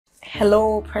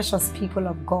Hello, precious people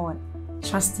of God.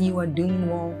 Trust you are doing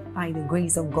well by the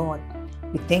grace of God.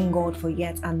 We thank God for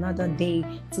yet another day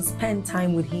to spend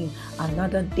time with Him,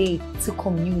 another day to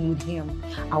commune with Him.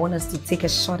 I want us to take a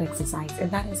short exercise, and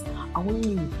that is, I want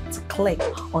you to click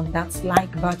on that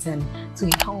like button to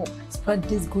help spread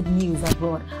this good news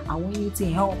abroad. I want you to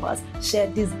help us share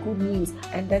this good news,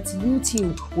 and that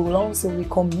YouTube will also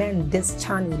recommend this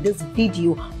channel, this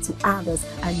video to others,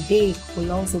 and they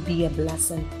will also be a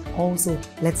blessing. Also,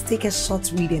 let's take a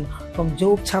short reading from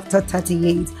Job chapter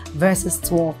 38 verses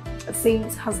 12. It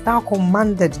says, "Hast thou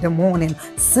commanded the morning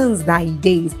since thy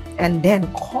days, and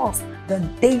then caused the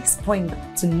day spring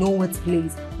to know its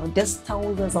place?" Now this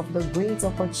tells us of the great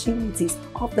opportunities,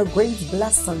 of the great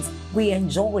blessings we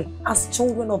enjoy as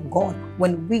children of God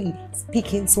when we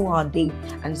speak into our day.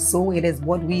 And so it is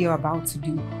what we are about to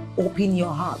do. Open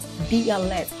your heart, be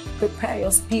alert, prepare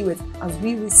your spirit as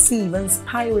we receive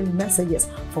inspiring messages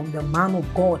from the man of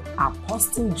God,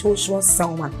 Apostle Joshua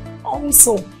Selman.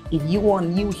 Also, if you are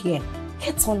new here,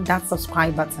 hit on that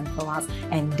subscribe button for us,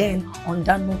 and then on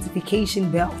that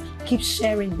notification bell. Keep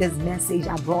sharing this message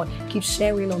abroad. Keep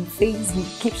sharing on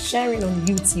Facebook. Keep sharing on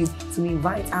YouTube to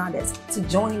invite others to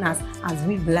join us as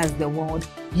we bless the world.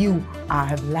 You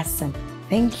are a blessing.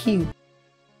 Thank you.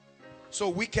 So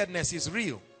wickedness is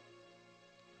real.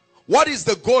 What is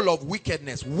the goal of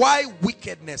wickedness? Why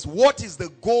wickedness? What is the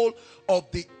goal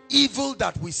of the evil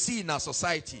that we see in our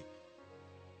society?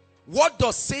 What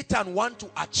does Satan want to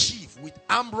achieve with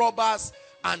armed robbers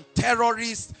and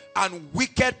terrorists and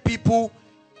wicked people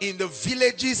in the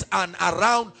villages and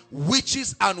around,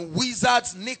 witches and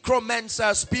wizards,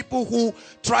 necromancers, people who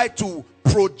try to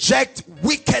project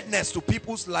wickedness to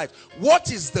people's lives?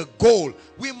 What is the goal?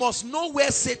 We must know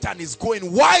where Satan is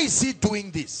going. Why is he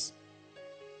doing this?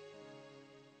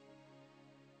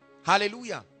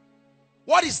 Hallelujah.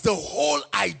 What is the whole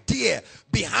idea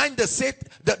behind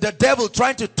the devil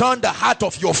trying to turn the heart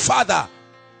of your father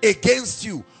against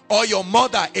you, or your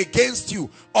mother against you,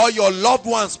 or your loved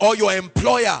ones, or your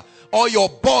employer, or your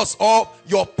boss, or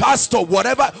your pastor,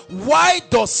 whatever? Why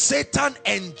does Satan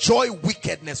enjoy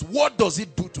wickedness? What does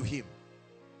it do to him?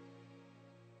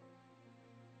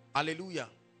 Hallelujah.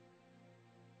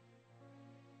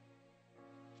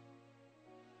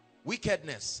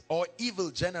 Wickedness, or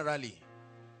evil generally,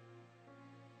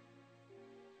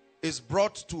 is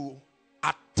brought to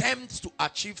attempt to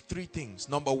achieve three things.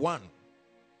 Number one,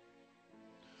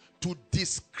 to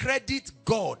discredit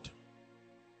God.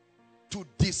 To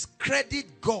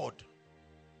discredit God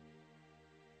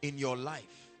in your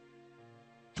life.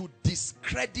 To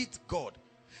discredit God.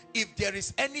 If there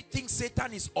is anything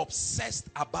Satan is obsessed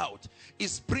about,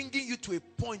 is bringing you to a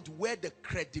point where the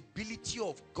credibility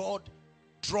of God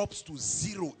drops to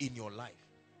zero in your life.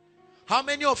 How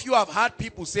many of you have heard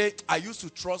people say, "I used to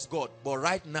trust God, but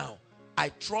right now I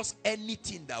trust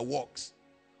anything that works,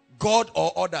 God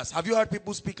or others"? Have you heard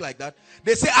people speak like that?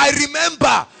 They say, "I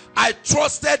remember I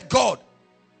trusted God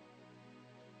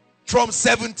from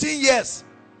 17 years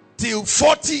till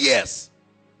 40 years.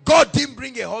 God didn't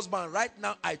bring a husband. Right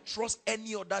now I trust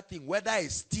any other thing, whether a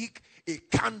stick, a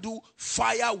candle,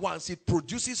 fire. Once it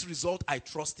produces result, I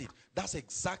trust it." That's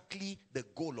exactly the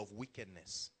goal of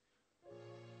wickedness.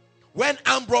 When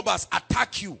armed robbers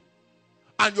attack you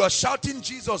and you are shouting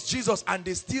Jesus, Jesus, and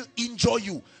they still injure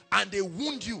you and they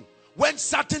wound you, when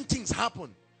certain things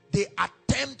happen, they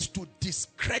attempt to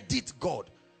discredit God,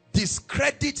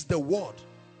 discredit the word.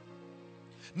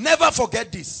 Never forget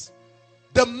this.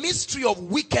 The mystery of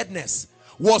wickedness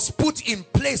was put in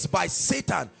place by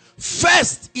Satan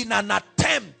first in an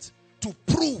attempt to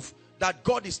prove that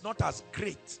God is not as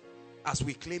great as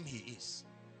we claim he is.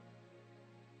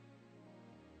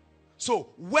 So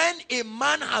when a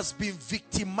man has been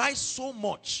victimized so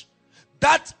much,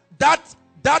 that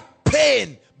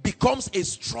pain becomes a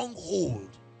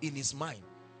stronghold in his mind.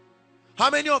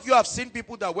 How many of you have seen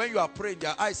people that when you are praying,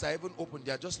 their eyes are even open,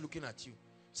 they are just looking at you?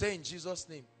 Say, "In Jesus'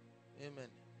 name, amen."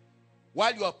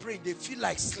 While you are praying, they feel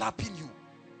like slapping you.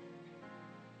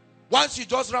 Once you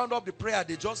just round up the prayer,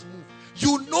 they just move.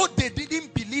 You know they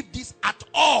didn't believe this at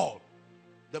all.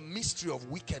 The mystery of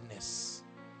wickedness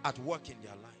at work in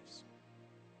their lives.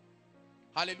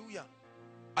 Hallelujah.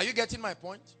 Are you getting my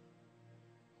point?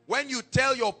 When you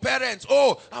tell your parents,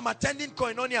 "Oh, I'm attending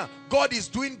Koinonia, God is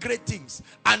doing great things,"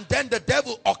 and then the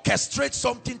devil orchestrates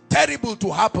something terrible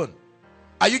to happen.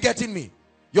 Are you getting me?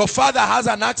 Your father has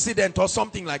an accident or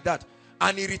something like that,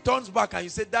 and he returns back and you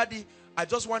say, "Daddy, I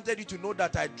just wanted you to know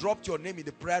that I dropped your name in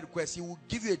the prayer request." He will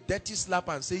give you a dirty slap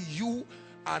and say, "You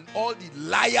and all the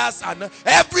liars, and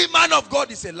every man of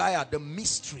God is a liar." The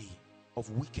mystery of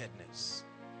wickedness.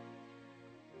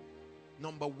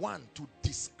 Number one, to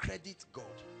discredit God.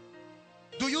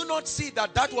 Do you not see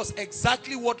that that was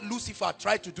exactly what Lucifer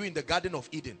tried to do in the Garden of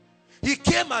Eden? He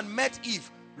came and met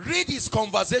Eve. Read his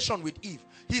conversation with Eve.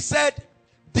 He said,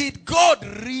 did God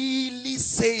really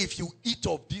say if you eat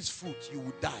of this fruit, you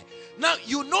would die? Now,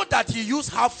 you know that he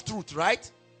used half-truth,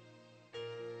 right?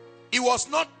 It was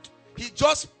not, he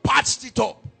just patched it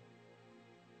up.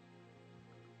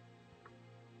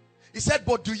 He said,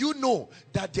 but do you know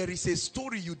that there is a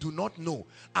story you do not know?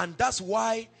 And that's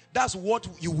what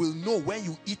you will know when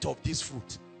you eat of this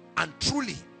fruit. And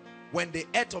truly, when they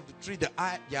ate of the tree,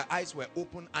 their eyes were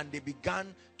open and they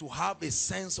began to have a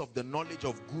sense of the knowledge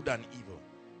of good and evil.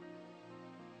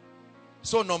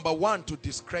 So number one, to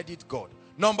discredit God.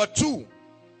 Number two,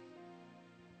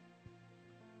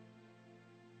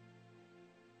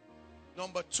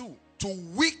 to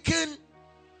weaken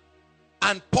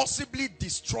and possibly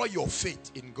destroy your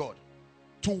faith in God.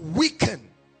 To weaken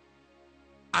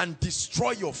and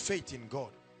destroy your faith in God.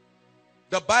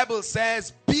 The Bible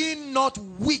says, being not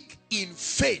weak in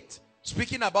faith.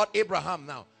 Speaking about Abraham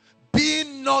now.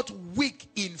 Being not weak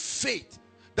in faith.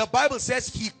 The Bible says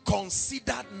he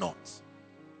considered not.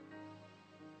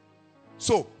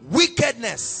 So,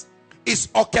 wickedness is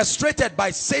orchestrated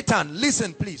by Satan.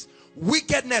 Listen, please.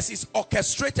 Wickedness is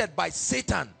orchestrated by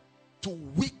Satan to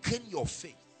weaken your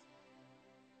faith.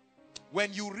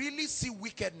 When you really see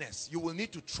wickedness, you will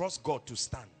need to trust God to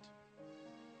stand.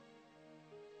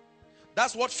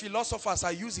 That's what philosophers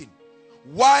are using.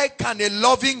 Why can a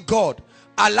loving God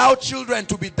allow children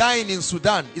to be dying in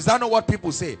Sudan? Is that not what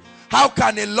people say? How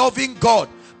can a loving God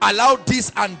allow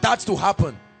this and that to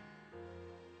happen?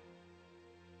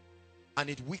 And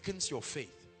it weakens your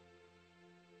faith.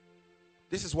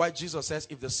 This is why Jesus says,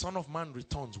 if the Son of Man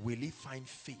returns, will he find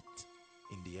faith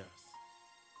in the earth?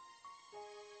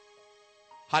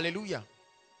 Hallelujah.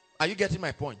 Are you getting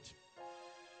my point?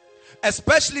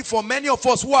 Especially for many of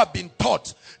us who have been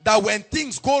taught that when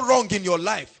things go wrong in your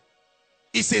life,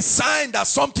 it's a sign that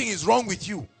something is wrong with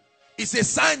you. It's a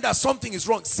sign that something is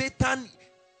wrong. Satan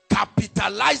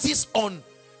capitalizes on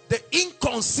the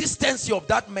inconsistency of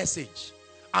that message.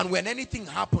 And when anything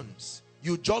happens,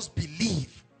 you just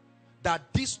believe that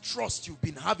this trust you've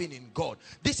been having in God.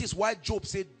 This is why Job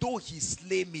said, though he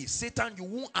slay me, Satan, you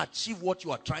won't achieve what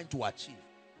you are trying to achieve.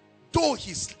 Though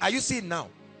are you seeing now?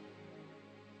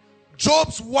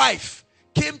 Job's wife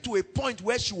came to a point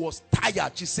where she was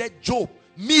tired. She said, Job,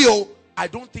 I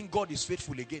don't think God is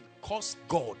faithful again. Curse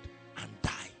God and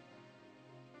die.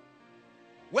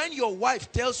 When your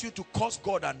wife tells you to curse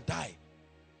God and die,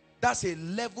 that's a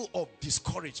level of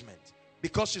discouragement,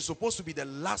 because she's supposed to be the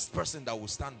last person that will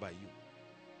stand by you.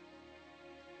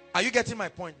 Are you getting my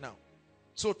point now?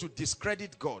 So to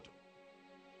discredit God.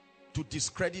 To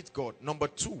discredit God. Number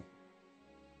two,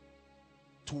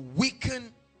 to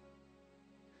weaken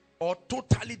or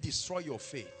totally destroy your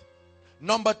faith.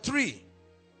 Number three,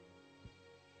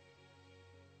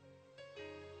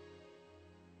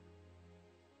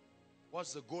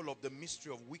 what's the goal of the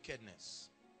mystery of wickedness?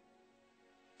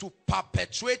 To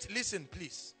perpetuate, listen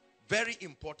please, very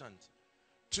important,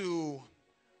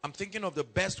 I'm thinking of the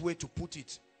best way to put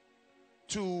it,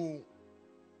 to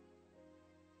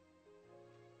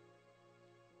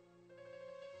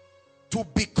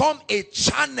become a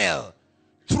channel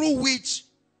through which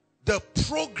the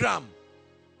program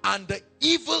and the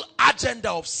evil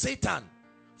agenda of Satan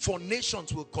for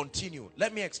nations will continue.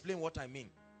 Let me explain what I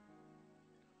mean.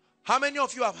 How many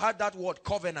of you have heard that word,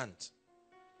 covenant?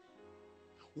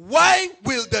 Why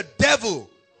will the devil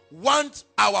want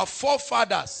our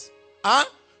forefathers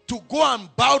to go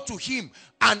and bow to him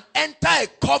and enter a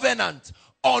covenant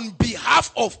on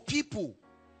behalf of people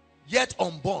yet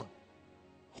unborn?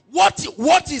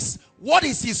 What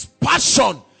is his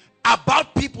passion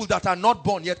about people that are not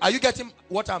born yet? Are you getting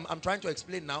what I'm trying to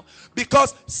explain now?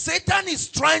 Because Satan is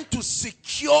trying to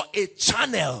secure a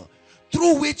channel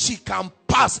through which he can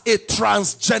pass, a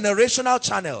transgenerational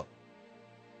channel.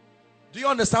 Do you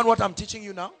understand what I'm teaching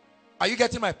you now? Are you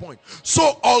getting my point?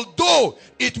 So although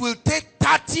it will take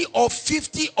 30 or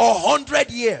 50 or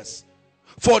 100 years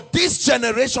for this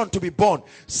generation to be born,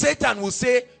 Satan will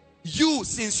say,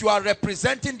 since you are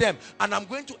representing them, and I'm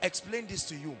going to explain this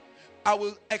to you. I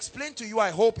will explain to you, I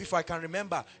hope, if I can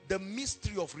remember, the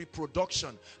mystery of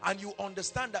reproduction. And you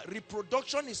understand that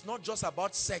reproduction is not just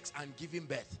about sex and giving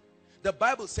birth. The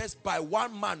Bible says by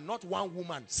one man, not one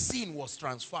woman, sin was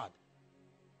transferred.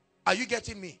 Are you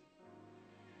getting me?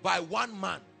 By one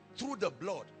man, through the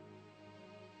blood.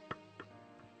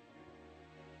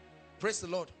 Praise the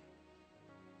Lord.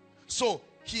 So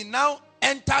he now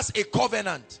enters a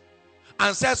covenant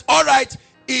and says, all right,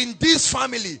 in this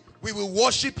family, We will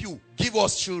worship you, give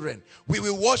us children. We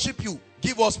will worship you,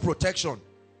 give us protection.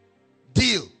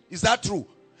 Deal. Is that true?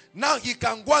 Now he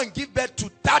can go and give birth to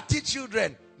 30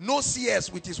 children. No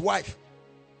CS with his wife.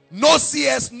 No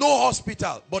CS, no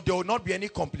hospital. But there will not be any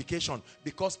complication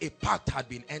because a pact had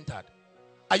been entered.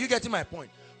 Are you getting my point?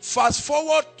 Fast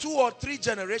forward 2 or 3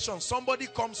 generations, somebody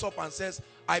comes up and says,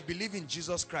 I believe in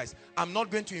Jesus Christ. I'm not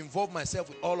going to involve myself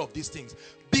with all of these things.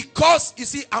 Because, you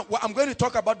see, I'm going to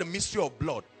talk about the mystery of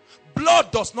blood.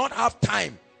 Blood does not have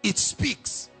time. It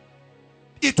speaks.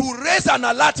 It will raise an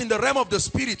alert in the realm of the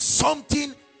spirit.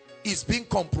 Something is being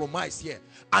compromised here.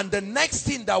 And the next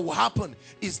thing that will happen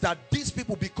is that these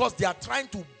people, because they are trying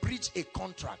to breach a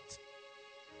contract.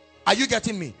 Are you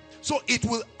getting me? So it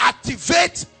will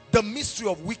activate the mystery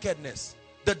of wickedness.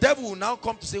 The devil will now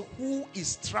come to say, who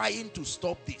is trying to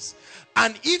stop this?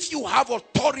 And if you have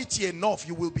authority enough,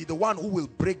 you will be the one who will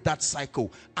break that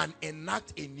cycle and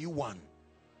enact a new one.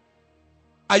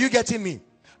 Are you getting me?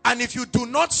 And if you do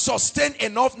not sustain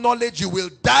enough knowledge, you will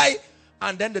die.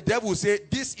 And then the devil will say,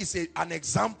 this is an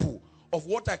example of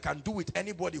what I can do with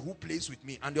anybody who plays with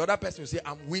me. And the other person will say,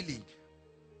 I'm willing.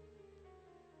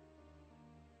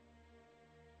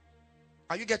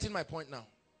 Are you getting my point now?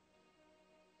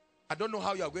 I don't know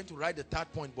how you are going to write the third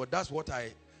point, but that's what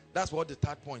the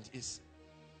third point is.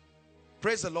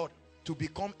 Praise the Lord. To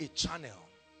become a channel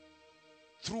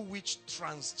through which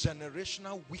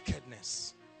transgenerational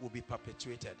wickedness will be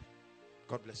perpetuated.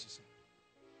 God bless you, sir.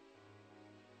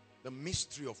 The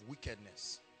mystery of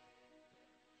wickedness.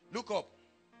 Look up.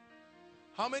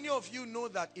 How many of you know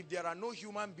that if there are no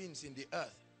human beings in the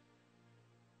earth,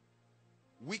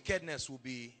 wickedness will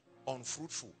be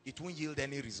unfruitful? It won't yield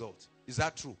any result. Is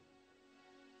that true?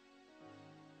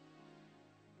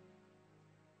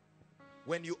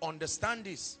 When you understand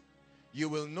this, you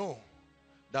will know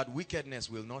that wickedness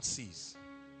will not cease.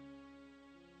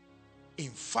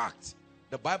 In fact,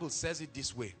 the Bible says it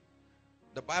this way.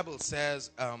 The Bible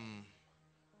says,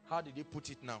 how did he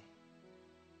put it now?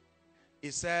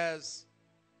 It says,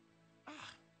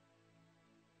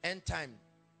 end time,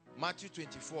 Matthew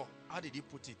 24. How did he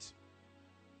put it?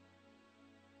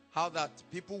 How that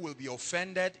people will be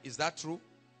offended. Is that true?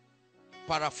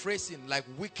 Paraphrasing, like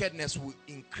wickedness will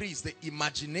increase. The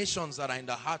imaginations that are in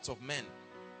the hearts of men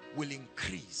will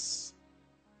increase.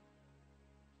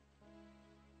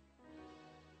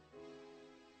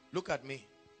 Look at me.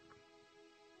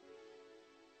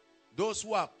 Those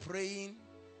who are praying,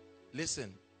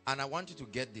 listen, and I want you to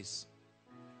get this.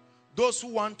 Those who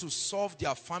want to solve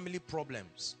their family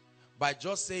problems by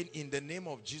just saying, in the name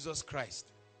of Jesus Christ,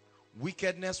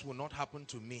 wickedness will not happen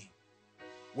to me.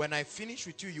 When I finish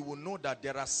with you, you will know that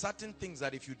there are certain things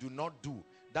that if you do not do,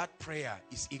 that prayer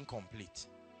is incomplete.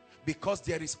 Because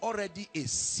there is already a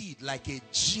seed, like a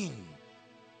gene.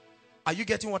 Are you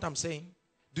getting what I'm saying?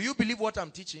 Do you believe what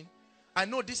I'm teaching? I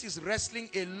know this is wrestling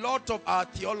a lot of our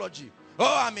theology.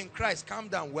 Oh, I'm in Christ. Calm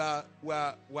down.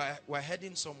 We're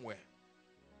heading somewhere.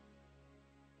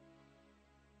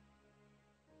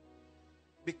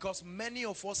 Because many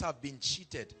of us have been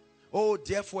cheated. Oh,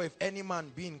 therefore, if any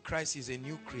man be in Christ, is a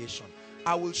new creation.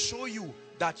 I will show you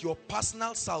that your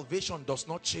personal salvation does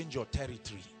not change your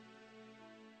territory.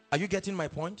 Are you getting my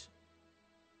point?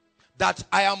 That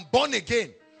I am born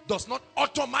again does not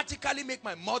automatically make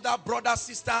my mother, brother,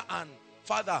 sister, and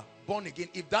father born again.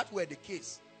 If that were the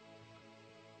case,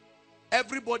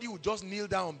 everybody would just kneel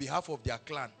down on behalf of their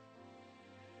clan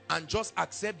and just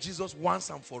accept Jesus once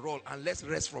and for all, and let's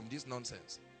rest from this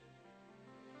nonsense.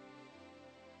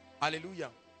 Hallelujah.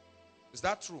 Is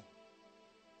that true?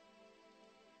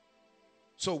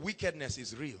 So wickedness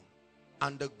is real,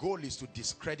 and the goal is to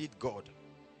discredit God,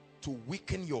 to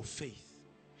weaken your faith.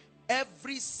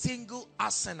 Every single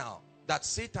arsenal that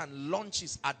Satan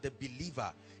launches at the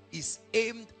believer is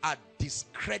aimed at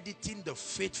discrediting the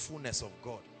faithfulness of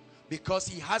God, because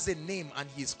he has a name and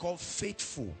he is called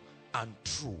faithful and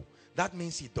true. That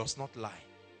means he does not lie.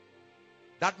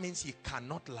 That means he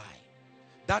cannot lie.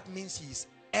 That means he's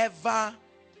ever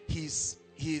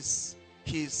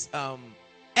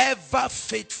ever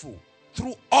faithful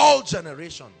through all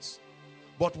generations.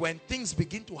 But when things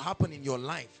begin to happen in your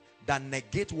life that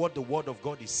negate what the word of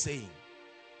God is saying,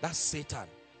 that's Satan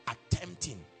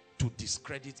attempting to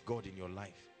discredit God in your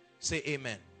life. Say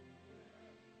amen.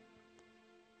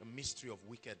 The mystery of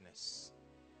wickedness.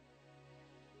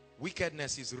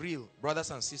 Wickedness is real,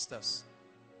 brothers and sisters.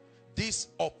 This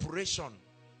operation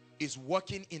is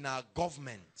working in our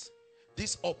government.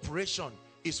 This operation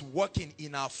is working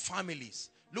in our families.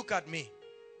 Look at me.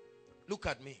 Look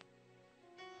at me.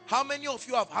 How many of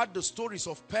you have heard the stories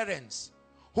of parents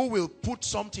who will put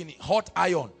something in hot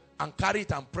iron and carry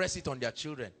it and press it on their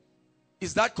children?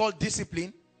 Is that called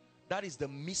discipline? That is the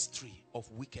mystery of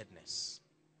wickedness.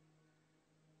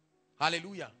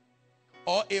 Hallelujah.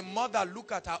 Or a mother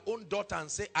look at her own daughter and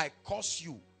say, I curse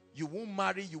you. You won't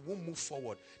marry, you won't move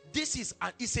forward. This is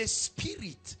it's a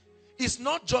spirit. It's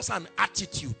not just an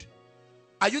attitude.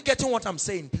 Are you getting what I'm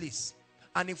saying, please?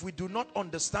 And if we do not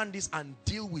understand this and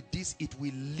deal with this, it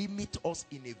will limit us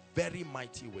in a very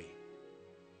mighty way.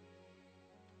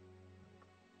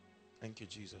 Thank you,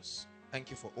 Jesus. Thank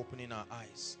you for opening our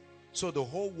eyes. So the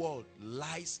whole world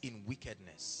lies in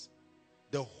wickedness.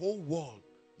 The whole world,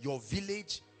 your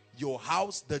village, your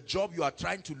house, the job you are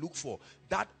trying to look for,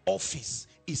 that office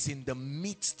is in the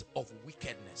midst of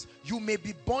wickedness. You may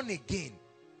be born again,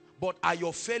 but are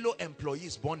your fellow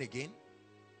employees born again?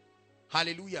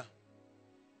 Hallelujah.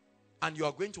 And you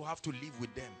are going to have to live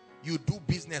with them. You do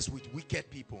business with wicked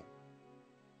people.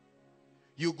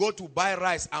 You go to buy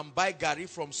rice and buy gari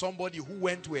from somebody who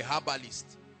went to a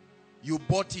herbalist. You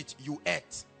bought it, you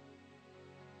ate.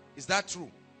 Is that true?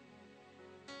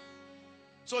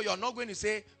 So you're not going to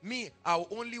say, me, I'll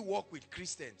only work with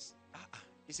Christians.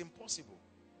 It's impossible.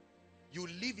 You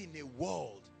live in a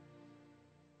world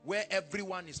where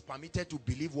everyone is permitted to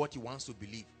believe what he wants to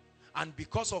believe. And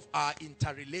because of our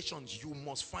interrelations, you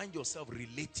must find yourself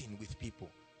relating with people.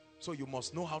 So you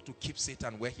must know how to keep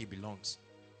Satan where he belongs.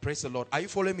 Praise the Lord. Are you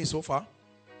following me so far?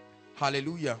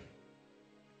 Hallelujah.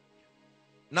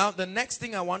 Now, the next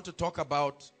thing I want to talk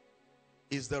about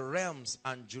is the realms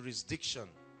and jurisdiction,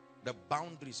 the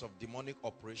boundaries of demonic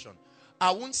operation.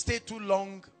 I won't stay too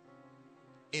long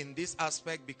in this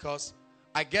aspect because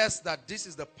I guess that this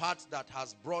is the part that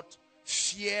has brought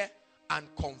fear and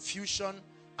confusion,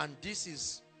 and this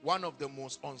is one of the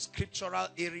most unscriptural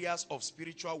areas of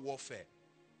spiritual warfare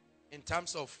in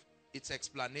terms of its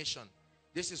explanation.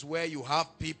 This is where you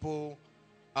have people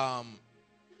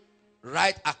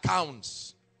write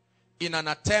accounts in an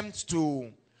attempt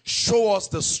to show us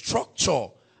the structure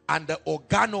and the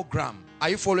organogram. Are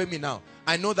you following me now?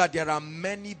 I know that there are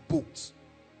many books,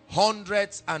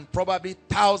 hundreds and probably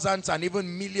thousands and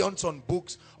even millions on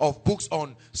books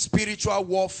on spiritual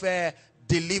warfare,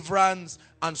 deliverance,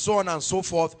 and so on and so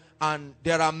forth. And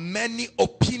there are many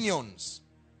opinions.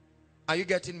 Are you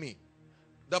getting me?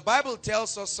 The Bible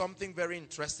tells us something very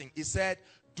interesting. It said,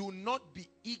 do not be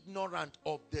ignorant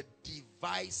of the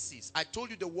devices. I told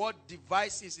you the word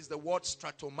devices is the word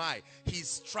stratomai, his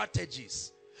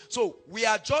strategies. So we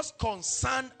are just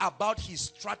concerned about his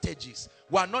strategies.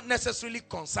 We are not necessarily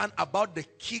concerned about the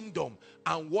kingdom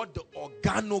and what the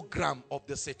organogram of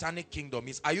the satanic kingdom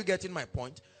is. Are you getting my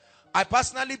point? I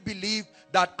personally believe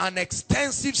that an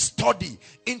extensive study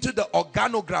into the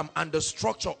organogram and the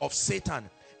structure of Satan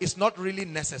is not really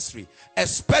necessary,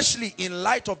 especially in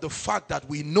light of the fact that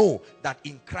we know that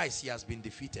in Christ he has been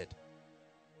defeated.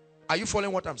 Are you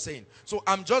following what I'm saying? So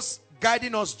I'm just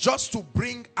guiding us just to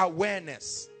bring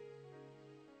awareness.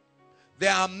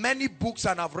 There are many books,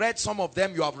 and I've read some of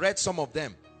them. You have read some of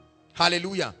them.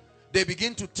 Hallelujah. They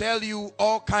begin to tell you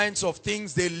all kinds of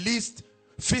things. They list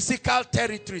physical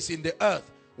territories in the earth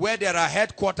where there are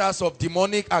headquarters of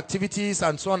demonic activities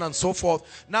and so on and so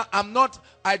forth. Now,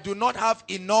 I do not have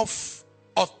enough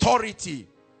authority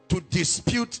to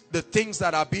dispute the things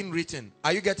that are being written.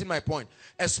 Are you getting my point?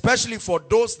 Especially for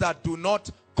those that do not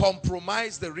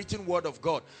compromise the written word of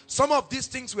God. Some of these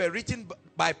things were written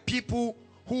by people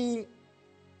who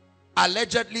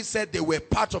allegedly said they were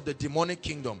part of the demonic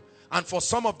kingdom. And for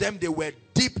some of them, they were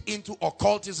deep into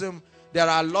occultism. There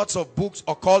are lots of books,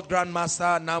 Occult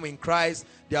Grandmaster, Now in Christ.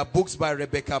 There are books by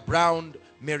Rebecca Brown,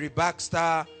 Mary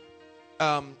Baxter,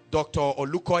 Dr.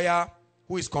 Olukoya,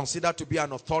 who is considered to be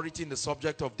an authority in the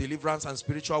subject of deliverance and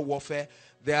spiritual warfare.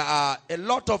 There are a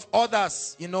lot of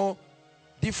others, you know,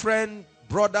 different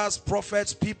brothers,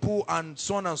 prophets, people, and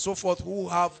so on and so forth, who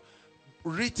have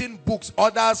written books.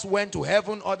 Others went to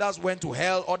heaven, others went to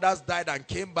hell, others died and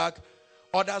came back,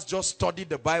 others just studied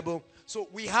the Bible. So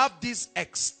we have this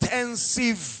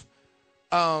extensive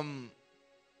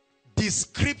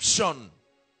description,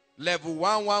 level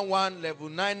 111, level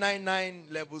 999,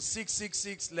 level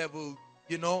 666, level,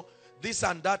 you know, this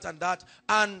and that and that.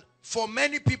 And for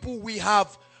many people, we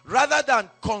have, rather than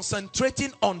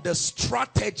concentrating on the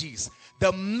strategies,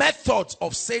 the methods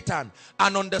of Satan,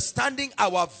 and understanding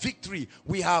our victory,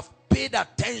 we have paid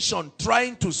attention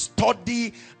trying to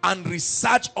study and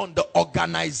research on the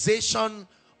organization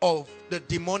of the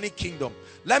demonic kingdom.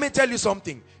 Let me tell you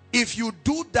something. If you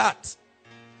do that,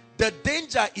 the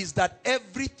danger is that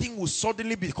everything will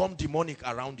suddenly become demonic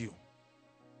around you.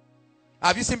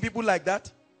 Have you seen people like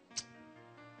that?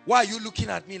 Why are you looking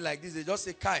at me like this? They just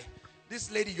say, Kai,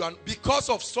 this lady, you are, because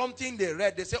of something they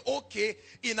read, they say, okay,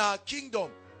 in our kingdom,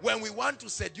 When we want to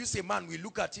seduce a man, we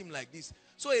look at him like this.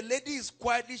 So a lady is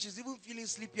quietly, she's even feeling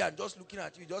sleepy and just looking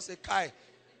at you. Just say, Kai,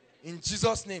 in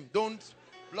Jesus' name, don't,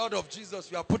 blood of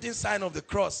Jesus, you are putting sign of the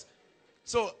cross.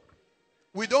 So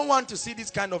we don't want to see this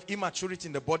kind of immaturity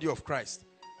in the body of Christ.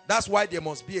 That's why there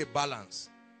must be a balance.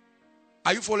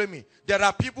 Are you following me? There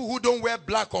are people who don't wear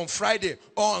black on Friday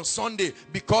or on Sunday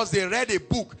because they read a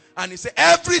book and they say,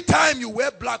 every time you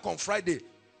wear black on Friday,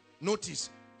 notice,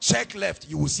 check left,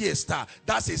 you will see a star.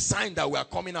 That's a sign that we are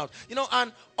coming out. You know,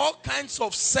 and all kinds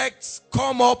of sects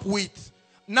come up with.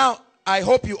 Now, I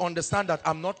hope you understand that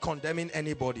I'm not condemning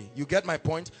anybody. You get my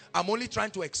point? I'm only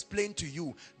trying to explain to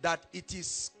you that it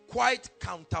is quite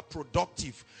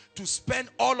counterproductive to spend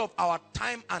all of our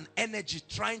time and energy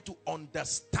trying to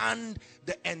understand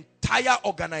the entire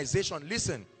organization.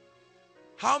 Listen,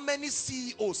 how many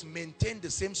CEOs maintain the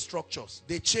same structures?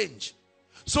 They change.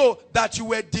 So that you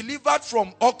were delivered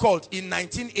from occult in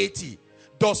 1980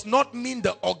 does not mean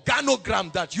the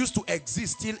organogram that used to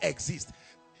exist still exists.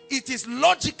 It is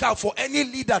logical for any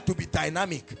leader to be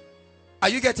dynamic. Are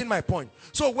you getting my point?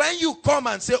 So when you come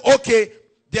and say, okay,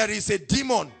 there is a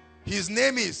demon, his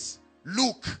name is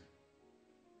Luke,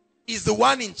 he's the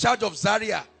one in charge of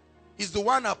Zaria, he's the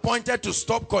one appointed to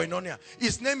stop koinonia,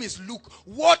 his name is Luke.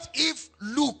 What if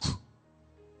Luke,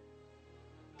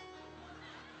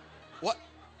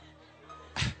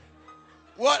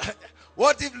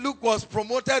 what if Luke was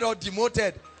promoted or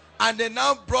demoted and they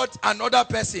now brought another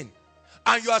person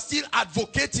and you are still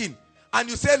advocating and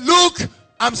you say, Luke,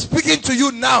 I'm speaking to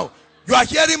you now, you are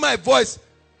hearing my voice.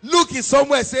 Luke is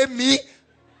somewhere saying, me,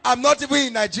 I'm not even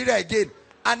in Nigeria again.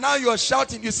 And now you're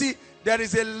shouting. You see, there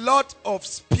is a lot of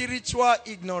spiritual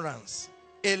ignorance,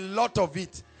 a lot of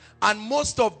it, and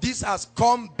most of this has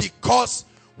come because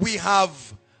we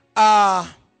have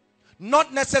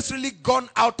not necessarily gone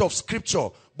out of scripture,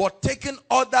 but taken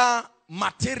other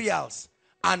materials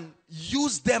and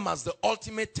used them as the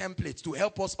ultimate template to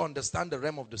help us understand the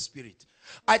realm of the spirit.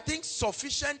 I think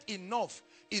sufficient enough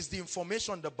is the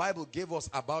information the Bible gave us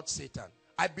about Satan.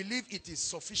 I believe it is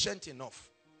sufficient enough.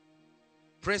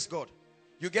 Praise God.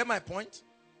 You get my point?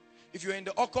 If you're in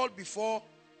the occult before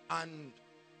and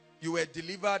you were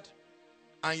delivered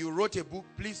and you wrote a book,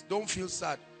 please don't feel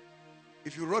sad.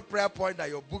 If you wrote prayer point that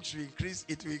your book should increase,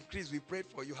 it will increase. We prayed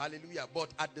for you. Hallelujah. But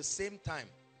at the same time,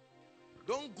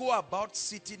 don't go about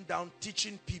sitting down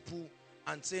teaching people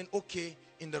and saying, okay,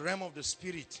 in the realm of the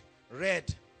spirit,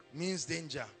 red means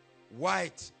danger,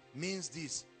 white means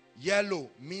this, yellow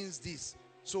means this.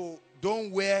 So don't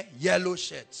wear yellow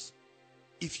shirts.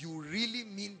 If you really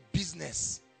mean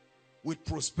business with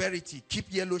prosperity, keep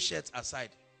yellow shirts aside.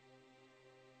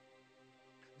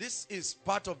 This is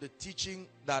part of the teaching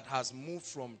that has moved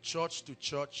from church to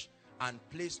church and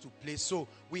place to place. So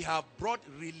we have brought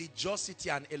religiosity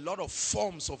and a lot of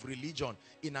forms of religion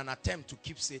in an attempt to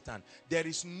keep Satan. There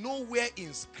is nowhere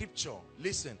in scripture,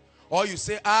 listen, or you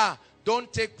say,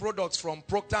 don't take products from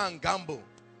Procter & Gamble.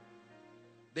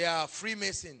 They are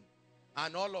Freemason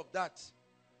and all of that.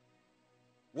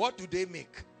 What do they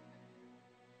make?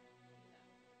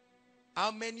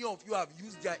 How many of you have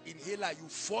used their inhaler? You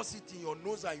force it in your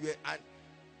nose and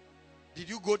did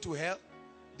you go to hell?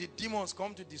 Did demons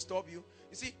come to disturb you?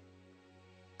 You see,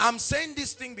 I'm saying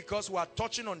this thing because we are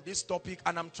touching on this topic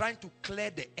and I'm trying to clear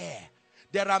the air.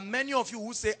 There are many of you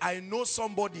who say, I know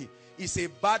somebody is a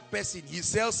bad person. He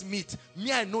sells meat.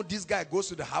 Me, I know this guy goes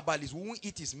to the herbalist. We won't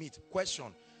eat his meat. Question.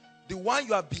 The one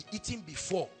you have been eating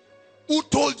before, who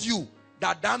told you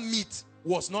that that meat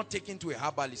was not taken to a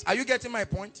herbalist? Are you getting my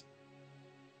point?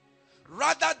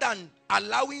 Rather than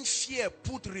allowing fear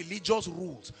put religious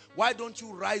rules, why don't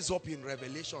you rise up in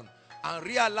revelation and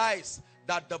realize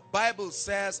that the Bible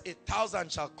says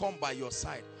 1,000 shall come by your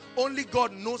side. Only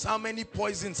God knows how many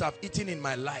poisons I've eaten in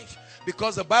my life,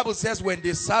 because the Bible says when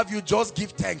they serve you, just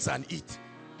give thanks and eat.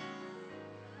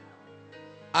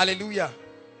 Hallelujah.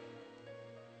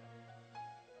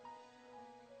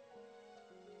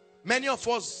 Many of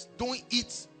us don't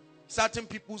eat certain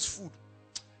people's food.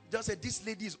 Just say, this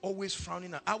lady is always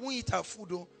frowning. I won't eat her food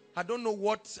though. I don't know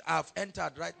what I've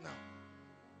entered right now.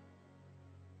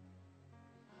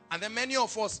 And then many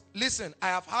of us, listen, I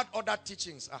have had other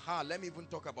teachings. Let me even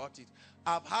talk about it.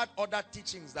 I've had other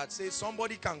teachings that say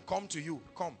somebody can come to you.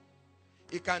 Come.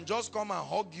 He can just come and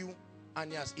hug you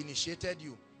and he has initiated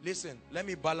you. Listen, let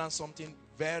me balance something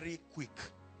very quick.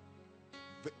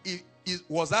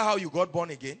 Was that how you got born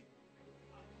again?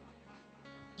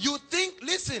 You think,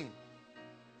 listen,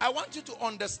 I want you to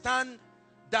understand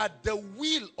that the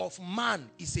will of man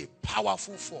is a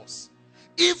powerful force.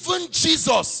 Even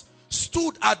Jesus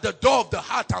stood at the door of the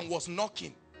heart and was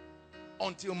knocking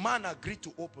until man agreed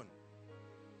to open.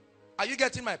 Are you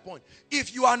getting my point?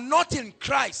 If you are not in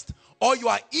Christ, or you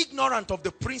are ignorant of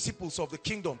the principles of the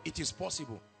kingdom, it is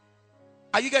possible.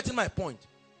 Are you getting my point?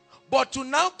 But to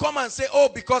now come and say, oh,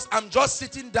 because I'm just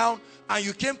sitting down and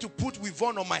you came to put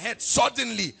Wivon on my head,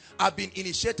 suddenly I've been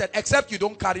initiated, except you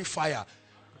don't carry fire.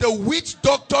 The witch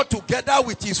doctor, together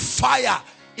with his fire,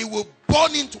 it will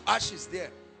burn into ashes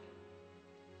there.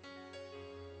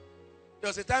 There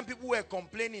was a time people were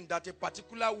complaining that a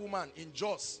particular woman in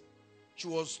Jos, she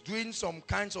was doing some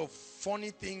kinds of funny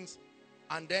things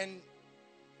and then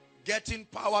getting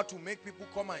power to make people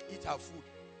come and eat her food.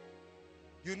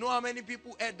 You know how many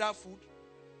people ate that food?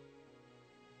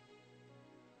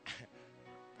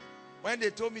 When they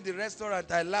told me the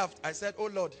restaurant, I laughed. I said, oh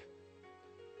Lord,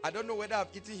 I don't know whether I've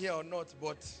eaten here or not,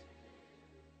 but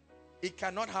it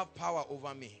cannot have power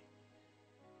over me.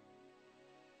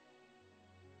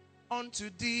 Unto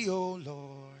thee, O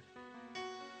Lord,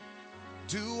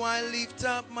 do I lift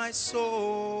up my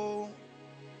soul.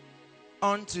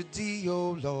 Unto thee,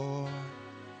 O Lord,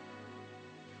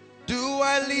 do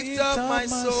I lift up my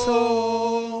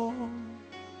soul.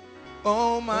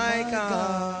 Oh my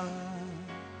God,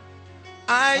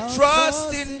 I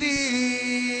trust in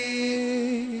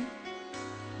thee.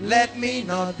 Let me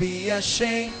not be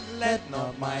ashamed. Let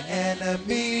not my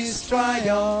enemies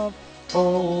triumph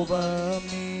over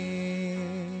me.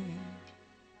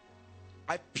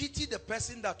 I pity the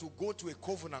person that will go to a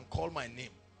coven and call my name.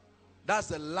 That's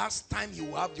the last time he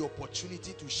will have the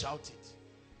opportunity to shout it.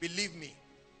 Believe me.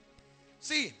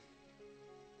 See,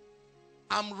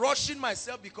 I'm rushing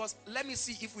myself because let me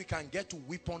see if we can get to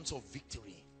weapons of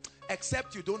victory.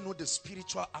 Except you don't know the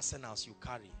spiritual arsenals you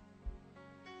carry.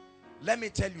 Let me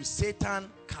tell you, Satan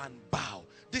can bow.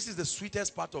 This is the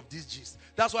sweetest part of this gist.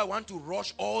 That's why I want to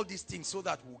rush all these things so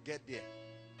that we'll get there.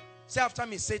 Say after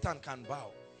me, Satan can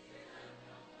bow.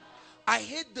 I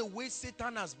hate the way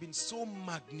Satan has been so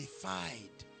magnified.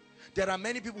 There are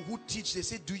many people who teach, they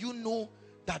say, do you know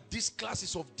that these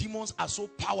classes of demons are so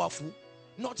powerful?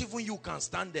 Not even you can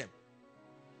stand them.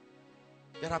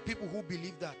 There are people who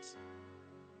believe that.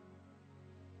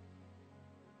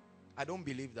 I don't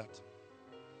believe that.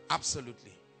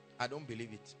 Absolutely. I don't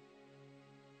believe it.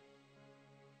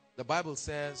 The Bible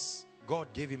says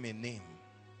God gave him a name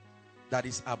that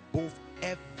is above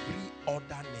every other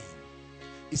name.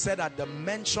 He said at the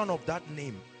mention of that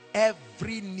name,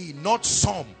 every knee, not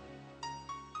some,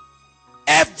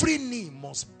 every knee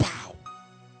must bow.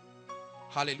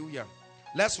 Hallelujah.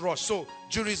 Let's rush. So,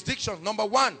 jurisdiction, number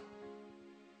one,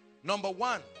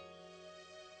 the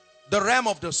realm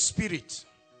of the spirit,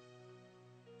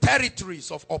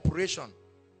 territories of operation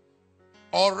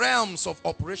or realms of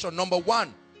operation. Number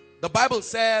one, the Bible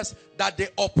says that they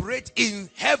operate in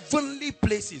heavenly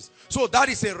places. So that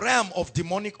is a realm of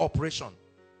demonic operation.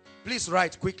 Please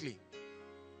write quickly.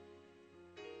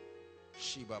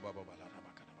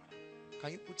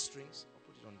 Can you put strings or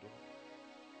put it on door?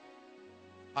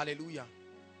 Hallelujah.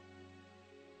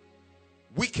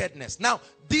 Wickedness. Now,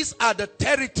 these are the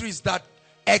territories that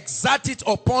exert it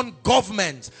upon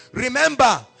government.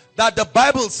 Remember that the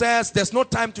Bible says, there's no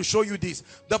time to show you this.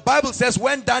 The Bible says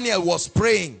when Daniel was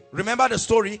praying, remember the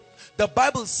story? The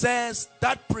Bible says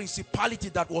that principality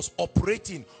that was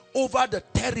operating over the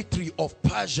territory of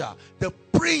Persia, the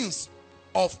prince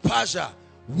of Persia,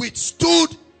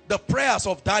 withstood the prayers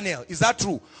of Daniel. Is that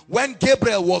true? When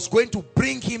Gabriel was going to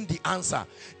bring him the answer,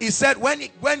 he said, when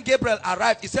Gabriel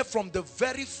arrived, he said, from the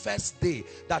very first day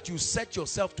that you set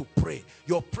yourself to pray,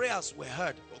 your prayers were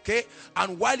heard. Okay?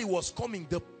 And while he was coming,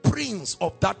 the prince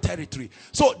of that territory.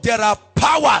 So there are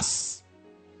powers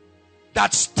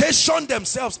that station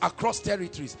themselves across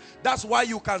territories. That's why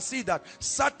you can see that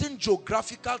certain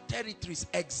geographical territories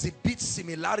exhibit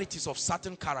similarities of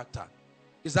certain character.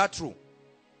 Is that true?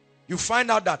 You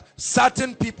find out that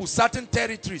certain people, certain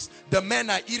territories, the men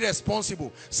are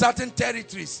irresponsible. Certain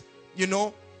territories, you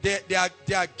know, they are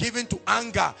given to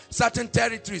anger. Certain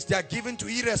territories, they are given to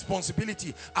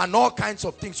irresponsibility and all kinds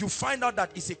of things. You find out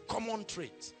that it's a common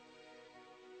trait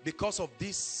because of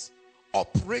these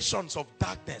operations of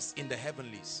darkness in the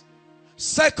heavenlies.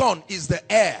 Second is the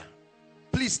air.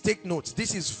 Please take notes.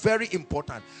 This is very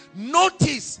important.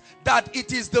 Notice that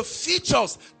it is the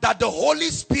features that the Holy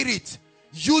Spirit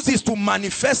uses to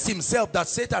manifest himself that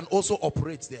Satan also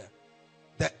operates there.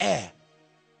 The air.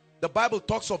 The Bible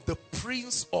talks of the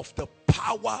prince of the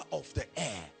power of the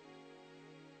air.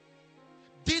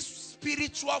 These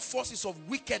spiritual forces of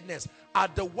wickedness are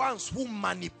the ones who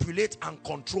manipulate and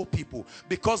control people,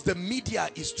 because the media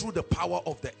is through the power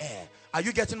of the air. Are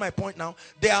you getting my point now?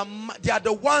 They are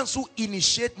the ones who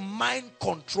initiate mind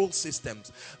control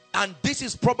systems. And this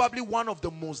is probably one of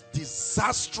the most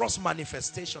disastrous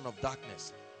manifestations of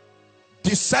darkness.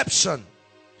 Deception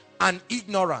and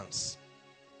ignorance.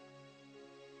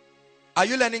 Are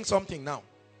you learning something now?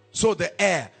 So the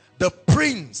air, the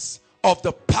prince of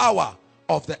the power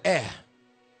of the air.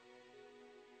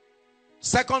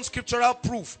 Second scriptural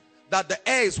proof that the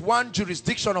air is one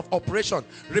jurisdiction of operation.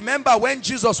 Remember when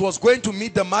Jesus was going to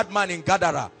meet the madman in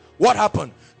Gadara, what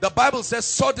happened? The Bible says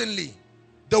suddenly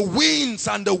the winds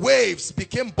and the waves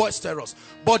became boisterous.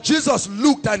 But Jesus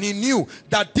looked and he knew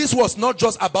that this was not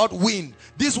just about wind.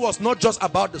 This was not just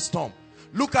about the storm.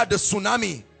 Look at the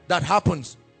tsunami that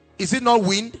happens. Is it not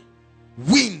wind?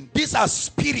 Wind. These are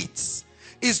spirits.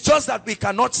 It's just that we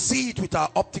cannot see it with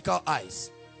our optical eyes.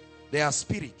 They are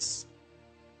spirits.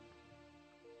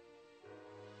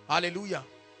 Hallelujah.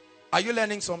 Are you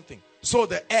learning something? So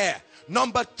the air.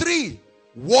 Number 3,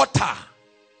 water.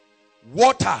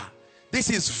 Water. This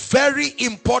is very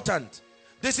important.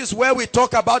 This is where we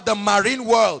talk about the marine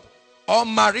world or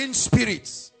marine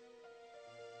spirits.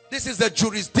 This is the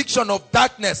jurisdiction of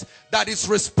darkness that is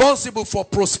responsible for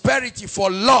prosperity, for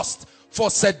lust, for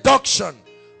seduction,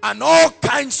 and all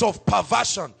kinds of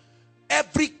perversion.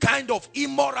 Every kind of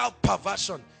immoral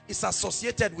perversion is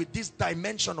associated with this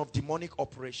dimension of demonic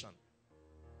operation.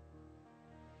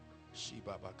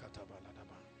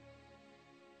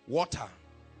 Water.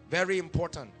 Very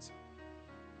important.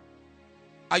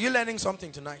 Are you learning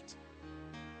something tonight?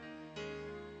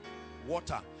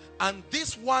 Water. And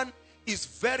this one is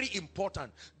very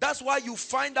important. That's why you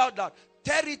find out that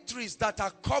territories that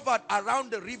are covered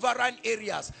around the riverine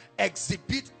areas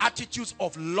exhibit attitudes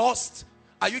of lust.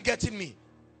 Are you getting me?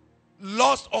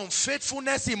 Lust,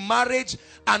 unfaithfulness in marriage,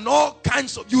 and all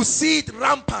kinds of, you see it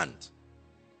rampant.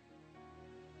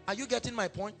 Are you getting my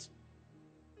point?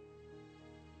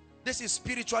 This is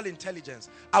spiritual intelligence.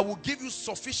 I will give you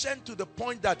sufficient to the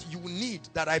point that you need,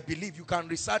 that I believe. You can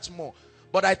research more.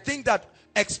 But I think that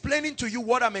explaining to you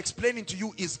what I'm explaining to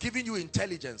you is giving you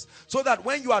intelligence. So that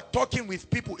when you are talking with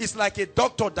people, it's like a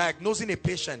doctor diagnosing a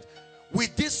patient.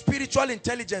 With this spiritual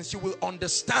intelligence, you will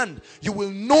understand. You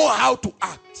will know how to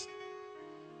act.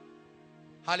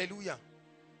 Hallelujah.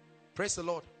 Praise the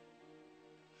Lord.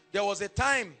 There was a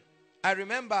time, I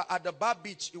remember at the Bar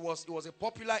Beach, it was a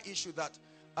popular issue that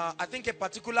I think a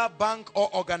particular bank or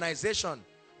organization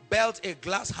built a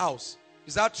glass house.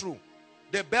 Is that true?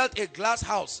 They built a glass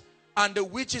house, and the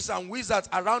witches and wizards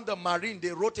around the marine,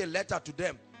 they wrote a letter to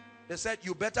them. They said,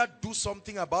 you better do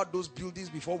something about those buildings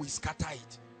before we scatter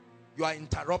it. You are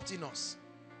interrupting us.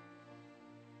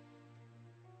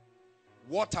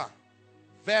 Water.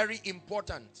 Very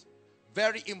important.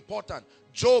 Very important.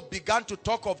 Job began to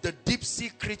talk of the deep sea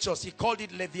creatures. He called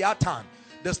it Leviathan.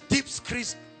 The deep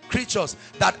creatures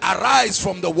that arise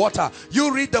from the water.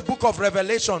 You read the book of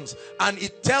Revelations and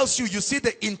it tells you, you see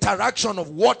the interaction of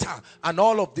water and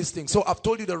all of these things. So I've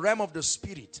told you the realm of the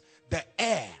spirit, the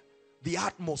air, the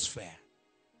atmosphere.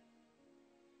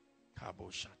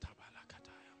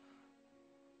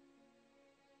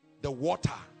 The water.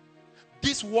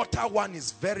 This water one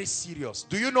is very serious.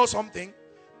 Do you know something?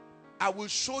 I will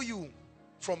show you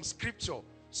from scripture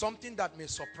something that may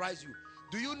surprise you.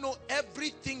 Do you know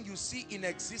everything you see in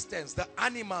existence, the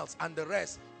animals and the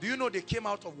rest, do you know they came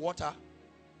out of water?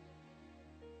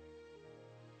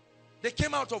 They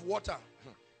came out of water.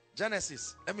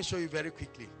 Genesis, let me show you very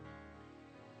quickly.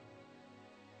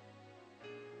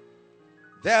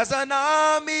 There's an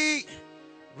army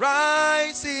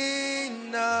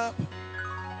rising up.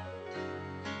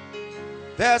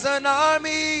 There's an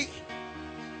army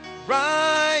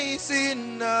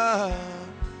rising up.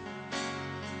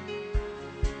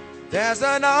 There's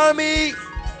an army,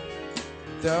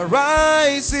 they're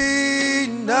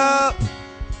rising up.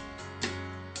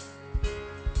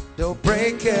 They'll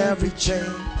break every chain,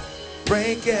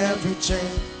 break every chain,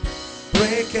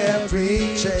 break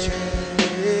every chain,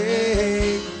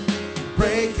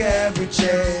 break every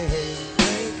chain,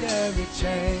 break every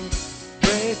chain,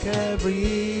 break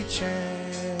every chain.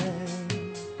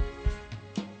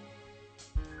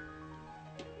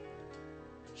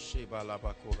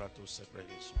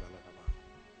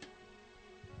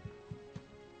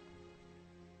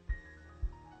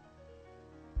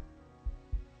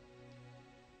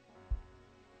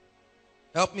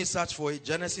 Help me search for it.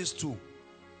 Genesis 2.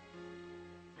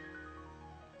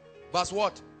 Verse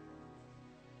what?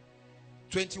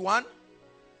 21.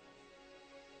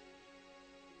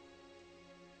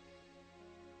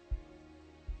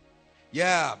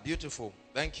 Yeah, beautiful.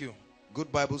 Thank you.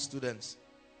 Good Bible students.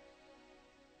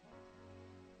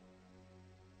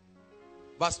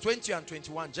 Verse 20 and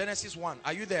 21. Genesis 1.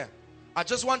 Are you there? I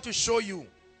just want to show you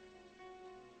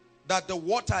that the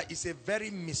water is a very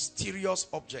mysterious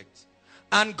object.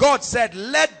 And God said,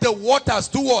 let the waters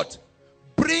do what?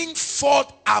 Bring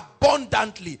forth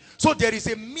abundantly. So there is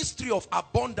a mystery of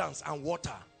abundance and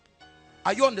water.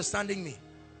 Are you understanding me?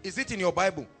 Is it in your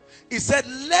Bible? He said,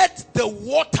 let the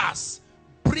waters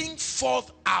bring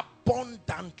forth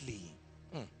abundantly.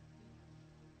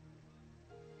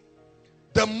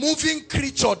 The moving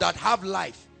creature that have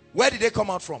life, where did they come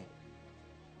out from?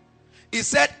 He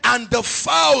said, and the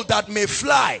fowl that may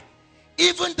fly,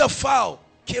 even the fowl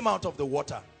came out of the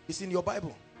water. It's in your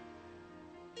Bible.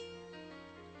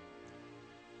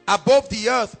 Above the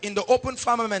earth, in the open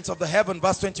firmaments of the heaven,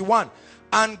 verse 21,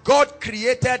 and God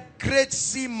created great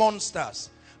sea monsters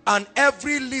and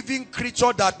every living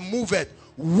creature that moveth,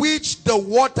 which the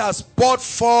waters poured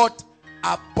forth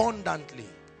abundantly.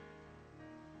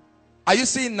 Are you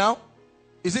seeing now?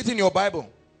 Is it in your Bible?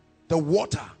 The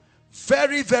water.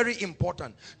 Very, very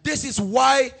important. This is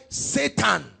why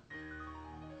Satan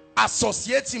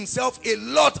associates himself a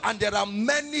lot, and there are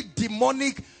many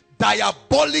demonic,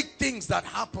 diabolic things that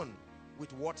happen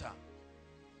with water.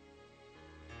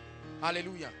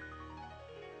 Hallelujah.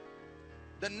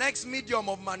 The next medium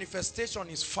of manifestation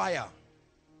is fire.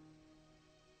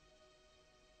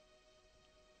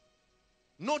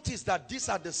 Notice that these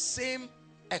are the same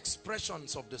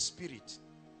expressions of the Spirit.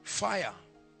 Fire.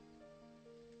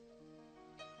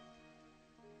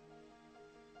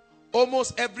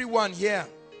 Almost everyone here,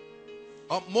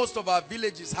 most of our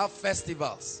villages have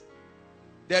festivals.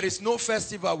 There is no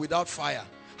festival without fire.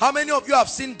 How many of you have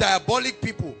seen diabolic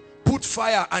people put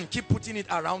fire and keep putting it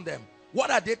around them?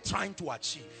 What are they trying to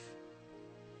achieve?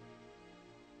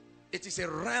 It is a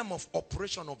realm of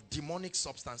operation of demonic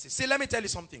substances. See, let me tell you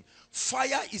something.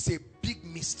 Fire is a big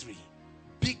mystery.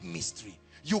 Big mystery.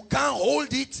 You can't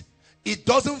hold it. It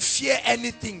doesn't fear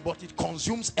anything, but it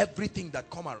consumes everything that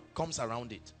comes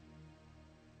around it.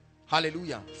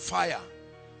 Hallelujah. Fire.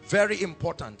 Very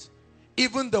important.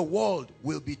 Even the world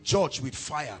will be judged with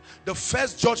fire. The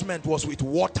first judgment was with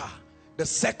water. The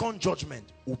second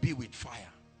judgment will be with fire.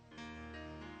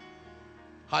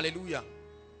 Hallelujah.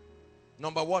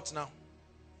 Number what now?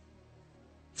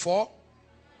 4?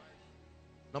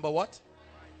 Number what?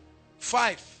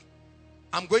 5.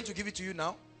 I'm going to give it to you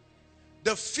now.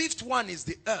 The 5th one is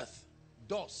the earth.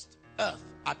 Dust. Earth.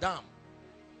 Adam.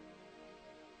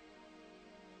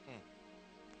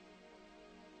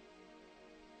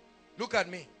 Look at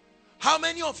me. How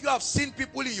many of you have seen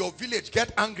people in your village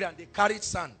get angry and they carried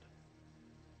sand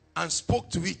and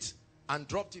spoke to it and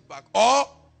dropped it back? Or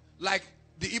like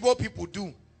the Igbo people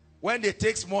do, when they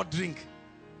take small drink,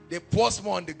 they pour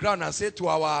small on the ground and say to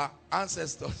our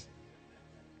ancestors.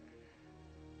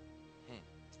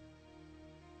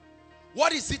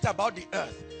 What is it about the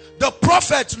earth? The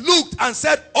prophet looked and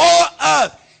said, "O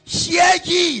earth, hear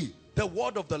ye the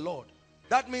word of the Lord."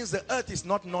 That means the earth is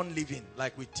not non-living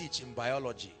like we teach in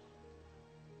biology.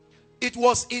 It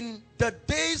was in the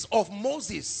days of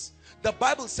Moses. The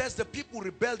Bible says the people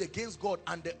rebelled against God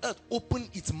and the earth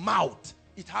opened its mouth.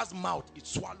 It has mouth. It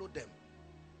swallowed them.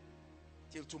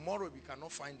 Till tomorrow we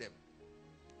cannot find them.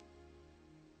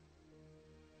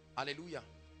 Hallelujah.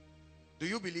 Do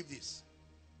you believe this?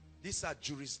 These are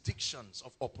jurisdictions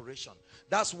of operation.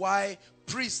 That's why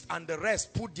priests and the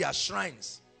rest put their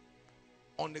shrines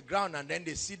on the ground and then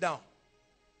they sit down.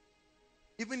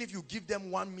 Even if you give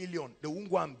them 1 million, they won't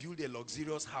go and build a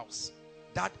luxurious house.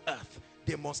 That earth,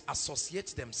 they must associate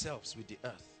themselves with the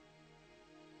earth.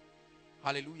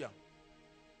 Hallelujah.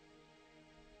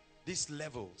 These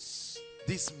levels,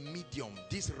 this medium,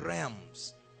 these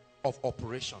realms of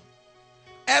operation.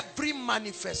 Every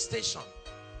manifestation,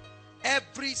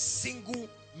 every single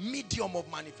medium of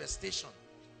manifestation.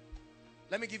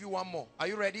 Let me give you one more. Are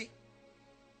you ready?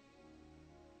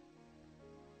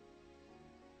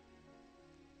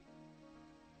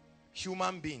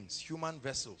 Human beings, human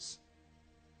vessels.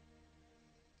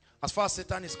 As far as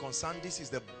Satan is concerned, this is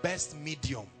the best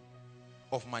medium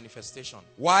of manifestation.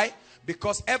 Why?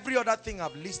 Because every other thing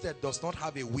I've listed does not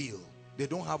have a will. They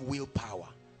don't have willpower,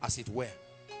 as it were.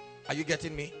 Are you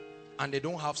getting me? And they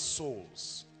don't have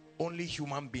souls. Only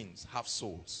human beings have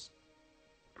souls.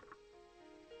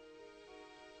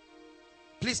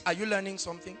 Please, are you learning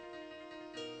something?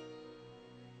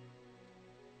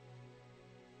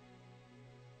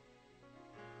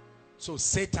 So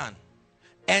Satan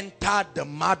entered the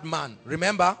madman.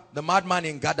 Remember the madman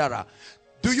in Gadara.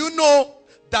 Do you know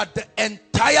that the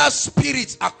entire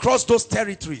spirits across those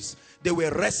territories, they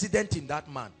were resident in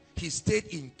that man? He stayed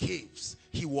in caves.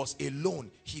 He was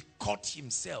alone. He caught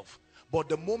himself. But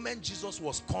the moment Jesus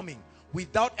was coming,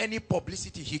 without any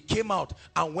publicity, he came out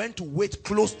and went to wait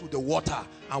close to the water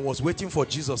and was waiting for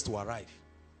Jesus to arrive.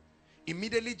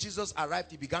 Immediately Jesus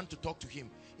arrived, he began to talk to him.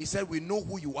 He said, we know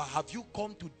who you are. Have you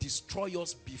come to destroy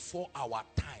us before our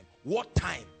time? What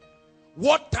time?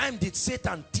 What time did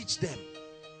Satan teach them?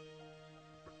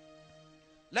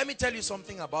 Let me tell you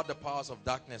something about the powers of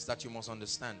darkness that you must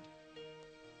understand.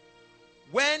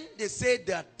 When they say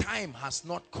their time has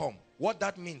not come, what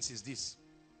that means is this.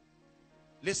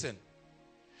 Listen,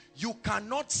 you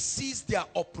cannot cease their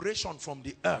operation from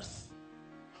the earth,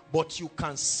 but you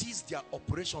can cease their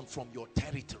operation from your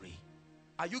territory.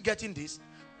 Are you getting this?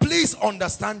 Please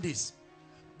understand this.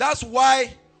 That's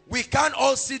why we can't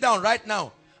all sit down right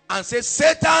now and say,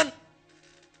 Satan,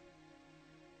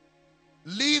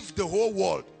 leave the whole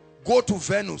world, go to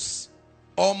Venus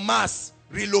or Mars,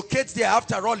 relocate there.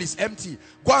 After all, it's empty.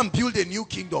 Go and build a new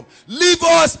kingdom. Leave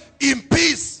us in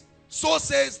peace. So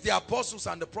says the apostles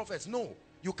and the prophets. No,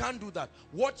 you can't do that.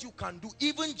 What you can do,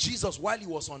 even Jesus, while he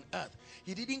was on earth,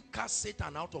 he didn't cast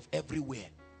Satan out of everywhere.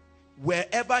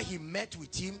 Wherever he met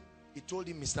with him, he told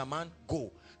him, Mr. Man,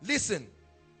 go. Listen,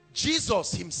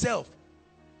 Jesus himself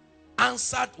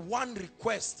answered one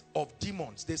request of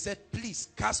demons. They said, please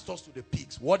cast us to the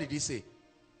pigs. What did he say?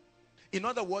 In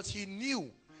other words, he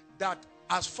knew that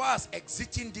as far as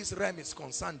exiting this realm is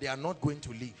concerned, they are not going to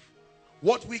leave.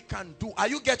 What we can do, are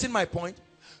you getting my point?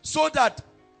 So that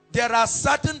there are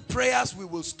certain prayers we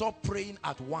will stop praying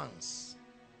at once.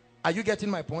 Are you getting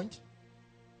my point?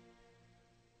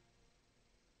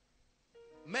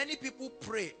 Many people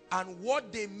pray, and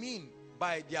what they mean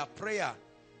by their prayer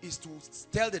is to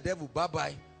tell the devil,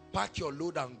 bye-bye, pack your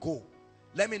load and go.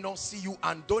 Let me not see you,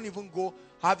 and don't even go.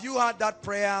 Have you heard that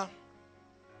prayer?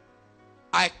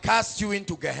 I cast you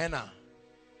into Gehenna.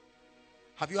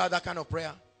 Have you heard that kind of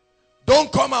prayer? Don't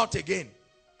come out again.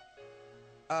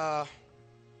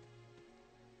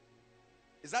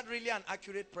 Is that really an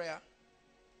accurate prayer?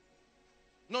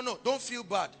 No, don't feel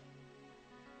bad.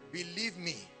 Believe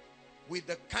me, with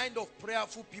the kind of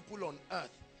prayerful people on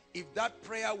earth, if that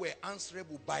prayer were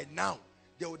answerable by now,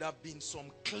 there would have been some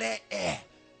clear air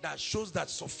that shows that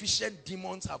sufficient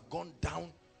demons have gone down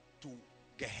to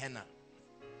Gehenna.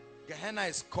 Gehenna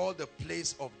is called the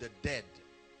place of the dead.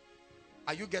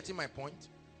 Are you getting my point?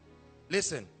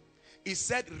 Listen, he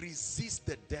said resist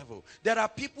the devil. There are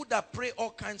people that pray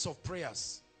all kinds of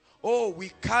prayers. Oh,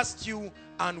 we cast you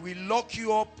and we lock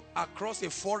you up across a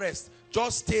forest.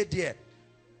 Just stay there.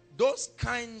 Those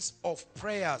kinds of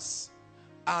prayers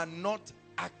are not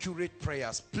accurate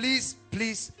prayers. Please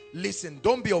listen.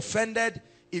 Don't be offended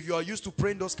if you are used to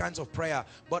praying those kinds of prayer.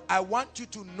 But I want you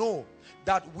to know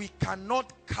that we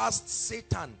cannot cast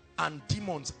Satan and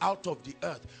demons out of the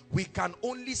earth. We can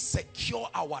only secure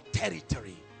our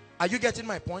territory. Are you getting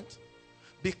my point?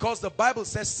 Because the Bible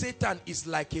says Satan is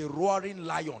like a roaring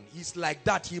lion. He's like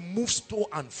that. He moves to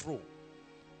and fro.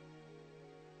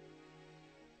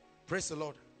 Praise the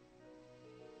Lord.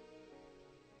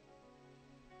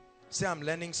 Say, I'm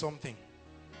learning something.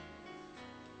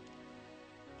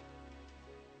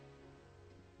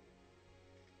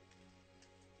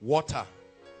 Water,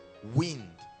 wind,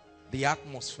 the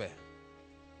atmosphere.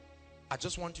 I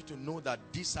just want you to know that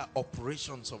these are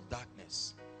operations of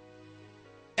darkness.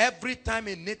 Every time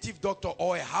a native doctor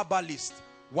or a herbalist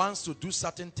wants to do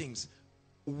certain things,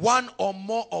 one or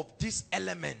more of these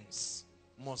elements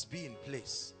must be in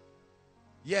place.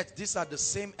 Yet these are the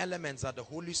same elements that the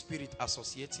Holy Spirit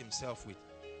associates himself with.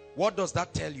 What does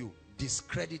that tell you?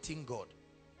 Discrediting God.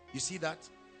 You see that?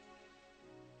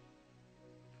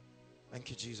 Thank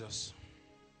you, Jesus.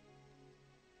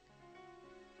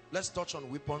 Let's touch on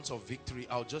weapons of victory.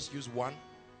 I'll just use one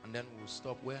and then we'll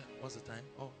stop. What's the time?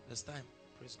 Oh, there's time.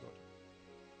 Praise God.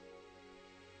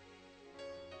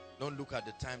 Don't look at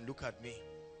the time. Look at me.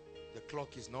 The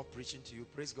clock is not preaching to you.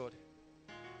 Praise God.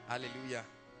 Hallelujah.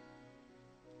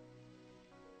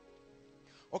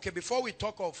 Okay, before we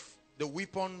talk of the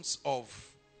weapons of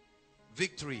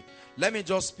victory, let me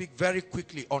just speak very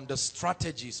quickly on the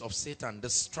strategies of Satan. The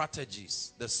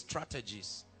strategies.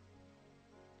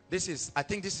 I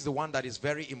think this is the one that is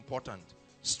very important.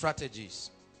 Strategies.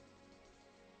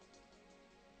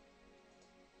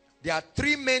 There are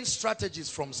three main strategies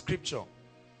from scripture.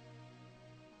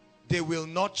 They will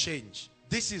not change.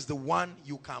 This is the one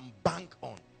you can bank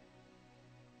on.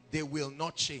 They will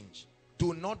not change.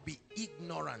 Do not be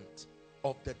ignorant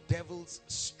of the devil's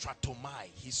stratomai,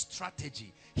 his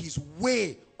strategy, his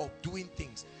way of doing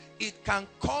things. It can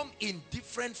come in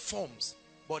different forms,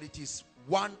 but it is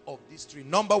one of these three.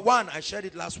 Number one, I shared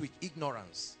it last week,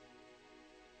 ignorance.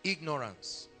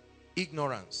 Ignorance.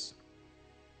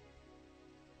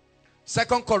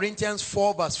 2 Corinthians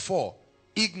 4 verse 4.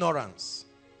 Ignorance.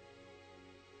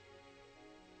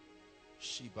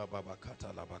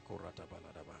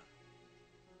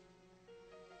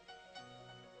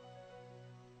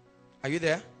 Are you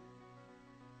there?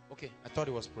 Okay, I thought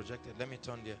it was projected. Let me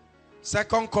turn there.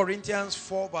 2 Corinthians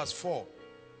 4 verse 4.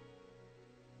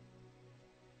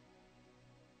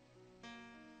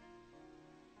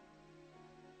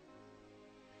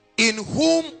 In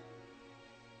whom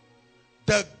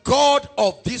the God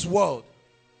of this world.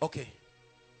 Okay.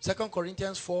 2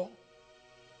 Corinthians 4.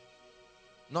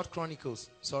 Not Chronicles.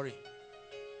 Sorry.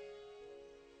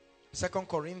 2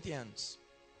 Corinthians.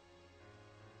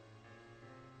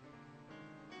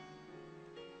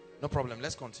 No problem.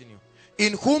 Let's continue.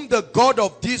 In whom the God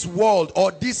of this world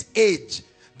or this age.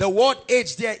 The word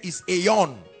age there is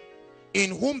aeon.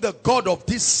 In whom the God of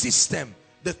this system.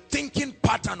 The thinking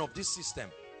pattern of this system.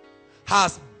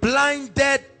 Has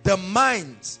blinded the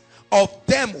minds of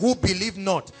them who believe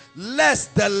not,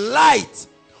 lest the light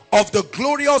of the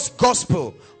glorious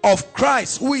gospel of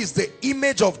Christ, who is the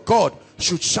image of God,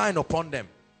 should shine upon them.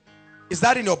 Is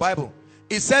that in your Bible?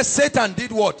 It says Satan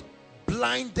did what?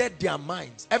 Blinded their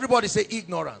minds. Everybody say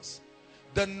ignorance.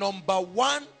 The number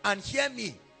one, and hear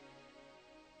me,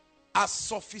 as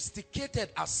sophisticated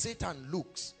as Satan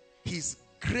looks, his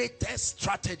greatest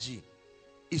strategy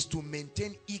is to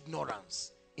maintain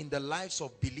ignorance in the lives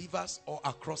of believers or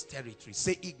across territories.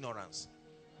 Say ignorance.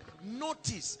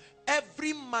 Notice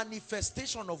every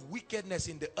manifestation of wickedness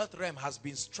in the earth realm has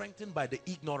been strengthened by the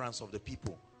ignorance of the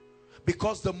people,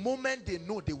 because the moment they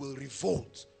know, they will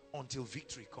revolt until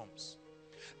victory comes.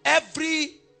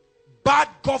 Every bad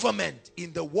government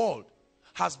in the world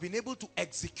has been able to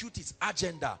execute its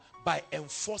agenda by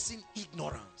enforcing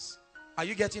ignorance. Are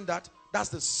you getting that? That's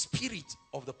the spirit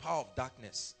of the power of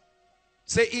darkness.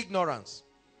 Say ignorance.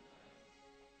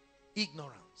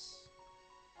 Ignorance.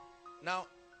 Now,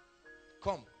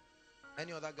 come.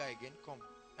 Any other guy again? Come.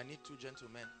 I need two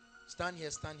gentlemen. Stand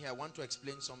here, stand here. I want to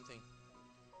explain something.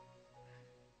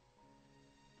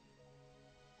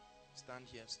 Stand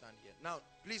here, stand here. Now,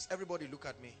 please, everybody look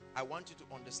at me. I want you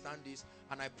to understand this,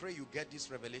 and I pray you get this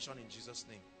revelation in Jesus'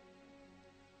 name.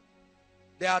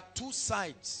 There are two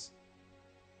sides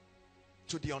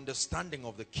to the understanding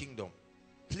of the kingdom.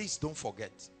 Please don't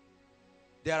forget.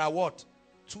 There are what?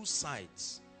 Two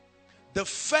sides. The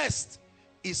first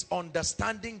is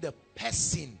understanding the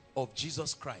person of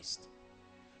Jesus Christ.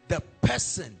 The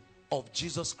person of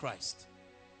Jesus Christ.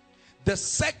 The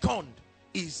second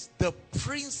is the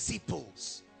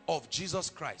principles of Jesus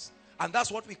Christ. And that's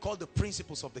what we call the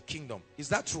principles of the kingdom. Is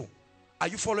that true? Are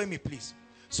you following me, please?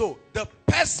 So, the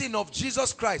person of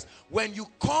Jesus Christ, when you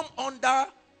come under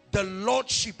the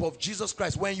lordship of Jesus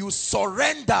Christ, when you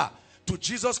surrender to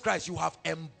Jesus Christ, you have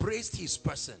embraced his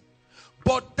person.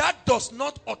 But that does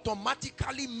not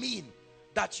automatically mean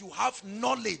that you have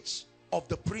knowledge of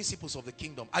the principles of the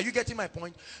kingdom. Are you getting my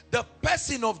point? The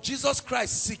person of Jesus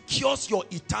Christ secures your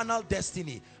eternal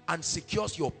destiny and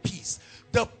secures your peace.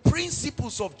 The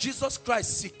principles of Jesus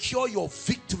Christ secure your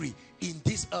victory in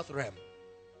this earth realm.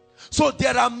 So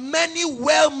there are many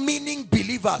well-meaning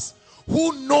believers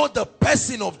who know the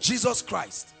person of Jesus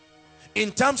Christ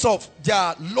in terms of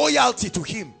their loyalty to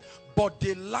him, but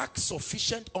they lack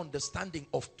sufficient understanding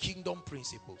of kingdom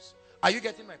principles. Are you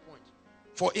getting my point?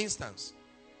 For instance,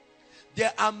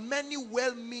 there are many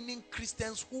well-meaning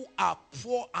Christians who are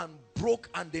poor and broke,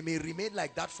 and they may remain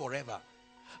like that forever.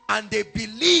 And they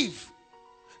believe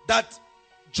that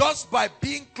just by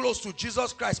being close to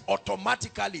Jesus Christ,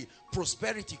 automatically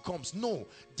prosperity comes. No,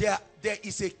 there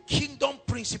is a kingdom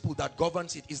principle that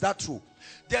governs it. Is that true?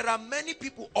 There are many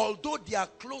people, although they are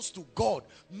close to God,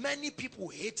 many people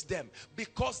hate them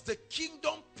because the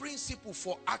kingdom principle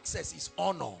for access is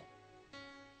honor.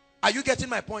 Are you getting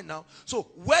my point now? So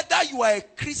whether you are a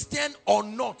Christian or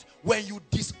not, when you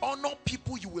dishonor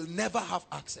people, you will never have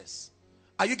access.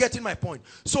 Are you getting my point?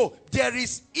 So there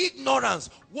is ignorance.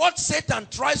 What Satan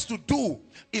tries to do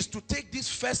is to take this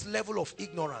first level of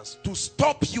ignorance to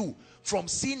stop you from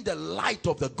seeing the light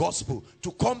of the gospel,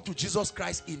 to come to Jesus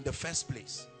Christ in the first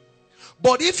place.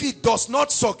 But if he does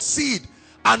not succeed,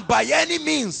 and by any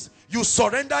means you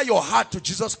surrender your heart to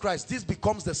Jesus Christ, this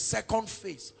becomes the second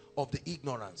phase of the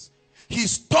ignorance. He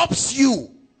stops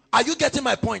you. Are you getting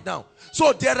my point now?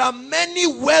 So there are many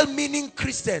well-meaning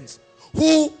Christians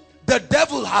who the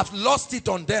devil have lost it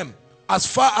on them as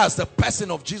far as the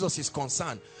person of Jesus is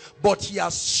concerned, but he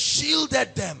has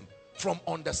shielded them from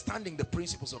understanding the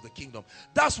principles of the kingdom.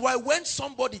 That's why when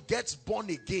somebody gets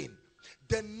born again,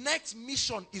 the next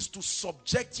mission is to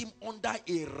subject him under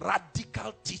a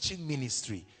radical teaching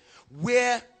ministry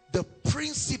where the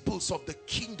principles of the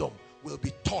kingdom will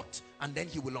be taught, and then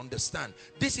he will understand.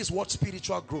 This is what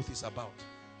spiritual growth is about.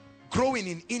 Growing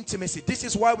in intimacy. This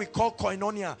is why we call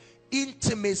koinonia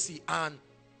intimacy and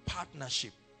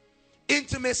partnership.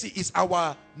 Intimacy is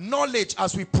our knowledge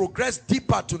as we progress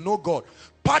deeper to know God.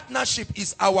 Partnership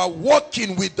is our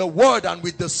walking with the word and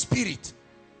with the spirit.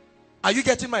 Are you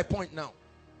getting my point now?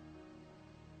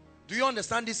 Do you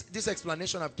understand this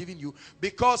explanation I've given you?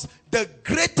 Because the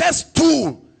greatest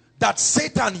tool that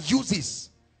Satan uses,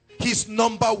 his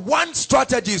number one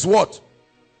strategy is what?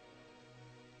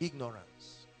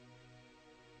 Ignorance.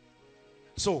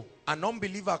 So an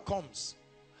unbeliever comes.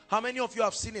 How many of you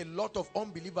have seen a lot of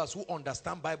unbelievers who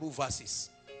understand Bible verses?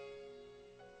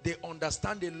 They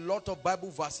understand a lot of Bible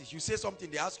verses. You say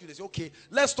something, they ask you, they say, okay,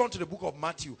 let's turn to the book of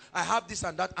Matthew. I have this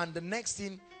and that. And the next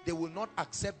thing, they will not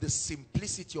accept the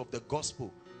simplicity of the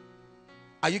gospel.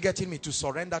 Are you getting me? To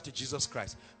surrender to Jesus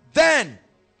Christ. Then,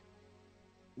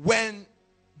 when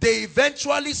they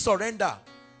eventually surrender,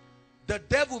 the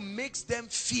devil makes them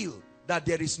feel that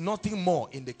there is nothing more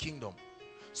in the kingdom.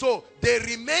 So they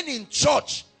remain in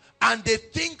church, and they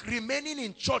think remaining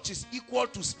in church is equal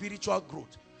to spiritual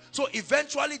growth. So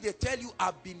eventually they tell you,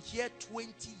 I've been here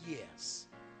 20 years.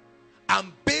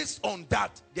 And based on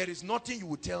that, there is nothing you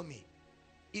would tell me.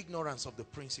 Ignorance of the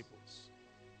principles.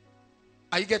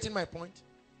 Are you getting my point?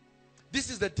 This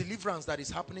is the deliverance that is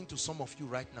happening to some of you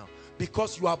right now.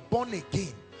 Because you are born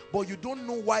again, but you don't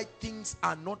know why things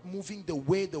are not moving the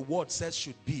way the word says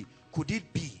should be. Could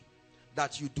it be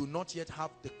that you do not yet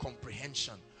have the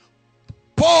comprehension?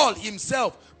 Paul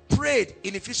himself prayed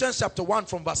in Ephesians chapter 1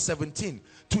 from verse 17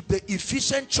 to the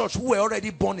Ephesian church who were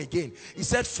already born again. He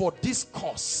said, for this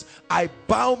cause I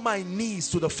bow my knees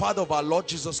to the Father of our Lord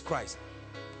Jesus Christ,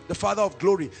 the Father of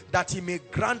glory, that he may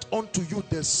grant unto you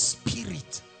the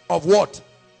spirit of what?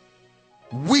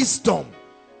 Wisdom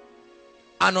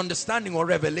and understanding, or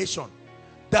revelation.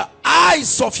 The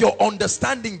eyes of your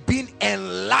understanding being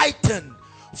enlightened,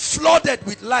 flooded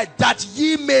with light, that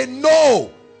ye may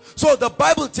know. So the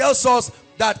Bible tells us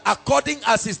that according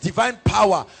as his divine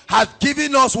power hath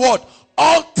given us what?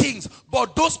 All things.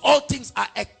 But those all things are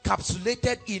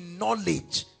encapsulated in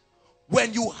knowledge.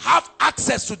 When you have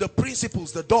access to the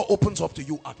principles, the door opens up to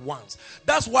you at once.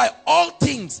 That's why all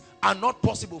things are not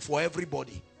possible for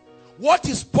everybody. What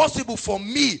is possible for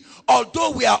me,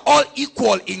 although we are all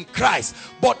equal in Christ,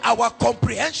 but our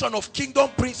comprehension of kingdom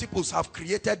principles have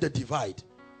created the divide.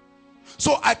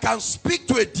 So I can speak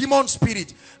to a demon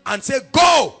spirit and say,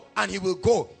 go, and he will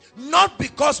go. Not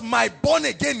because my born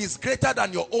again is greater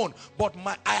than your own, but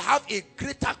I have a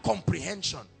greater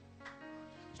comprehension.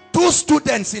 Two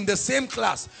students in the same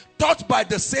class, taught by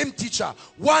the same teacher.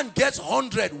 One gets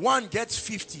 100, one gets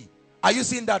 50. Are you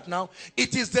seeing that now?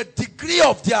 It is the degree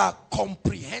of their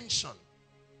comprehension.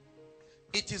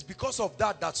 It is because of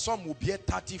that that some will bear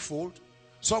 30-fold,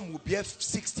 some will bear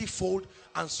 60-fold,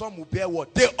 and some will bear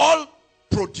what? They all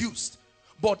produced.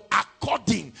 But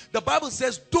according, the Bible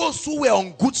says those who were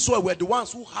on good soil were the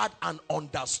ones who had and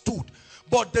understood.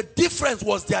 But the difference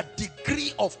was their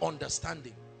degree of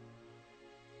understanding.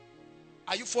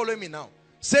 Are you following me now?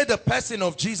 Say the person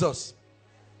of Jesus.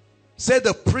 Say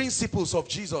the principles of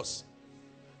Jesus.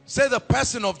 Say the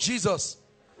person of Jesus.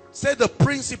 Say the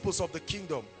principles of the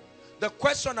kingdom. The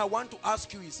question I want to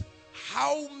ask you is,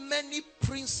 how many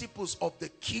principles of the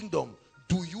kingdom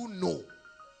do you know?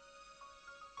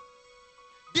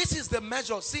 This is the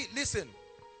measure. See, listen,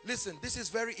 this is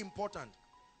very important.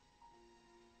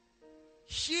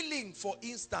 Healing, for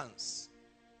instance,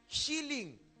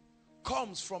 healing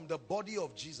comes from the body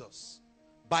of Jesus.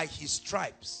 By his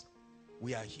stripes,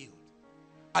 we are healed.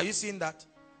 Are you seeing that?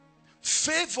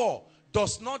 Favor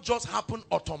does not just happen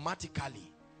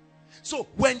automatically. So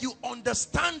when you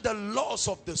understand the laws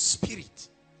of the spirit,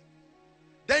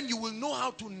 then you will know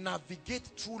how to navigate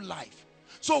through life.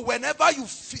 So whenever you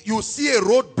see a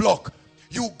roadblock,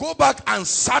 you go back and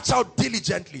search out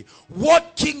diligently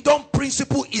what kingdom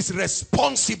principle is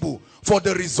responsible for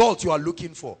the result you are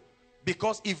looking for.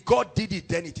 Because if God did it,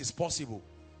 then it is possible.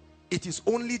 It is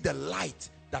only the light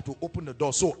that will open the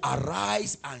door. So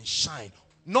arise and shine.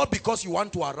 Not because you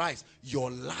want to arise,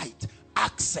 your light,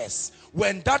 access.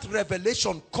 When that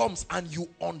revelation comes and you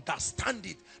understand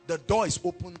it, the door is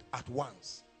opened at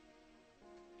once.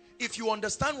 If you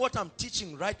understand what I'm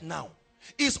teaching right now,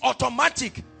 it's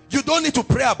automatic. You don't need to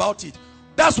pray about it.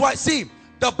 That's why, see,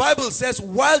 the Bible says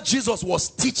while Jesus was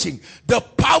teaching, the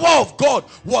power of God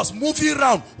was moving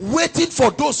around, waiting for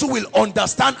those who will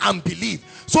understand and believe,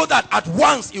 so that at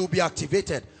once it will be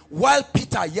activated. While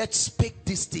Peter yet spake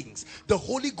these things, the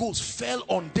Holy Ghost fell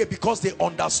on them because they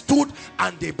understood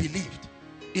and they believed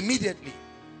immediately.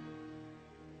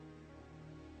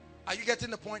 Are you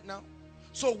getting the point now?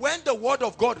 So when the word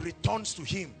of God returns to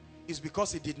him, it's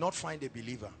because he did not find a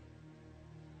believer.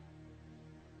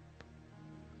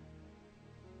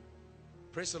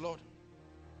 Praise the Lord.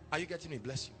 Are you getting me?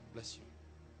 Bless you. Bless you.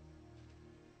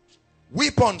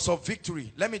 Weapons of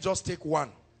victory. Let me just take one.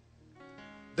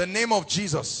 The name of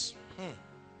Jesus.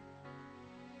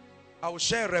 I will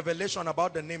share a revelation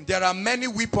about the name. There are many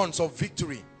weapons of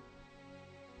victory.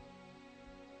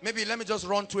 Maybe let me just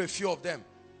run through a few of them.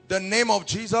 The name of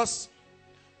Jesus.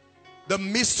 The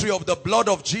mystery of the blood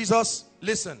of Jesus.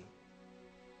 Listen.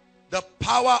 The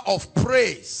power of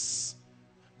praise.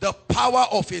 The power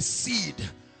of a seed.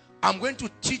 I'm going to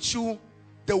teach you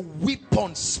the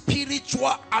weapons,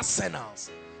 spiritual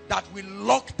arsenals that will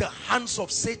lock the hands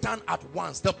of Satan at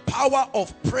once. The power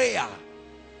of prayer.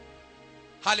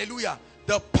 Hallelujah.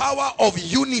 The power of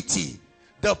unity.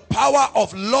 The power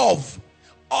of love.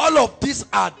 All of these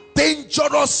are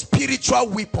dangerous spiritual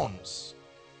weapons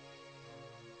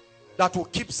that will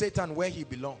keep Satan where he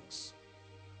belongs.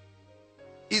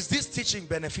 Is this teaching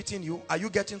benefiting you? Are you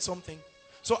getting something?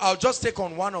 So I'll just take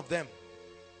on one of them.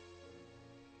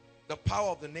 The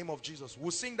power of the name of Jesus.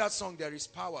 We'll sing that song, There Is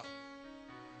Power.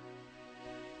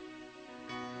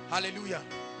 Hallelujah.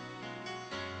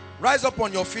 Rise up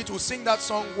on your feet. We'll sing that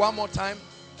song one more time.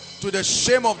 To the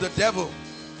shame of the devil.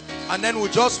 And then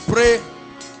we'll just pray.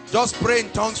 Just pray in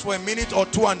tongues for a minute or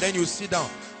two and then you sit down.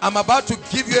 I'm about to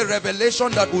give you a revelation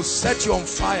that will set you on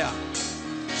fire.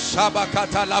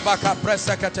 Shabakata labaka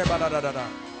presekete baladadada.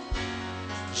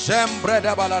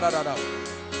 Shembreda baladadada.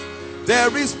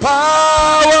 There is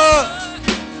power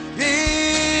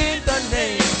in the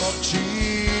name of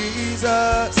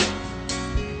Jesus.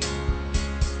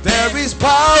 There is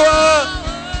power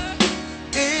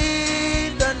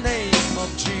in the name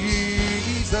of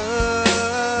Jesus.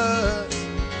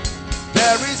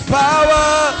 There is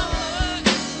power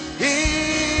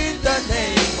in the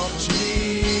name of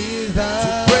Jesus. To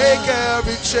break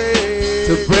every chain.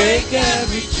 To break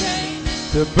every chain.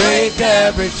 To break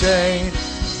every chain.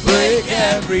 Break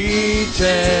every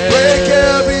chain. Break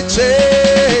every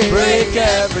chain. Break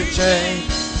every chain.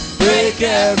 Break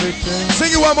every chain.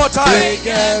 Sing it one more time. Break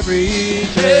every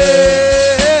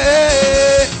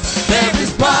chain. There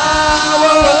is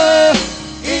power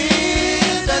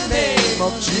in the name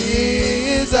of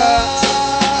Jesus.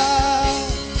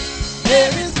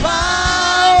 There is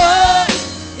power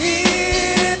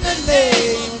in the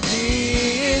name of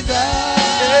Jesus.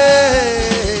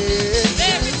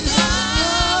 There is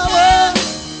power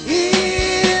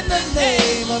in the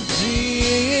name of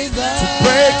Jesus. To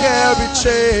break every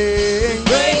chain.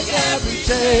 Break every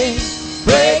chain.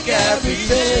 Break every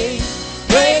chain.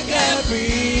 Break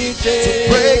every chain. To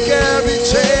break every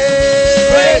chain.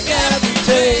 Break every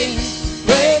chain.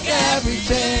 Break every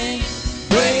chain.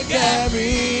 Break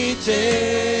every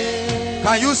chain.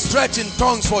 Can you stretch in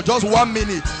tongues for just 1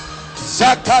 minute?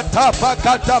 Zakata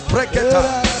pakata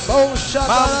preketa.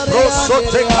 Mambroso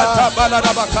tekata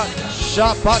baladabakata.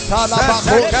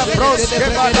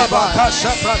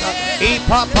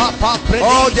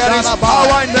 Oh, there is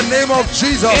power in the name of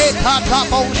Jesus. There is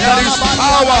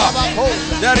power.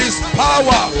 There is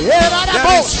power. There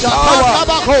is power.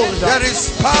 There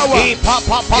is power in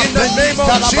the name of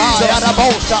Jesus.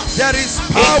 There is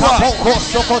power. There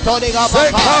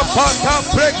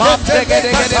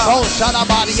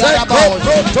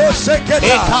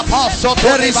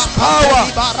is power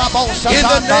in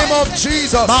the name of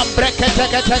Jesus.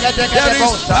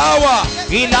 There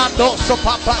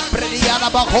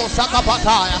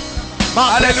is power.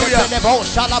 Hallelujah.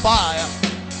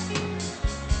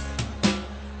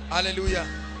 Hallelujah.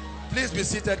 Please be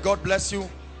seated. God bless you.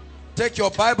 Take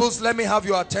your Bibles. Let me have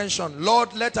your attention.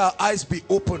 Lord, let our eyes be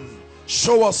open.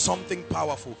 Show us something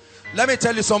powerful. Let me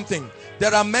tell you something.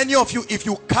 There are many of you, if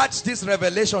you catch this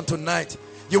revelation tonight,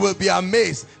 you will be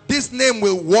amazed. This name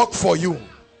will work for you.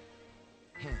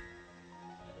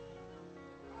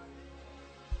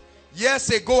 Years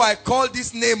ago, I called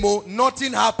this name, oh,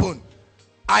 nothing happened.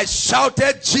 I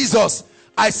shouted Jesus.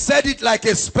 I said it like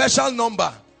a special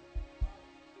number.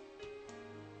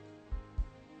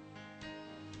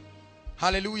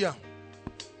 Hallelujah.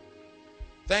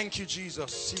 Thank you,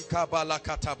 Jesus.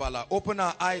 Open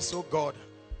our eyes, oh God.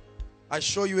 I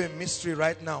show you a mystery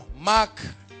right now. Mark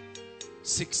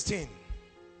 16.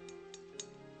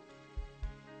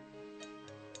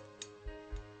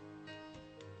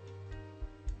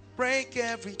 Break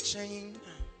every chain.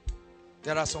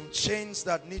 There are some chains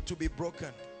that need to be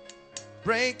broken.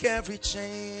 Break every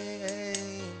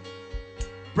chain.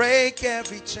 Break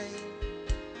every chain.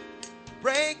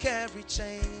 Break every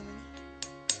chain.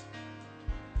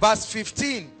 Verse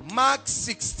 15. Mark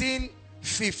 16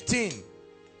 15.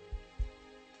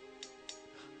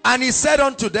 And he said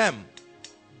unto them,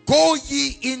 go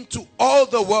ye into all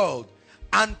the world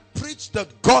and preach the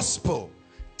gospel.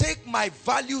 Take my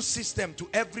value system to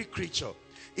every creature.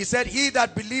 He said, he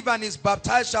that believe and is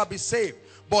baptized shall be saved,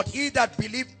 but he that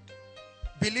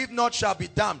believe not shall be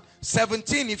damned.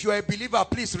 17, if you are a believer,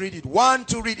 please read it. 1,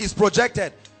 2, read. Is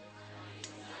projected.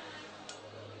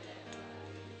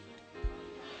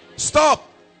 Stop.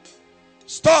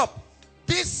 Stop.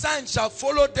 These signs shall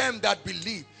follow them that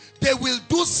believe. They will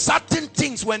do certain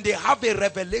things when they have a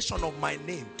revelation of my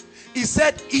name. He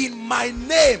said, in my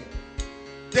name,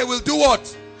 they will do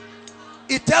what?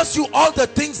 It tells you all the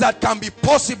things that can be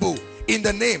possible in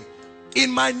the name.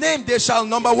 In my name, they shall,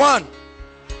 number 1.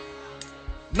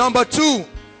 Number 2.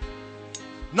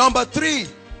 Number 3.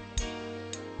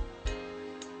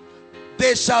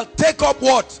 They shall take up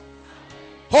what?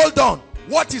 Hold on.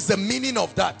 What is the meaning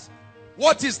of that?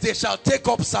 What is they shall take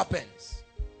up serpents?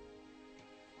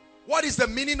 What is the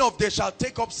meaning of they shall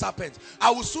take up serpents?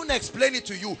 I will soon explain it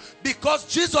to you. Because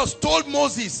Jesus told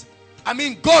Moses,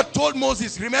 God told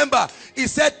Moses, remember, he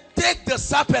said, take the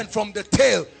serpent from the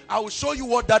tail. I will show you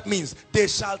what that means. They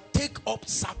shall take up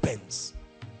serpents.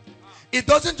 It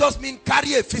doesn't just mean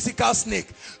carry a physical snake.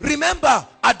 Remember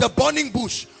at the burning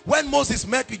bush, when Moses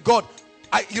met with God,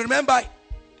 you remember,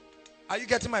 are you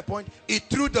getting my point? He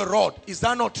threw the rod. Is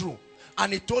that not true?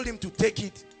 And he told him to take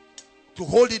it, to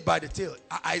hold it by the tail.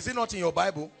 Is it not in your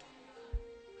Bible?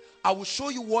 I will show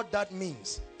you what that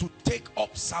means, to take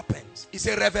up serpents. It's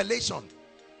a revelation.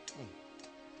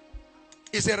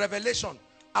 It's a revelation.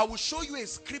 I will show you a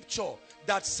scripture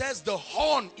that says the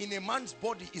horn in a man's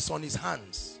body is on his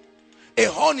hands. A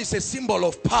horn is a symbol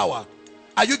of power.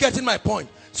 Are you getting my point?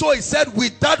 So he said,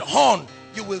 with that horn,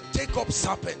 you will take up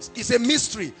serpents. It's a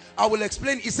mystery. I will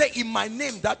explain. He said, in my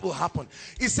name, that will happen.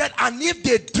 He said, and if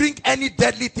they drink any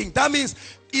deadly thing, that means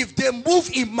if they move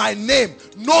in my name,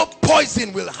 no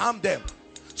poison will harm them,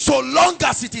 so long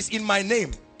as it is in my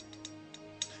name.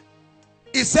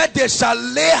 He said, they shall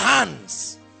lay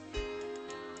hands.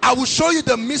 I will show you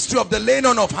the mystery of the laying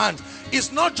on of hands.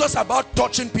 It's not just about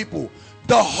touching people.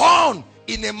 The horn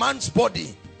in a man's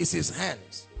body is his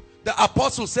hands. The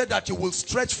apostle said that you will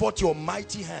stretch forth your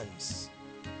mighty hands.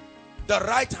 The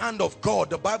right hand of God,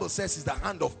 the Bible says, is the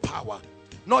hand of power,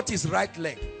 not his right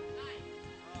leg.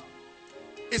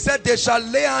 He said, they shall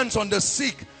lay hands on the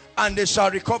sick and they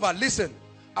shall recover. Listen,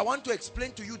 I want to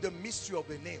explain to you the mystery of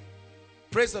the name.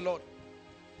 Praise the Lord.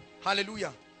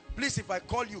 Hallelujah. Please, if I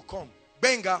call you, come.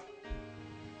 Benga.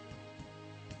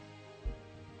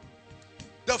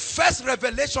 The first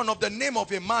revelation of the name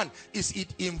of a man is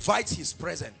it invites his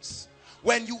presence.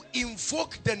 When you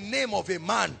invoke the name of a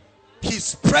man,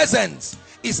 his presence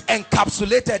is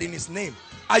encapsulated in his name.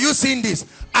 Are you seeing this?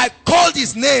 I called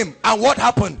his name and what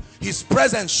happened? His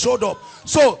presence showed up.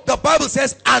 So the Bible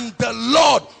says, and the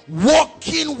Lord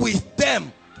walking with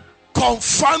them,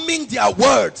 confirming their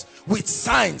words with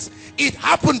signs. It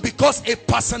happened because a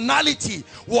personality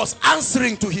was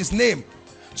answering to his name.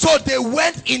 So they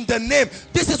went in the name.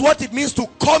 This is what it means to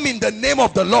come in the name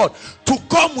of the Lord. To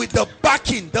come with the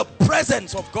backing, the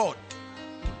presence of God.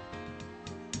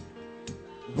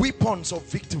 Weapons of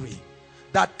victory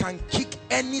that can kick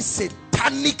any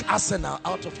satanic arsenal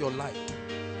out of your life.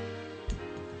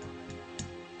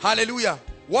 Hallelujah.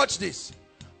 Watch this.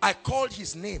 I called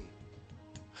his name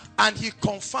and he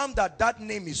confirmed that that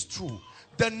name is true.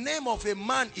 The name of a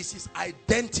man is his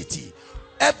identity.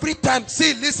 Every time,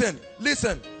 see, listen.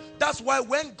 That's why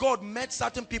when God met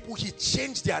certain people, he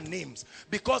changed their names.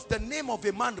 Because the name of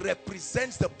a man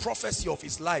represents the prophecy of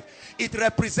his life. It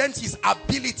represents his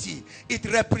ability. It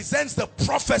represents the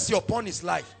prophecy upon his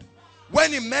life.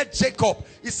 When he met Jacob,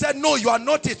 he said, no, you are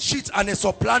not a cheat and a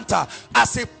supplanter.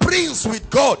 As a prince with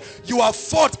God, you have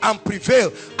fought and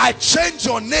prevailed. I changed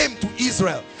your name to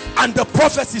Israel. And the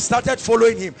prophecy started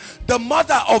following him. The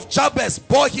mother of Jabez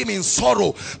bore him in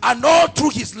sorrow. And all through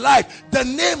his life, the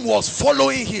name was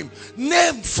following him.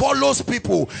 Name follows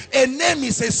people. A name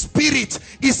is a spirit,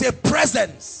 is a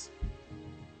presence.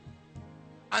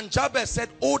 And Jabez said,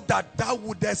 oh, that thou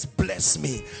wouldest bless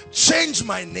me. Change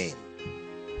my name.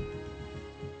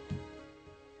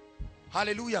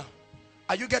 Hallelujah.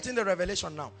 Are you getting the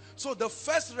revelation now? So the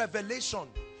first revelation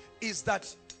is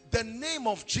that the name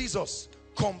of Jesus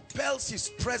compels his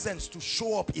presence to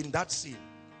show up in that scene.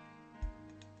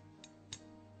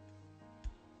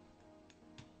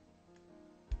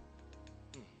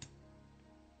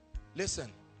 Listen,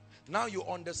 now you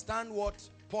understand what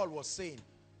Paul was saying.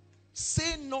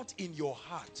 Say not in your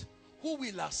heart, who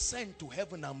will ascend to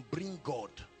heaven and bring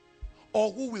God,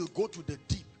 or who will go to the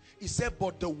deep. He said,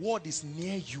 but the word is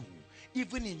near you,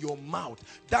 even in your mouth.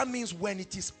 That means when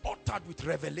it is uttered with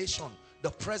revelation, the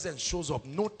presence shows up.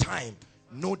 No time,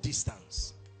 no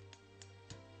distance.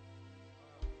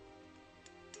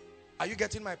 Are you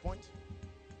getting my point?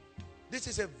 This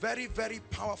is a very, very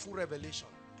powerful revelation.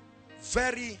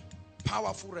 Very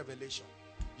powerful revelation.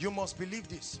 You must believe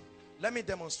this. Let me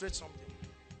demonstrate something.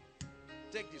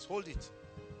 Take this, hold it.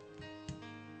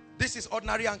 This is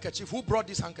ordinary handkerchief. Who brought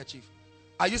this handkerchief?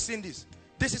 Are you seeing this?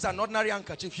 This is an ordinary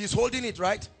handkerchief. He's holding it,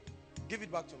 right? Give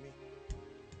it back to me.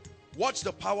 Watch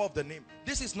the power of the name.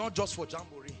 This is not just for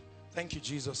jamboree. Thank you,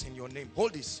 Jesus, in your name.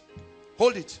 Hold this.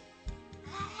 Hold it.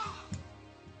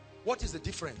 What is the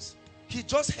difference? He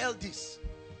just held this.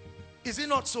 Is it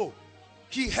not so?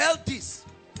 He held this.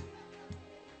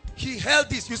 He held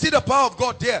this. You see the power of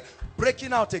God there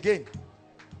breaking out again.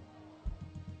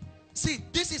 See,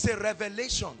 this is a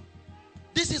revelation.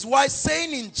 This is why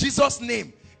saying in Jesus'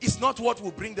 name is not what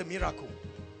will bring the miracle.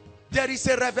 There is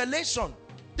a revelation.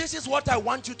 This is what I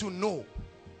want you to know.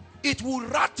 It will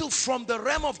rattle from the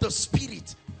realm of the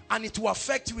spirit and it will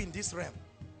affect you in this realm.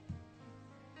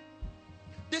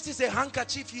 This is a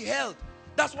handkerchief he held.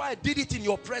 That's why I did it in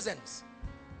your presence.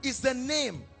 It's the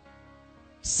name.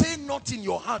 Say not in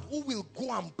your heart, who will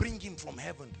go and bring him from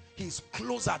heaven? He is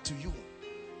closer to you.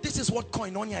 This is what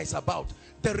koinonia is about.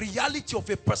 The reality of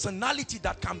a personality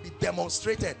that can be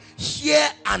demonstrated here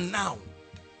and now.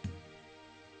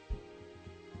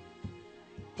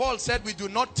 Paul said we do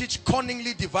not teach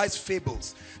cunningly devised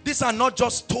fables. These are not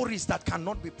just stories that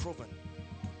cannot be proven.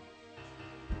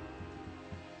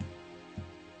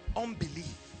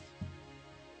 Unbelief.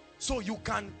 So you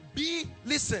can be,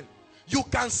 listen, you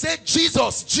can say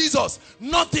Jesus, Jesus,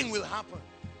 nothing will happen.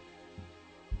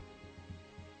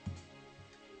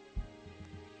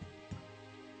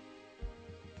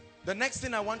 The next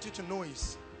thing I want you to know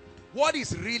is, what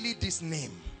is really this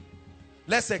name?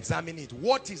 Let's examine it.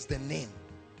 What is the name?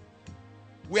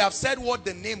 We have said what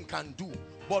the name can do,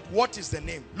 but what is the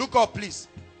name? Look up, please.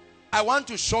 I want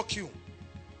to shock you.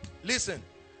 Listen,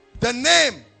 the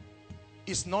name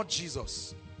is not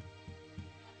Jesus.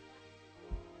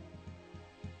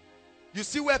 You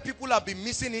see where people have been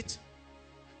missing it?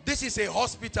 This is a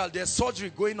hospital. There's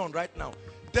surgery going on right now.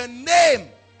 The name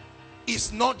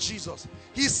is not Jesus.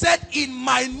 He said, in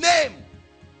my name.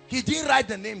 He didn't write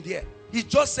the name there. He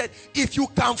just said, if you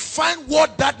can find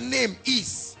what that name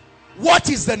is. What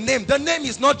is the name? The name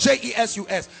is not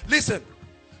J-E-S-U-S. Listen,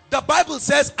 the Bible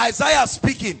says, Isaiah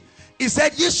speaking, he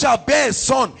said, ye shall bear a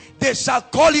son. They shall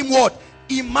call him what?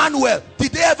 Emmanuel.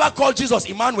 Did they ever call Jesus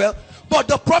Emmanuel? But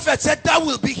the prophet said that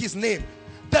will be his name.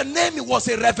 The name was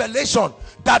a revelation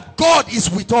that God is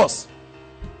with us.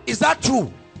 Is that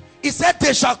true? He said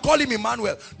they shall call him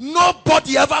Emmanuel.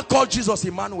 Nobody ever called Jesus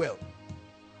Emmanuel.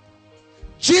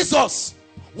 Jesus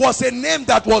was a name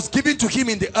that was given to him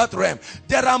in the earth realm.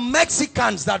 There are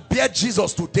Mexicans that bear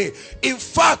Jesus today. In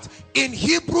fact, in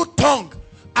Hebrew tongue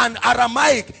and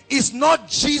Aramaic, it's not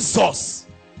Jesus,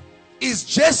 it's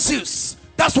Jesus.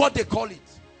 That's what they call it.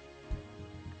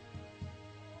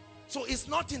 So it's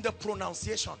not in the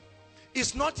pronunciation.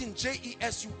 It's not in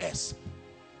J-E-S-U-S.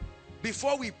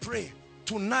 Before we pray,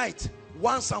 tonight,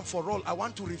 once and for all, I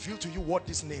want to reveal to you what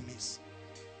this name is.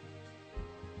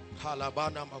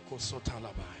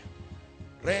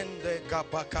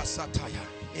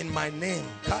 In my name,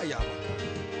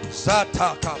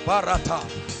 Zataka Barata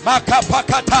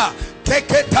Makapakata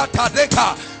Teketata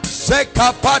Deka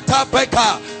Sekapata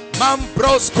Beka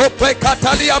Mambrosko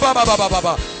Pekatalia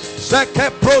Baba Zeke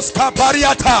Broska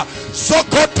Bariata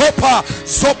Sokotopa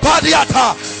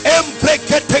Sobadiata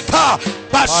Embreketeka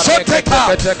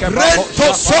Bashoteka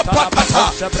Rento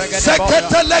Sopakata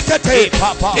Seketelekete.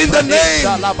 In the name,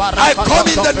 I come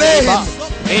in the name,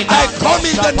 I come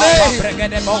in the name,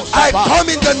 I come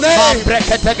in the name.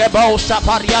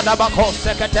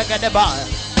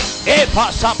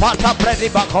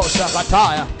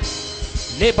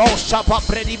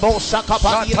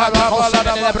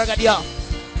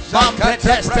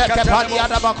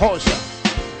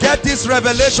 Get this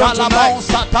revelation tonight.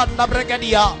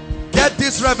 Get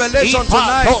this revelation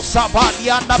tonight.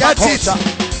 Get it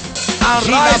and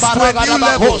rise to a new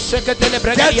level.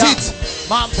 Get it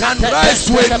and rise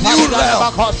to a new realm,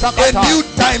 a new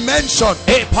dimension.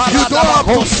 You don't have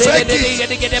to shake it.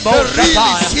 The real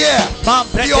is here. The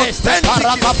authentic is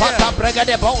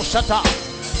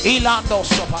here.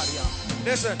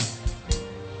 Listen.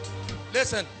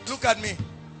 Listen. Look at me.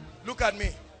 Look at me.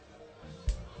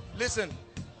 Listen.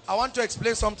 I want to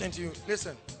explain something to you.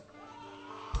 Listen.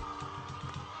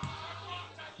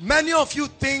 Many of you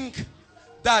think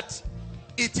that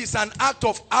it is an act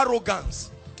of arrogance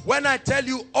when I tell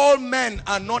you all men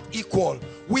are not equal.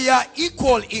 We are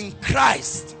equal in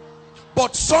Christ,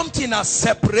 but something has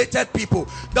separated people.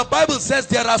 The Bible says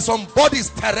there are some bodies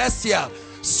terrestrial,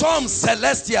 some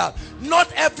celestial. Not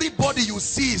everybody you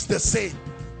see is the same.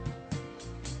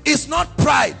 It's not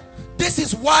pride. This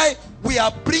is why we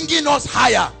are bringing us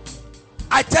higher.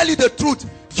 I tell you the truth,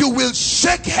 you will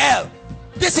shake hell.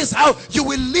 This is how you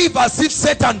will live as if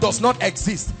Satan does not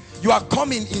exist. You are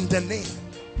coming in the name.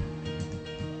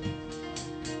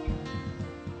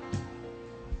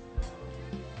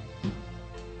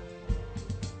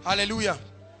 Hallelujah.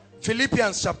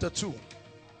 Philippians chapter 2.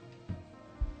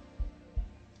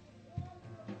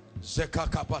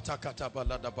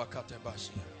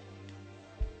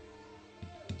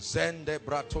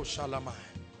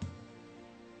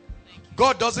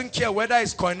 God doesn't care whether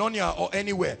it's koinonia or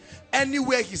anywhere.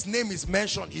 Anywhere his name is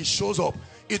mentioned, he shows up.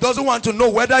 He doesn't want to know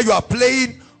whether you are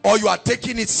playing or you are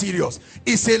taking it serious.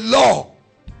 It's a law.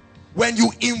 When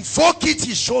you invoke it,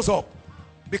 he shows up.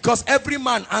 Because every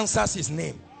man answers his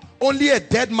name. Only a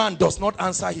dead man does not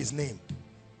answer his name.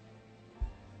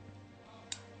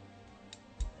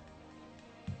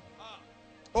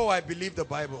 Oh, I believe the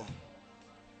Bible.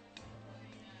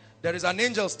 There is an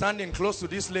angel standing close to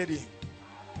this lady.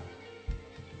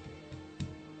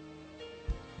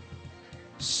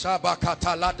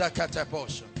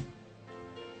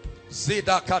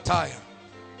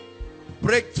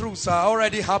 Breakthroughs are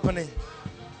already happening.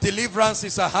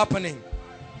 Deliverances are happening.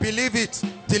 Believe it,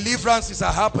 deliverances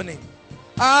are happening.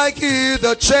 I hear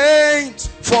the chains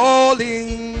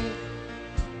falling.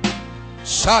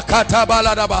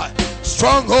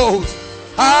 Strongholds.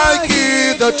 I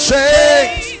hear the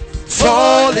chains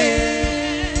falling.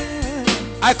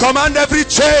 I command every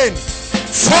chain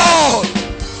fall.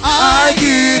 I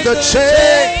hear the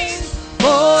chains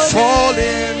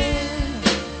falling.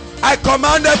 I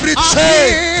command every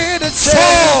chain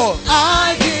fall.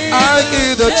 I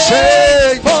hear the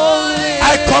chain falling.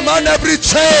 I command every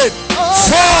chain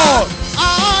fall.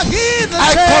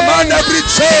 I command every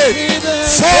chain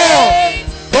fall.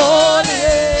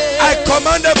 I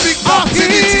command every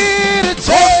captivity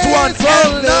come to an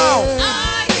end now.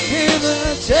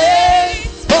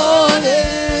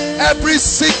 Every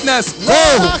sickness go.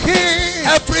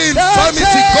 Every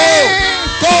infirmity go.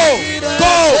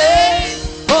 Go.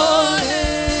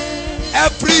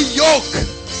 Every yoke,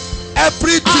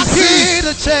 every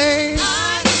disease.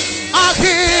 I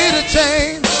hear the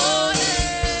chain.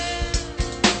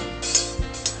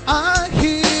 I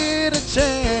hear the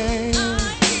chain.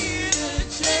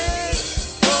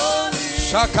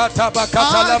 Shakata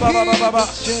bakata la ba ba ba ba.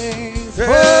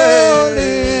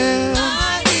 Falling.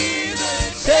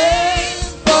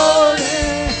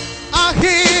 I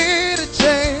hear the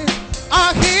chain.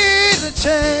 I hear the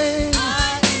chain.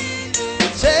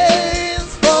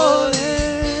 Chains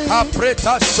falling. Oh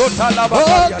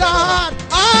God,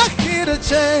 I hear the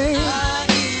chain.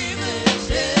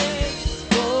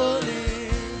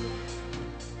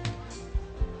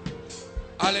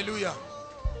 Hallelujah.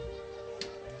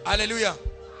 Hallelujah.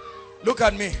 Look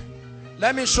at me.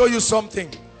 Let me show you something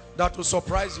that will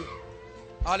surprise you.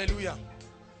 Hallelujah.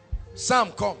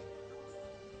 Sam, come.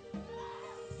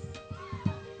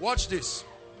 Watch this.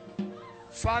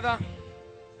 Father,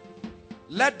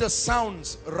 let the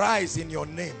sounds rise in your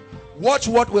name. Watch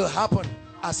what will happen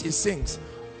as he sings.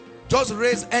 Just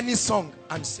raise any song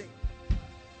and sing.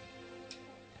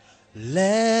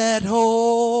 Let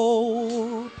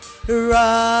hope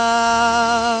rise.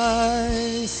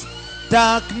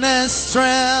 Darkness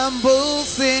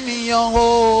trembles in your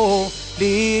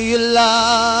holy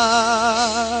light.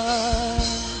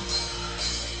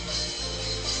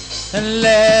 And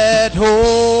let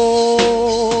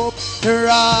hope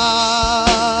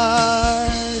rise.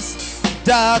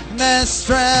 Darkness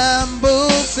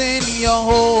trembles in your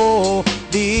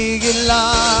holy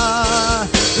light.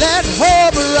 Let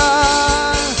hope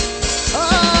rise.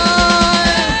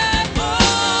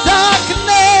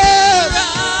 Darkness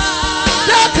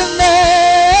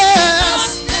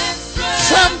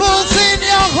trembles in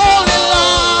your holy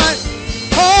light.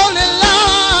 Holy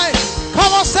light.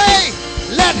 Come on, say,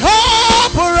 let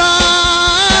hope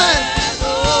rise.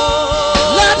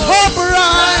 Let hope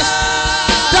rise.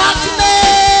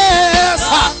 Darkness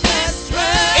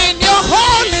in your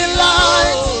holy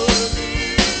light.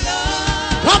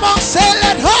 Come on, say,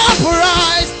 let hope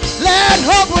rise. Let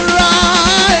hope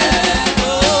rise.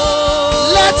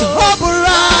 Let hope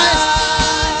rise.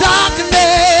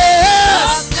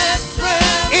 Darkness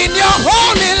in your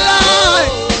holy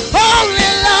light.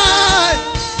 Holy light.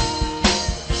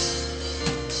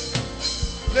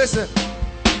 Listen.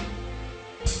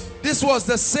 This was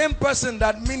the same person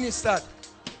that ministered.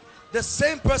 The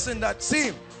same person that,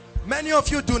 see, Many of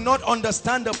you do not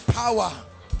understand the power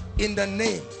in the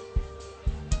name.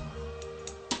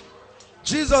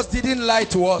 Jesus didn't lie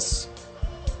to us.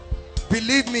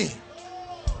 Believe me,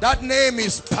 that name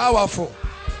is powerful.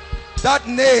 That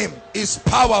name is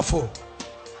powerful.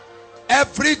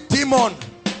 Every demon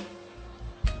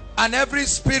and every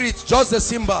spirit, just the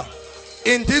symbol,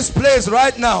 in this place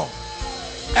right now,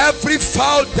 every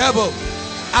foul devil,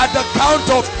 at the count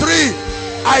of 3,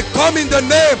 I come in the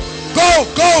name. Go,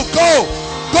 go, go,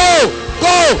 go,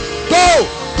 go, go,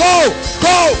 go,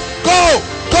 go, go,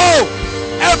 go.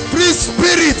 Every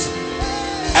spirit,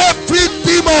 every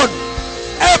demon,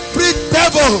 every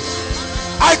devil,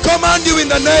 I command you in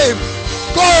the name.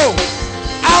 Go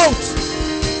out,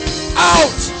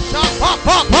 out.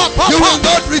 You will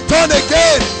not return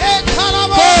again.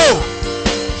 Go,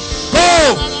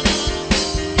 go.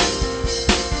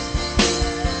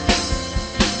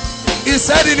 He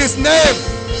said in his name,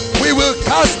 we will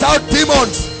cast out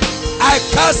demons. I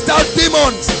cast out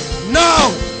demons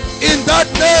now in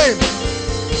that name.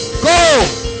 Go,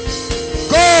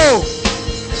 go,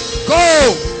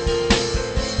 go.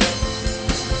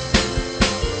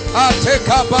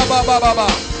 Ateka baba baba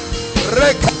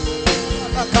reka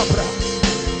kabra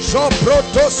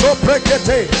soproto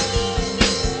soprekete.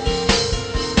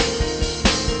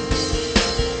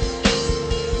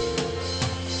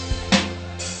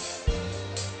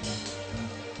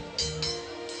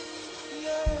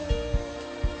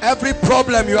 Every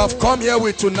problem you have come here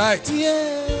with tonight,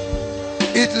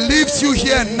 it leaves you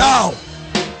here now.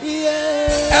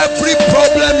 Every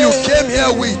problem you came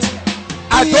here with,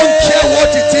 I don't care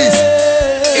what it is,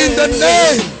 in the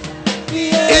name,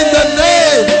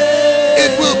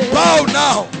 it will bow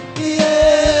now.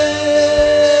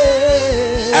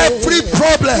 Every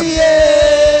problem,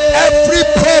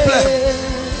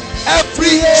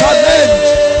 every challenge,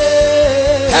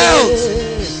 health,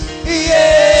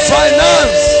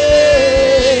 finance,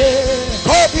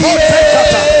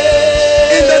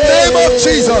 in the name of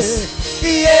Jesus.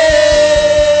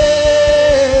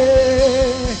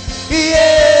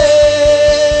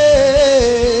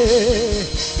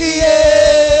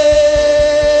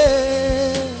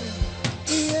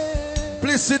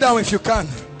 Please sit down if you can.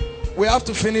 We have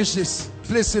to finish this.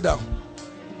 Please sit down.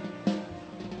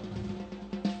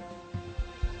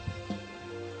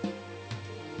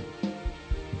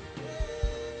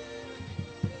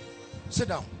 Sit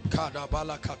down.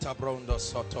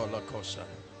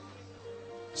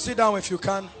 Sit down if you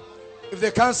can. If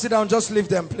they can't sit down, just leave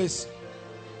them, please.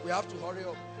 We have to hurry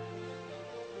up.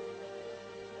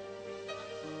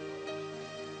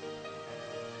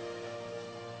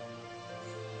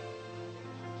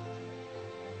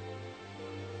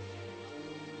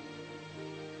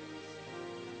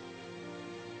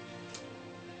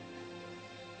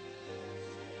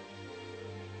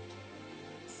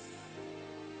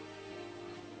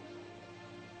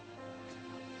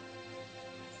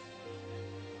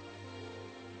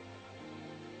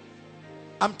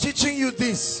 I'm teaching you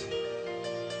this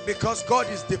because God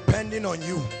is depending on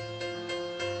you.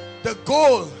 The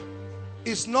goal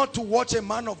is not to watch a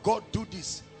man of God do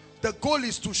this. The goal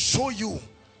is to show you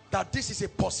that this is a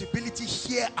possibility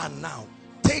here and now.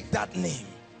 Take that name.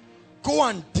 Go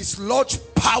and dislodge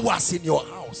powers in your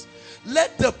house.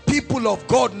 Let the people of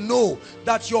God know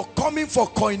that you're coming for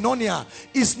koinonia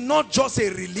is not just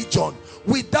a religion.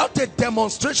 Without a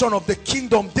demonstration of the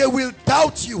kingdom, they will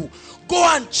doubt you. Go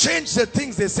and change the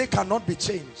things they say cannot be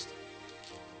changed.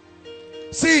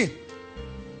 See,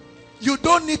 you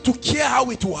don't need to care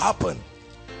how it will happen.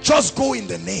 Just go in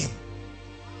the name.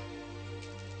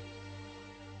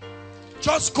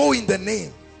 Just go in the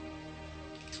name.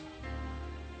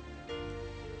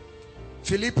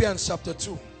 Philippians chapter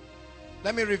 2.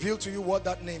 Let me reveal to you what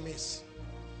that name is.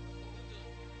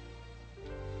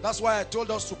 That's why I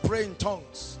told us to pray in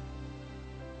tongues.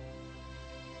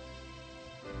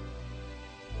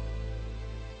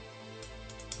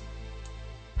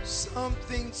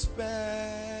 Something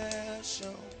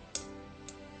special,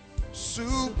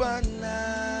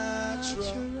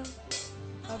 supernatural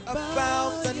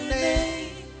about the name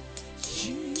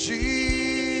Jesus.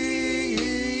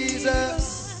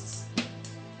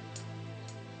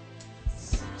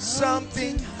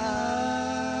 Something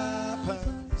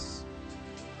happens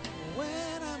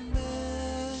when I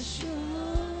mention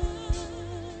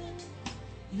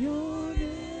your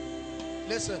name.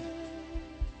 Listen.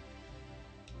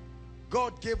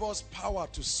 God gave us power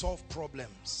to solve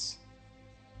problems.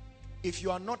 If you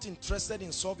are not interested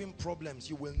in solving problems,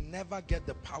 you will never get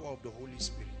the power of the Holy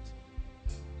Spirit.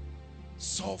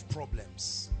 Solve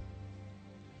problems.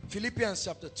 Philippians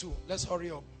chapter 2. Let's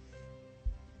hurry up.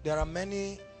 There are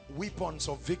many weapons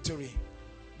of victory,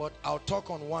 but I'll talk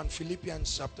on one.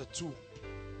 Philippians chapter 2.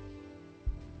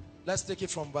 Let's take it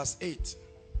from verse 8.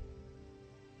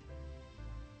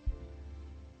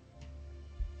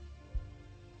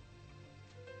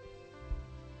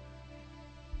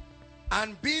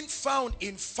 And being found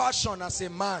in fashion as a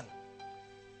man,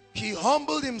 he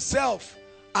humbled himself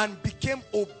and became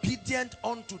obedient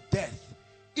unto death,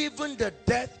 even the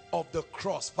death of the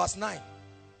cross. Verse 9.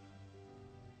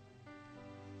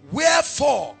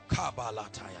 Wherefore,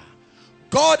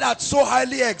 God had so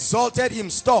highly exalted him.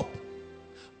 Stop.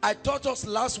 I taught us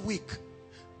last week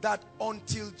that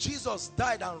until Jesus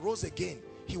died and rose again,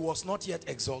 he was not yet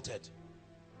exalted.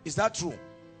 Is that true?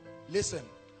 Listen,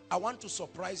 I want to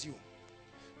surprise you.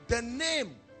 The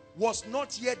name was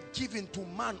not yet given to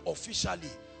man officially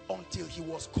until he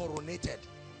was coronated.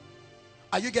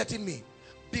 Are you getting me?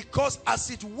 Because as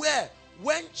it were,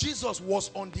 when Jesus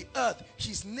was on the earth,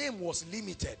 his name was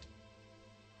limited.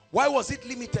 Why was it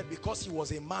limited? Because he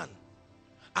was a man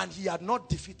and he had not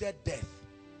defeated death.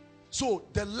 So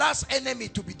the last enemy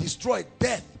to be destroyed,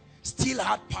 death, still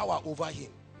had power over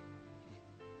him.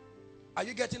 Are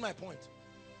you getting my point?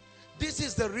 This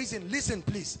is the reason, listen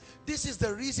please, this is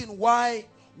the reason why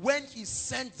when he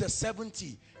sent the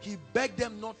 70, he begged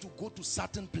them not to go to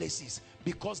certain places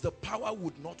because the power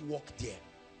would not work there.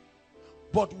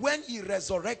 But when he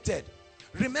resurrected,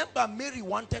 remember Mary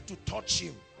wanted to touch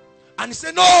him. And he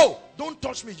said, no, don't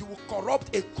touch me. You will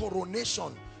corrupt a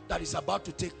coronation that is about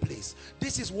to take place.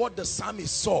 This is what the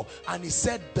psalmist saw. And he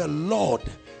said, the Lord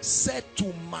said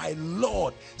to my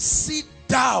Lord, sit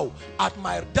thou at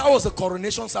my... That was the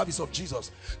coronation service of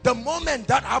Jesus. The moment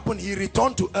that happened, he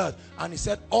returned to earth. And he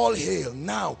said, all hail.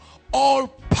 Now, all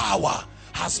power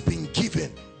has been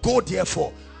given. Go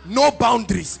therefore. No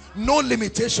boundaries, no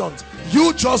limitations.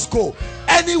 You just go.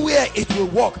 Anywhere it will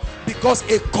work because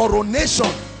a coronation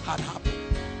had happened.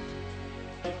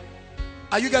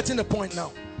 Are you getting the point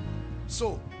now?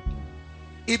 So,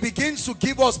 he begins to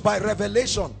give us by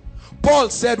revelation. Paul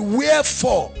said,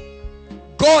 wherefore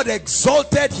God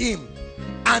exalted him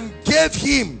and gave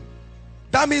him.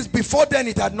 That means before then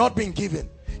it had not been given.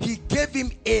 He gave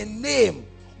him a name.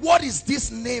 What is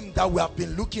this name that we have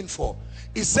been looking for?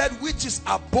 He said, which is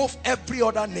above every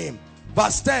other name.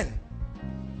 Verse 10.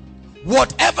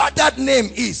 Whatever that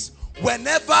name is,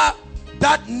 whenever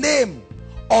that name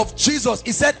of Jesus,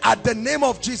 he said at the name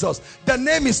of Jesus, the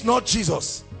name is not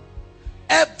Jesus.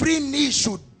 Every knee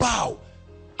should bow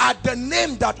at the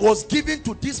name that was given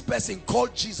to this person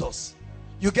called Jesus.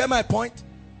 You get my point?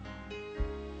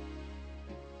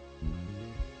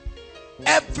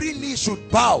 Every knee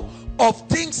should bow of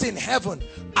things in heaven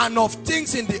and of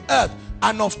things in the earth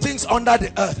and of things under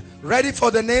the earth. Ready for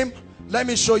the name? Let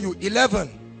me show you. 11.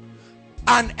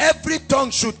 And every tongue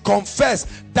should confess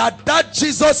that that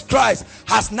Jesus Christ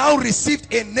has now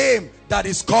received a name that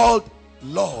is called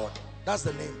Lord. That's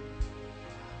the name.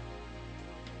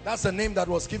 That's the name that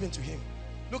was given to him.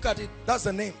 Look at it. That's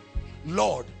the name.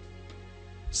 Lord.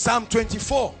 Psalm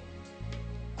 24.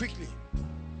 Quickly.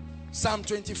 Psalm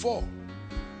 24.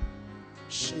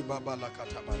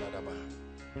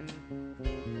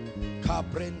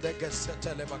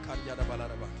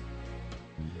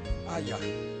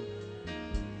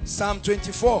 Psalm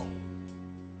 24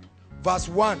 verse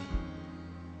 1.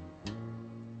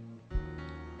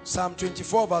 Psalm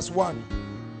 24 verse 1.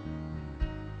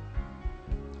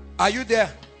 Are you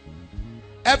there?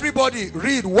 Everybody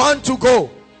read. 1 to go.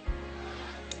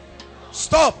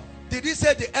 Stop. Did he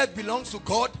say the earth belongs to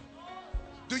God?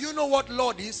 Do you know what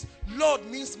Lord is? Lord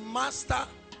means master.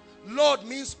 Lord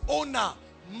means owner.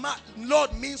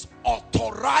 Lord means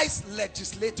authorized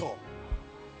legislator.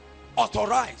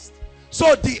 Authorized.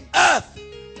 So the earth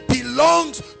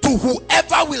belongs to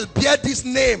whoever will bear this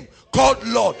name called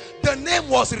Lord. The name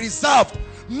was reserved.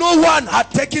 No one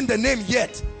had taken the name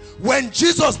yet. When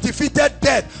Jesus defeated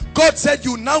death, God said,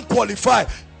 you now qualify.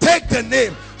 Take the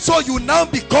name. So you now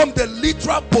become the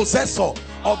literal possessor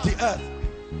of the earth.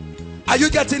 Are you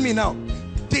getting me now?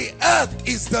 The earth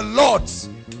is the Lord's.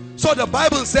 So the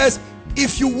Bible says,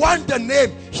 if you want the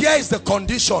name, here is the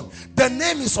condition. The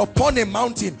name is upon a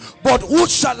mountain, but who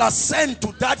shall ascend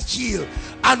to that hill,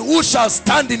 and who shall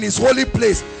stand in his holy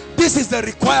place? This is the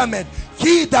requirement.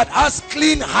 He that has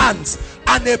clean hands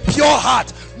and a pure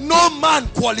heart. No man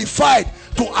qualified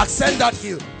to ascend that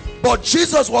hill. But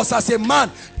Jesus was as a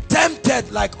man,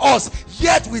 tempted like us,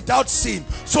 yet without sin.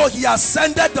 So he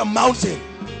ascended the mountain.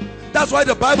 That's why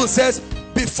the Bible says,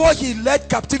 before he led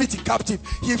captivity captive,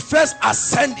 he first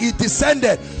he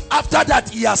descended. After that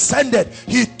he ascended,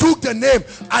 he took the name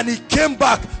and he came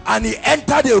back and he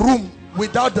entered a room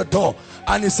without the door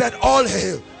and he said, all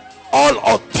hail.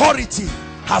 all authority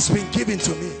has been given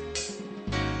to me.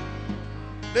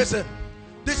 Listen,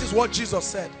 this is what Jesus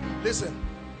said. Listen,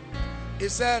 he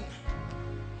said,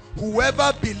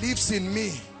 whoever believes in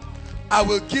me, I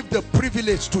will give the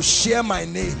privilege to share my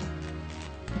name.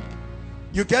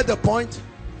 You get the point?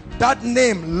 That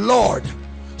name, Lord.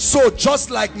 So just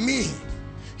like me,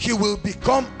 he will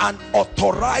become an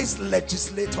authorized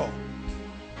legislator.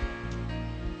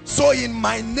 So in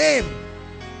my name,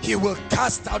 he will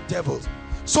cast out devils.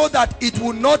 So that it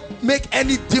will not make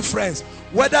any difference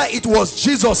whether it was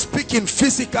Jesus speaking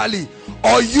physically,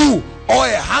 or you, or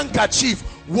a handkerchief.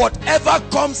 Whatever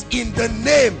comes in the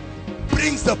name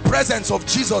brings the presence of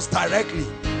Jesus directly.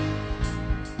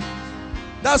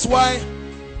 That's why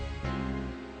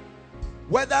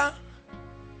whether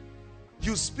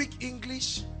you speak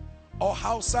English or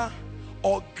Hausa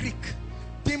or Greek,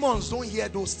 demons don't hear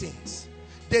those things.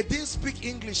 They didn't speak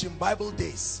English in Bible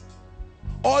days.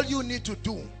 All you need to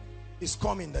do is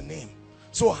come in the name.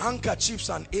 So handkerchiefs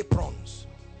and aprons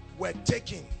were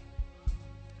taken.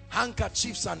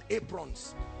 Handkerchiefs and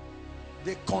aprons,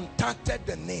 they contacted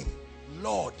the name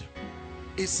Lord.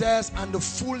 It says, and the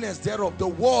fullness thereof, the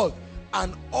world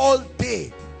and all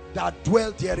they that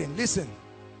dwell therein. Listen,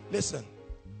 listen,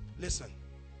 listen,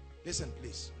 listen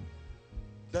please.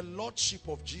 The lordship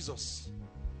of Jesus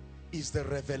is the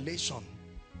revelation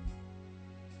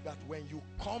that when you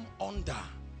come under,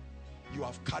 you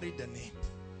have carried the name.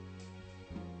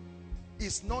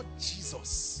 It's not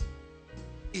Jesus.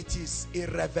 It is a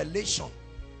revelation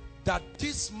that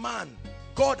this man,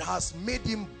 God has made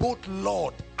him both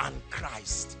Lord and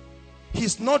Christ.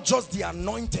 He's not just the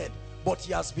anointed, but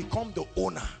he has become the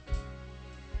owner.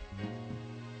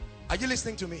 Are you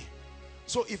listening to me?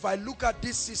 So if I look at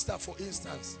this sister, for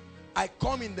instance, I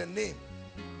come in the name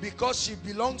because she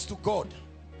belongs to God.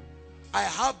 I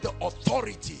have the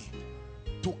authority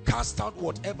to cast out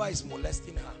whatever is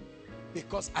molesting her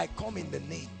because I come in the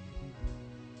name.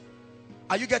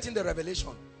 Are you getting the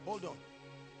revelation? Hold on.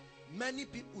 Many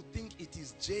people think it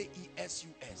is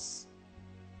J-E-S-U-S.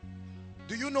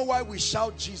 Do you know why we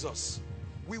shout Jesus?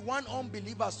 We want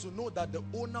unbelievers to know that the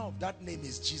owner of that name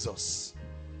is Jesus.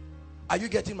 Are you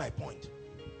getting my point?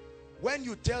 When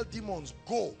you tell demons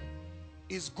go,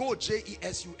 is go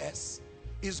J-E-S-U-S?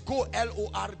 Is go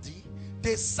L-O-R-D?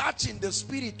 They search in the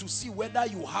spirit to see whether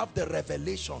you have the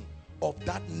revelation of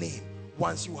that name.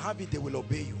 Once you have it, they will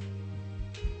obey you.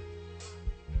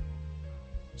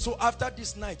 So after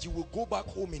this night, you will go back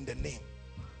home in the name.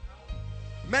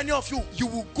 Many of you, you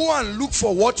will go and look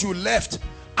for what you left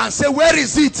and say, where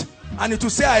is it? And it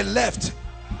will say, I left.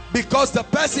 Because the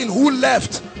person who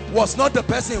left was not the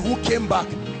person who came back.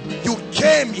 You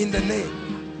came in the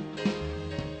name.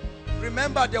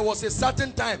 Remember, there was a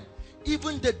certain time,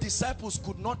 even the disciples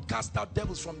could not cast out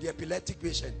devils from the epileptic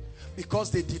patient because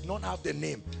they did not have the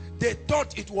name. They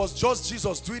thought it was just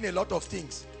Jesus doing a lot of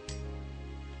things.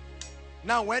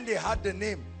 Now when they had the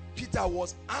name, Peter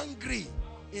was angry.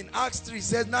 In Acts 3, he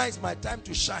said, now it's my time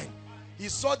to shine. He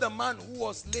saw the man who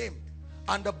was lame,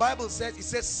 and the Bible says, it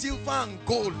says, silver and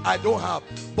gold I don't have,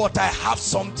 but I have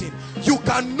something. You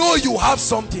can know you have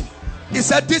something. He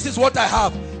said, this is what I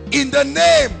have. In the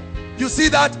name, you see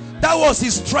that? That was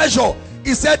his treasure.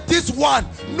 He said, this one,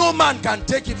 no man can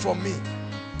take it from me.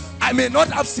 I may not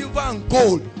have silver and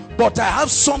gold, but I have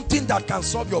something that can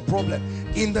solve your problem.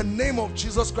 In the name of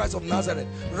Jesus Christ of Nazareth,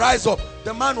 rise up.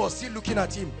 The man was still looking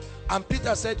at him, and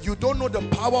Peter said, you don't know the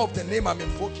power of the name I'm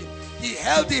invoking. He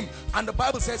held him, and the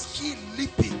Bible says he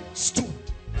leaping stood.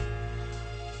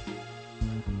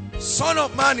 Son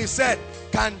of man, he said,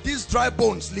 can these dry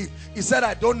bones live? He said,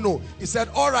 I don't know. He said,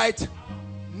 all right,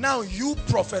 now you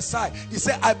prophesy. He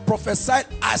said, I prophesied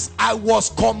as I was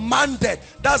commanded.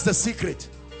 That's the secret.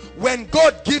 When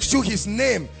God gives you his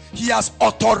name, he has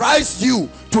authorized you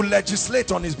to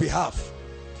legislate on his behalf.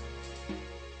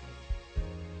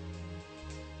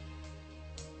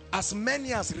 As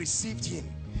many as received him,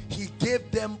 he gave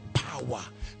them power.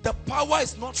 The power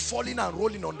is not falling and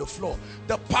rolling on the floor.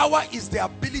 The power is the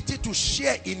ability to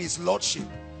share in his lordship.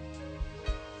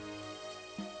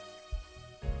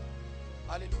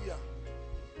 Hallelujah.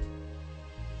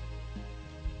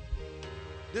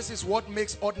 This is what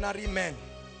makes ordinary men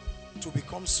to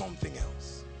become something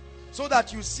else. So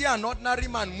that you see an ordinary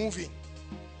man moving,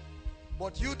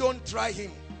 but you don't try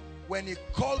him. When he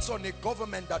calls on a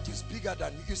government that is bigger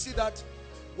than you, you see that?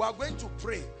 We are going to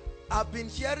pray. I've been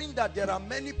hearing that there are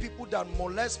many people that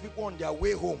molest people on their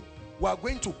way home. We are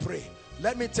going to pray.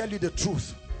 Let me tell you the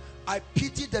truth. I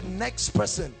pity the next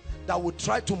person that would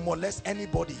try to molest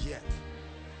anybody here.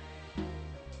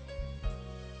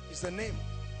 It's the name.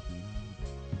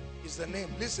 It's the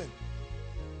name. Listen.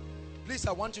 Please,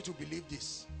 I want you to believe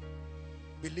this.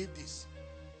 Believe this.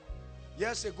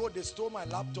 Years ago, they stole my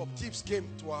laptop. Thieves came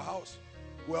to our house.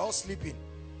 We were all sleeping.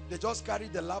 They just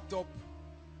carried the laptop,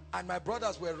 and my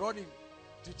brothers were running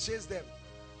to chase them.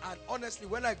 And honestly,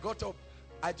 when I got up,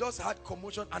 I just had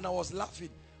commotion and I was laughing.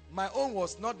 My own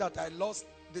was not that I lost,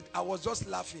 I was just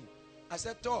laughing. I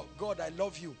said, oh God, I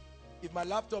love you. If my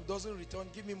laptop doesn't return,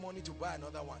 give me money to buy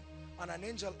another one. And an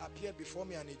angel appeared before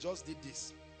me and he just did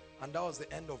this. And that was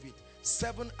the end of it.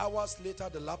 7 hours later,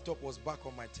 the laptop was back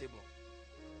on my table.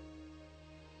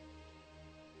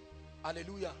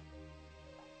 Hallelujah.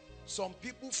 Some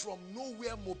people from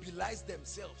nowhere mobilized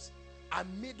themselves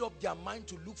and made up their mind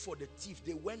to look for the thief.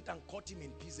 They went and caught him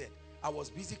in PZ. I was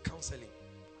busy counseling.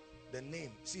 The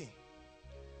name, see,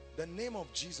 the name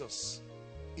of Jesus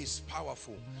is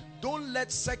powerful. Don't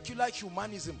let secular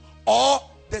humanism or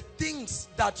the things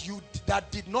that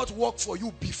did not work for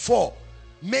you before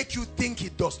make you think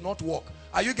it does not work.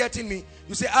 Are you getting me?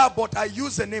 You say, but I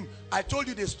use the name. I told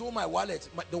you they stole my wallet.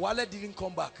 The wallet didn't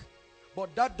come back.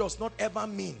 But that does not ever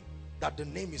mean that the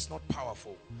name is not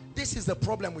powerful. This is the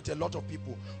problem with a lot of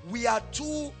people. We are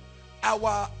too,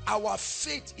 our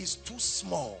faith is too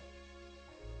small.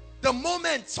 The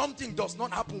moment something does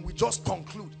not happen, we just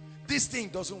conclude this thing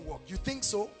doesn't work. You think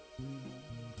so?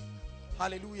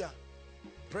 Hallelujah.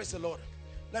 Praise the Lord.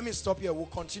 Let me stop here. We'll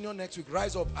continue next week.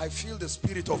 Rise up. I feel the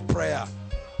spirit of prayer.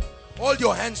 Hold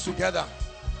your hands together.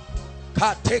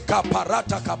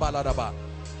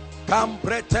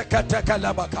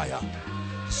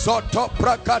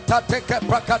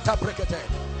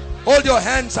 Hold your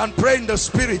hands and pray in the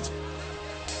spirit.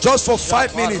 Just for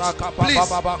 5 minutes, please.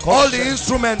 All the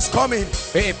instruments coming.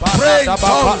 Pray in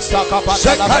tongues.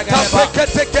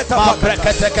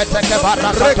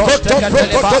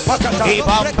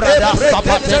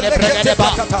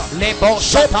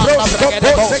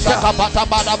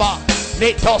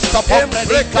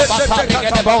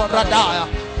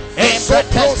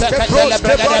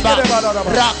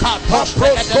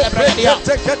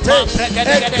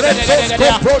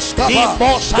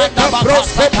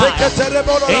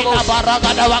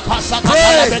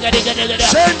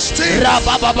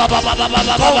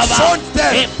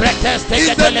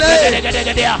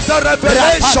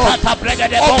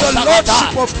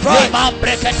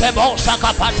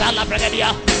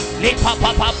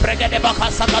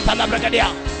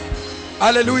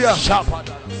 Hallelujah.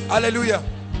 Hallelujah.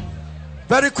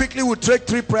 Very quickly, we'll take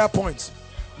 3 prayer points.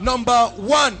 Number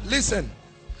 1, listen.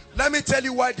 Let me tell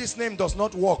you why this name does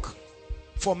not work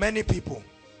for many people.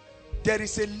 There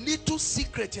is a little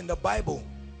secret in the Bible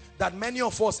that many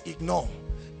of us ignore.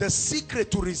 The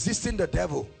secret to resisting the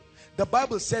devil. The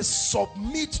Bible says,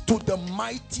 submit to the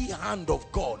mighty hand of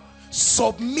God.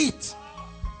 Submit.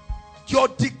 Your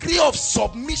degree of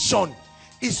submission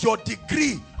is your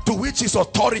degree to which his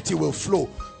authority will flow.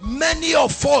 Many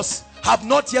of us have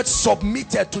not yet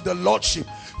submitted to the Lordship.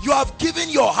 You have given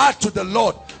your heart to the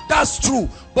Lord, that's true,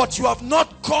 but you have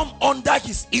not come under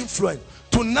his influence.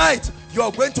 Tonight you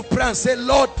are going to pray and say,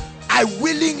 Lord, I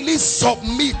willingly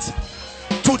submit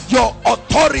to your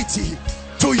authority,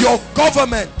 to your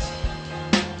government.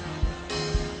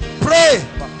 Pray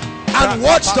and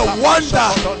watch the wonder.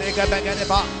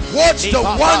 Watch the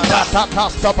wonder of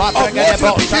what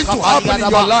will begin to happen in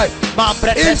your life,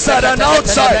 inside and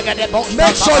outside.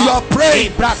 Make sure you are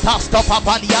praying.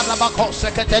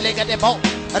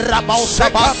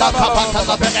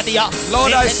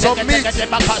 Lord, I submit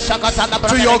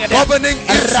to your governing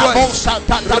influence.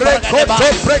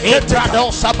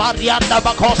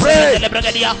 Pray.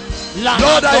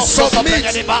 Lord, I submit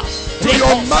to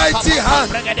your mighty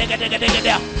hand.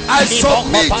 I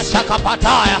submit.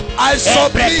 I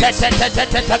submit.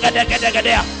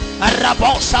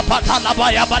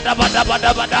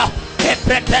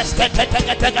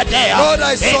 Lord,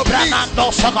 I submit.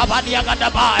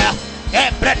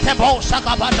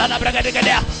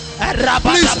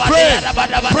 Please pray.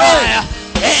 Pray.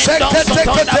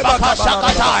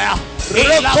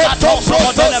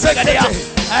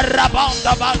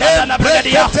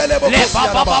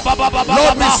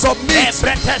 Lord, we submit.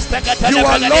 You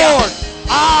are Lord.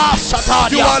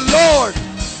 You are Lord.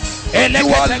 You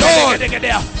are Lord.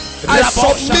 I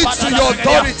submit to your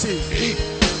authority.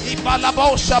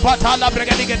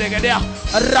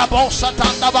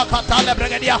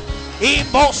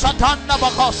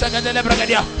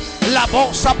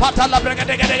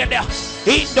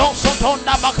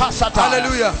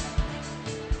 Hallelujah.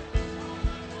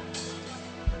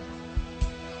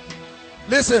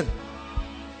 Listen,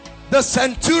 the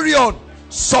centurion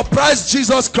surprised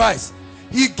Jesus Christ.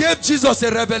 He gave Jesus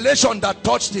a revelation that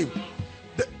touched him.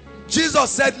 Jesus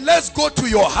said, let's go to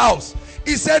your house.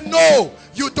 He said, no,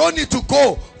 you don't need to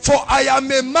go, for I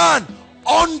am a man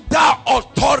under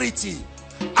authority.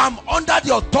 I'm under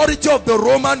the authority of the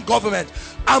Roman government,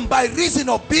 and by reason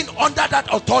of being under that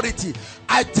authority,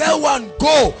 I tell one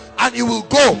go and he will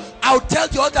go. I'll tell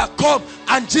the other come.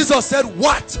 And Jesus said,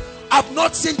 what? I've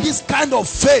not seen this kind of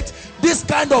faith, this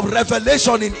kind of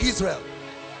revelation in Israel.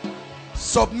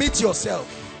 Submit yourself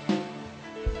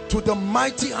to the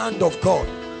mighty hand of God,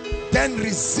 then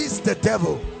resist the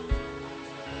devil.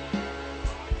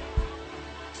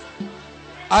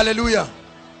 Hallelujah.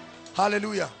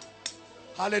 Hallelujah.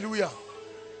 Hallelujah.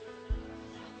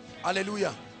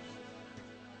 Hallelujah.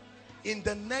 In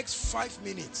the next 5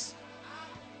 minutes,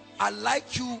 I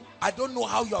like you. I don't know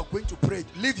how you are going to pray.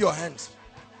 Leave your hands.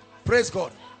 Praise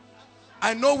God.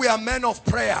 I know we are men of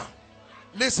prayer.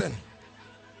 Listen,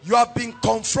 you have been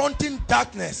confronting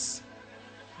darkness,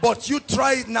 but you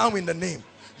try it now in the name.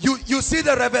 You see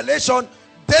the revelation.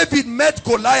 David met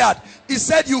Goliath. He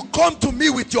said, you come to me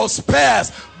with your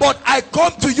spears, but I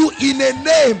come to you in a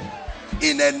name.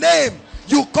 In a name.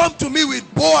 You come to me with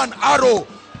bow and arrow.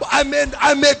 I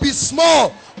may be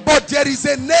small, but there is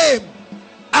a name,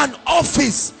 an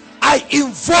office. I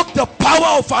invoke the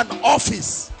power of an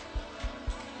office.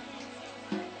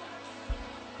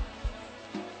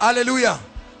 Hallelujah.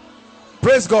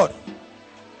 Praise God.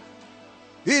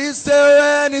 Is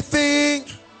there anything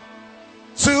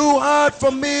too hard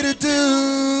for me to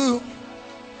do?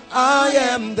 I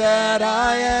am that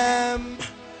I am.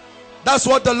 That's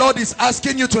what the Lord is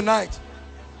asking you tonight.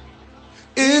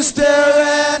 Is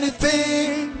there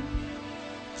anything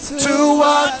too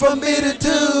hard for me to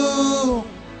do?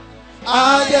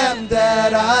 I am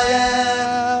that I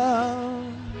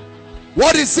am.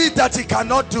 What is it that he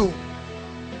cannot do?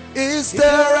 Is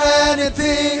there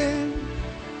anything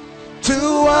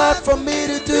too hard for me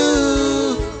to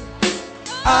do?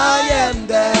 I am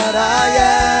that I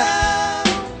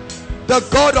am. The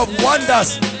God of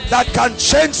wonders that can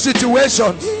change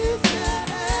situations.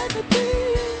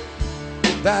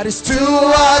 That is too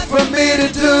hard for me to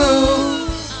do.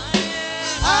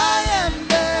 I am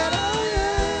that I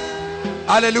am.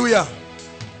 Hallelujah.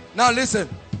 Now listen.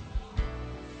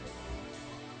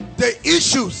 The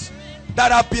issues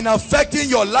that have been affecting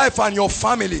your life and your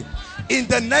family, in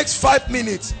the next 5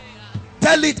 minutes,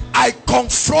 tell it, I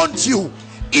confront you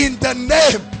in the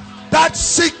name. That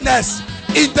sickness,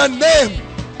 in the name.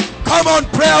 Come on,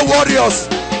 prayer warriors.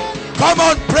 Come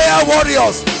on, prayer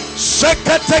warriors. We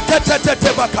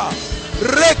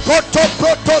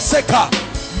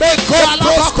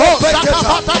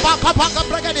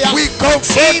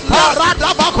confront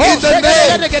in the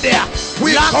name.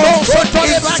 We confront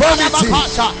infirmity.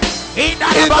 In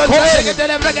the name.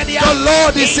 The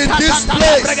Lord is in this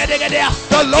place.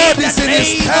 The Lord is in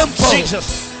his temple.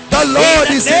 The Lord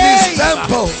is in his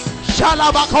temple.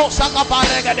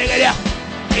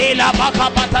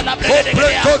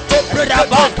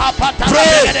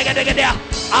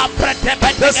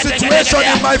 The situation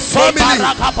in my family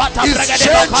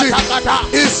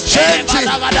is changing.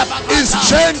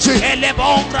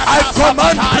 I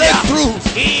command breakthrough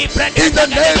in the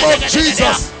name of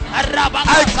Jesus.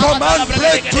 I command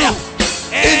breakthrough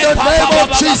in the name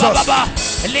of Jesus.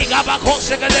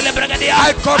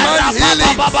 I command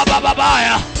healing.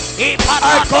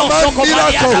 I command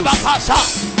miracles.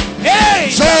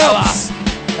 Jobs.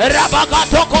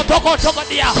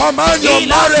 Command your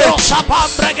marriage.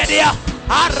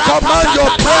 Command your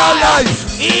prayer life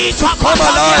to come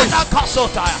alive.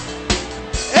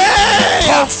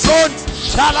 Confront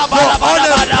your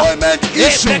unemployment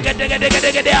issue.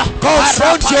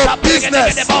 Confront your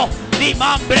business.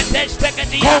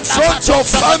 Confront your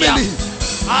family.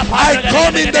 I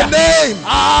come in the name.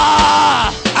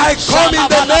 I come in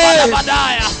the name.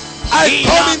 I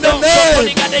come in the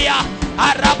name.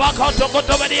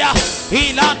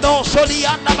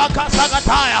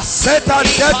 Satan,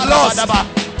 get lost.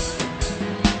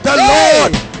 The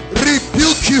Lord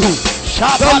rebuke you.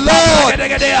 The Lord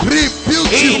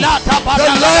rebuke you. The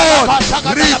Lord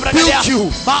rebuke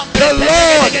you. The Lord rebuke you. The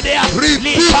Lord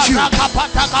rebuke you.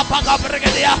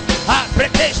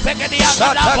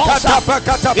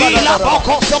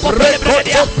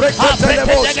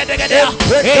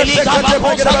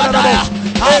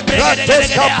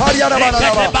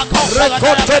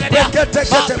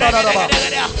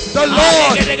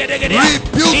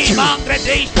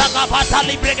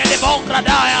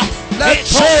 Let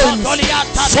chains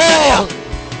fall.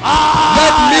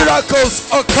 Let miracles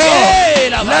occur.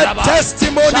 Let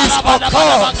testimonies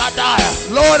occur.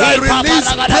 Lord, I release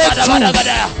breakthrough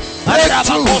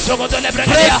breakthrough,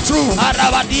 breakthrough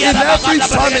in every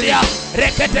family.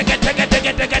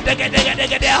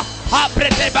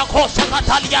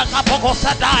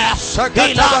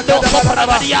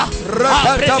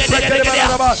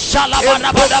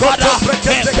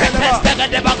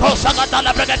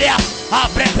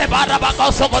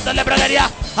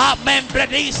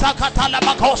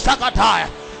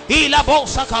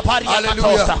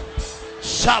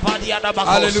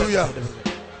 Hallelujah.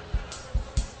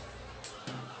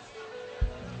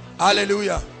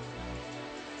 Hallelujah.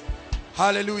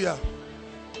 Hallelujah.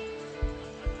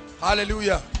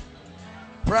 Hallelujah.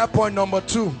 Prayer point number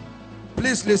 2.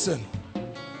 Please listen.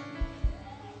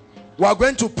 We are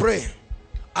going to pray,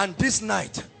 and this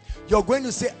night you're going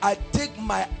to say, I take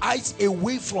my eyes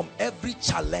away from every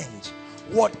challenge,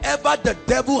 whatever the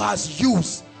devil has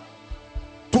used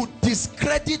to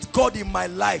discredit God in my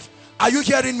life. Are you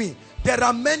hearing me? There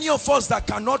are many of us that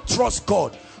cannot trust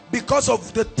God because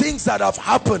of the things that have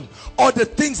happened or the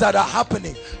things that are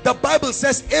happening. The Bible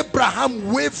says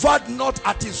Abraham wavered not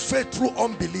at his faith through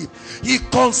unbelief. He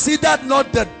considered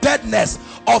not the deadness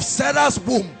of Sarah's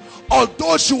womb,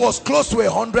 although she was close to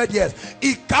 100 years.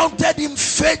 He counted him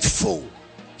faithful.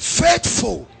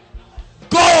 Faithful.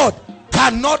 God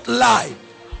cannot lie.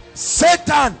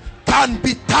 Satan can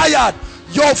be tired.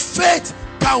 Your faith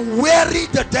can weary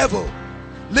the devil.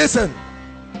 Listen,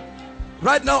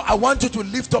 right now I want you to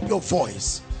lift up your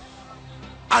voice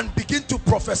and begin to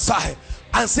prophesy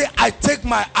and say, I take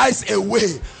my eyes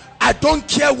away. I don't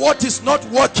care what is not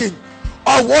working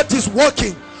or what is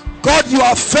working. God, you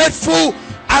are faithful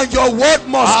and your word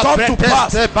must come to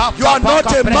pass. You are not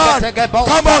a man.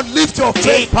 Come on, lift your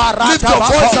faith, lift your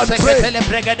voice and pray.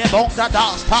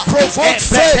 Provoke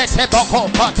faith.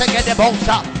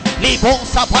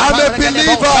 I'm a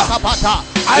believer.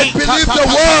 I believe the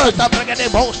word.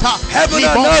 Heaven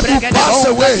and earth will pass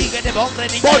away,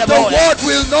 but the word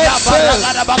will not fail.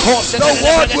 The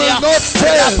word will not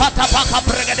fail.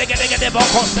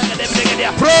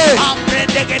 Pray.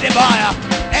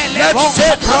 Let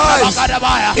faith rise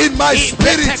in my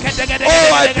spirit.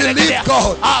 Oh, I believe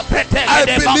God. I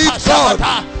believe God.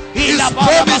 His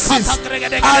promises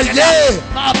are yea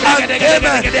and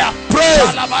amen. Pray.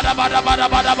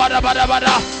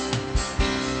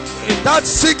 That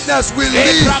sickness will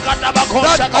leave.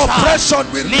 That oppression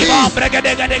will leave.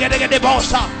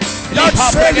 That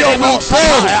failure will go.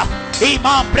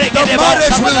 The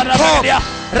marriage will come.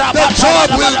 The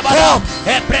job will come.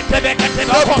 The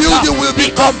building will be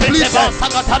completed.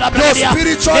 Your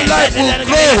spiritual life will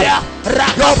grow.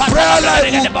 Your prayer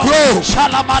life will grow.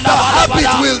 The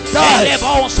habit will die.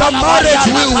 The marriage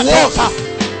will work.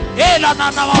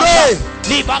 Pray.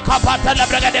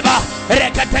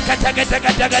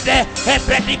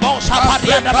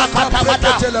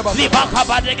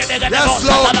 Yes,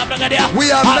 Lord,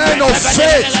 we are men of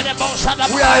faith.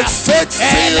 We are a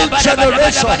faith-filled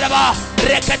generation.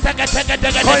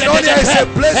 Koinonia is a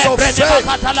place of faith.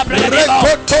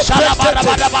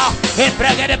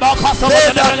 They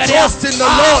that trust in the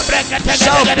Lord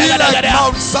shall be like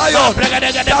Mount Zion,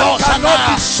 that cannot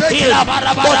be shaken,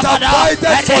 but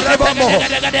abideth forevermore.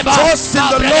 Trust in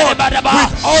the Lord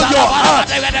with all your heart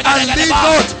and lean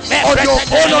not on your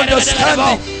own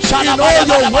understanding. In all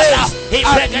your ways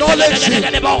acknowledge Him.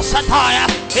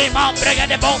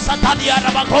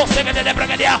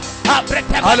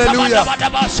 Hallelujah.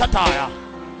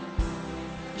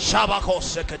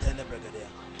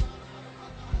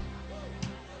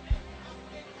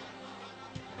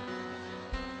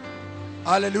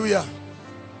 Hallelujah.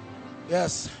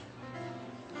 Yes,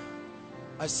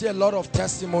 I see a lot of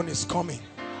testimonies coming.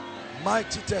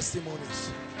 Mighty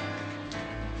testimonies.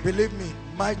 Believe me,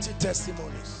 mighty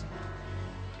testimonies.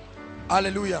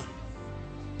 Hallelujah.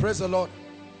 Praise the Lord.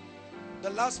 The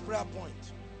last prayer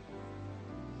point.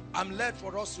 I'm led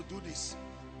for us to do this.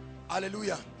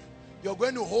 Hallelujah. You're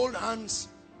going to hold hands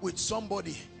with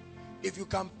somebody. If you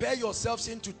can pair yourselves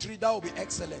into 3, that will be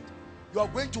excellent. You are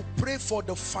going to pray for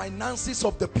the finances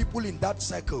of the people in that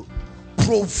circle.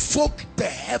 Provoke the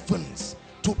heavens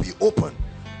to be open.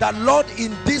 That Lord,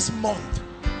 in this month,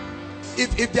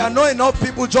 if there are not enough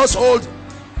people, just hold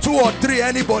 2 or 3,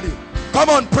 anybody. Come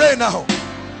on, pray now.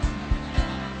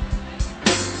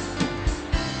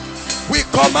 We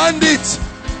command it.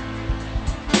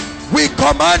 We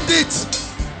command it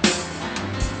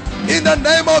in the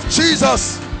name of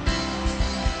Jesus.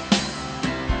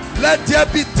 Let there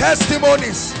be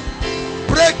testimonies,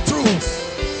 breakthroughs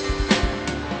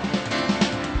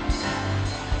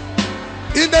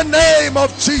in the name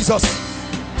of Jesus.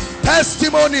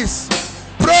 Testimonies.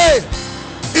 Pray,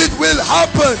 it will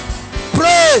happen.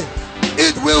 Pray,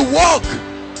 it will work.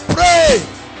 Pray,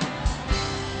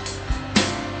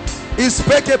 He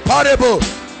spake a parable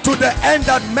to the end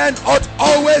that men ought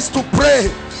always to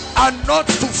pray and not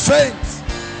to faint.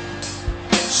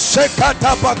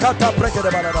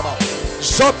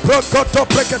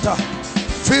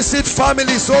 Visit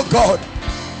families, oh God.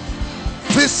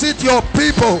 Visit your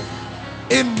people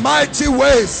in mighty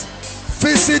ways.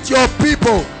 Visit your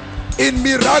people in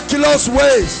miraculous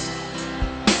ways.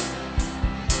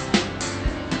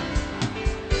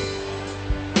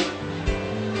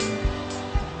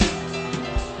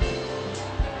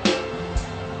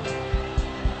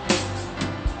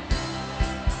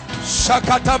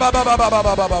 Shakata baba baba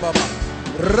baba baba.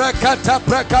 Rakata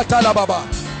prakata la baba.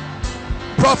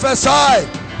 Prophesy,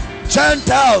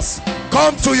 Gentiles,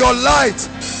 come to your light.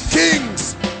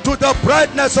 Kings, to the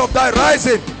brightness of thy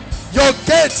rising. Your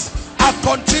gates are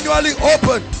continually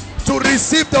open to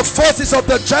receive the forces of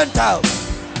the Gentiles.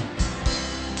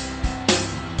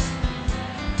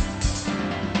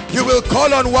 You will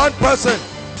call on one person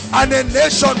and a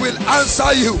nation will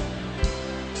answer you.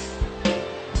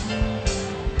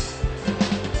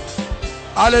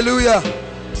 Hallelujah.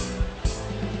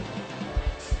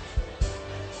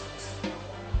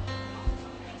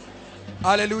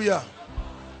 Hallelujah.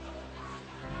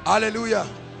 Hallelujah.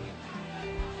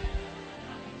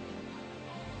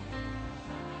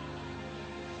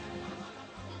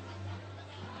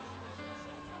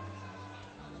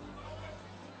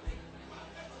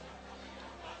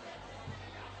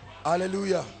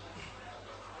 Hallelujah.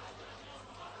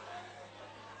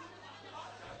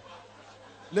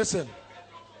 Listen.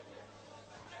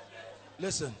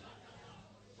 Listen.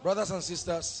 Brothers and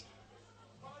sisters,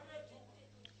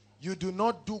 you do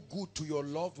not do good to your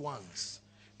loved ones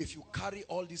if you carry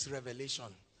all this revelation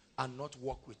and not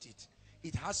work with it.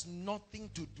 It has nothing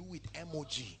to do with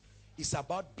emoji. It's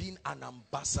about being an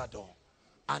ambassador,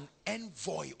 an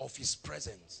envoy of his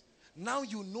presence. Now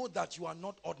you know that you are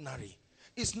not ordinary.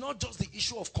 It's not just the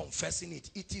issue of confessing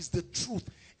it. It is the truth.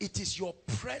 It is your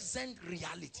present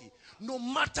reality. No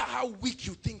matter how weak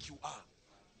you think you are.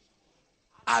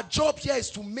 Our job here is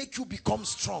to make you become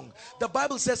strong. The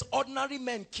Bible says ordinary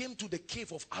men came to the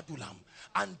cave of Adullam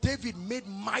and David made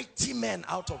mighty men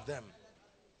out of them.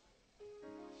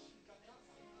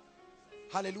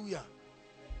 Hallelujah.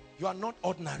 You are not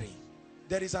ordinary.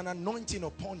 There is an anointing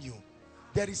upon you.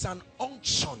 There is an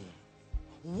unction.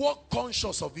 Walk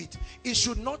conscious of it. It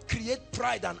should not create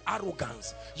pride and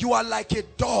arrogance. You are like a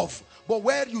dove, but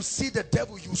where you see the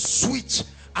devil, you switch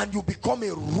and you become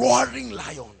a roaring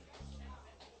lion.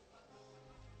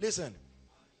 Listen,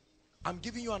 I'm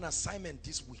giving you an assignment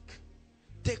this week.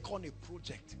 Take on a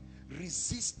project.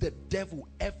 Resist the devil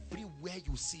everywhere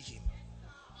you see him.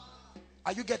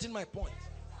 Are you getting my point?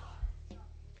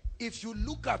 If you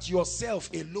look at yourself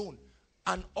alone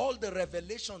and all the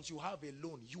revelations you have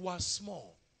alone, you are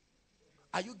small.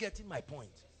 Are you getting my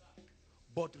point?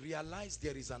 But realize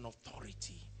there is an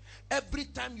authority. Every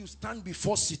time you stand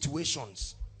before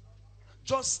situations,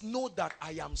 just know that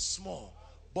I am small,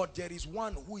 but there is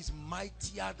one who is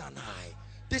mightier than I.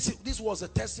 This was a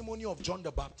testimony of John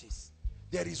the Baptist.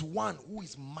 There is one who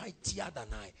is mightier than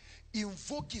I.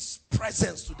 Invoke his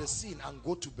presence to the scene and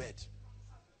go to bed.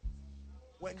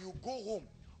 When you go home,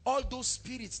 all those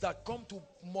spirits that come to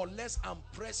molest and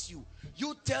press you,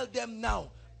 you tell them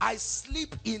now, I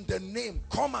sleep in the name,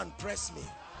 come and press me.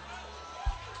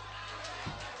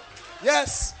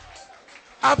 Yes,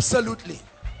 absolutely.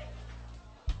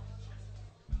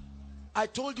 I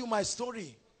told you my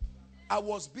story. I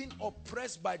was being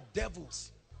oppressed by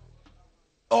devils.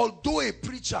 Although a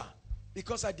preacher,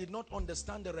 because I did not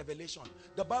understand the revelation.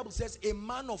 The Bible says a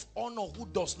man of honor who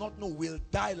does not know will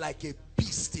die like a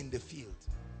beast in the field.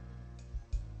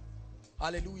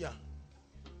 Hallelujah.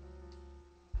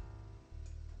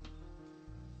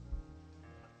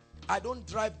 I don't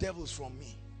drive devils from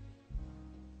me.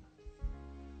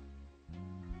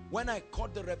 When I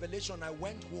caught the revelation, I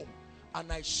went home and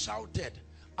I shouted.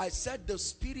 I said, the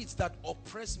spirits that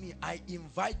oppress me, I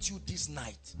invite you this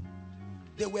night.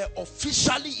 They were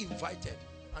officially invited.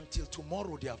 Until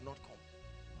tomorrow they have not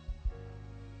come.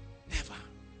 Never.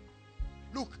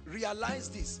 Look, realize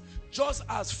this. Just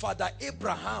as Father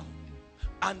Abraham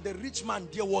and the rich man,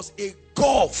 there was a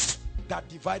gulf that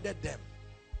divided them.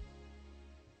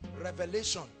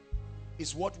 Revelation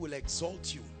is what will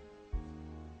exalt you.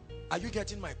 Are you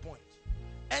getting my point?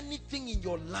 Anything in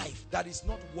your life that is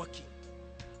not working,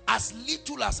 as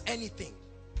little as anything,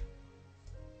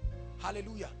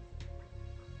 hallelujah,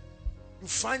 you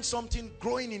find something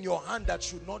growing in your hand that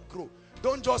should not grow,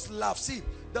 don't just laugh. See,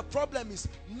 the problem is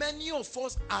many of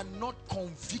us are not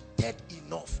convicted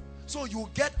enough. So you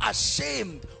get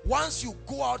ashamed. Once you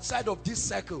go outside of this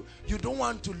circle, you don't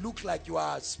want to look like you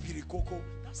are spirikoko.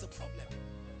 That's the problem.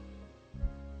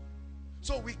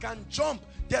 So we can jump.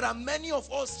 There are many of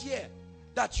us here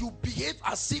that you behave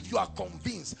as if you are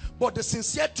convinced, but the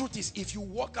sincere truth is, if you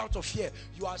walk out of here,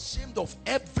 you are ashamed of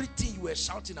everything you were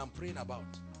shouting and praying about.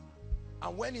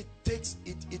 And when it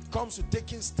comes to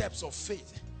taking steps of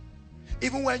faith,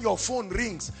 even when your phone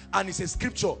rings and it's a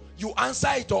scripture, you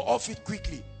answer it or off it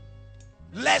quickly,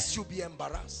 lest you be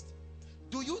embarrassed.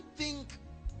 Do you think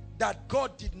that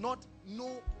God did not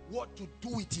know what to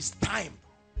do with his time,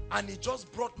 and he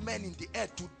just brought men in the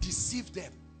earth to deceive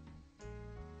them?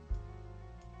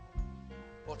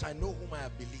 But I know whom I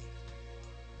have believed.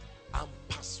 I'm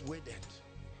persuaded.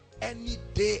 Any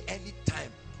day, any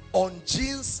time, on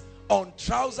jeans, on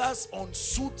trousers, on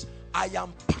suit, I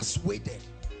am persuaded.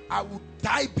 I would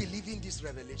die believing this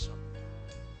revelation.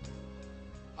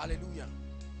 Hallelujah.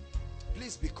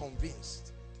 Please be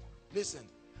convinced. Listen,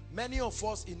 many of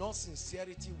us, in all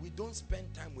sincerity, we don't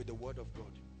spend time with the word of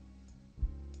God.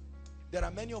 There are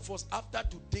many of us, after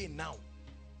today now,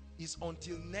 is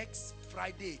until next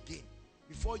Friday again,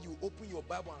 before you open your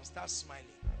Bible and start smiling.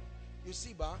 You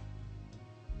see,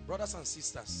 brothers and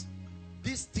sisters,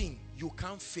 this thing, you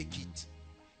can't fake it.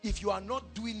 If you are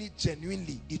not doing it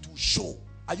genuinely, it will show.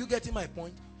 Are you getting my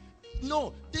point?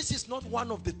 No, this is not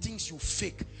one of the things you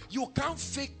fake. You can't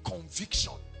fake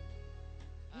conviction.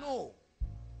 No,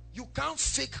 you can't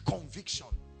fake conviction.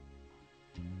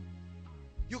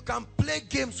 You can play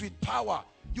games with power.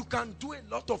 You can do a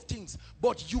lot of things,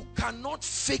 but you cannot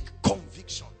fake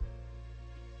conviction.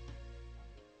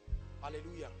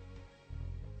 Hallelujah.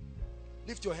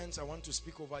 Lift your hands. I want to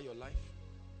speak over your life.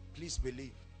 Please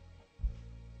believe.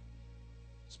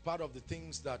 It's part of the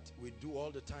things that we do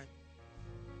all the time.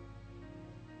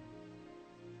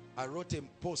 I wrote a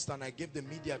post and I gave the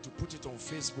media to put it on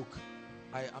Facebook.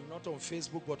 I am not on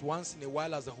Facebook, but once in a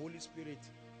while, as the Holy Spirit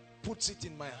puts it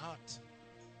in my heart,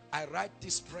 I write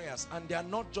these prayers, and they are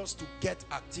not just to get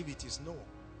activities. No.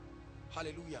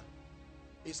 Hallelujah.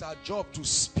 It's our job to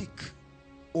speak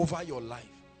over your life.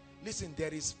 Listen,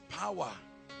 there is power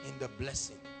in the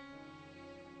blessing.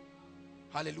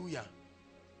 Hallelujah.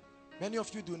 Many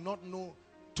of you do not know,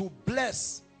 to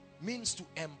bless means to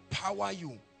empower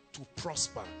you to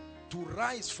prosper, to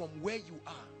rise from where you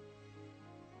are.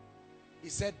 He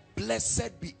said,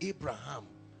 blessed be Abraham,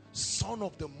 son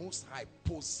of the Most High,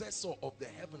 possessor of the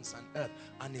heavens and earth,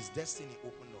 and his destiny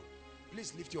opened up.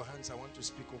 Please lift your hands. I want to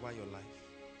speak over your life.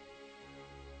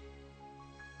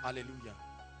 Hallelujah.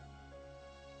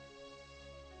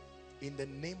 In the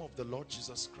name of the Lord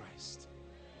Jesus Christ,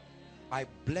 I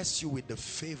bless you with the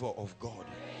favor of God.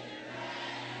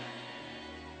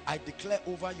 I declare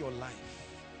over your life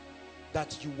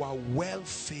that you are well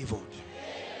favored.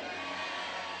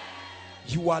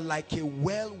 You are like a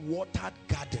well-watered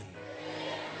garden.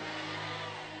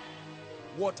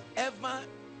 Whatever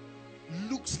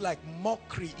looks like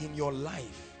mockery in your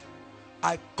life,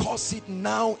 I curse it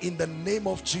now in the name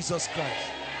of Jesus Christ.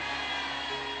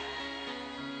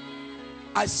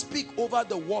 I speak over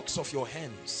the works of your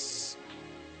hands.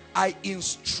 I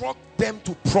instruct them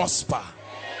to prosper.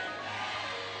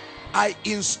 I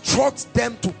instruct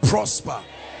them to prosper.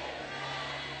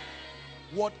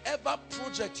 Whatever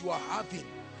project you are having,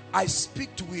 I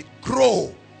speak to it,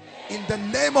 grow in the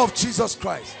name of Jesus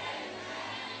Christ.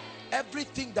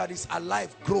 Everything that is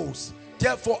alive grows.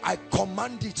 Therefore, I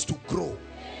command it to grow.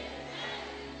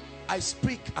 I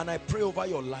speak and I pray over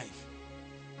your life.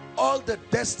 All the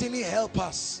destiny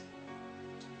helpers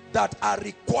that are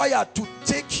required to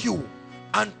take you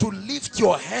and to lift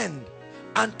your hand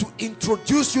and to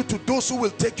introduce you to those who will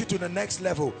take you to the next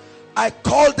level, I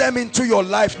call them into your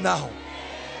life now.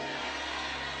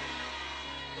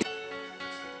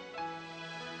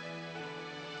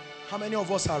 How many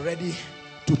of us are ready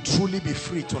to truly be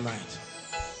free tonight?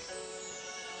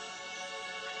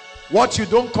 What you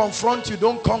don't confront, you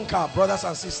don't conquer, brothers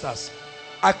and sisters.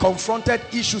 I confronted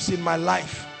issues in my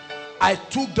life. I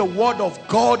took the word of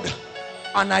God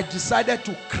and I decided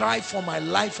to cry for my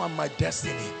life and my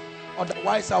destiny.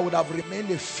 Otherwise, I would have remained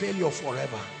a failure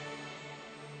forever.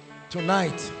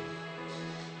 Tonight,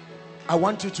 I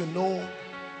want you to know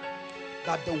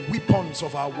that the weapons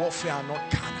of our warfare are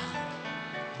not carnal,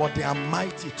 but they are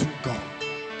mighty to God,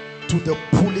 to the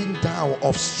pulling down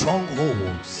of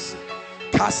strongholds,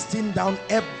 casting down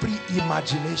every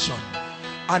imagination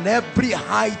and every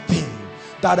high thing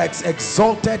that has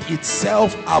exalted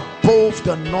itself above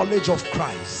the knowledge of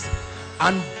Christ,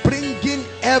 and bringing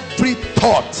every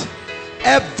thought,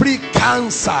 every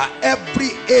cancer, every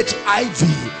HIV,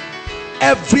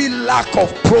 every lack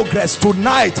of progress.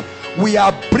 Tonight we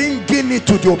are bringing it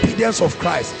to the obedience of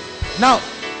Christ. Now,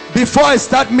 before I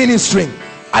start ministering,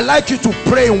 I'd like you to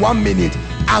pray in 1 minute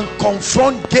and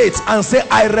confront gates and say,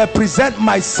 I represent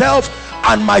myself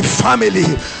and my family.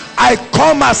 I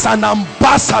come as an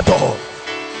ambassador.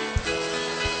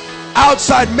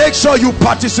 Outside, make sure you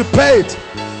participate.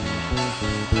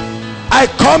 I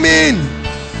come in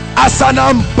as an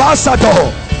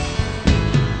ambassador.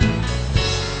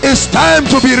 It's time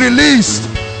to be released.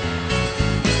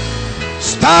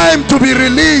 It's time to be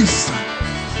released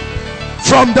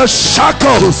from the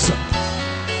shackles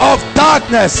of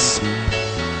darkness.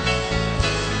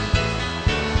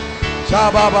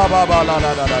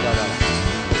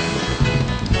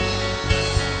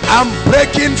 I'm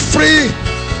breaking free,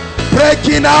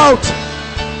 breaking out.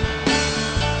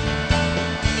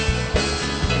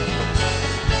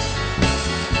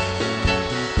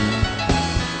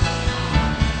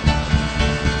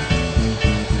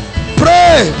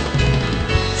 Pray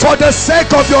for the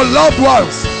sake of your loved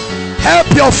ones.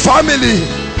 Help your family.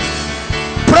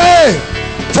 Pray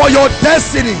for your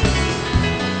destiny.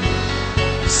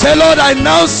 Say, Lord, I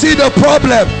now see the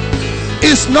problem.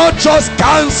 It's not just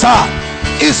cancer.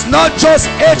 It's not just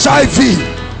HIV.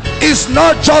 It's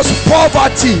not just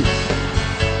poverty.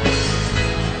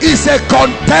 It's a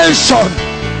contention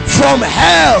from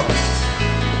hell.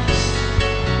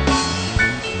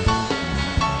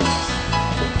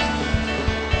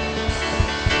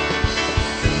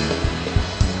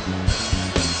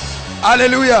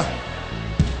 Hallelujah.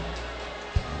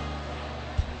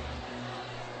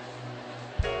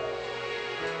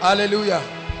 Hallelujah.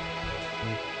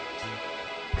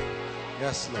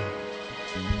 Yes, Lord.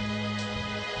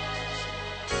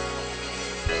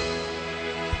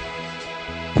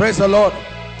 Praise the Lord.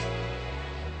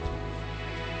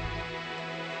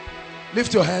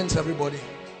 Lift your hands, everybody.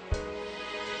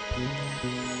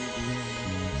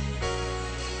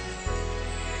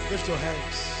 Lift your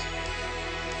hands.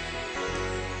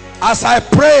 As I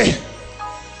pray,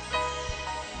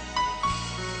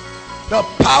 the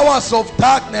powers of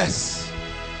darkness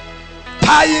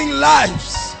tying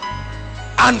lives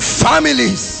and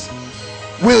families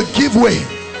will give way.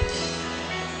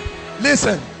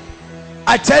 Listen,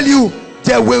 I tell you,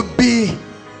 there will be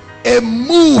a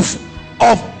move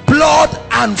of blood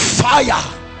and fire.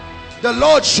 The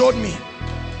Lord showed me.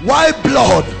 Why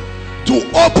blood? To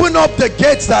open up the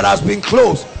gates that has been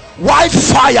closed. Why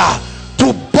fire?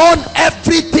 To burn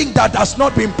everything that has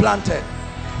not been planted.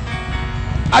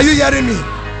 Are you hearing me?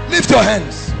 Lift your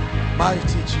hands.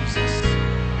 Mighty Jesus.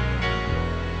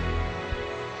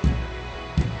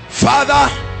 Father,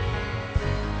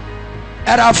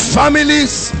 there are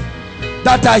families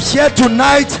that are here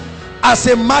tonight as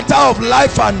a matter of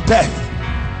life and death.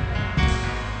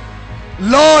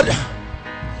 Lord,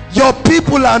 your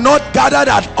people are not gathered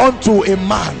unto a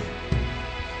man.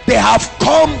 They have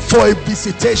come for a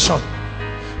visitation.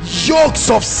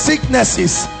 Yokes of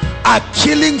sicknesses are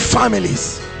killing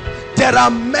families. There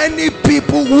are many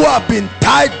people who have been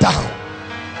tied down.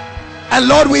 And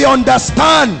Lord, we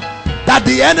understand that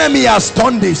the enemy has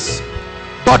done this.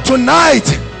 But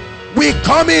tonight, we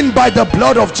come in by the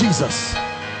blood of Jesus.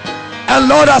 And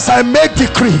Lord, as I make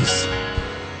decrees,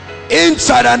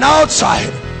 inside and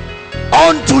outside,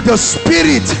 unto the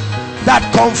spirit that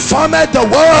confirmed the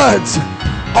words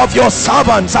of your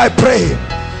servants, I pray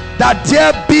that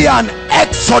there be an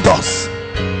exodus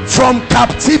from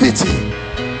captivity.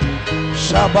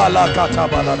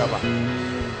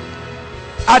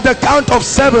 At the count of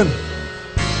 7,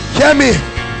 hear me,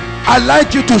 I'd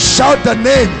like you to shout the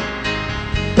name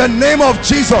of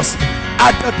Jesus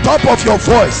at the top of your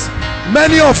voice.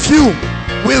 Many of you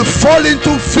will fall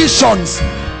into visions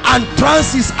and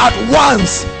trances at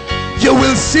once. You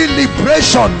will see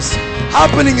liberations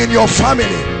happening in your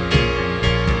family.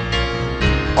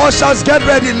 Ushers, get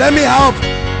ready. Let me have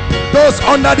those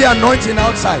under the anointing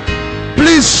outside.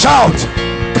 Please shout.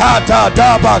 1, 2,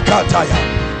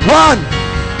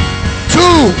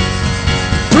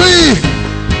 3,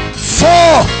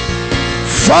 4,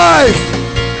 5,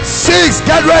 6.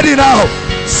 Get ready now.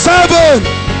 7.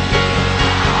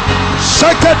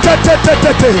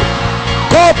 Shekete.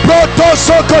 Koproto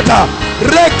sokota.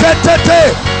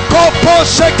 Rekete. Kopo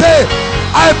sheke.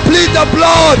 I plead the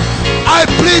blood. I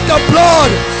plead the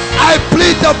blood. I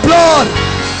plead the blood.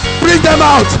 Bring them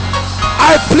out.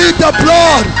 I plead the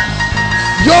blood.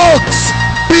 Yokes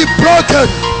be broken.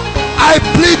 I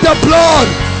plead the blood.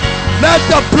 Let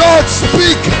the blood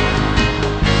speak.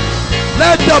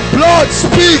 Let the blood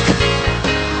speak.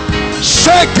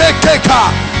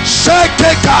 Shekeka.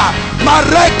 Shekeka.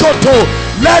 Marekoto.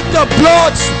 Let the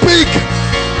blood speak.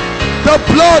 The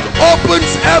blood opens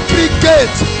every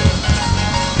gate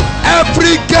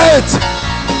Every gate.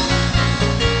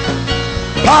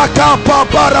 Paka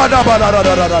paparada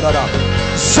barada.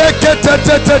 Sekete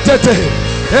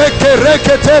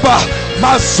ekereketeba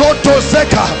masoto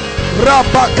zeka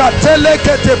rabakatele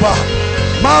keteba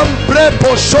mambre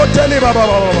poshotele baba.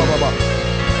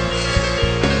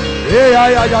 Ya.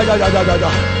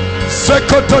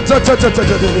 Sekoto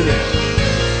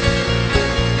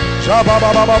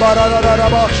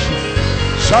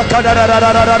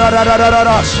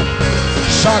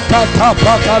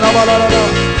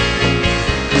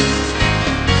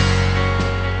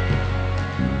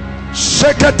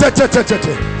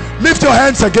lift your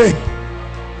hands again.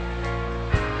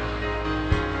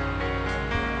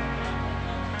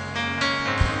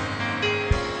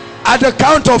 At the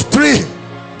count of 3,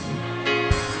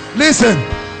 listen,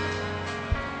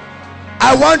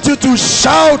 I want you to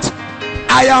shout,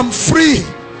 I am free.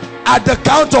 At the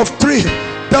count of 3,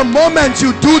 the moment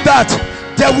you do that,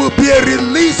 there will be a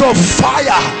release of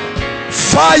fire.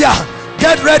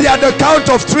 Get ready. At the count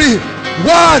of 3.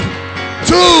 1,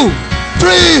 2,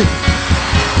 3.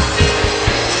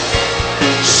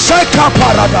 Sheka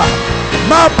parada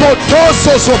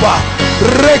mapotoso soba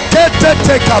rekete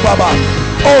tekababa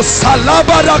o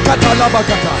salabada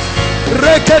katalabakata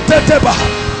rekete teba.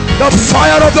 The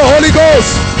fire of the Holy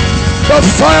Ghost, the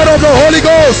fire of the Holy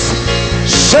Ghost.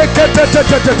 Shekete.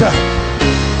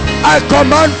 I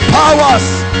command powers,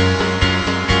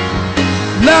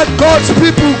 let God's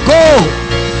people go.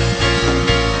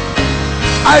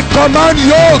 I command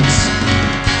yokes,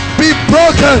 be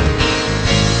broken,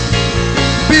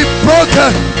 be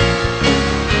broken,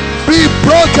 be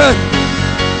broken,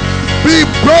 be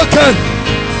broken.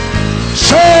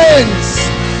 Chains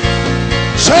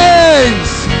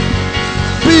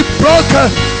be broken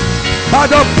by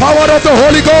the power of the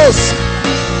Holy Ghost,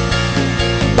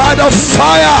 by the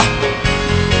fire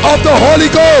of the Holy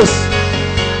Ghost.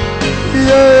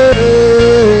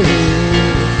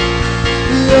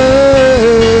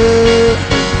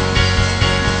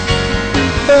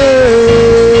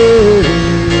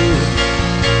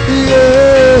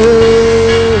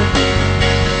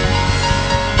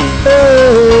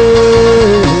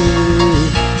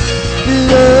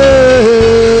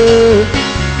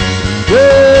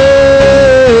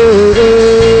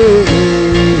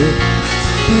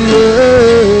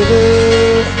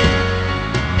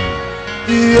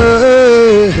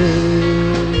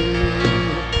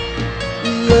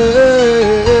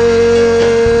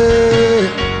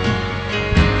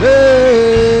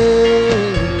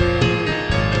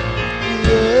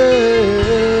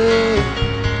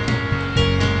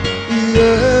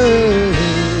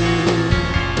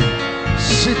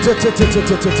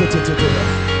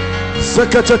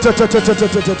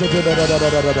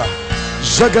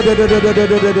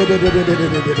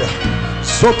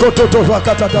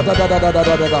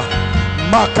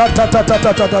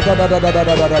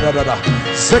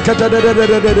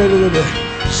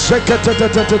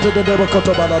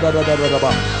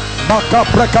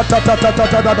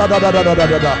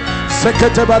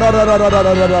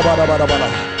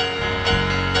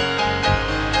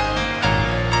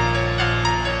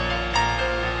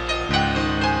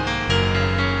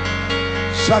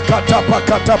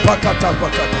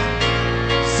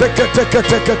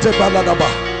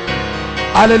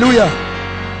 Hallelujah.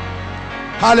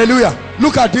 Hallelujah.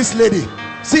 Look at this lady.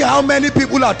 See how many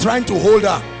people are trying to hold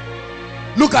her.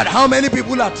 Look at how many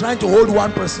people are trying to hold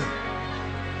one person.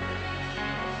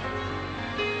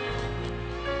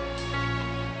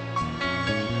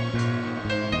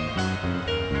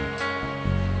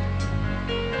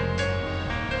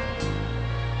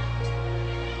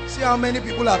 See how many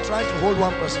people are trying to hold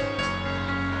one person.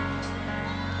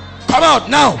 Come out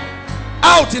now.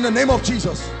 Out in the name of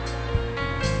Jesus.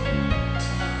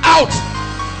 Out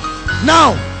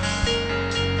now.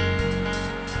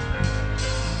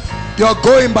 You're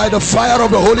going by the fire of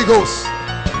the Holy Ghost.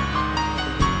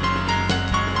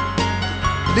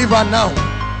 Leave her now.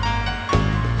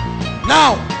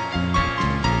 Now.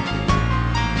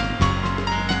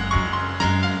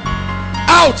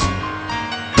 Out.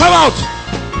 Come out.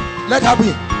 Let her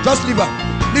be. Just leave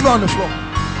her. Leave her on the floor.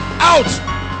 Out.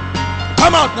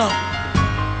 Come out now.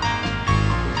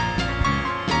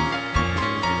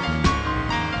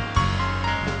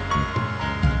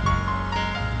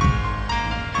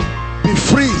 Be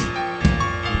free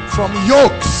from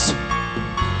yokes.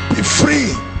 Be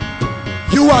free,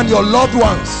 you and your loved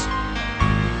ones.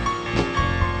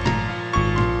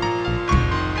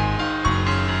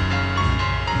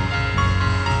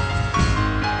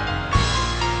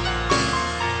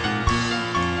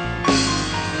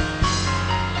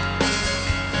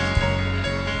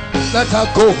 Let her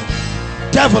go.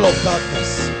 devil of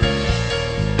darkness.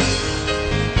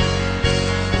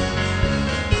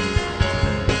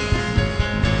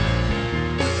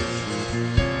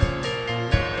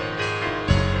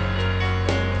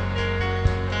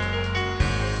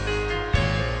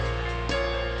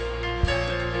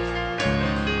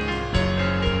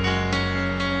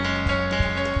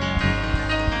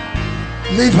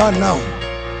 Leave her now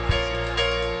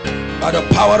by the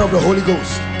power of the Holy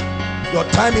Ghost. Your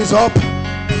time is up.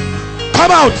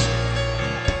 Come out.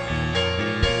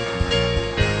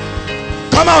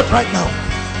 Come out right now.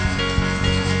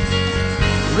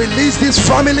 Release this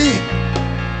family.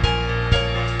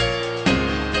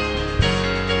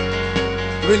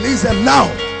 Release them now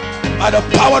by the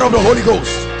power of the Holy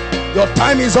Ghost. Your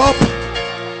time is up.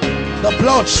 The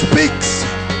blood speaks.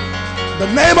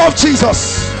 The name of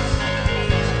Jesus.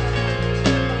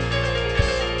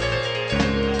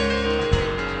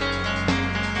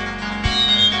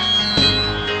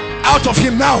 Out of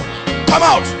him now. Come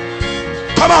out.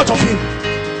 Come out of him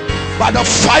by the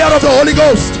fire of the Holy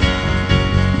Ghost.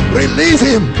 Release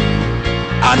him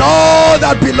and all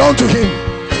that belong to him.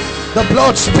 The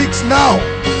blood speaks now.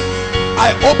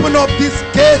 I open up this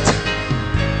gate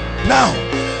now.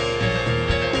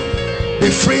 Be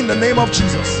free in the name of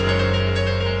Jesus.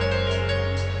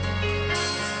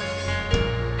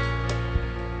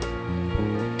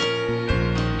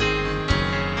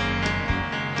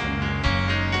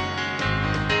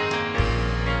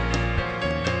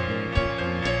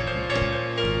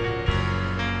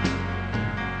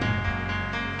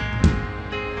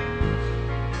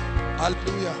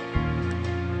 Hallelujah.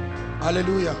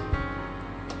 Hallelujah.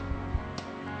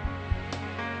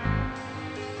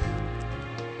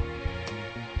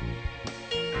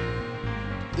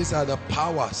 These are the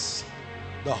powers,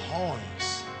 the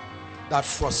horns that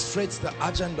frustrates the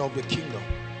agenda of the kingdom.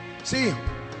 See,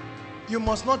 you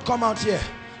must not come out here.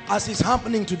 As it's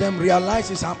happening to them, realize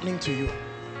it's happening to you.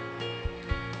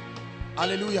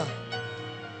 Hallelujah.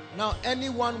 Now,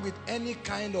 anyone with any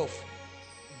kind of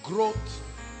growth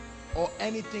or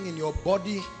anything in your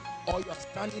body, or you are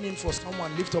standing in for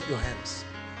someone, lift up your hands.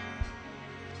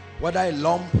 Whether a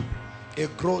lump, a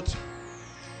growth,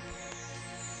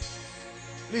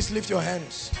 please lift your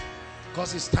hands,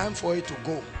 because it's time for it to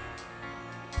go.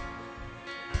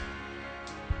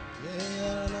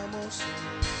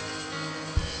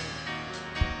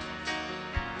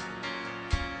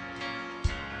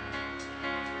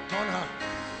 Turn her.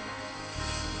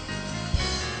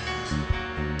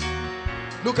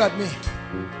 Look at me.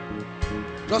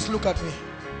 Just look at me.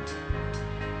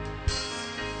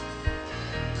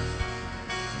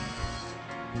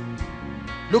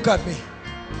 Look at me.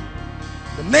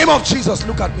 In the name of Jesus,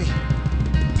 look at me.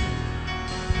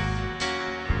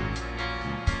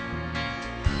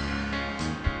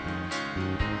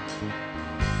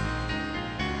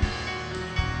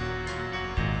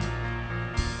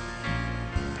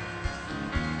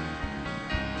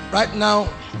 Right now,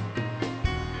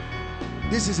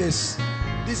 this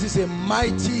is a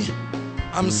mighty,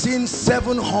 I'm seeing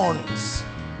 7 horns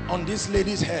on this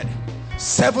lady's head.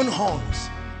 7 horns.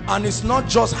 And it's not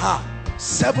just her.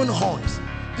 7 horns.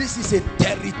 This is a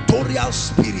territorial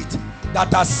spirit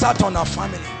that has sat on her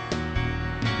family.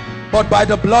 But by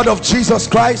the blood of Jesus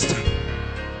Christ,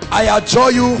 I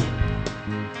adjure you.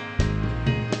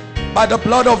 By the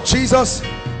blood of Jesus,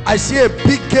 I see a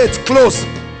big gate close.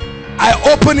 I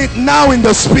open it now in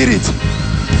the spirit.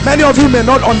 Many of you may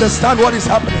not understand what is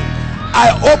happening.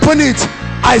 I open it.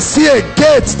 I see a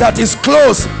gate that is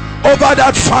closed over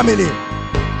that family.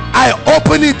 I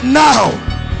open it now.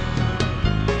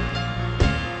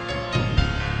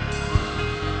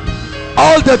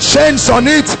 All the chains on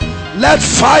it, let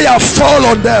fire fall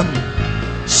on them.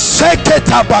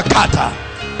 Seketa bakata.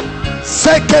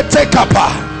 Sekete kapa.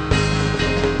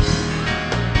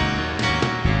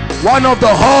 One of the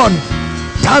horn,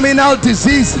 terminal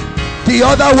disease. The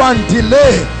other one,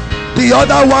 delay. The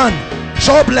other one,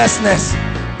 joblessness.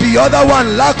 The other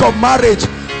one, lack of marriage.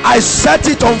 I set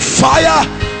it on fire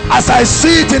as I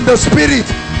see it in the spirit.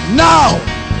 Now,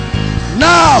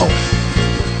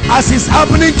 as it's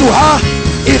happening to her,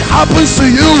 it happens to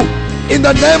you in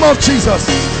the name of Jesus.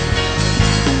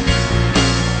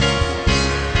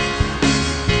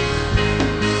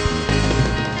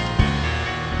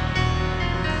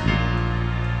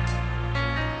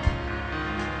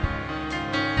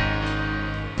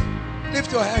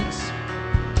 Lift your hands.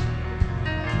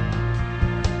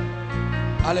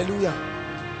 Hallelujah.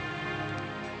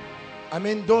 I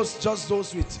mean just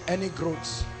those with any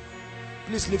growths.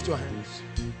 Please lift your hands.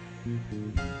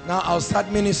 Now I'll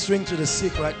start ministering to the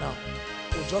sick right now.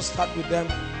 We'll just start with them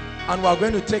and we're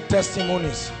going to take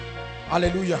testimonies.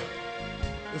 Hallelujah.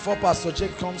 Before Pastor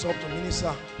Jake comes up to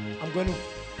minister, I'm going to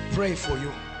pray for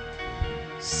you.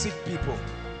 Sick people,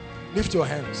 lift your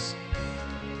hands.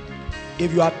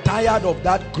 If you are tired of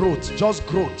that growth, just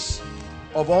growths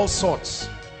of all sorts,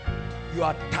 you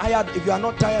are tired. If you are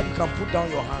not tired, you can put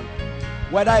down your hand.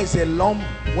 Whether it's a lump,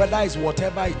 whether it's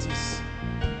whatever it is.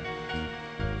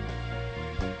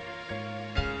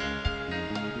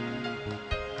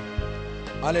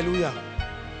 Hallelujah.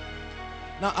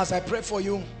 Now as I pray for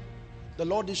you, the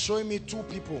Lord is showing me two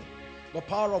people. The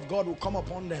power of God will come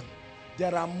upon them.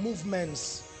 There are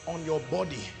movements on your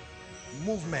body.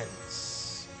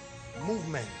 Movements.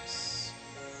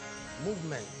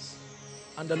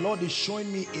 And the Lord is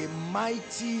showing me a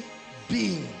mighty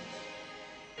being.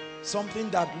 Something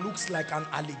that looks like an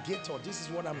alligator. This is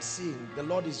what I'm seeing. The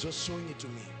Lord is just showing it to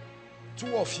me.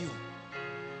 Two of you.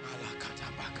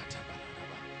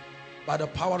 By the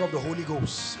power of the Holy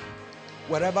Ghost.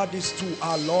 Wherever these two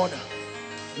are, Lord,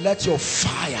 let your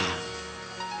fire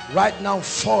right now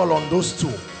fall on those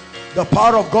two. The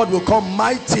power of God will come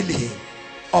mightily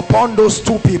upon those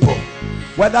two people.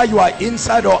 Whether you are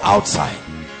inside or outside,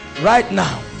 right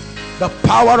now, the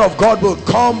power of God will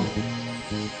come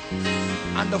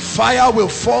and the fire will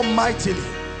fall mightily.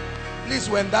 Please,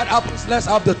 when that happens, let's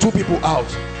have the two people out.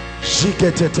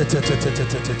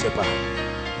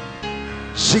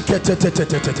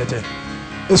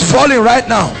 It's falling right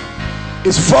now.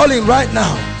 It's falling right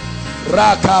now.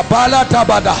 Rakabala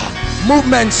tabada.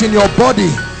 Movements in your body.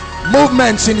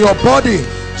 Movements in your body.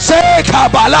 Say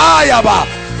kabalayaba.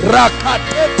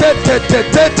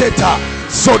 Rakateteteteteta.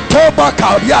 Sotoba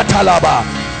kauyatalaba.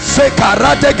 Say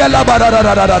karategalaba.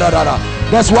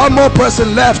 There's one more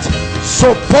person left.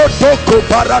 Sopotoko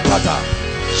baratata.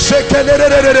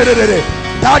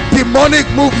 That demonic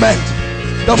movement,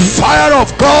 the fire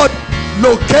of God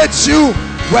locates you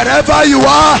wherever you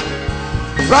are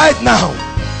right now,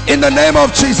 in the name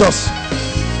of Jesus.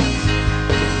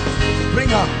 Bring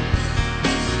her.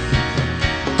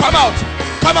 Come out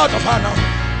of her now.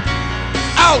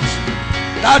 Out,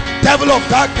 that devil of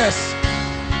darkness.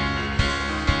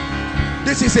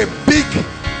 This is a big,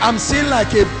 I'm seeing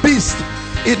like a beast.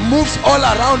 It moves all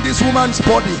around this woman's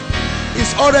body.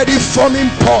 It's already forming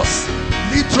pus,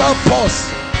 literal pus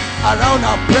around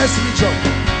her breast region.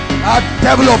 That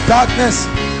devil of darkness,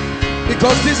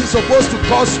 because this is supposed to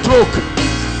cause stroke,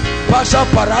 partial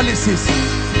paralysis.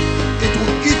 It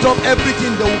will eat up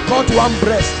everything. They will cut one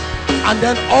breast and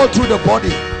then all through the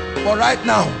body. But right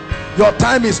now, your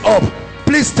time is up.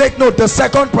 Please take note, the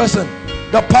second person,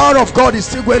 the power of God is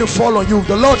still going to fall on you.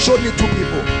 The Lord showed me two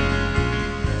people.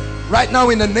 Right now,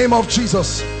 in the name of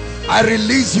Jesus, I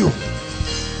release you.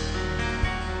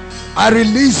 I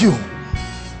release you.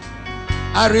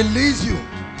 I release you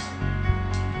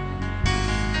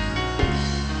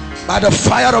by the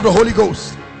fire of the Holy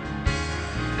Ghost.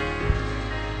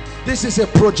 This is a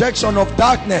projection of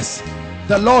darkness.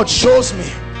 The Lord shows me,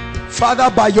 Father,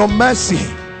 by your mercy,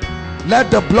 let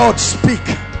the blood speak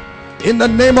in the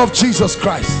name of Jesus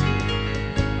Christ.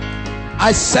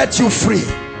 I set you free.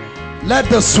 Let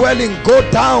the swelling go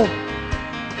down.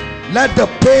 Let the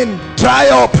pain dry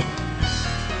up.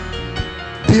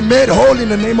 Be made whole in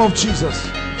the name of Jesus.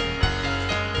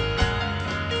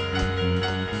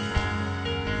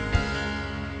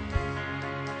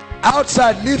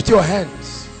 Outside, lift your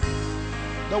hands.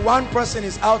 The one person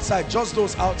is outside, just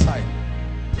those outside.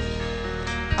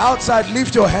 Outside,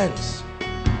 lift your hands.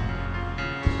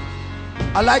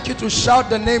 I'd like you to shout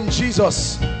the name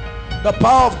Jesus. The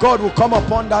power of God will come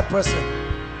upon that person.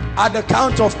 At the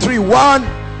count of 3. 1,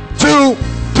 2,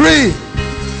 3.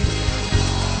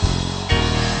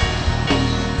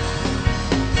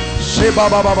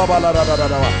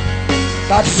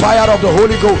 That fire of the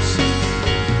Holy Ghost,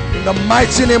 in the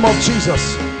mighty name of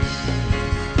Jesus.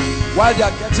 While they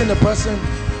are getting the person,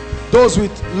 those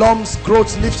with lumps,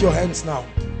 growths, lift your hands now.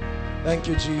 Thank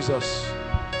you, Jesus.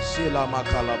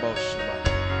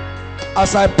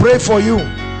 As I pray for you,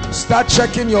 start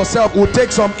checking yourself. We'll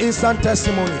take some instant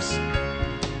testimonies.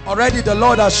 Already the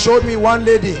Lord has showed me one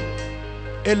lady,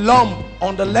 a lump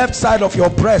on the left side of your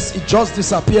breast. It just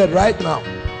disappeared right now.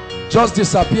 Just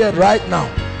disappeared right now.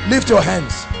 Lift your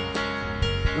hands.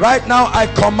 Right now I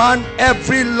command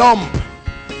every lump,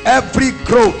 every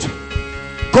growth,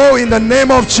 go in the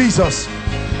name of Jesus.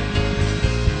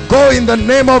 Go in the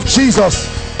name of Jesus.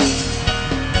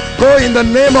 Go in the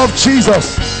name of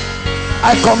Jesus.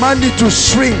 I command it to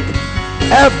shrink.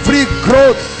 Every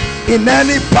growth in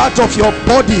any part of your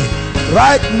body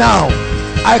right now,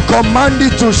 I command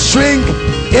it to shrink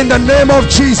in the name of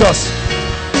Jesus.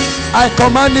 I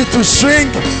command it to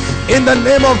shrink in the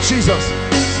name of Jesus.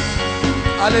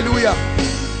 Hallelujah.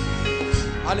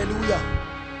 Hallelujah.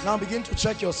 Now begin to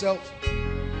check yourself.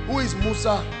 Who is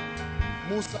Musa?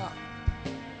 Musa.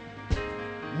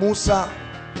 Musa.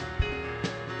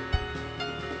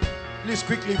 Please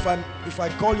quickly, if I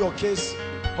call your case,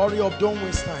 hurry up, don't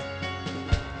waste time.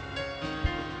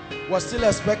 We're still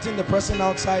expecting the person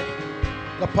outside.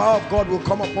 The power of God will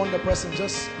come upon the person.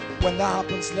 Just when that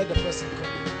happens, let the person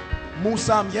come.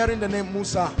 Musa, I'm hearing the name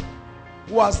Musa.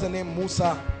 Who has the name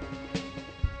Musa?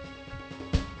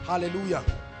 Hallelujah.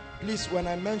 Please, when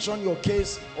I mention your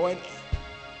case or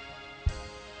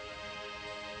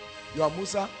you are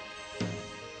Musa,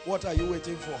 what are you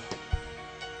waiting for?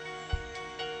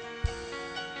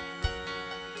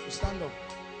 Stand up.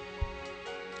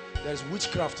 There's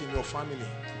witchcraft in your family,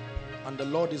 and the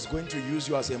Lord is going to use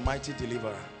you as a mighty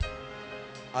deliverer.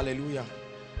 Hallelujah.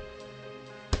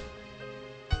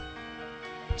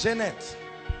 Janet.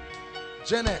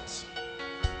 Janet.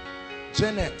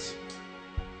 Janet.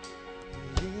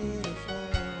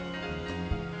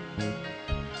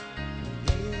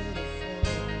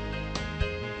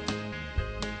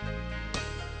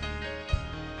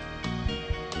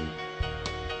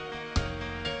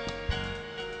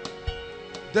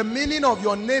 The meaning of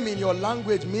your name in your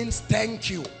language means thank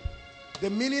you. The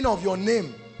meaning of your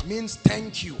name means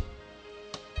thank you.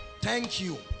 Thank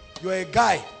you. You're a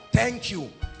guy. Thank you.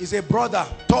 Is a brother,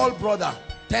 tall brother.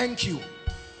 Thank you.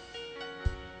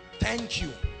 Thank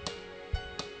you.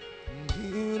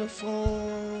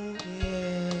 Beautiful,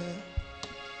 yeah.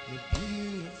 You're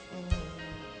beautiful.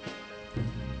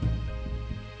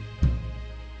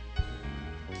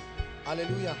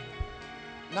 Hallelujah.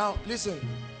 Now listen.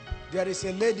 There is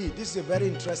a lady, this is a very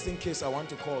interesting case I want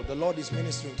to call. The Lord is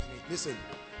ministering to me. Listen,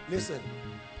 listen.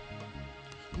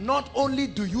 Not only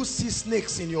do you see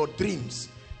snakes in your dreams,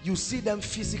 you see them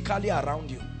physically around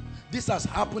you. This has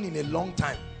happened in a long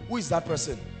time. Who is that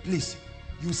person? Please.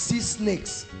 You see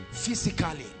snakes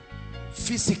physically.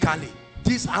 Physically.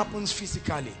 This happens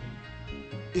physically.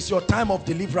 It's your time of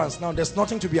deliverance now. There's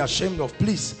nothing to be ashamed of.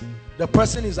 Please. The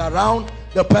person is around.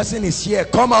 The person is here.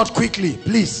 Come out quickly,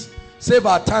 please. Save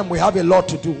our time. We have a lot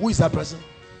to do. Who is that person?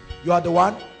 You are the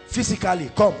one.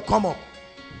 Physically. Come up.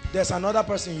 There's another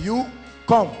person. You.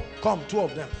 Come. Two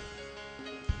of them.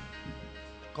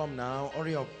 Come now.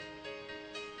 Hurry up.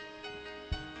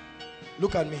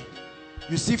 Look at me.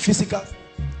 You see physical?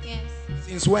 Yes.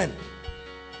 Since when?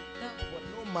 No.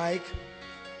 No mic.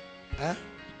 Huh?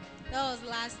 That was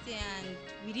last year and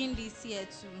within this year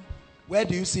too. Where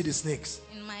do you see the snakes?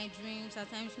 In my dreams, at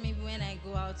times maybe when I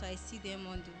go out, I see them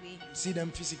on the way. You see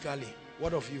them physically.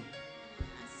 What of you?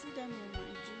 I see them in my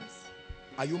dreams.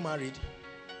 Are you married?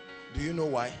 Do you know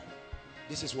why?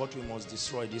 This is what we must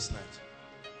destroy this night.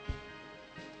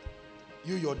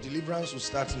 Your deliverance will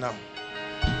start now.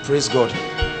 Praise God.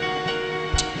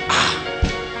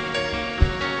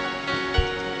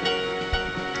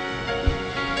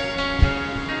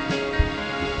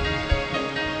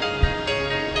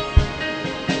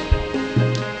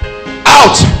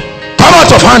 Out. Come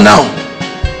out of hand now.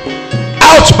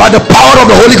 Out by the power of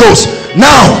the Holy Ghost.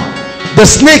 Now, the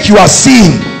snake you are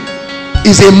seeing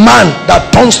is a man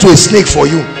that turns to a snake for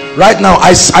you. Right now,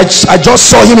 I just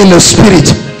saw him in the spirit.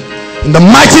 In the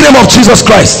mighty name of Jesus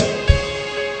Christ.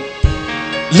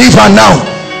 Leave her now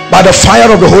by the fire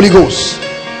of the Holy Ghost.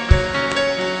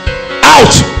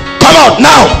 Out. Come out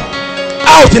now.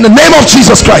 Out in the name of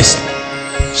Jesus Christ.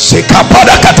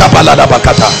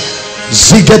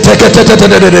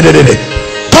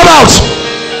 Come out.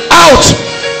 Out.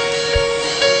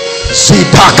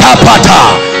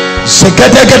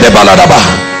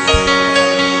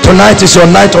 Tonight is your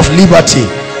night of liberty.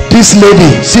 This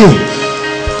lady, see,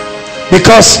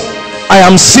 because I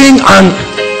am seeing, and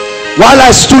while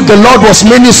I stood, the Lord was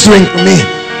ministering to me,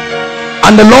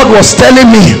 and the Lord was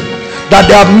telling me that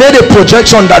they have made a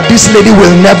projection that this lady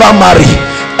will never marry.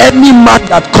 Any man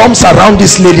that comes around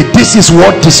this lady, this is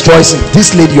what destroys it.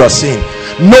 This lady you are seeing,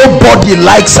 nobody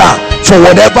likes her for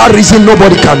whatever reason.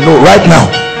 Nobody can know. Right now,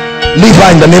 leave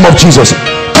her in the name of Jesus.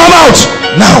 Come out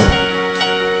now.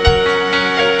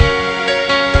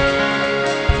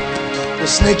 The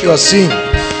snake you are seeing,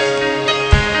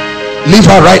 leave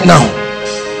her right now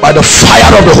by the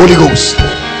fire of the Holy Ghost.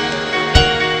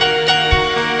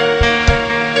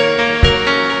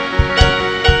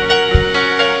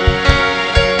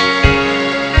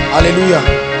 Hallelujah.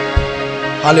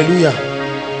 Hallelujah.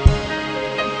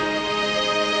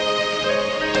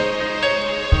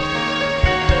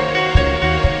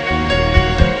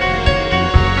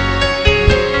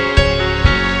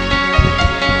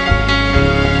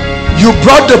 You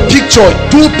brought the picture,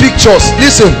 two pictures.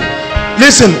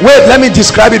 Listen, wait, let me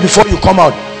describe it before you come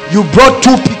out. You brought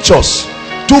two pictures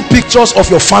of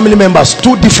your family members,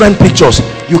 two different pictures.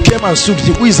 You came and stood.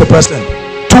 Who is the person?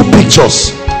 Two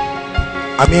pictures.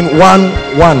 I mean,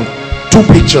 two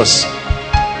pictures.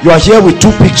 You are here with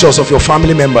two pictures of your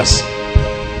family members.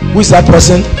 Who is that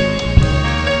person?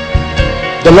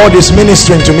 The Lord is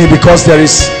ministering to me because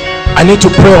I need to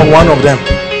pray on one of them.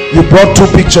 You brought two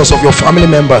pictures of your family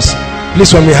members.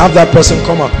 Please, when we have that person,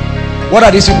 come up. What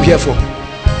are these people here for?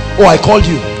 Oh, I called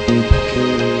you.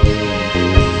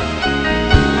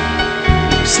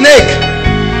 Snake.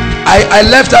 I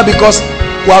left her because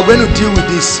we are going to deal with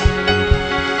this.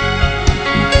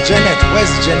 Janet.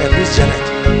 Where's Janet? Who's Janet?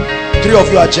 Three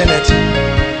of you are Janet.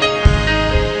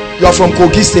 You are from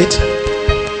Kogi State.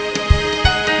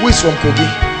 Who is from Kogi?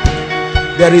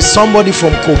 There is somebody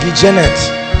from Kogi. Janet.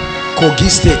 Kogi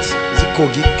State. Is it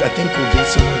Kogi? I think Kogi.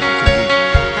 Someone Kogi.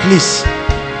 Please,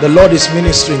 the Lord is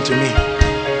ministering to me.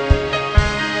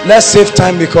 Let's save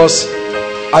time because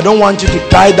I don't want you to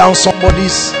tie down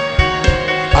somebody's.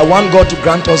 I want God to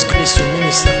grant us grace to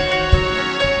minister.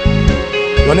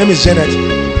 Your name is Janet.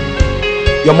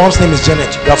 Your mom's name is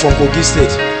Janet. You are from Kogi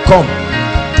State. Come.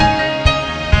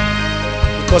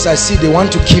 Because I see they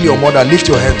want to kill your mother. Lift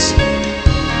your hands.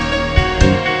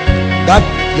 That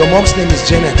your mom's name is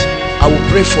Janet. I will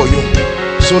pray for you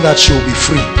so that she will be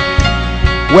free.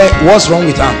 What's wrong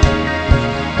with her?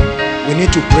 We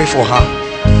need to pray for her.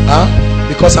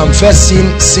 Because I'm first seeing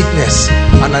sickness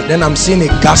and then I'm seeing a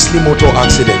ghastly motor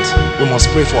accident. We must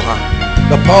pray for her.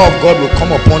 The power of God will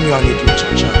come upon you and it will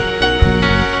touch her.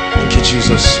 Thank you,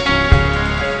 Jesus.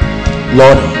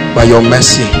 Lord, by your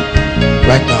mercy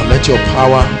right now, let your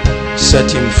power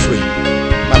set him free.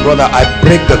 My brother, I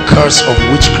break the curse of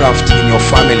witchcraft in your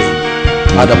family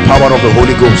by the power of the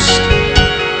Holy Ghost.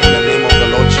 In the name of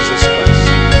the Lord Jesus Christ.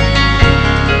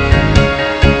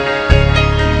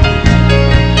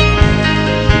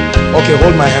 Okay,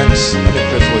 hold my hands. Let me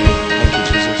pray for you. Thank you,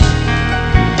 Jesus.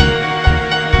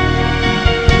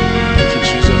 Thank you,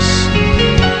 Jesus.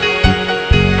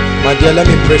 My dear, let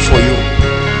me pray for you.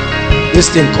 This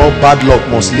thing called bad luck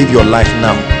must leave your life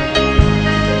now.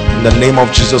 In the name of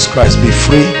Jesus Christ, be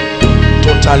free,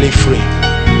 totally free.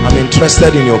 I'm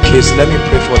interested in your case. Let me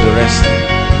pray for the rest.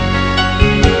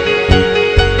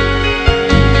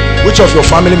 Which of your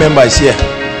family member is here?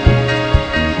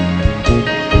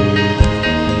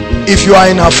 If you are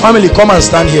in our family, come and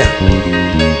stand here.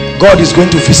 God is going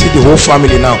to visit the whole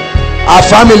family now. Our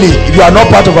family, if you are not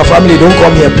part of our family, don't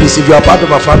come here, please. If you are part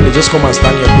of our family, just come and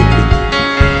stand here quickly.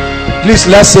 Please,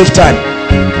 let's save time.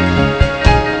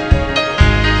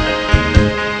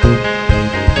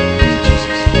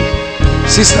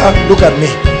 Sister, look at me.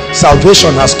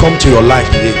 Salvation has come to your life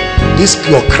today. This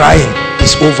your crying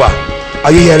is over.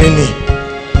 Are you hearing me?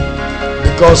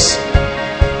 Because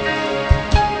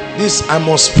this, I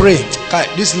must pray.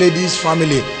 This lady's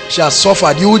family, she has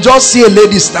suffered. You will just see a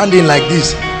lady standing like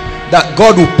this, that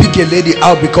God will pick a lady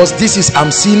out, because this is, I'm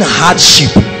seeing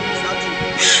hardship.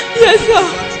 Yes, sir.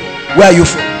 Where are you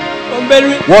from? From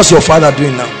Benue. What's your father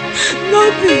doing now?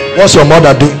 Nothing. What's your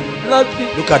mother doing? Nothing.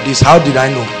 Look at this. How did I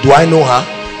know? Do I know her?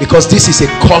 Because this is a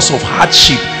cause of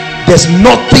hardship. There's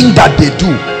nothing that they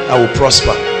do that will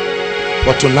prosper.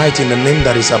 But tonight, in the name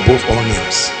that is above all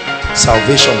names,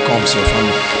 salvation comes to your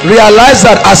family. Realize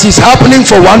that as it's happening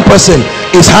for one person,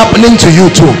 it's happening to you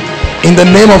too. In the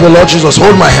name of the Lord Jesus,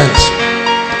 hold my hands.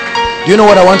 Do you know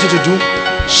what I want you to do?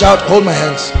 Shout, hold my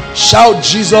hands. Shout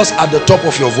Jesus at the top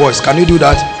of your voice. Can you do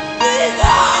that?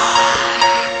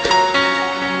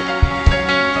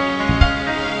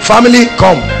 Family,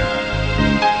 come.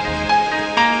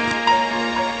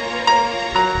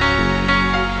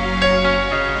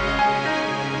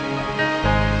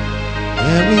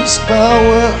 There is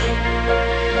power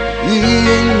in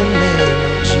the name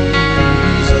of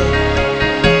Jesus.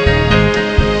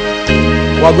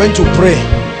 We are going to pray.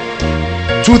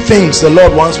 Two things the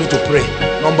Lord wants me to pray.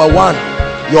 Number one,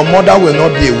 your mother will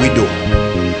not be a widow.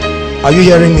 Are you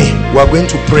hearing me? We are going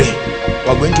to pray. We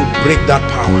are going to break that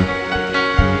power.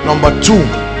 Number two,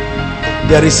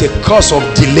 there is a cause of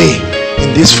delay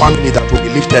in this family that will be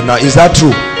lifted now. Is that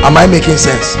true? Am I making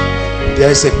sense? There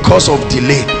is a cause of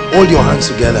delay. Hold your hands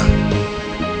together.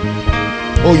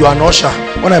 Oh, you are an usher.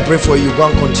 When I pray for you, go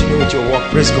and continue with your work.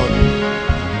 Praise God.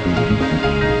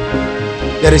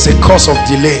 There is a cause of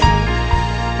delay.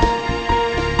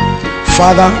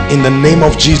 Father, in the name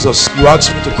of Jesus, you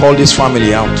asked me to call this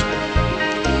family out.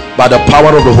 By the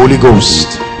power of the Holy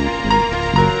Ghost,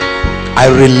 I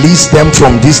release them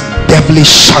from this devilish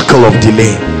shackle of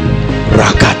delay.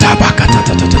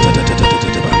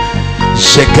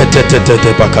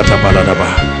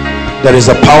 There is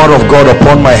a power of God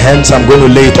upon my hands. I'm going to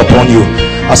lay it upon you.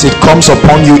 As it comes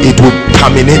upon you, it will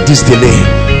terminate this delay.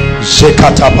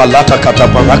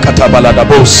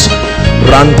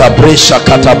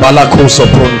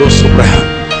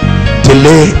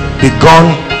 Delay be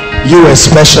gone. You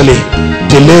especially.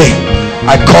 Delay.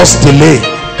 I curse delay.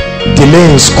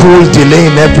 Delay in school, delay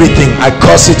in everything. I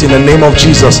curse it in the name of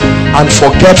Jesus. And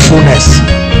forgetfulness,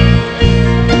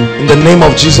 in the name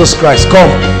of Jesus Christ.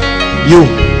 Come, you.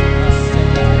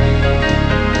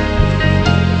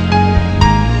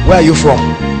 Where are you from?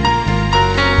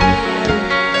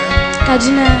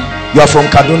 Kaduna. You are from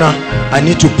Kaduna. I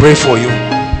need to pray for you.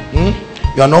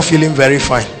 You are not feeling very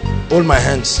fine. Hold my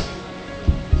hands.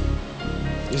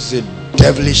 This is a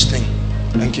devilish thing.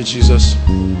 Thank you, Jesus.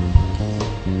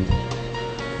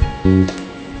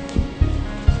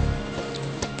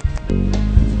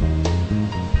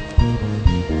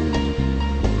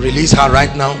 Release her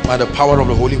right now by the power of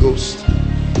the Holy Ghost.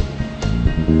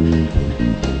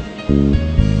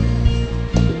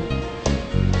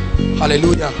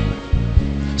 Hallelujah.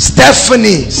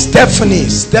 Stephanie.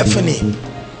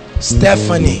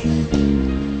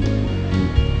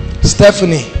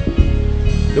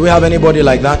 Do we have anybody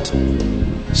like that?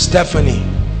 Stephanie.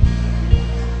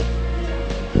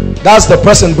 That's the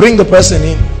person. Bring the person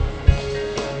in.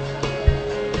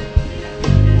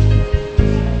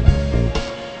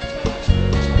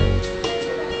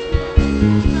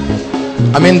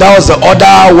 I mean, that was the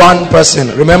other one person.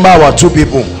 Remember our two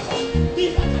people.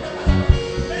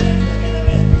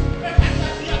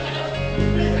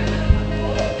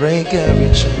 Break every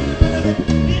chain.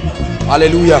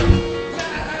 Hallelujah.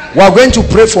 We are going to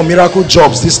pray for miracle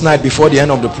jobs this night before the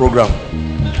end of the program.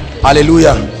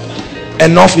 Hallelujah.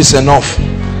 Enough is enough.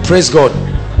 Praise God.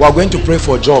 We are going to pray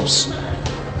for jobs.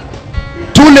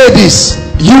 Two ladies,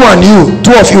 you and you,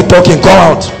 two of you talking, come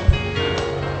out.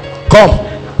 Come.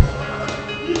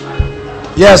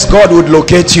 Yes, God would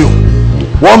locate you.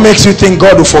 What makes you think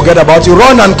God will forget about you?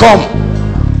 Run and come.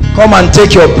 Come and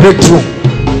take your breakthrough.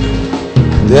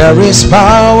 There is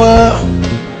power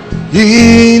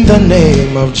in the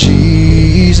name of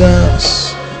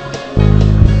Jesus.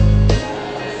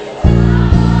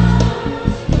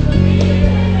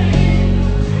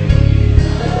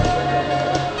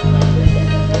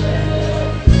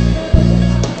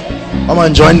 Come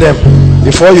and join them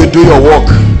before you do your work.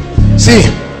 See,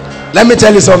 let me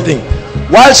tell you something.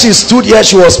 While she stood here,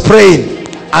 she was praying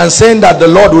and saying that the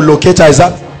Lord will locate her. Is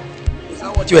that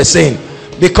what you were saying?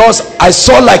 Because I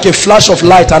saw like a flash of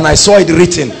light and I saw it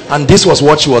written, and this was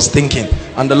what she was thinking.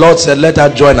 And the Lord said, let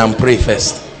her join and pray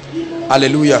first.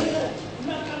 Hallelujah.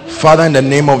 Father, in the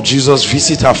name of Jesus,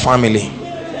 visit her family.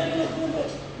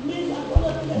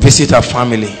 Visit her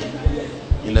family.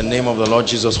 In the name of the Lord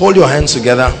Jesus. Hold your hands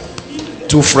together.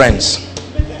 Two friends.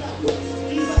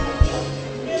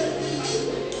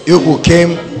 You who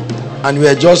came and we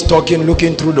are just talking,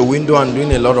 looking through the window and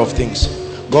doing a lot of things.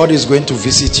 God is going to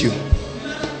visit you.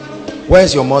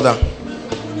 Where's your mother?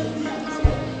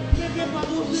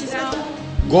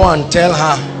 Go and tell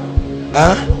her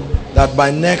that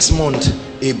by next month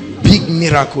a big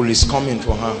miracle is coming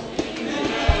for her.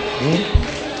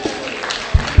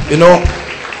 You know,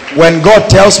 when God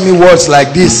tells me words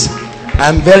like this,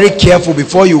 I'm very careful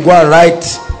before you go and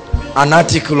write an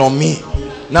article on me.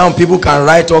 Now people can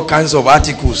write all kinds of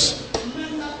articles.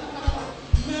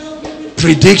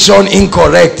 Prediction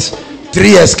incorrect.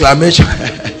 3 exclamation.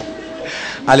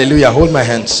 Hallelujah. Hold my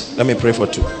hands. Let me pray for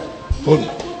two. Hold me.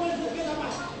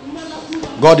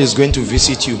 God is going to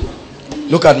visit you.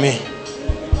 Look at me.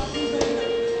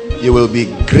 You will be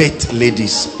great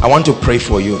ladies. I want to pray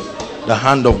for you. The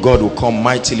hand of God will come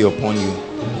mightily upon you.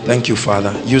 Thank you,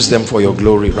 Father. Use them for your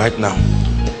glory right now.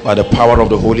 By the power of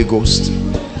the Holy Ghost.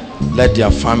 Let their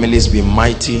families be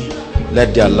mighty.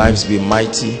 Let their lives be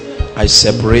mighty. I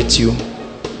separate you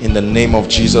in the name of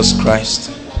Jesus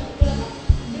Christ.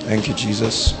 Thank you,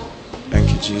 Jesus. Thank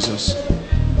you, Jesus.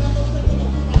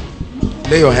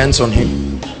 Lay your hands on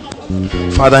him.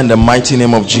 Father, in the mighty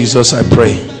name of Jesus, I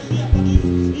pray.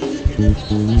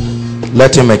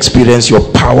 Let him experience your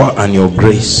power and your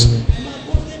grace.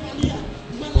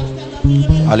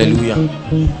 Hallelujah.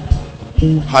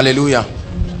 Hallelujah.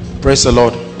 Praise the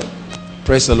Lord.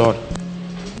 Praise the Lord.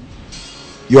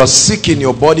 You are sick in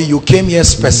your body. You came here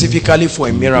specifically for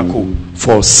a miracle,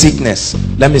 for sickness.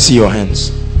 Let me see your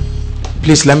hands.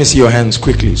 Please, let me see your hands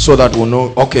quickly so that we'll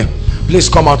know. Okay. Please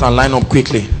come out and line up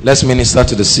quickly. Let's minister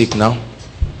to the sick now.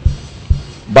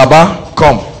 Baba,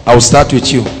 come. I will start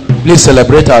with you. Please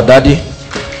celebrate our daddy.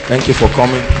 Thank you for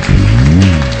coming.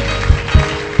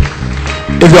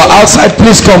 If you're outside,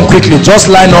 please come quickly. Just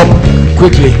line up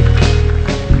quickly.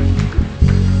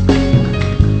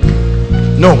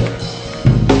 No.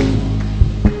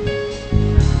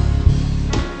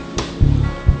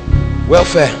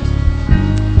 Welfare.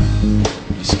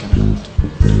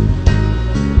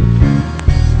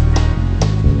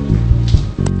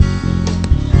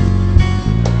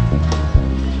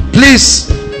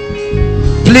 Please,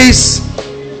 please,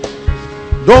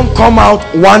 don't come out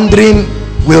wondering,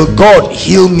 will God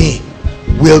heal me?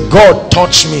 Will God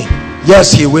touch me?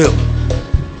 Yes, he will.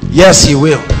 Yes, he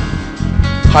will.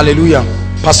 Hallelujah.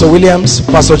 Pastor Williams,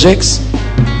 Pastor Jakes,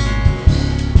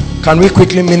 can we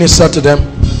quickly minister to them?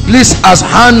 Please, as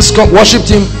Hans worship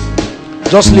team,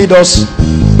 just lead us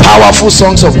powerful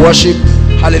songs of worship.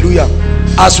 Hallelujah.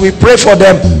 As we pray for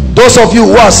them, those of you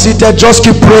who are seated, just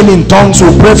keep praying in tongues.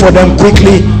 We'll pray for them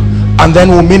quickly and then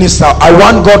we'll minister. I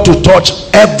want God to touch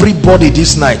everybody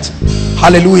this night.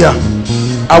 Hallelujah.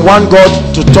 I want God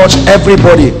to touch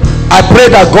everybody. I pray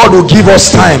that God will give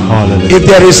us time. Hallelujah. If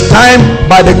there is time,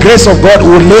 by the grace of God,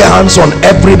 we'll lay hands on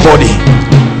everybody.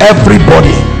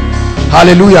 Everybody.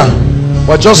 Hallelujah.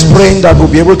 We're just praying that we'll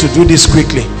be able to do this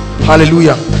quickly.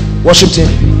 Hallelujah. Worship team.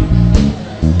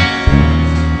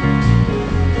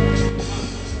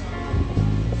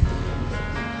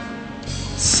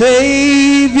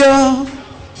 Savior,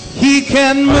 he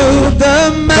can move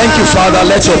the mountain. Thank you, Father.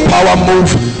 Let your power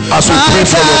move as we pray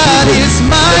for your people. In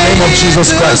the name of Jesus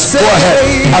Christ. Go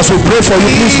ahead. As we pray for you,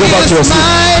 please go back to your seat.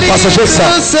 Pastor Jason.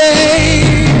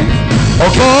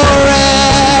 Okay.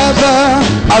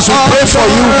 As we pray for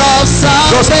you,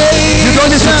 you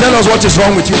don't need to tell us what is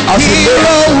wrong with you. As we pray,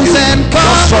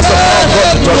 just trust the power of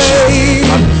God to touch you.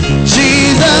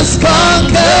 Jesus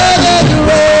conquered the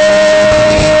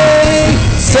grave.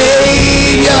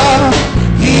 Savior,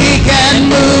 he can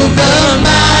move the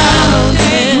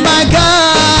mountain. My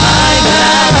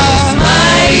God is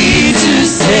mighty to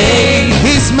save.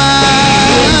 He's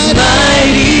mighty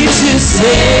to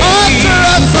save. Author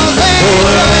of salvation,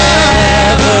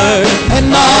 forever,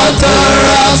 an author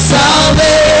of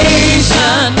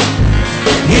salvation.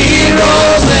 He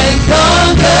rose and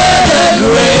conquered the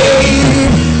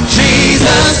grave.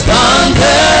 Jesus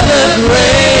conquered the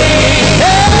grave.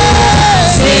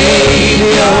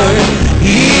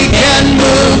 He can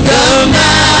move the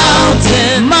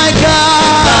mountain. My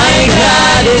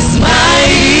God is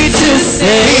mighty to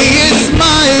save. He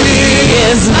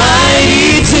is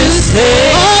mighty to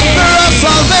save. Author of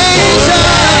salvation,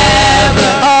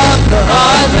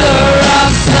 author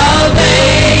of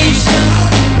salvation.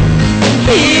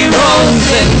 He rose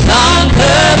and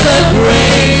conquered the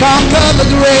grave. Conquered the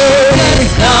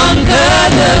grave.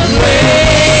 Conquered the grave.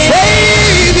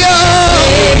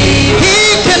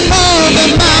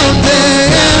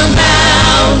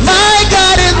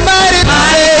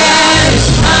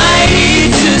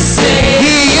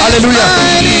 Hallelujah.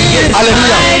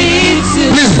 Hallelujah.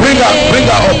 Please bring her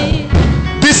up.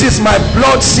 This is my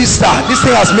blood sister. This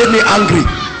thing has made me angry.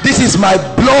 This is my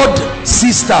blood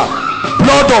sister.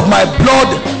 Blood of my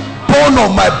blood, bone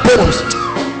of my bones.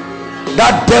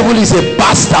 That devil is a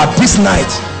bastard this night.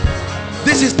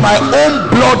 This is my own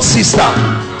blood sister.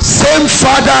 Same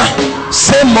father,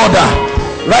 same mother.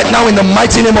 Right now in the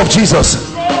mighty name of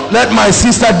Jesus. Let my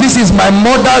sister, this is my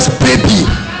mother's baby.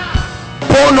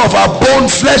 Bone of her bone,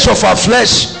 flesh of her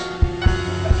flesh.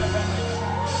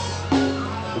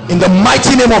 In the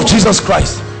mighty name of Jesus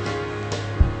Christ.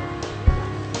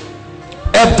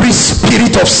 Every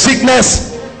spirit of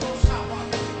sickness,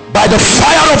 by the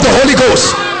fire of the Holy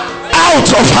Ghost,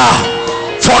 out of her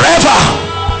forever.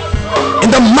 In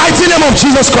the mighty name of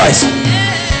Jesus Christ.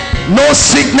 No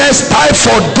sickness,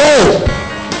 typhoid, go.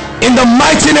 In the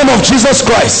mighty name of Jesus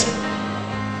Christ.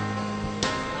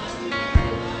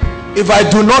 If I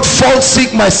do not fall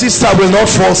sick, my sister will not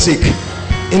fall sick.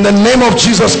 In the name of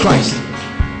Jesus Christ.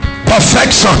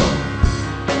 Perfection.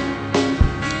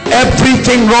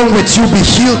 Everything wrong with you be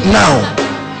healed now.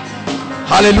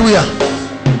 Hallelujah.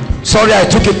 Sorry, I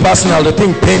took it personal. The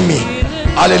thing pained me.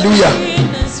 Hallelujah.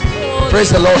 Praise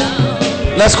the Lord.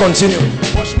 Let's continue.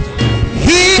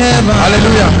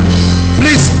 Hallelujah.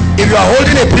 Please, if you are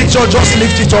holding a picture, just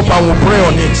lift it up and we'll pray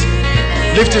on it.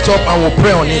 Lift it up and we'll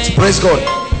pray on it. Praise God.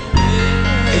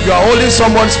 If you are holding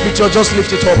someone's picture, just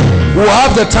lift it up. We'll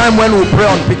have the time when we'll pray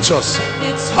on pictures.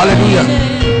 Hallelujah.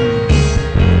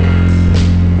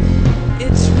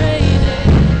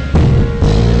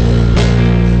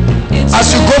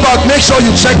 As you go back, make sure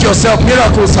you check yourself.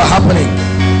 Miracles are happening.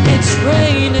 It's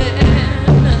raining.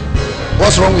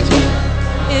 What's wrong with you?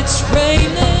 It's raining.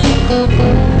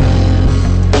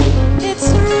 It's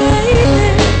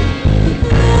raining.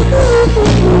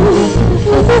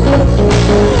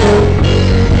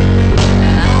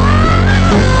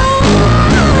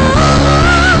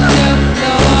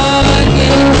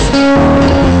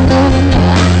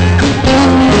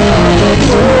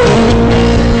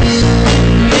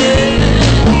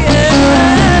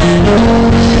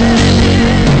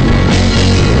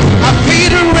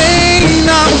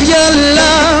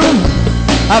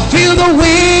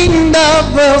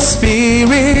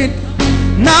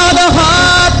 Now the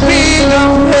heartbeat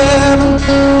of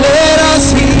heaven, let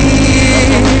us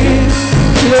hear.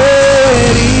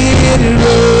 Let it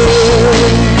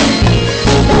rain.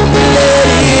 Let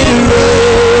it rain.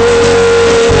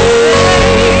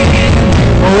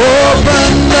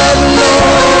 Open the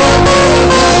Lord.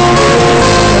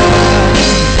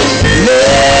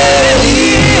 Let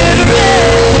it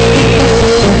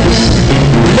rain.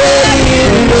 Let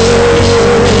it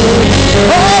rain.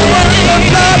 Open the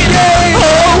floodgate.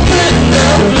 Open the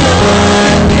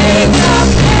floodgate of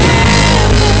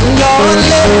heaven. Lord,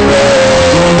 let it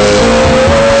rain.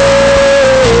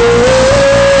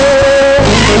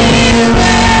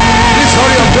 Please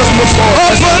hurry up, just move forward.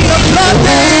 Open the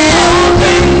floodgate.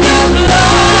 Open the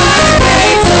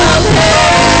floodgate of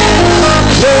heaven.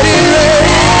 Let it rain.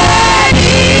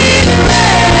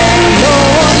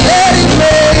 Lord, let it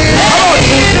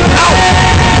rain.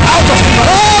 Out of him.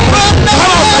 Open the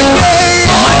floodgate.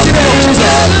 Mighty name of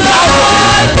Jesus.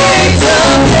 Floodgates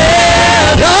of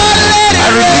heaven. Lord, let it I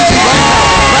release it right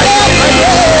now. Right now. Right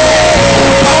now.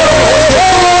 Power of the Holy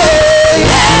Ghost.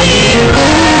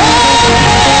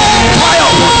 Fire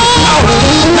out.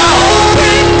 Now.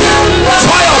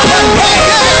 Fire upon you.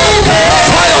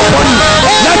 Fire upon you.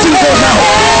 Let him go now.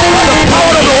 By the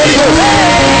power of the Holy Ghost.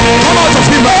 Come out of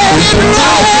him. Out.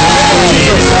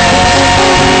 Jesus.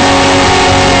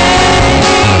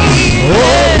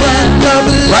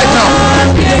 Right now.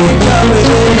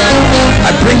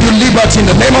 I bring you liberty in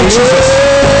the name of Jesus.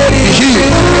 Be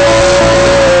healed.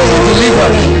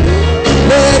 Delivered.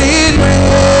 Let it rain.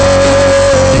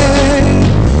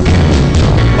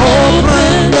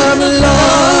 Open the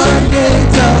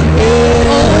floodgates of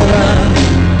heaven.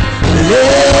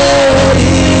 Let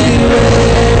it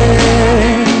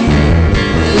rain.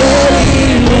 Let it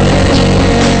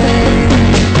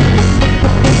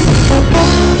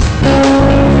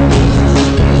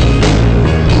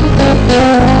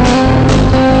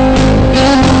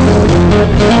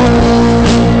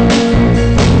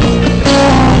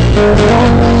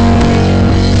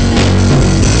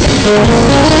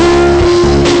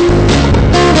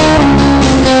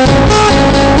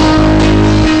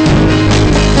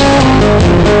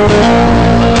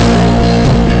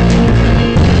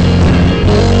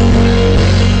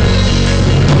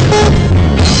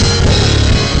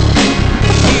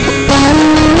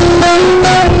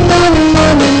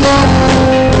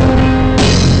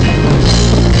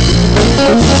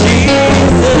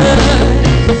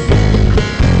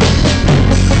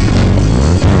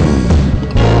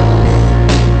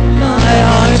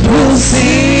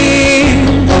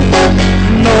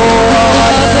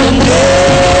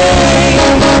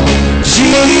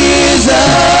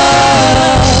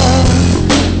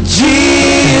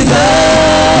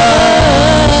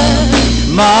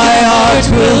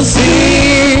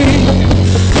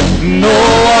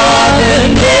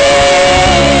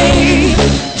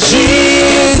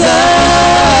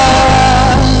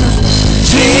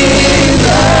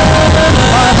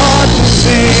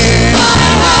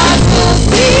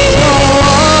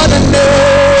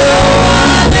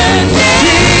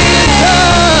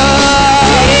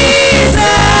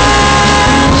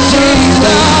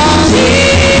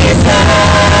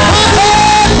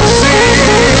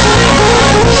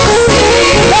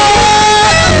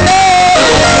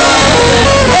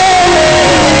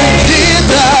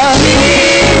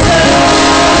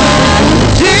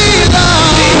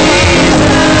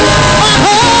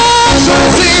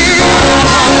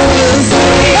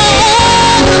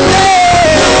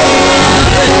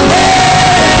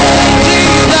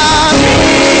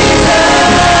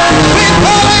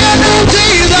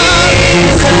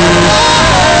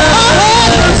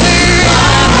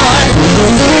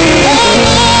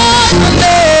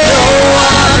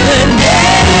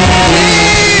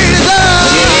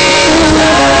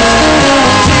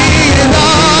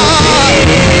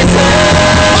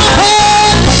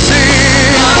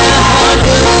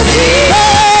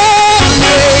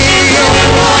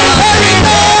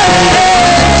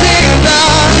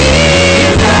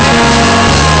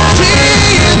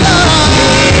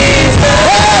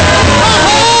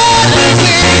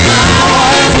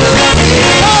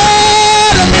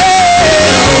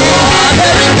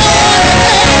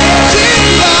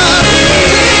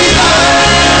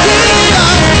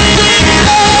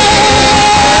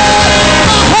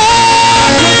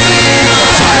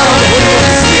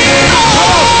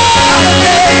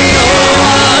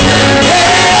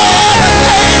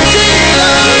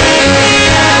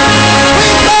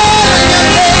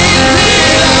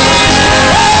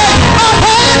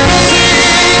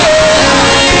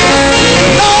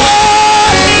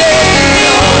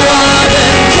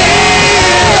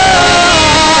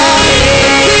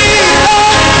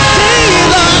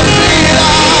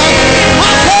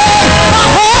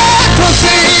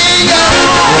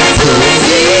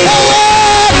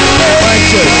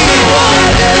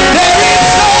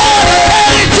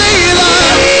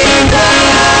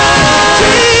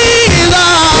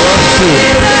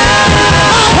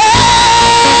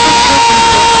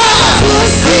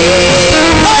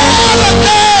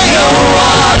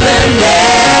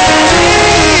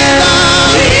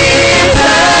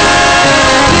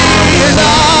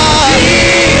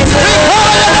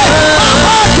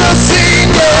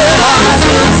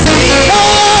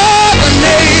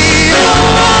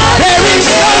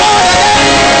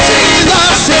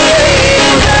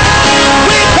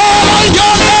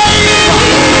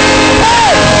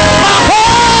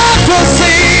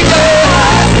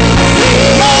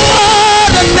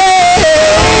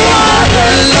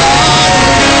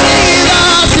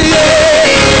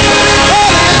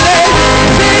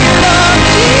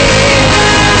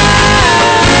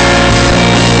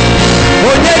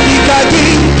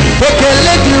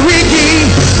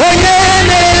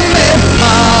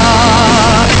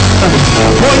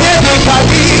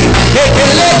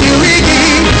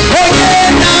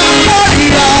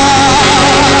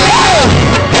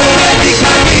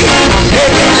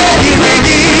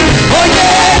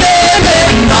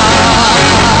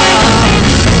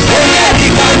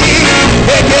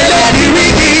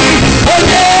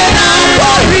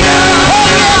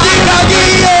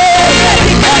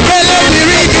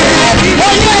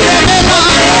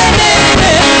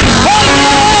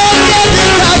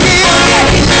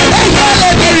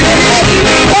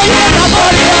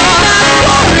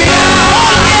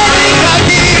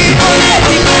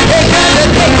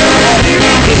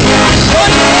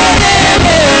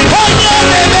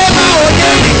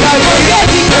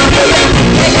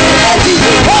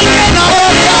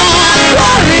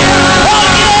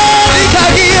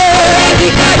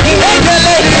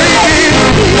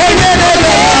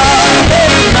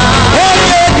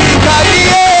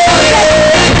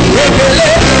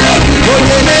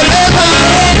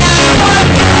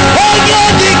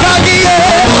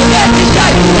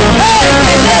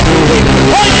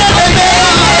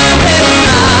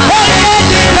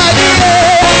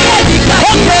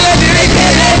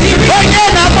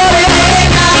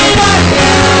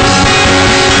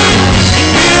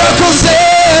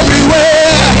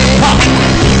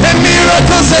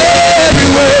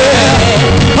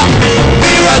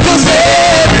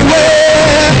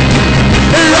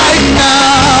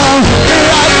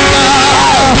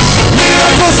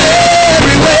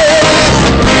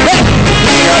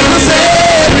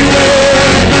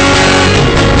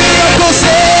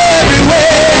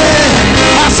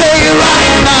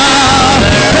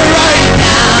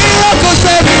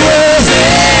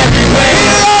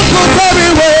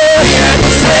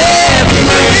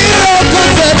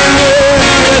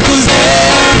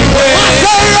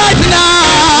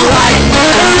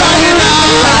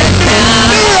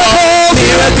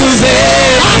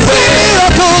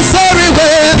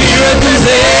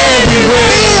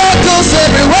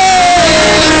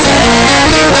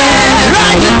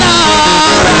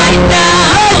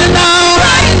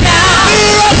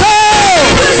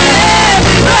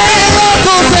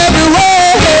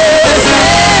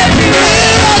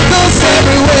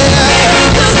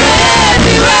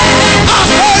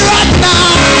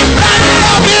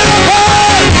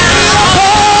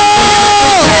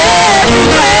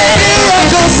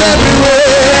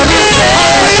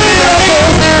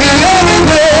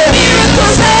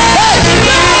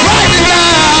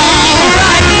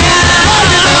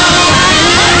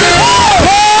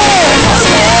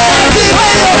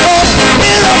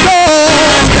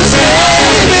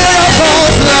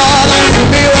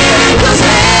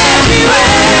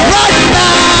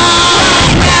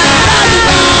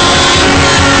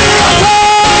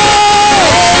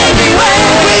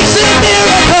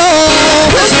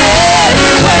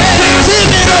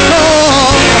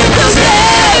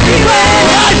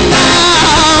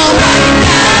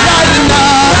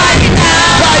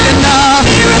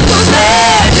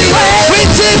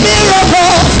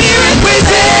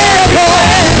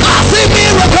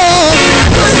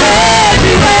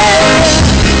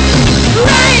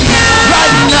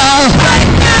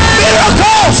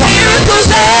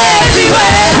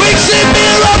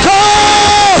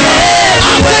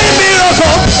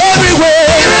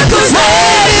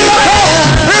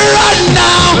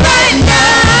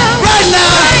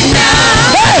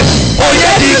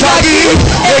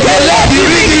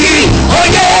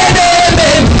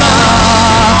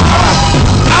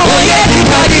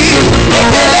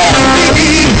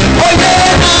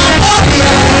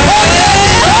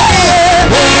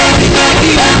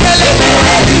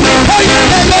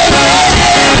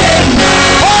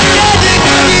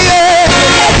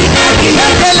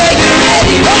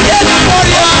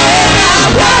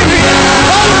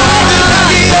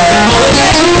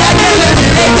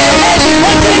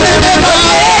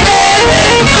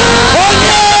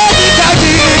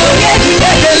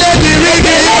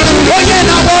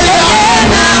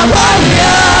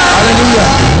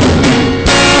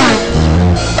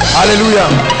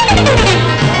Hallelujah.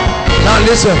 Now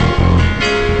listen,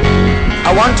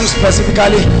 I want to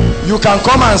specifically, you can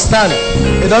come and stand.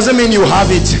 It doesn't mean you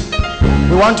have it.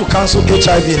 We want to cancel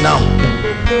HIV now.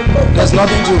 There's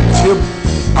nothing to feel.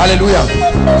 Hallelujah.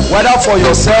 Whether for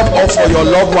yourself or for your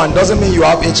loved one doesn't mean you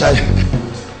have HIV.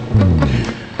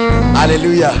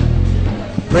 Hallelujah.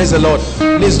 Praise the Lord.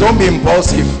 Please don't be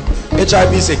impulsive.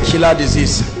 HIV is a killer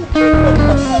disease.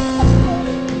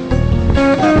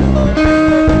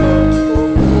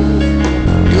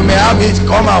 You may have it,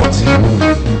 come out. It's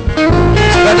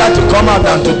better to come out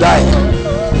than to die.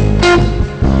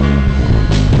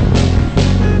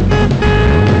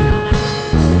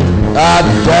 That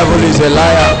devil is a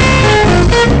liar.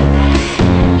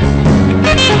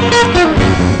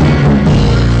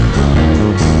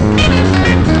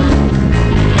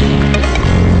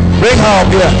 Bring her up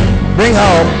here. Bring her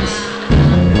up.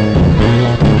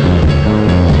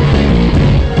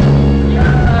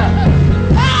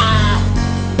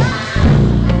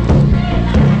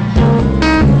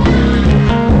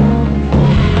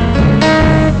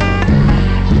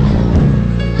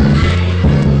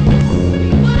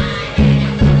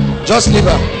 Just leave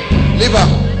her. Leave her.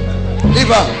 Leave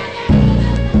her.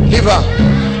 Leave her.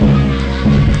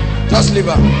 Just leave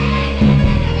her.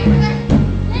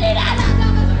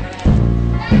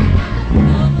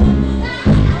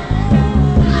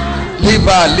 Leave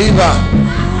her. Leave her.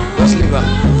 Just leave her.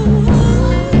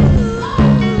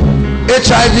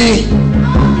 HIV.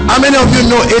 How many of you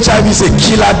know HIV is a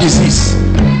killer disease?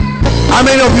 How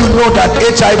many of you know that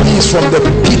HIV is from the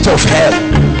pit of hell?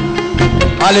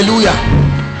 Hallelujah.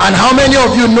 And how many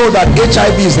of you know that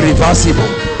HIV is reversible?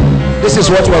 This is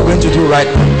what we're going to do right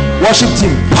now. Worship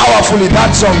team, powerfully,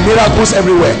 that song, miracles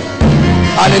everywhere.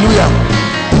 Hallelujah.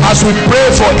 As we pray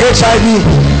for HIV,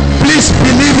 please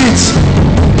believe it.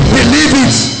 Believe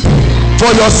it for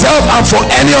yourself and for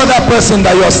any other person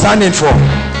that you're standing for.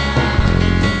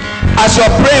 As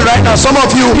you're praying right now, some of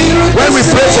you, when we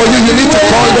pray for you, you need to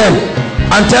call them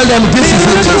and tell them this is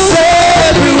it.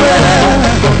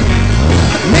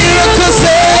 Miracles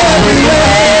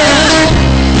everywhere,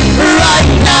 right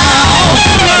now,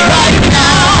 right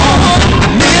now.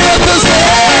 Miracles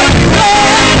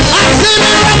everywhere. I see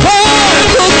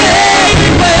miracles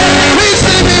everywhere. We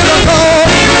see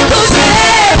miracles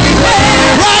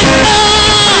everywhere, right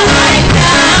now, right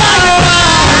now.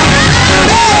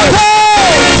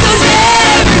 Miracles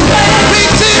everywhere. We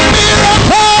see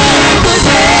miracles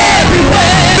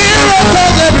everywhere.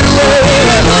 Miracles everywhere.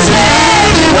 Miracles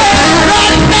everywhere,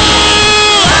 right now.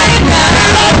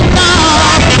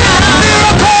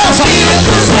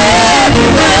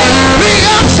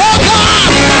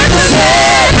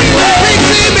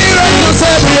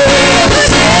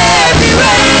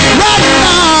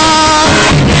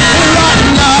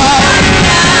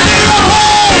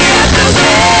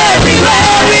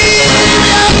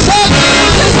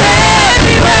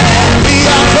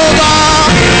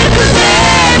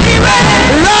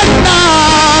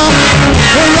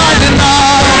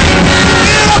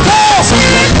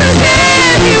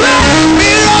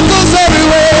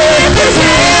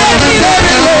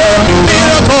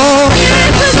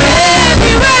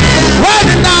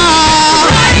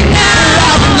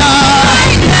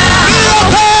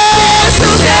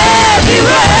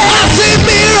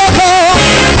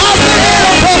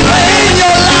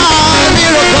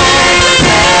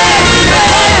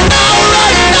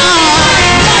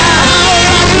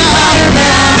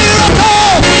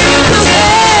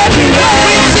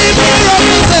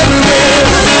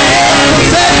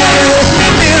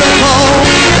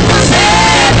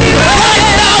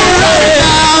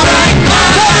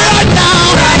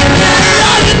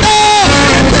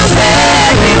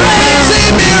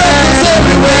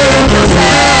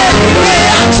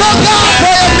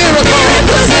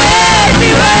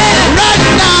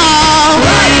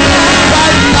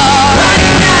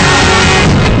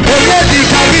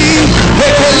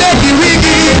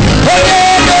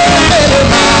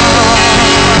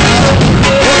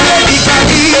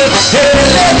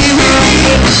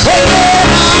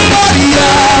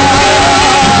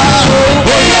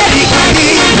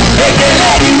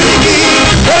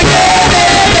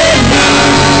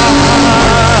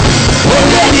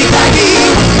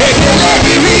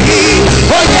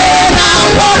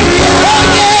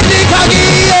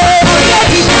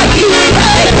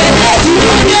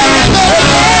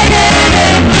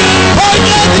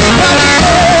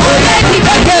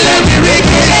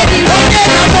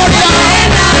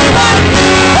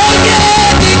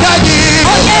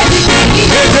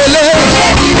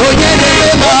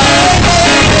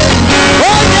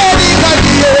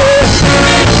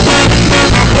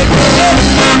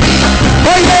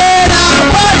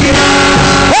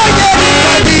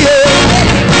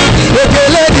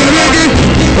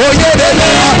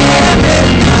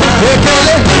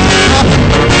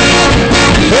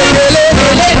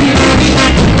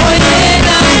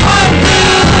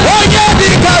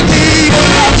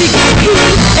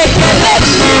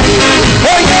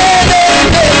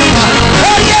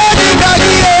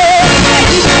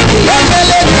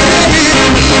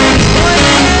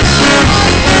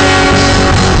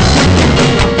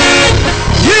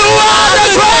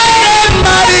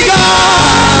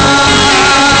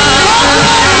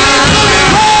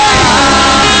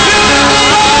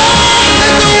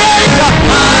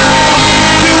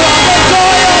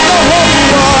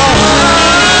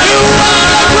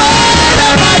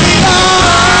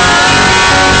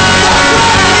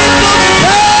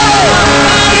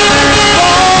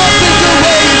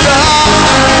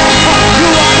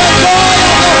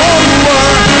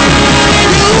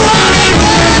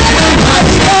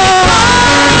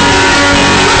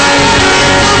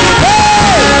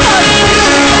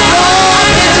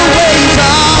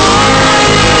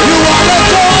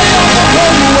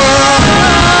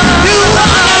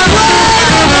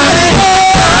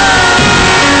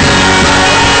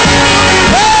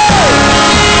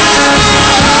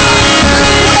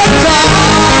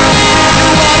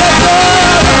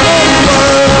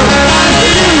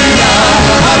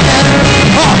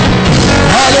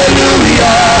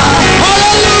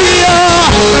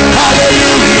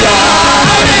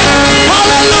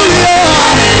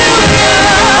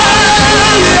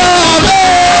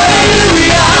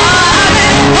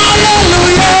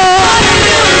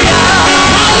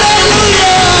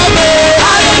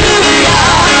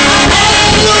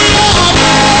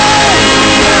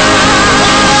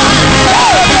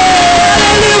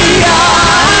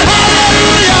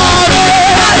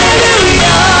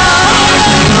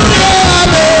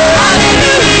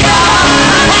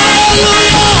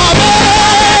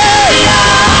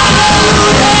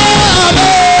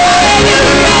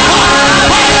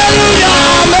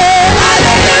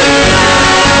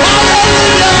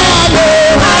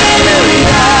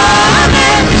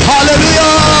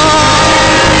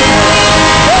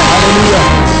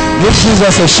 Give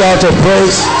Jesus a shout of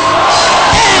praise.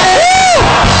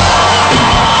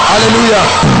 Hallelujah.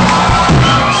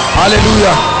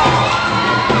 Hallelujah.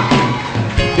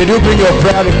 Did you bring your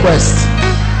prayer request?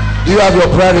 Do you have your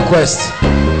prayer request?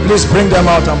 Please bring them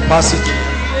out and pass it.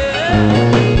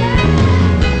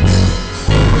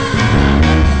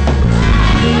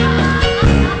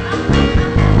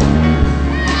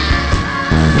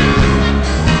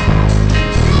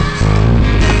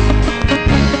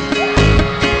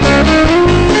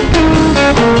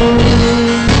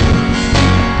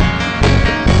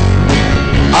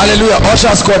 Hallelujah.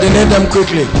 Ushers, coordinate them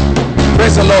quickly.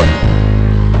 Praise the Lord.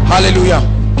 Hallelujah.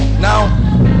 Now,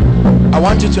 I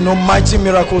want you to know mighty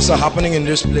miracles are happening in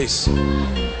this place.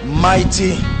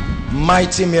 Mighty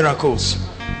miracles.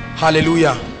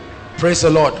 Hallelujah. Praise the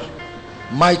Lord.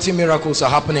 Mighty miracles are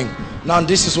happening. Now,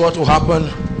 this is what will happen.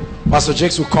 Pastor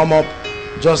Jakes will come up,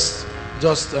 just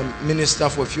minister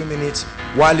for a few minutes.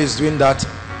 While he's doing that,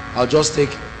 I'll just take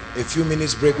a few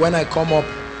minutes break. When I come up,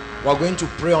 we're going to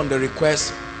pray on the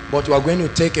request, but we're going to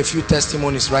take a few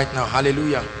testimonies right now.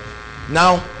 Hallelujah.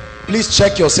 Now, please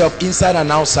check yourself inside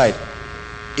and outside.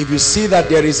 If you see that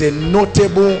there is a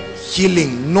notable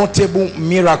healing, notable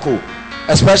miracle,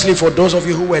 especially for those of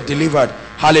you who were delivered,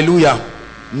 hallelujah,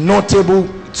 notable,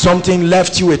 something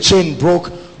left you, a chain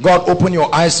broke, God open your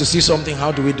eyes to see something.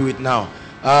 How do we do it now?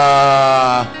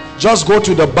 Just go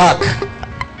to the back,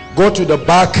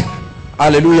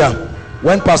 hallelujah.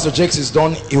 When Pastor Jakes is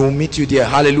done, he will meet you there.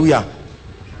 Hallelujah.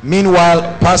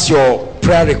 Meanwhile, pass your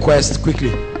prayer request quickly.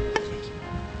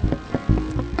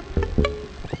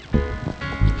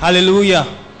 Hallelujah.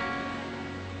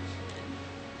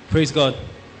 Praise God.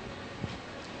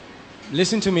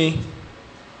 Listen to me.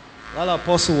 While our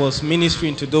apostle was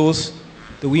ministering to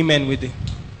the women with the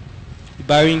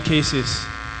barren cases.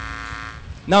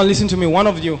 Now listen to me, one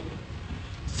of you,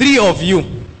 3 of you,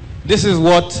 this is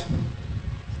what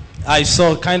I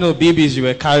saw, kind of babies you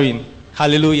were carrying.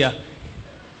 Hallelujah.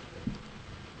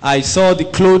 I saw the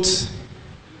clothes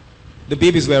the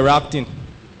babies were wrapped in.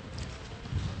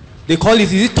 They call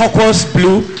it, is it turquoise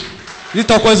blue? Is it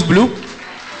turquoise blue?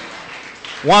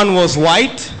 One was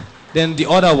white, then the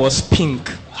other was pink.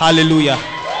 Hallelujah.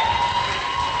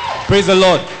 Praise the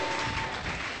Lord.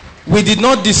 We did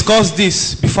not discuss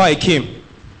this before I came.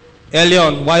 Earlier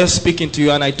on, while speaking to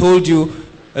you, and I told you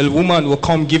a woman will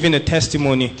come giving a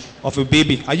testimony of a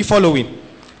baby. Are you following?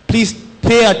 Please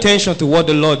pay attention to what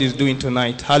the Lord is doing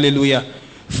tonight. Hallelujah.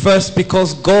 First,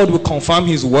 because God will confirm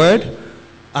his word,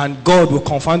 and God will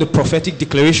confirm the prophetic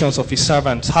declarations of his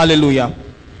servants. Hallelujah.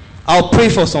 I'll pray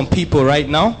for some people right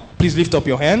now. Please lift up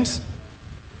your hands.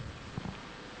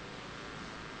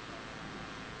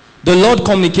 The Lord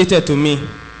communicated to me.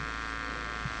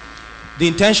 The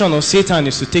intention of Satan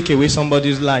is to take away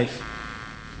somebody's life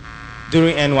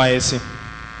during NYSC.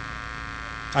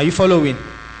 Are you following?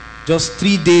 Just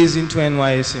 3 days into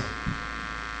NYSC.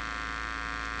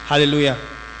 Hallelujah.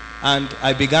 And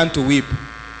I began to weep.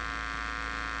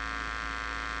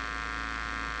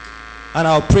 And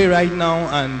I'll pray right now,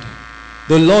 and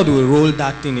the Lord will roll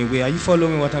that thing away. Are you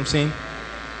following what I'm saying?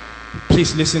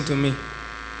 Please listen to me.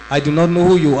 I do not know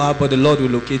who you are, but the Lord will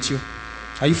locate you.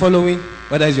 Are you following?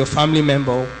 Whether it's your family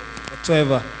member or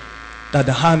whatsoever, that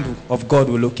the hand of God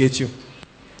will locate you.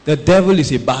 The devil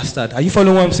is a bastard. Are you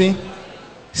following what I'm saying?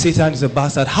 Satan is a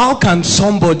bastard. How can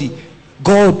somebody,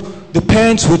 God, the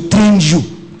parents will train you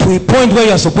to a point where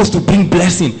you're supposed to bring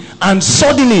blessing, and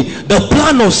suddenly the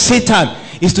plan of Satan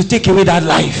is to take away that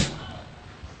life?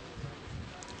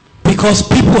 Because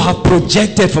people have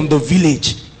projected from the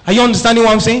village. Are you understanding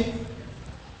what I'm saying?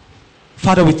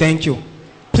 Father, we thank you.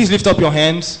 Please lift up your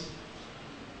hands.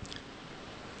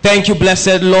 Thank you,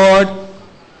 blessed Lord.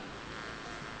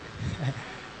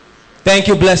 Thank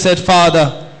you, blessed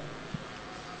Father.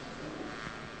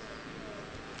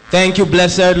 Thank you,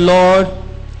 blessed Lord.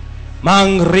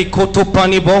 Mang rikoto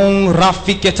panibong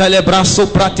rafiketale braso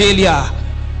pratelia.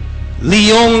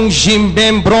 Lion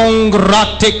jimbembrong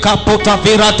rate kapota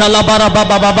virata labara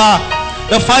baba baba.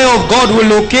 The fire of God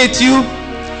will locate you.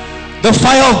 The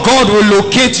fire of God will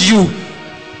locate you.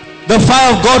 The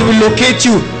fire of God will locate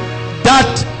you.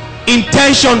 That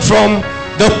intention from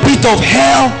the pit of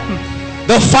hell,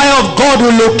 the fire of God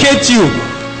will locate you.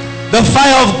 The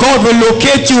fire of God will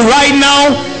locate you right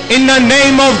now in the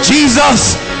name of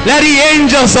Jesus. Let the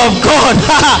angels of God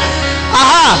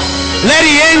let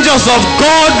the angels of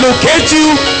God locate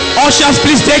you. Ushers,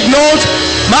 please take note.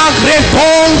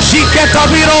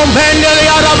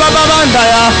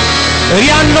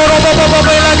 Riando robo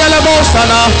bela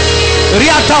galabosana.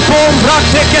 Riatapom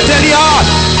brateketelia.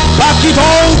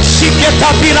 Bakidon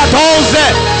shiketa piratose.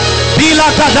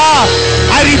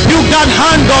 I rebuke that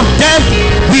hand of death.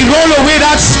 We roll away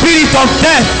that spirit of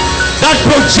death, that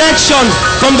projection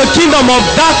from the kingdom of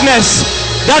darkness,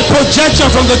 that projection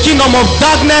from the kingdom of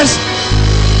darkness.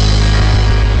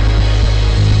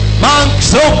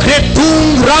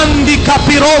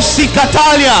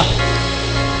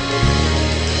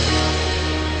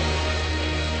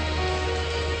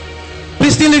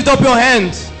 Please still lift up your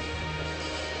hands.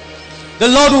 The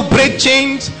Lord will break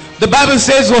chains. The Bible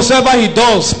says whatsoever he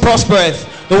does prospereth.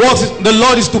 The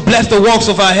Lord is to bless the works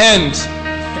of our hands.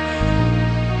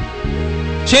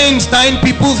 Chains tying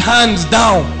people's hands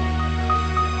down.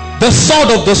 The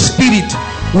sword of the Spirit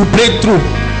will break through,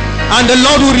 and the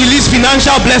Lord will release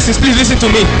financial blessings. Please listen to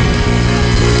me,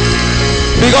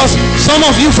 because some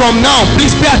of you from now,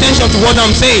 please pay attention to what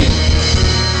I'm saying.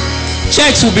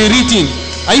 Checks will be written.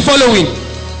 Are you following?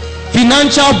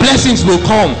 Financial blessings will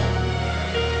come.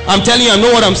 I'm telling you, I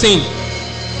know what I'm saying.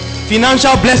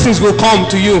 Financial blessings will come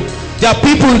to you. There are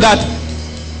people that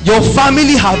your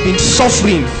family have been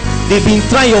suffering. They've been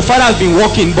trying. Your father has been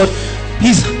working, but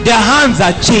their hands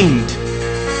are chained.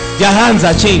 Their hands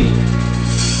are chained.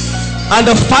 And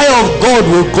the fire of God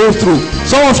will go through.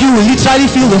 Some of you will literally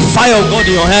feel the fire of God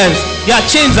in your hands. There are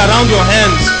chains around your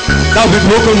hands that will be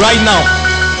broken right now.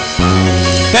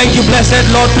 Thank you, blessed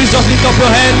Lord. Please just lift up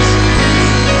your hands.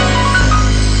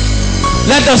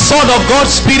 Let the sword of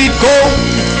God's Spirit go.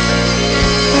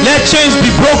 Let chains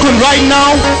be broken right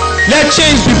now. Let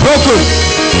chains be broken.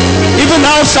 Even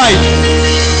outside.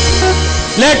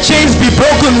 Let chains be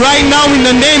broken right now in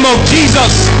the name of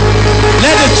Jesus.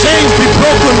 Let the chains be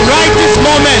broken right this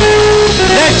moment.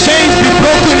 Let chains be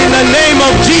broken in the name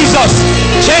of Jesus.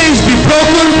 Chains be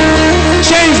broken.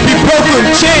 Chains be broken.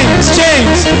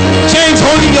 Chains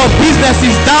holding your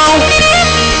businesses down.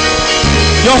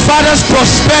 Your father's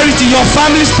prosperity, your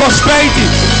family's prosperity,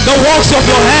 the works of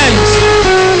your hands.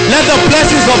 Let the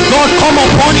blessings of God come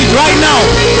upon it right now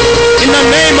in the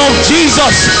name of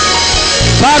Jesus.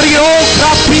 Barrio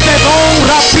rapidon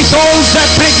rapidon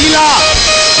zepregila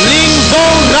lingzo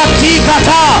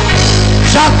ratikata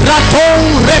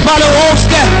chakraton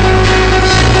rebaloste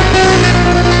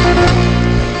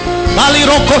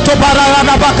malirokoto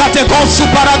barana bakate konsu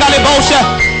paragale boshe.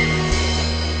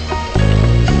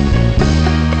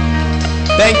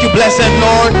 Thank you, blessed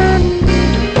Lord.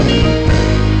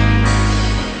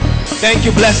 Thank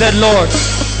you, blessed Lord.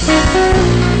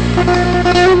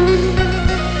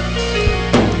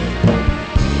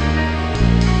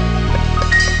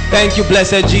 Thank you,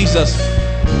 blessed Jesus.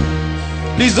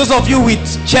 Please, those of you with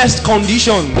chest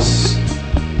conditions,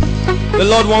 the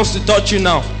Lord wants to touch you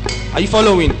now. Are you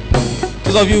following?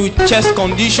 Those of you with chest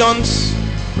conditions,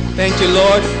 thank you,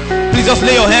 Lord. Please just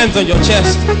lay your hands on your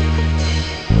chest.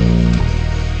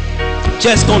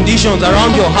 Chest conditions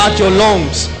around your heart, your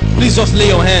lungs, please just lay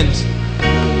your hands.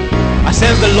 I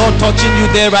sense the Lord touching you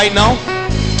there right now.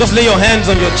 Just lay your hands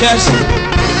on your chest.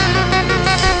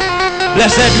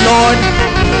 Blessed Lord,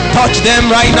 touch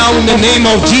them right now in the name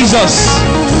of Jesus.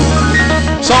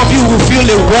 Some of you will feel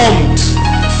a warmth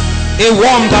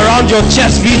around your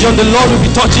chest region. The Lord will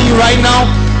be touching you right now.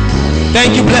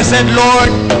 Thank you, blessed Lord.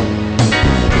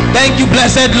 Thank you,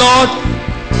 blessed Lord.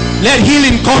 Let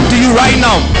healing come to you right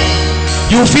now.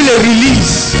 You feel a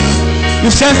release.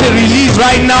 You sense a release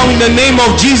right now in the name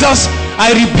of Jesus.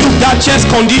 I rebuke that chest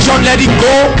condition. Let it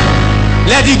go.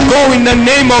 Let it go in the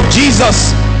name of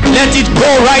Jesus. Let it go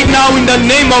right now in the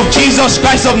name of Jesus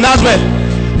Christ of Nazareth.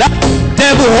 That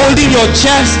devil holding your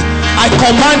chest, I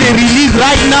command a release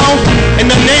right now in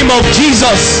the name of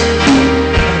Jesus.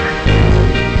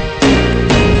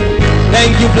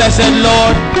 Thank you, blessed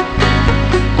Lord.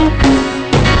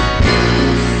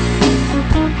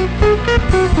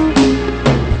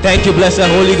 Thank you, blessed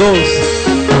Holy Ghost.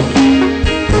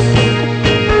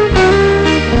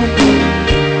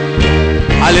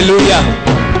 Hallelujah.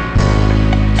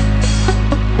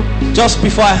 Just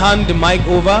before I hand the mic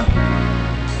over,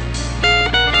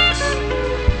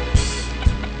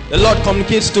 the Lord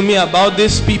communicates to me about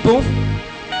these people.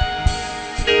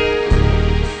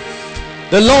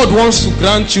 The Lord wants to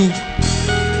grant you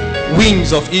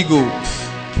wings of eagle.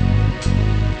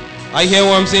 I hear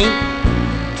what I'm saying?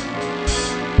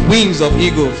 Wings of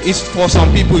eagles. It's for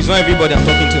some people, it's not everybody I'm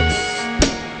talking to.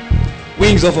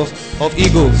 Wings of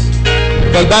eagles.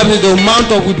 But the Bible says they'll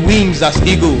mount up with wings as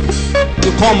eagles.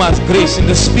 To come as grace in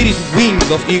the spirit, wings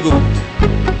of eagle.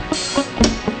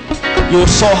 You're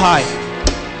so high.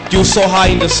 You're so high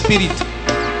in the spirit.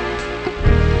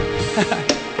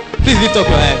 Please lift up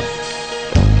your hand.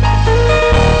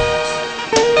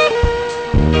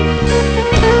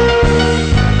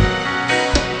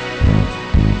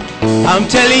 I'm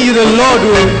telling you, the Lord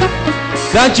will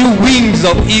Grant you wings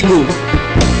of eagle.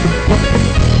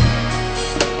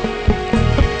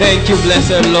 Thank you,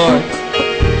 blessed Lord.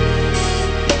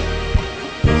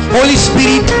 Holy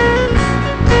Spirit,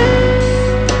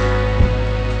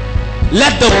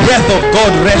 let the breath of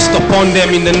God rest upon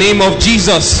them in the name of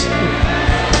Jesus.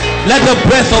 Let the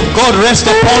breath of God rest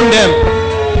upon them.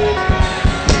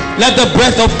 Let the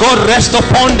breath of God rest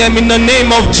upon them in the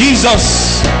name of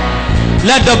Jesus.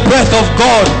 Let the breath of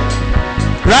God,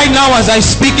 right now as I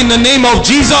speak in the name of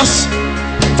Jesus,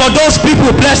 for those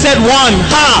people, blessed one,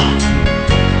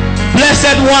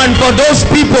 blessed one, for those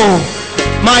people,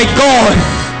 my God,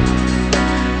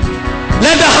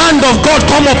 let the hand of God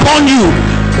come upon you.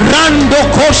 Rando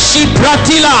koshi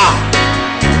pratila.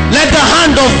 Let the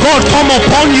hand of God come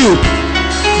upon you.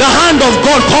 The hand of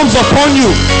God comes upon you.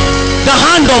 The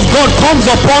hand of God comes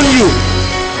upon you.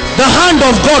 The hand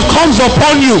of God comes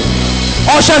upon you.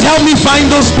 Ushers, help me find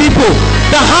those people.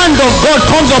 The hand of God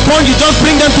comes upon you. Just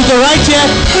bring them to the right here.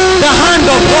 The hand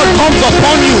of God comes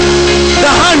upon you. The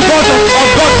hand of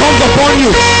God comes upon you.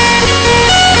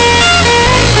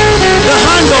 The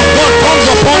hand of God comes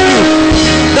upon you.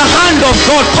 The hand of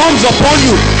God comes upon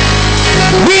you.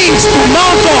 Wings to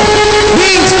mount up.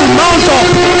 Wings to mount up.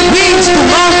 Wings to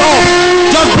mount up.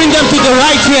 Just bring them to the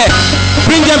right here.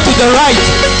 Bring them to the right.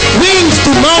 Wings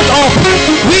to mount up.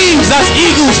 Wings as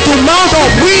eagles to mount up.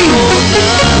 Wings.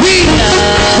 Wings.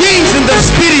 Wings in the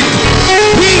spirit.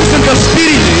 Wings in the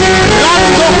spirit.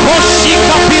 Lando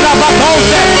koshika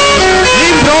pirabatose.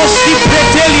 Libro si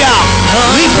pretelia.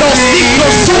 Libro siklo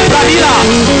supradila.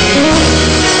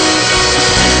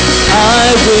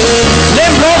 I will.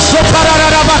 Libro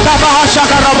sopararabakabaha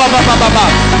shakarababababa.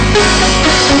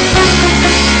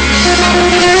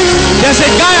 There's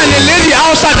a guy and a lady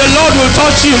outside. The Lord will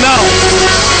touch you now.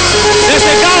 There's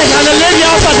a guy and a lady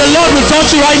outside. The Lord will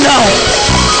touch you right now.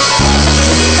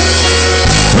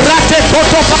 Rate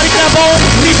koto parikabo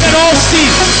riberosi.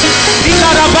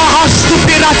 Ilarabaha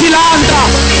stupiratilanda.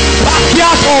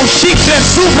 Bakiato shikre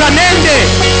supranende.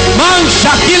 Man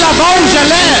shakila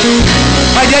baujele.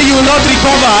 My dear, you will not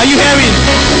recover. Are you hearing?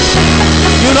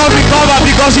 You will not recover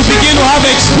because you begin to have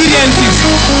experiences,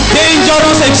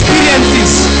 dangerous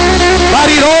experiences.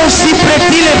 Barirosi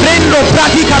pretile brendo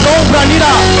pratica dobra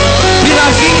nira.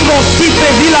 Birazingo si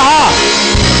predila ha.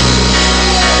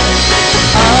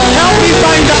 Help me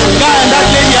find that guy and that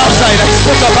lady outside I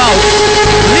spoke about.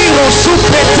 Liro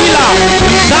supretila.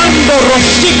 Zando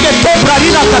roshike dobra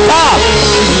nira kata.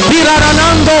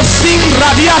 Biraranando sing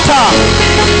radiata.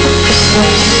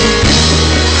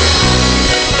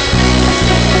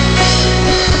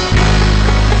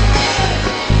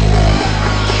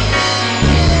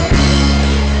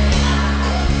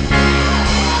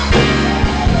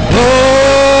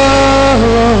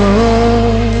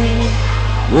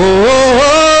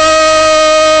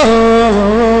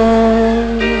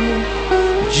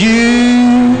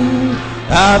 You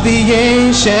are the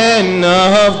Ancient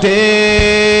of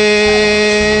Days.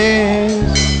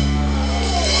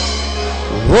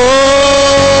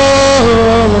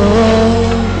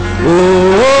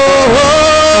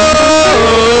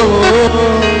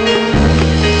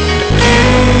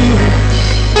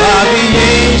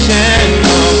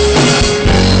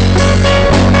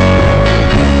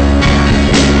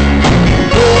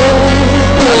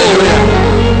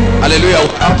 Hallelujah.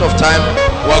 We're out of time.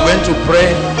 We're going to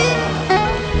pray.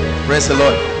 Praise the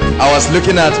Lord. I was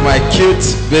looking at my cute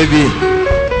baby.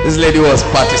 This lady was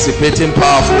participating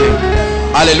powerfully.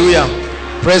 Hallelujah.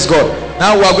 Praise God.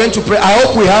 Now we are going to pray. I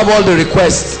hope we have all the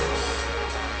requests.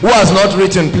 Who has not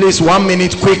written, please, 1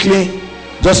 minute quickly.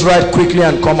 Just write quickly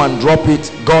and come and drop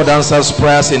it. God answers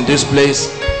prayers in this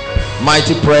place.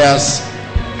 Mighty prayers.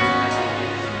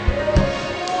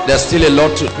 There's still a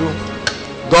lot to do.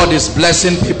 God is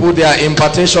blessing people. There are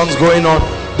impartations going on.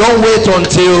 Don't wait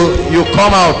until you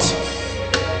come out.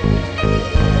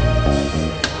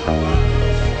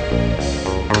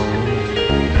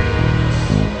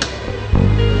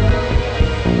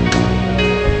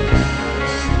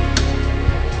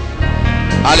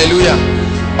 Hallelujah.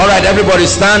 All right, everybody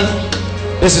stand.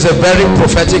 This is a very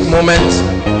prophetic moment.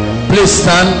 Please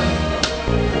stand.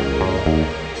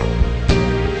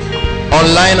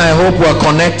 Online, I hope we're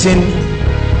connecting.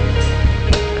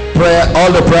 Prayer,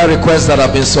 all the prayer requests that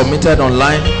have been submitted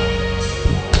online.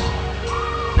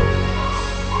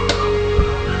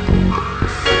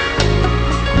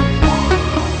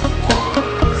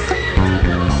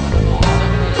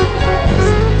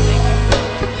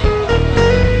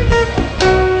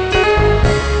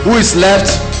 Who is left?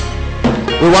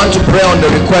 We want to pray on the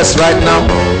request right now.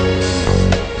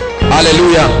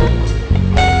 Hallelujah.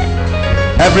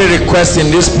 Every request in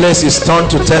this place is turned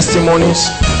to testimonies.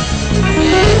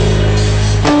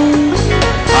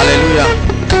 Hallelujah.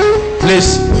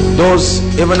 Please, those,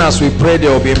 even as we pray,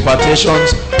 there will be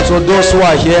impartations. So those who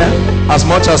are here, as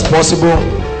much as possible,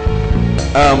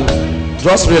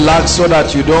 just relax so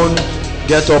that you don't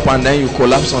get up and then you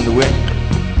collapse on the way.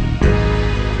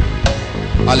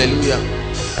 Hallelujah.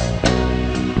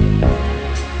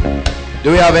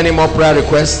 Do we have any more prayer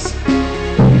requests?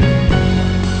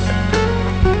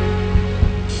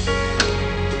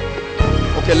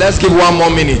 Okay, let's give 1 more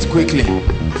minute quickly.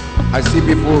 I see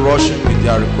people rushing with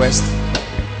their request.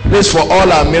 Please, for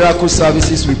all our miracle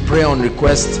services, we pray on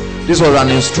request. This was an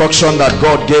instruction that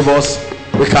God gave us.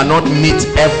 We cannot meet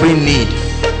every need.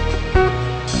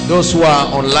 Those who are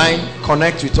online,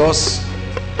 connect with us.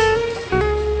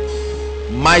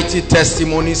 Mighty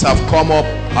testimonies have come up.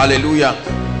 Hallelujah.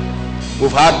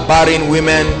 We've had barren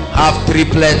women have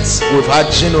triplets. We've had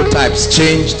genotypes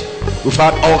changed. We've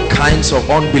had all kinds of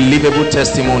unbelievable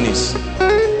testimonies.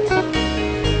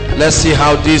 Let's see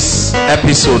how this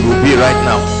episode will be right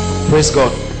now. Praise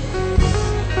God.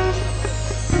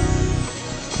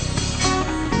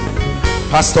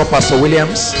 Pastor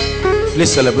Williams,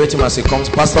 please celebrate him as he comes.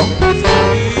 Pastor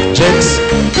James,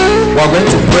 we're going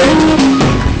to pray.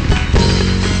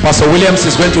 Pastor Williams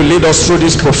is going to lead us through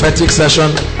this prophetic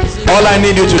session. All I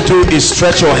need you to do is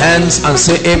stretch your hands and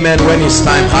say amen when it's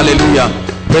time. Hallelujah.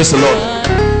 Praise the Lord.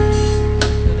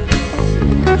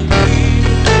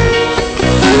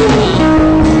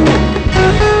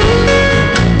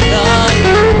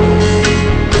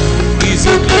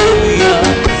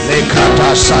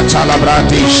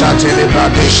 Satalabrati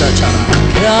Shatelebrati Shatala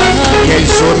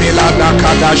Yezomila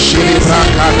Nakada Shili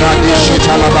Brakada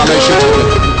Shitalabale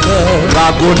Shitale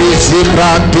Ragudi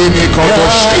Zibra Dini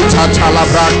Kodoshita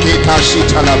Talabraki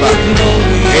Tashitalaba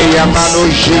Eyamano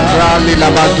Jibra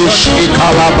Lilabadushi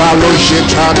Kalabalo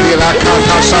Shita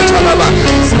Dirakata Satalaba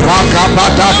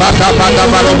Rakabata Bata Bata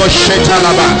Barobo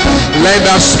Shitalaba. Let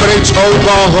the Spirit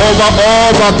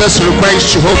over this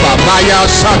request, Jehovah Maya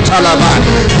Satalaba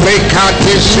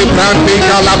Rekati Shibrandi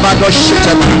Kalabado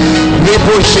Shitaba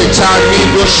Nibu Shita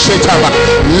Nibu Shitaba.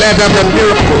 Let there be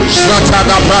miracles.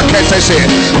 Zatana Brakete.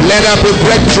 Let there be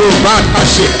breakthrough.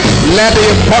 Let the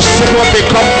impossible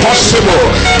become possible.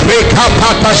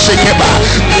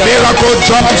 Miracle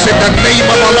jobs in the name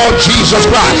of the Lord Jesus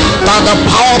Christ. By the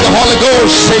power of the Holy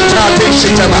Ghost.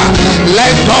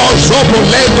 Let doors open.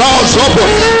 Let doors open.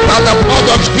 By the blood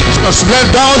of Jesus. Let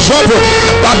doors open.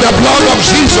 By the blood of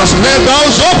Jesus. Let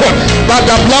doors open. By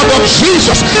the blood of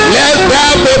Jesus. Let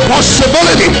there be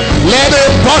possibility. Let the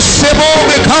impossible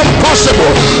become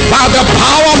possible. By the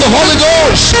power of the Holy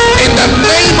Ghost. In the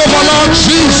name of our Lord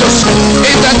Jesus.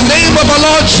 In the name of our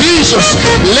Lord Jesus.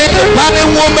 Let the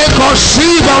barren woman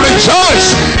conceive and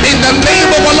rejoice. In the name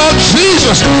of our Lord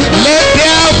Jesus. Let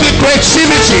there be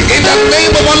creativity. In the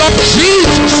name of our Lord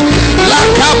Jesus.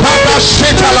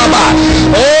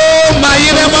 Oh my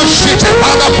shit.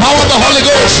 By the power of the Holy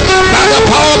Ghost. By the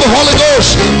power of the Holy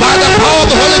Ghost. By the power of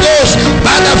the Holy Ghost.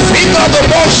 By the finger of the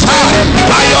Most High.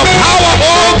 By your power,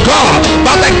 oh God.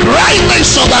 By the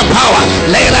greatness of thy power.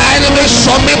 Let the enemies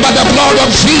submit by the blood of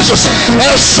Jesus.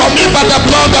 Let us submit by the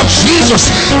blood of Jesus.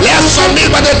 Let us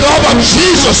submit by the blood of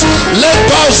Jesus. Let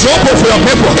doors open for your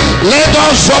people. Let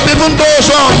doors open, even those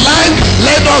who are online.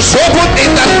 Let doors open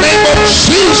in the name of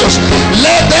Jesus.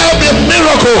 Let there be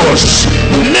miracles.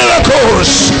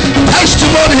 Miracles.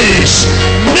 Testimonies.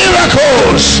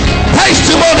 Miracles.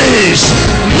 Testimonies.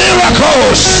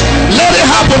 Miracles. Let it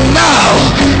happen now.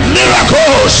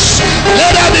 Miracles.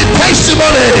 Let there be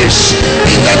testimonies.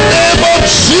 In the name of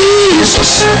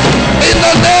Jesus. In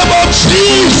the name of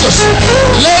Jesus.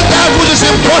 Let that which is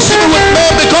impossible with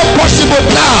man become possible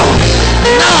now.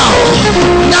 Now.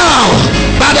 Now.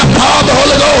 By the power of the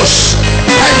Holy Ghost.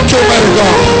 Thank you, very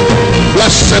God.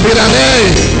 Blessed be thy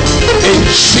name. In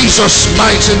Jesus'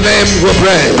 mighty name we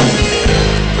pray.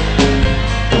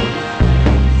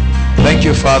 Thank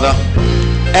you, Father.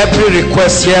 Every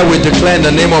request here we declare in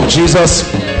the name of Jesus.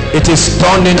 It is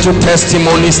turned into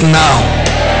testimonies now.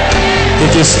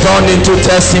 It is turned into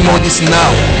testimonies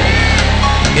now.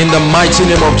 In the mighty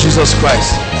name of Jesus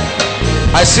Christ.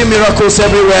 I see miracles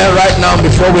everywhere right now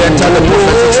before we enter the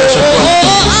prophetic session.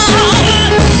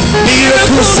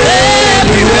 Miracles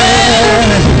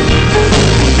everywhere.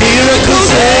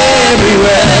 Miracles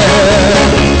everywhere.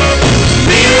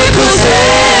 Miracles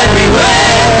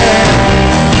everywhere.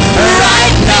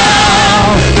 Right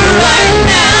now. Right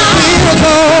now.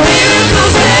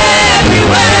 Miracles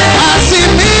everywhere. I see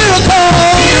miracles.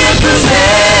 Miracles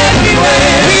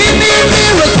everywhere. We need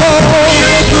miracles.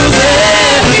 Miracles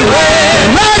everywhere.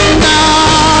 Right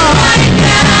now. Right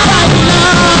now.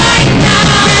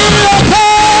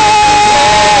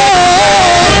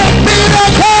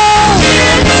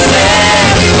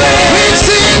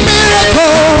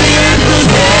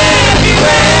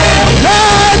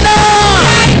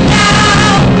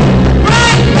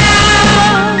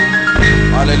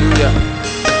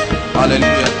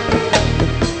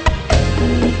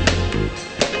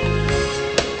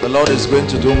 Lord is going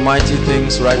to do mighty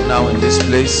things right now in this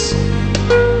place.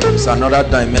 It's another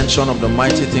dimension of the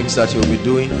mighty things that you'll be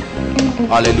doing.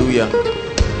 Hallelujah.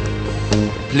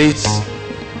 Please,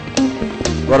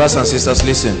 brothers and sisters,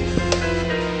 listen.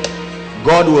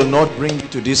 God will not bring you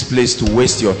to this place to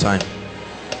waste your time.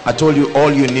 I told you all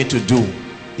you need to do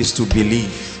is to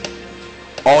believe.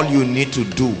 All you need to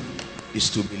do is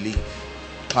to believe.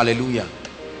 Hallelujah.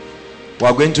 We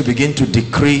are going to begin to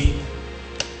decree,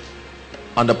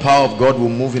 and the power of God will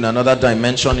move in another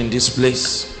dimension in this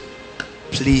place.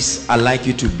 Please, I'd like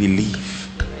you to believe.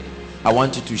 I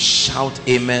want you to shout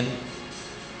amen.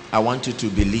 I want you to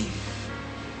believe.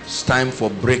 It's time for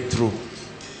breakthrough.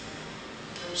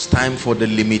 It's time for the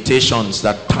limitations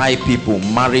that tie people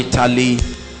maritally,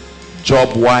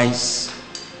 job-wise.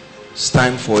 It's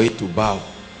time for it to bow.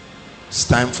 It's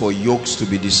time for yokes to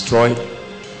be destroyed.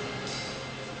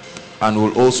 And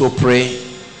we'll also pray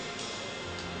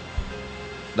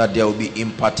that there will be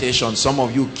impartation. Some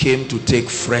of you came to take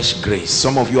fresh grace.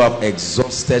 Some of you have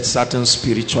exhausted certain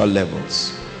spiritual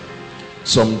levels.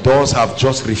 Some doors have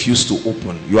just refused to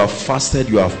open. You have fasted,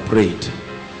 you have prayed.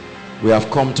 We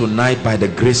have come tonight by the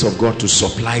grace of God to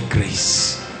supply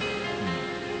grace.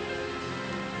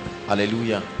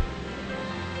 Hallelujah.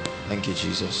 Thank you,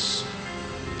 Jesus.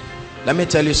 Let me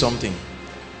tell you something.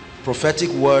 Prophetic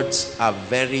words are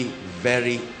very,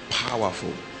 very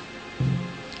powerful.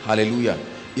 Hallelujah.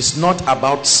 It's not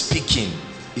about speaking,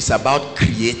 it's about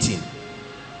creating.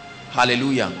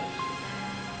 Hallelujah.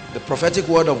 The prophetic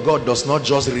word of God does not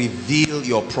just reveal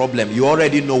your problem. You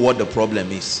already know what the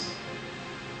problem is.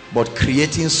 But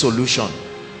creating solution.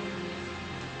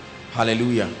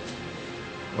 Hallelujah.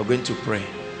 We're going to pray.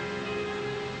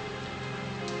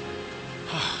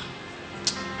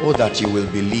 Oh, that you will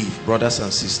believe, brothers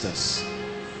and sisters.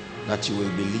 That you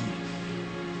will believe.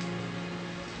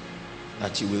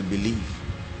 That you will believe.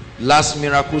 Last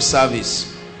miracle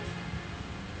service,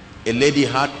 a lady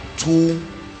had 2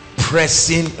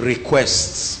 pressing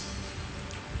requests.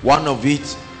 One of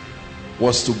it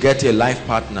was to get a life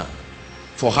partner.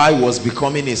 For her, it was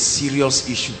becoming a serious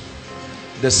issue.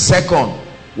 The second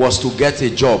was to get a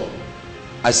job.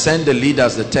 I sent the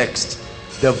leaders the text.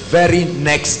 The very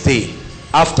next day,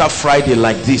 after Friday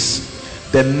like this,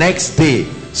 the next day,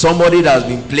 somebody that has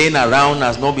been playing around,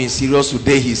 has not been serious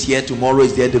today, he's here, tomorrow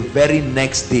is there. The very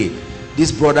next day,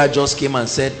 this brother just came and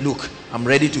said, look, I'm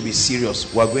ready to be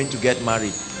serious. We're going to get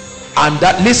married. And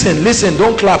that, listen,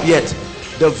 don't clap yet.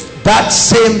 That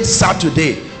same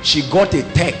Saturday, she got a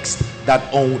text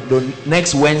that on the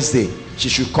next Wednesday, she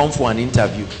should come for an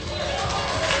interview.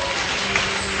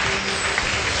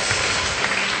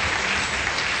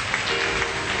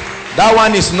 That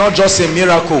one is not just a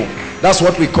miracle. That's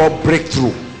what we call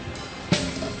breakthrough.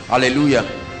 Hallelujah.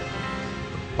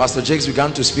 Pastor Jakes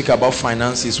began to speak about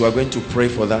finances. We are going to pray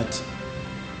for that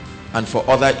and for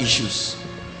other issues.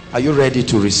 Are you ready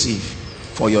to receive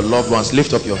for your loved ones?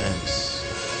 Lift up your hands.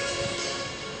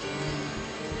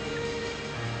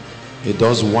 He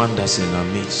does wonders in our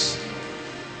midst.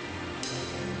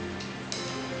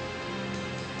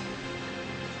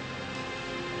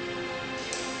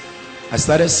 I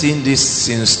started seeing this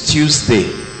since Tuesday.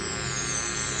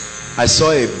 I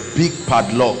saw a big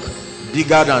padlock,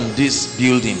 bigger than this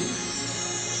building,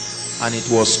 and it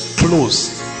was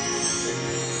closed.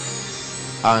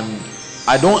 And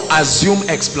I don't assume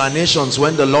explanations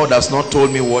when the Lord has not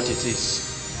told me what it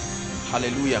is.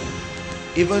 Hallelujah.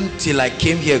 Even till I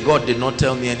came here, God did not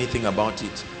tell me anything about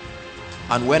it.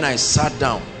 And when I sat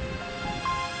down,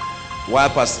 while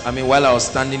I was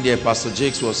standing there, Pastor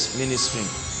Jakes was ministering,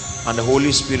 and the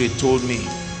Holy Spirit told me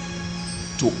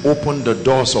to open the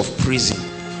doors of prison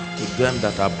to them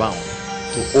that are bound.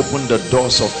 To open the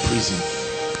doors of prison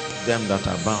to them that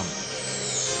are bound.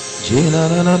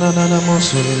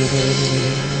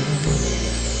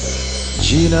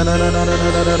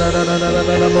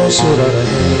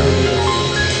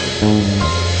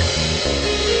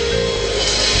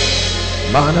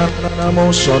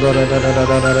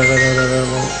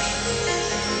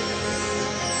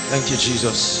 Thank you,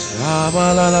 Jesus.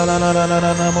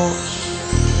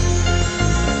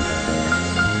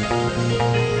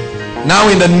 Now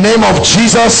in the name of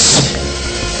Jesus,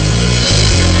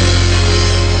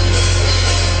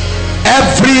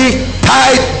 every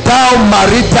tied down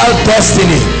marital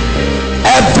destiny,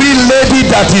 every lady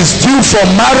that is due for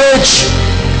marriage,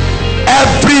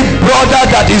 every brother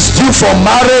that is due for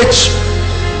marriage,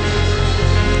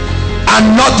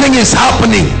 and nothing is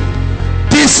happening,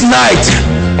 this night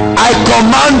I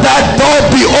command that door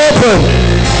be open.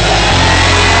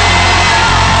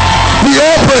 Be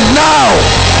open now.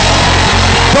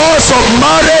 Doors of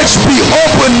marriage be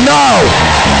open now.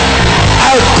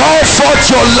 I call forth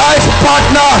your life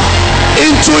partner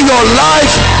into your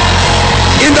life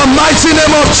in the mighty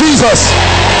name of Jesus.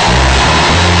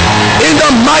 In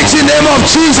the mighty name of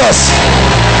Jesus.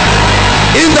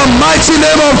 In the mighty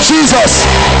name of Jesus.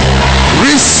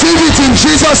 Receive it in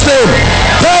Jesus' name.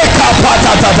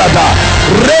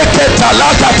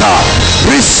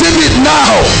 Receive it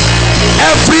now.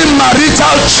 Every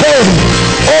marital chain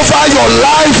over your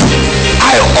life,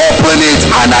 I open it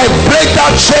and I break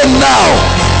that chain now.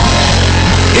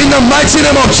 In the mighty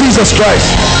name of Jesus Christ.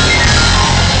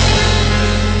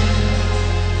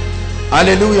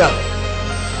 Hallelujah.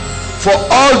 For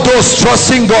all those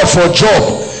trusting God for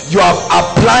job, you have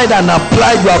applied and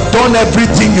applied, you have done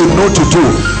everything you know to do.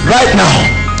 Right now,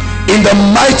 in the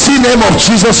mighty name of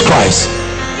Jesus Christ,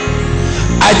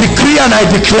 I decree and I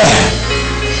declare,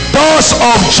 doors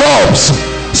of jobs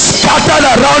scattered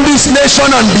around this nation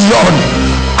and beyond,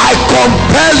 I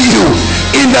compel you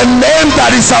in the name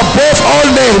that is above all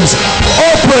names,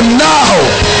 open now,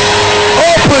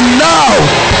 open now,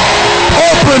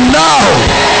 open now.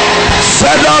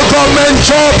 Federal government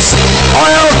jobs,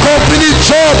 oil company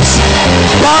jobs,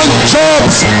 bank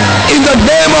jobs, in the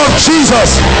name of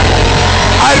Jesus.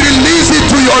 I release it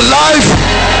to your life.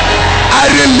 I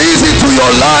release it to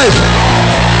your life.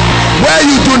 Where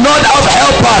you do not have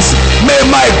helpers, may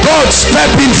my God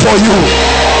step in for you.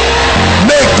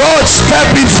 May God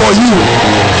step in for you.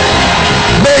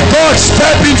 May God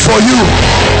step in for you.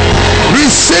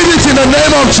 Receive it in the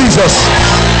name of Jesus.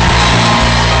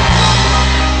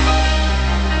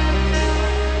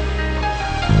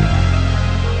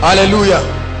 Hallelujah.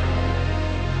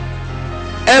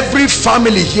 Every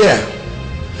family here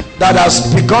that has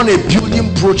begun a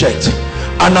building project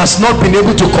and has not been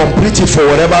able to complete it for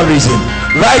whatever reason,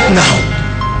 right now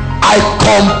I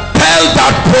compel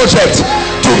that project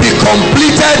to be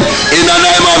completed in the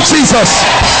name of Jesus.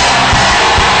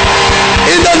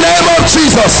 In the name of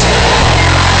Jesus.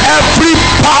 Every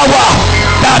power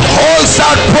that holds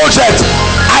that project,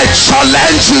 I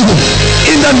challenge you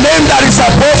in the name that is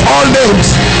above all names.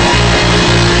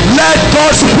 Let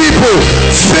God's people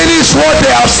finish what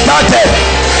they have started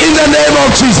in the name of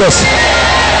Jesus.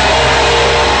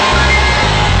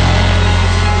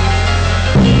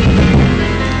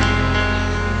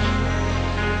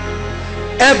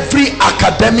 Every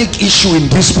academic issue in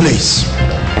this place,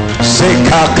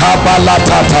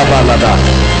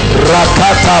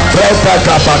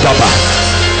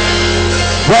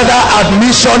 whether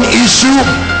admission issue,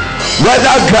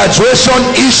 whether graduation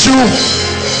issue,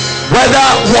 whether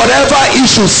whatever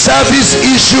issue, service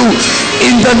issue,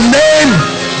 in the name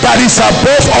that is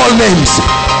above all names,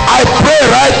 I pray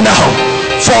right now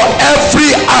for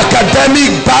every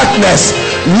academic darkness,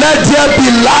 let there be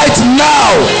light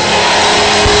now.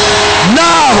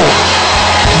 Now,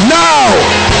 now,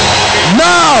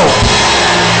 now.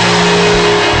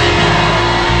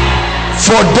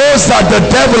 For those that the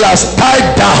devil has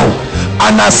tied down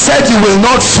and has said you will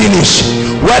not finish,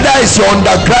 whether it's your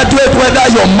undergraduate, whether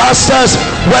your master's,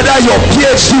 whether your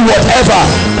PhD, whatever,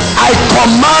 I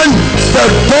command the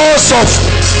doors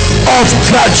of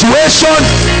graduation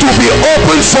to be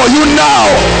open for you now.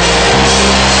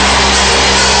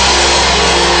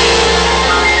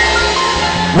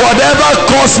 Whatever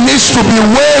course needs to be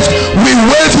waived, we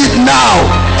waive it now.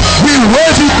 We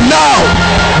waive it now.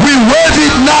 We waive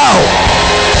it now.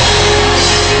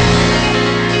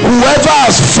 Whoever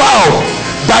has vowed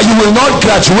that you will not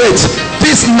graduate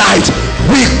this night,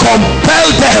 we compel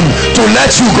them to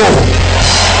let you go.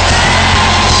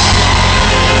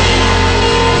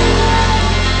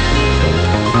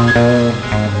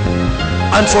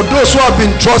 And for those who have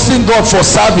been trusting God for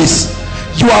service,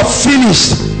 you are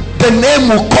finished. The name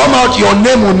will come out, your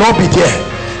name will not be there.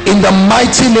 In the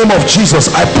mighty name of Jesus,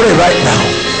 I pray right now,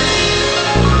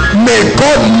 may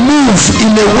God move in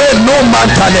a way no man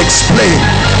can explain,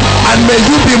 and may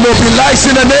you be mobilized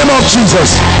in the name of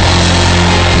Jesus.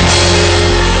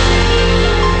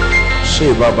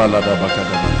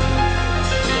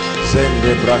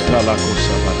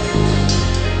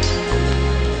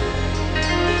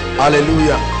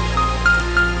 Hallelujah.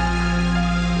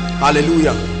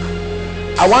 Hallelujah.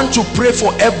 I want to pray for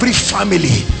every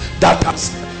family that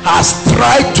has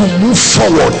tried to move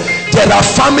forward. There are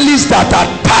families that are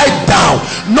tied down,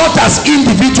 not as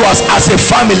individuals, as a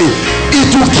family. It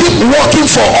will keep working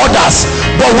for others,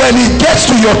 but when it gets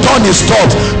to your turn, it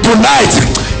stops. Tonight,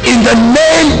 in the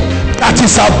name that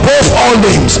is above all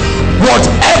names,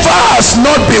 whatever has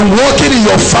not been working in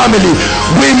your family,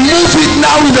 we move it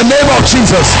now in the name of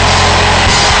Jesus.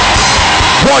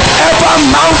 Whatever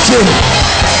mountain,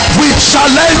 we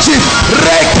challenge it.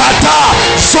 Rekata,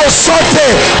 sosote,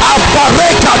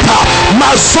 aparekata.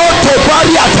 Mazoto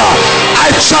Bariata. I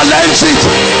challenge it.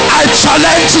 I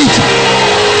challenge it.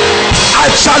 I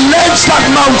challenge that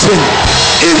mountain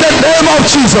in the name of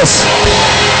Jesus.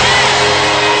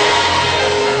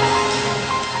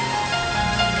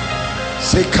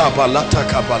 Say Kabalata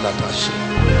Kabalata.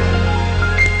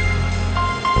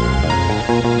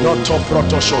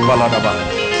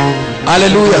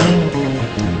 Hallelujah.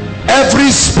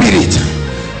 Every spirit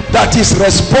that is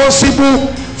responsible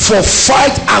for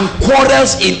fight and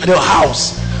quarrels in the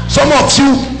house. Some of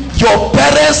you, your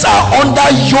parents are under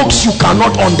yokes you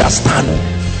cannot understand.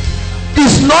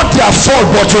 It's not their fault,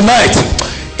 but tonight,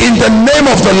 in the name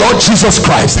of the Lord Jesus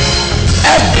Christ,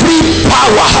 every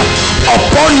power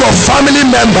upon your family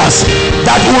members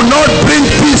that will not bring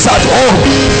peace at home,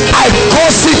 I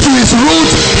curse it to its root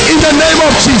in the name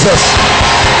of Jesus.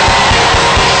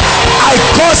 I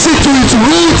curse it to its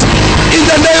root in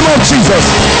the name of Jesus.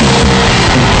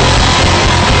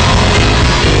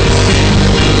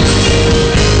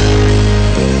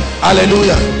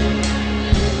 Hallelujah.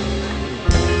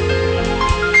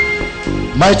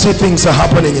 Mighty things are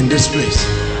happening in this place.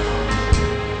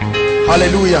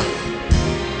 Hallelujah.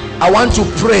 I want to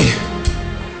pray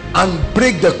and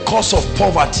break the curse of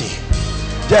poverty.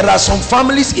 There are some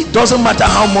families, it doesn't matter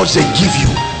how much they give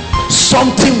you,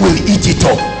 something will eat it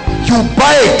up. You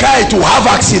buy a car to have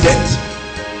accident,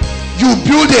 you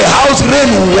build a house, rain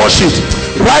will wash it.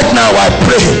 Right now I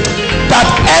pray that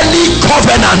any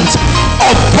covenant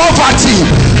of poverty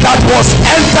that was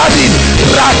entered in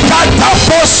Rakata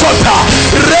Bosota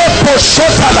Repo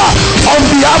Shotala on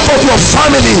behalf of your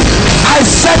family, I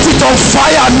set it on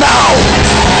fire now.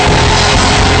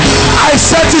 I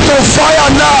set it on fire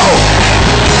now.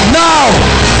 Now,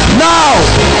 now,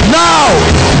 now,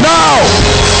 now.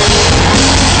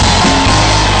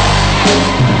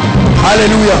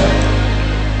 Hallelujah.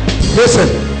 Listen,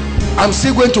 I'm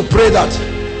still going to pray that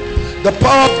the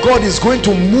power of God is going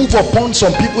to move upon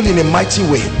some people in a mighty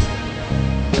way,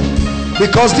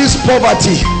 because this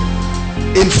poverty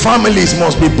in families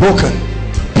must be broken.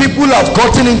 People have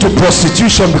gotten into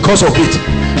prostitution because of it.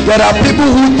 There are people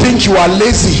who think you are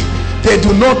lazy. They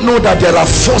do not know that there are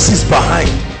forces behind.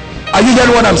 Are you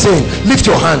hearing what I'm saying? Lift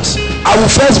your hands. I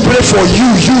will first pray for you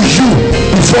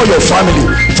before your family.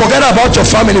 Forget about your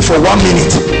family for 1 minute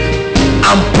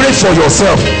and pray for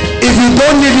yourself. If you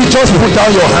don't need it, just put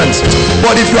down your hands.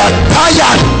 But if you are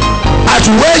tired at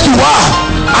where you are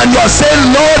and you are saying,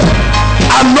 Lord,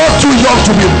 I'm not too young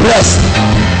to be blessed,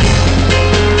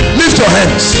 lift your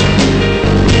hands.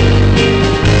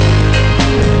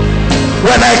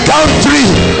 When I count 3,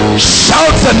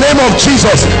 shout the name of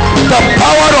Jesus. The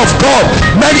power of God,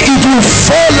 man, it will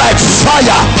fall like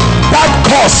fire. That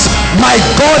curse, my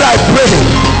God, I pray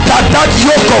that that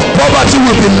yoke of poverty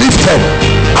will be lifted.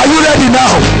 Are you ready now?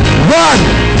 1,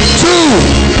 2,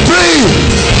 3.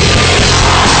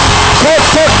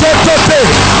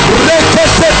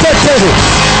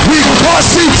 We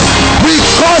curse it, we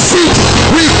curse it,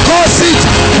 we curse it,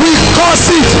 we curse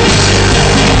it.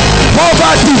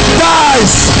 Poverty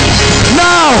dies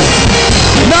now,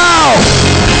 now,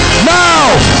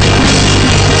 now.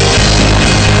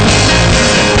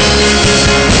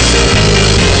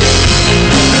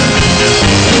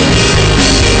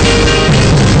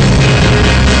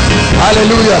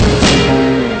 Hallelujah.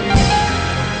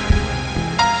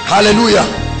 Hallelujah.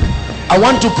 I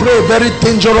want to pray a very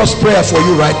dangerous prayer for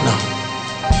you right now.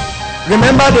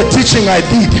 Remember the teaching I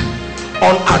did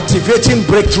on activating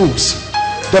breakthroughs,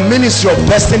 the ministry of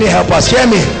destiny helpers. Hear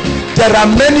me. There are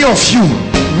many of you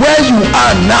where you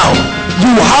are now.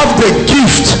 You have the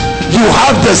gift, you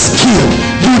have the skill,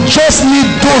 you just need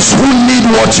those who need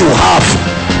what you have.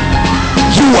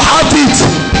 You have it,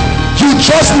 you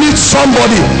just need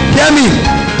somebody. Hear me.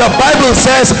 The Bible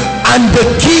says, and the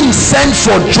king sent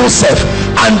for Joseph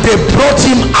and they brought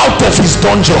him out of his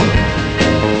dungeon.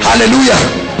 Hallelujah.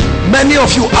 Many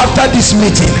of you, after this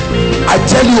meeting, I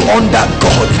tell you, under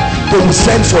God, they will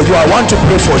send for you. I want to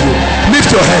pray for you.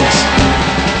 Lift your hands.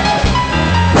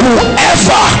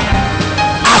 Whoever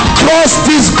across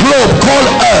this globe called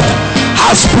earth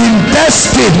has been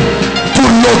destined to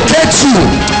locate you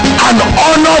and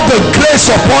honor the grace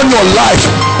upon your life,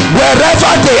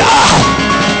 wherever they are,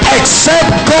 except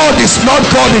God is not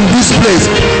God in this place,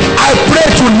 I pray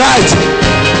tonight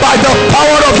by the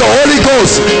power of the Holy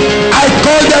Ghost, I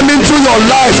call them into your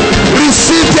life.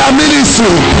 Receive their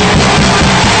ministry.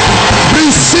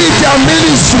 Receive their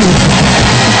ministry.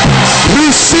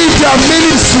 Receive their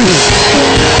ministry.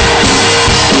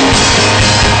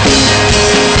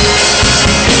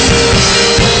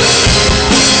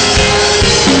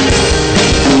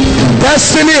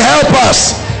 Destiny help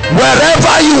us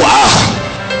wherever you are.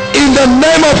 In the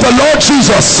name of the Lord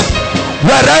Jesus,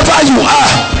 wherever you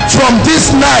are from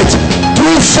this night,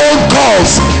 through phone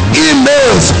calls,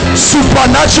 emails,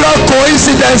 supernatural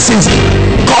coincidences,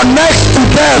 connect to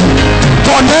them,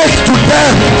 connect to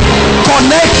them,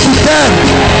 connect to them.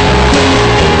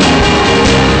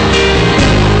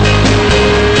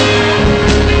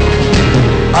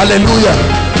 Hallelujah,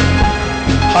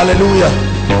 hallelujah.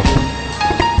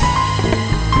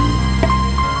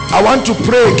 I want to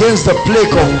pray against the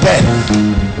plague of death.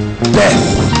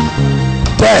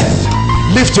 Death.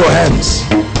 Lift your hands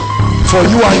for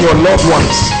you and your loved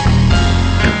ones.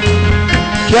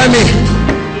 Hear me.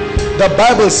 The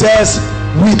Bible says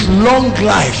with long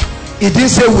life, it didn't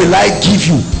say will I give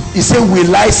you, it said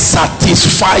will I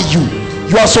satisfy you.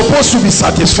 You are supposed to be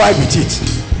satisfied with it.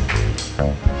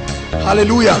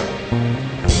 Hallelujah.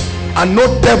 And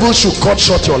no devil should cut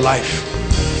short your life.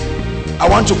 I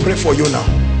want to pray for you now.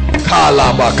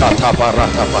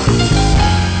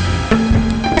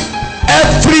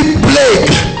 Every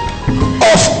plague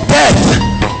of death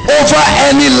over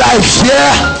any life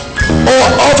here or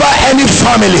over any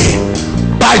family,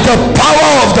 by the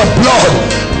power of the blood,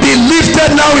 be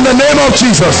lifted now in the name of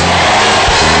Jesus.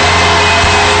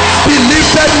 Be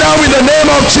lifted now in the name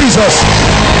of Jesus.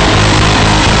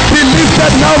 Be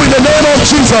lifted now in the name of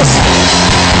Jesus.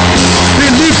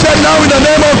 Be lifted now in the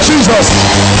name of Jesus.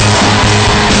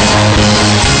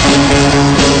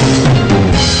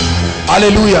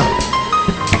 Hallelujah.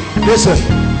 Listen,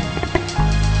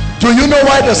 do you know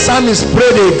why the psalmist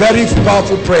prayed a very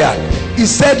powerful prayer? He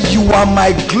said, you are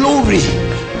my glory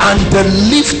and the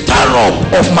lifter up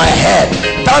of my head.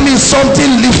 That means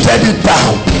something lifted it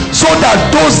down, so that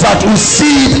those that will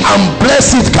see it and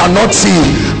bless it cannot see it.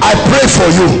 I pray for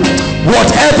you,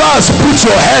 whatever has put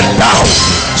your head down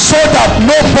so that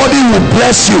nobody will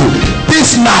bless you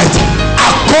this night,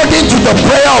 according to the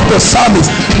prayer of the psalmist,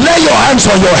 lay your hands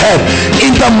on your head.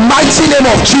 In the mighty name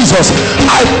of Jesus,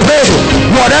 I pray,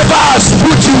 whatever has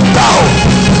put you down,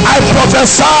 I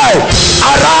prophesy,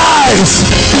 arise,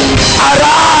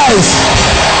 arise,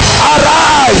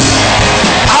 arise,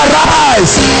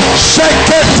 arise.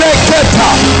 Sheketeketa,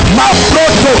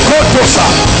 maprotokotosa,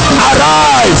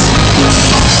 arise.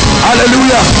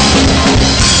 Hallelujah.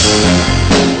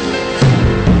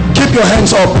 Keep your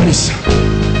hands up, please.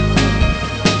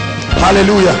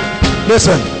 Hallelujah.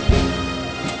 Listen,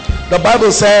 the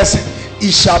Bible says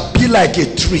it shall be like a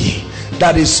tree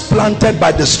that is planted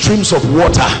by the streams of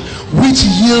water, which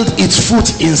yield its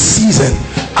fruit in season,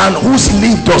 and whose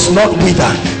leaf does not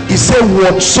wither. He said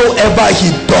whatsoever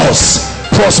he does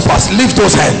prospers. Lift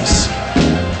those hands.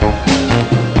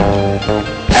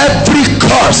 Every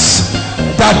curse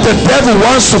that the devil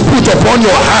wants to put upon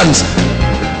your hands,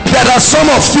 there are some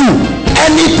of you,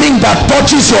 anything that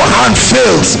touches your hand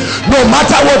fails. No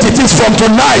matter what it is, from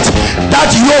tonight that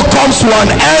yoke comes to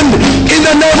an end in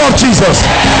the name of Jesus.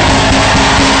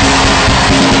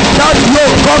 That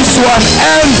yoke comes to an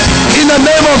end in the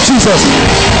name of Jesus.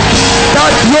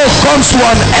 That yoke comes to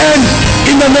an end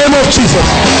in the name of Jesus.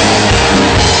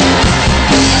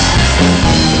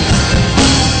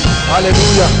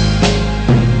 Hallelujah.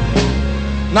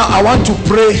 Now I want to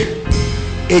pray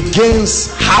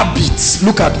against habits.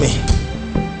 Look at me.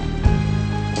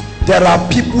 There are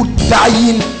people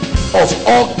dying of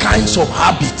all kinds of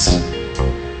habits,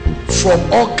 from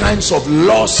all kinds of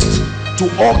lust to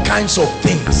all kinds of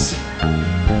things.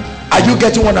 Are you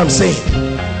getting what I'm saying?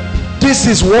 This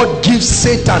is what gives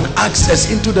Satan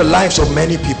access into the lives of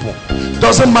many people.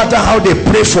 Doesn't matter how they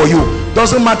pray for you,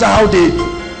 doesn't matter how they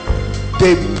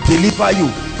deliver you,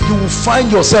 you will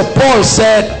find yourself. Paul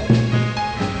said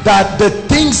that the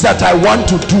things that I want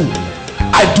to do,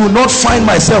 I do not find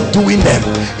myself doing them.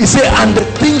 He said, and the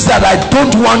things that I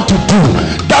don't want to do,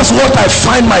 that's what I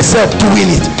find myself doing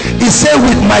it. He said,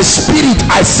 with my spirit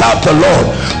I serve the Lord,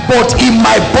 but in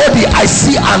my body I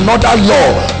see another law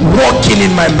working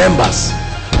in my members.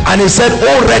 And he said,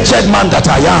 oh wretched man that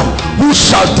I am, who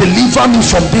shall deliver me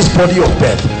from this body of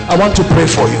death? I want to pray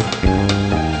for you.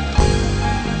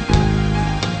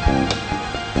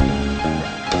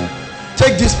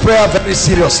 Take this prayer very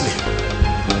seriously,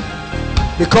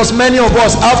 because many of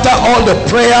us, after all the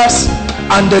prayers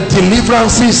and the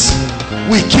deliverances,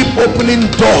 we keep opening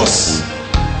doors.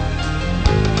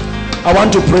 I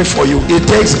want to pray for you. It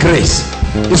takes grace.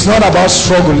 It's not about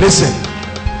struggle. Listen,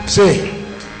 say,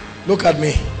 look at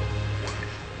me.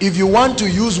 If you want to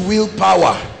use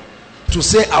willpower to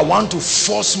say, I want to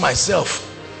force myself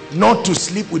not to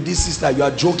sleep with this sister, you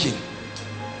are joking.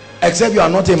 Except you are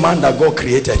not a man that God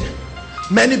created.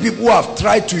 Many people have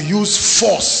tried to use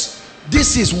force.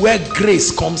 This is where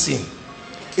grace comes in.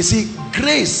 You see,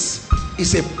 grace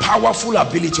is a powerful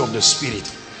ability of the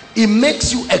Spirit. It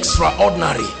makes you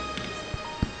extraordinary.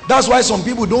 That's why some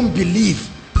people don't believe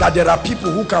that there are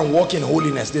people who can walk in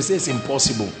holiness. They say it's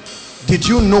impossible. Did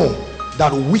you know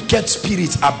that wicked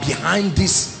spirits are behind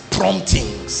these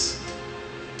promptings?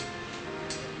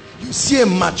 You see a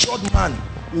matured man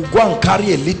who go and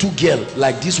carry a little girl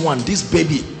like this one, this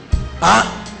baby, a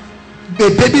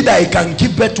baby that he can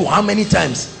give birth to how many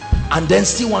times, and then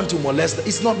still want to molest her.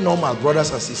 It's not normal,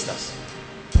 brothers and sisters.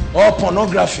 Or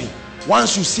pornography.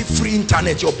 Once you see free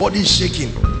internet, your body is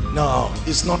shaking. No,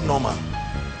 it's not normal.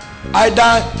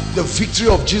 Either the victory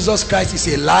of Jesus Christ is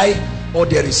a lie, or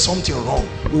there is something wrong.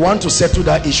 We want to settle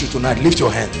that issue tonight. Lift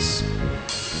your hands.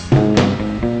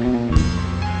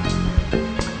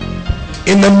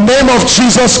 In the name of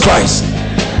Jesus Christ,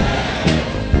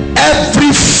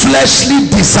 every fleshly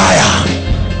desire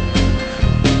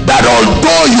that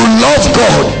although you love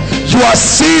God, you are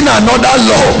seeing another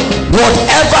law,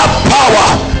 whatever power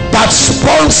that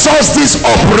sponsors this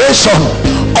operation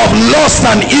of lust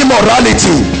and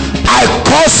immorality, I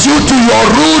curse you to your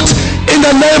root in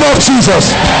the name of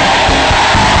Jesus.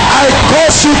 I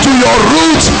curse you to your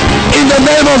root in the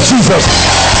name of Jesus.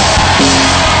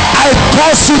 I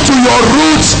curse you to your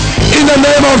root in the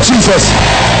name of Jesus.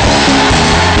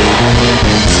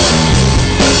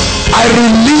 I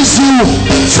release you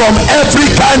from every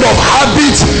kind of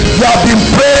habit you have been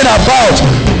praying about.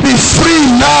 Be free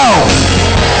now.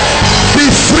 Be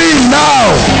free now.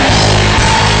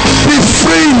 Be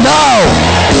free now.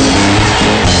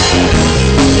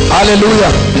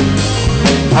 Hallelujah.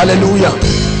 Hallelujah.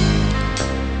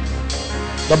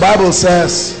 The Bible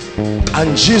says,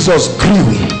 and Jesus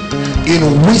grew in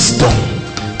wisdom,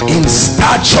 in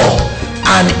stature,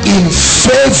 and in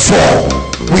favor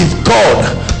with God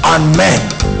and men.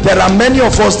 There are many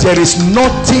of us, there is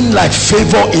nothing like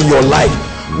favor in your life.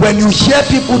 When you hear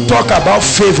people talk about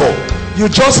favor, you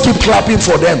just keep clapping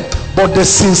for them, but the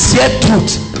sincere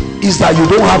truth is that you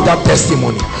don't have that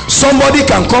testimony. Somebody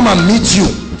can come and meet you.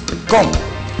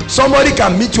 Somebody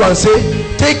can meet you and say,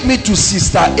 take me to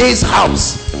Sister A's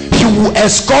house. You will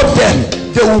escort them.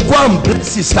 They will go and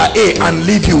bless Sister A and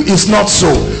leave you. It's not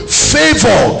so.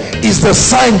 Favor is the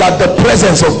sign that the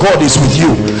presence of God is with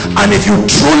you. And if you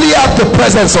truly have the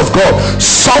presence of God,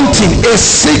 something, a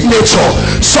signature,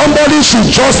 somebody should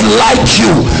just like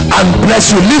you and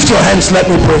bless you. Lift your hands,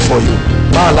 let me pray for you.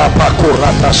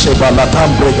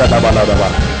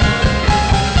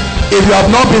 If you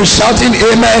have not been shouting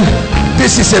amen,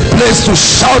 this is a place to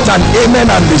shout an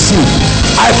amen and receive.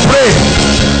 I pray,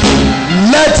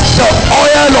 let the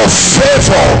oil of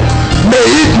favor, may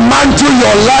it mantle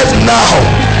your life now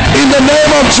in the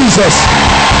name of Jesus.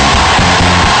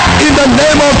 In the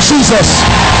name of Jesus.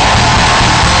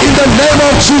 In the name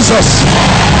of Jesus.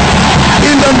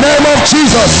 In the name of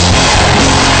Jesus.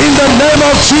 In the name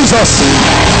of Jesus.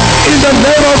 In the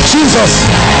name of Jesus.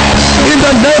 In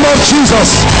the name of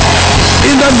Jesus.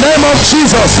 In the name of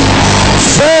Jesus.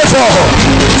 Favor.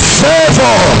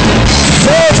 Favor.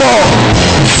 Favor.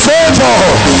 Favor.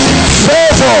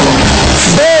 Favor.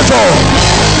 Favor.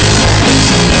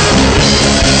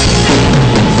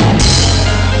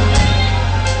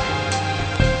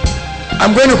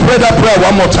 I'm going to pray that prayer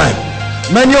one more time.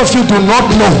 Many of you do not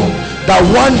know that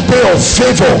one day of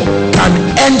favor can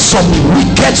end some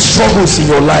wicked struggles in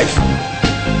your life.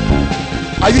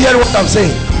 Are you hearing what I'm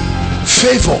saying?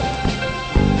 Favor.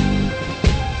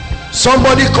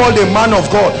 Somebody called a man of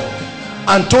God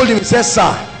and told him, he says,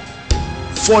 sir,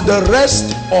 for the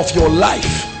rest of your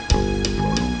life,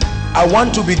 I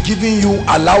want to be giving you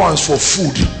allowance for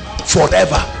food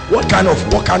forever. What kind of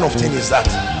thing is that?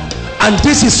 And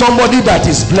this is somebody that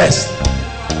is blessed.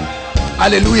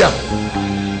 Hallelujah.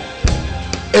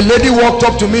 A lady walked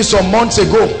up to me some months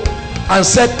ago and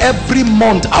said, every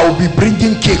month I will be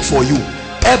bringing cake for you.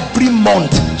 Every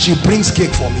month she brings cake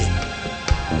for me.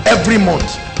 Every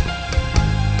month.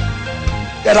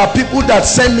 There are people that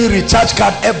send me recharge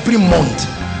card every month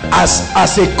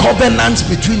as a covenant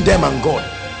between them and God.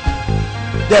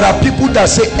 There are people that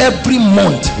say every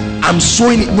month I'm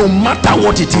sowing it, no matter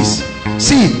what it is.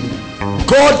 See,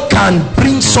 God can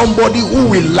bring somebody who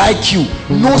will like you,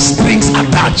 no strings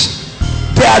attached.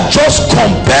 They are just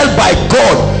compelled by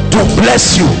God to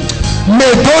bless you.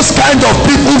 May those kind of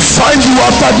people find you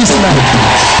after this night.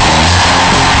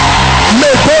 May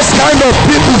those kind of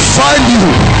people find you.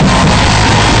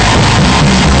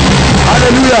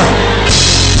 Hallelujah.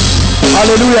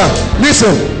 Hallelujah.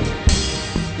 Listen,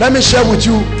 let me share with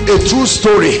you a true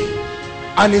story,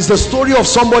 and it's the story of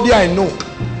somebody I know.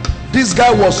 This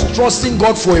guy was trusting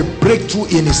God for a breakthrough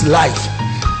in his life.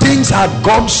 Things had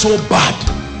gone so bad.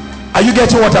 Are you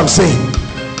getting what I'm saying?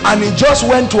 and he just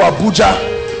went to Abuja.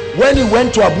 When he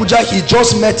went to Abuja, he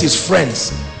just met his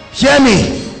friends. Hear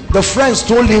me, the friends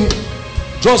told him,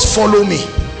 just follow me,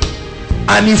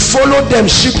 and he followed them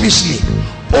sheepishly,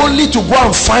 only to go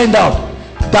and find out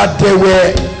that they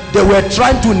were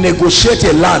trying to negotiate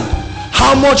a land.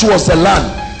 How much was the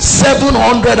land?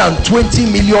 720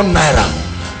 million naira,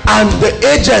 and the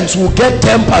agents will get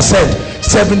 10%,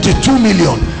 72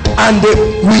 million, and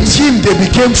with him they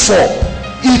became 4.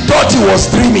 He thought he was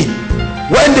dreaming.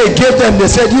 When they gave them, they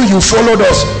said, you followed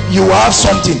us, you have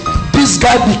something. This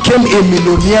guy became a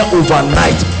millionaire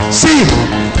overnight. See,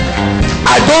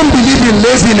 I don't believe in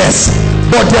laziness,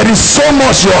 but there is so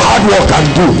much your hard work can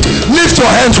do. Lift your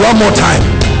hands one more time.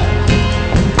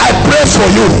 I pray for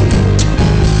you.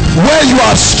 Where you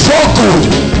have struggled,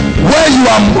 where you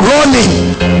are running,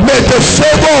 may the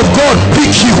favor of God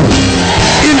pick you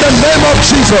in the name of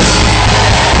Jesus.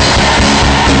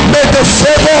 May the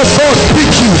favor of God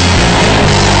pick you.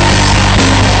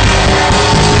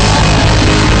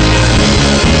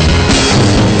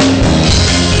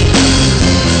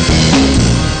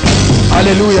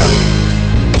 Hallelujah.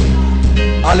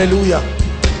 Hallelujah.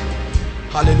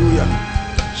 Hallelujah.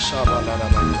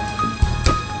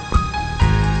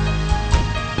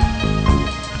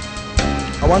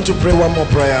 I want to pray one more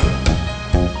prayer.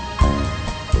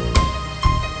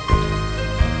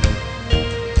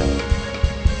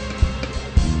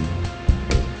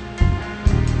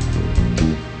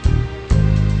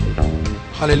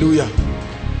 Hallelujah.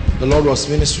 The Lord was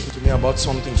ministering to me about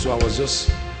something, so I was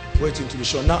just waiting to be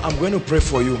sure. Now I'm going to pray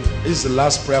for you. This is the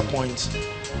last prayer point.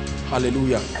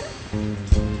 Hallelujah.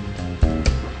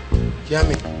 Hear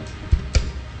me.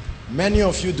 Many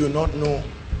of you do not know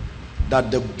that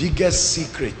the biggest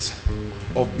secret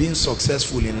of being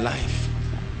successful in life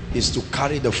is to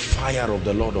carry the fire of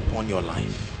the Lord upon your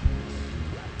life.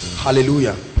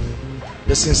 Hallelujah.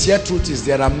 The sincere truth is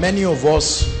there are many of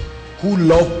us who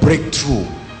love breakthrough.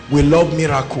 We love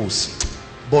miracles,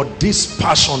 but this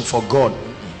passion for God,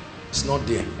 it's not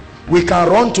there. We can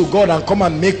run to God and come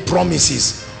and make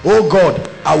promises. Oh God,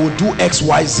 I will do X,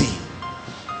 Y, Z.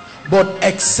 But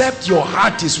except your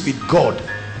heart is with God,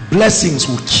 blessings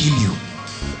will kill you.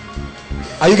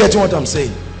 Are you getting what I'm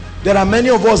saying? There are many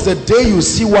of us, the day you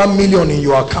see 1 million in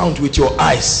your account with your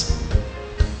eyes,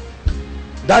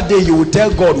 that day you will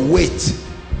tell God, wait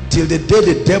till the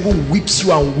day the devil whips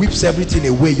you and whips everything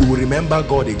away. You will remember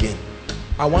God again.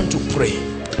 I want to pray.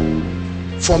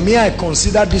 For me, I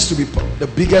consider this to be the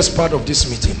biggest part of this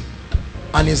meeting,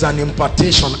 and is an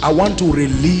impartation. I want to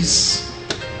release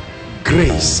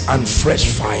grace and fresh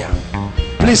fire.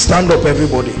 Please stand up,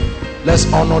 everybody. Let's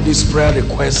honor this prayer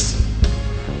request.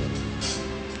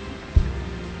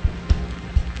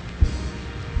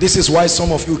 This is why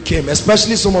some of you came,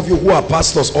 especially some of you who are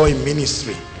pastors or in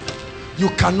ministry. You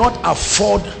cannot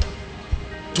afford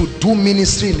to do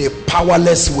ministry in a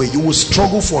powerless way. You will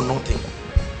struggle for nothing.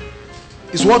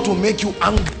 It's what will make you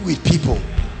angry with people,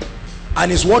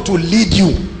 and it's what will lead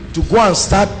you to go and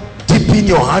start dipping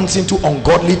your hands into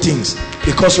ungodly things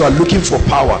because you are looking for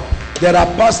power. There are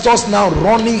pastors now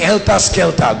running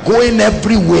helter-skelter, going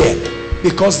everywhere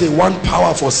because they want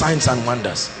power for signs and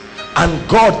wonders, and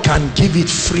God can give it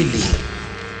freely.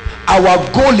 Our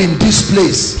goal in this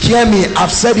place, hear me,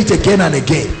 I've said it again and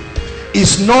again,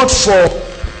 is not for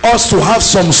us to have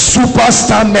some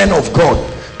superstar men of God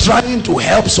trying to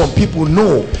help some people.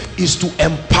 No, is to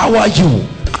empower you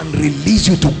and release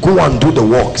you to go and do the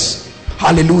works.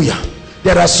 Hallelujah.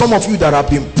 There are some of you that have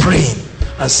been praying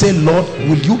and saying, Lord,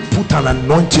 will you put an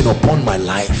anointing upon my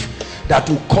life that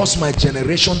will cause my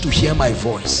generation to hear my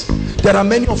voice? There are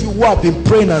many of you who have been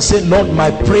praying and saying, Lord,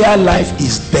 my prayer life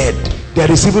is dead. There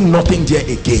is even nothing there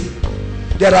again.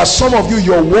 There are some of you,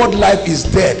 your word life is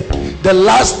dead. The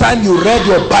last time you read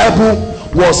your Bible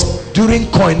was during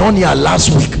Koinonia last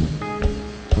week.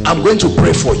 I'm going to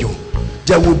pray for you.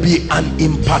 There will be an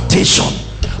impartation,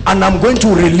 and I'm going to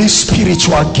release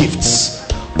spiritual gifts.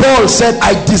 Paul said,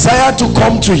 I desire to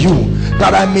come to you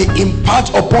that I may impart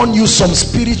upon you some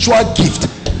spiritual gift.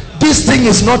 This thing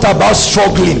is not about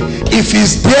struggling. If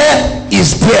it's there,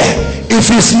 it's there. If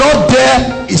it's not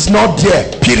there, it's not there,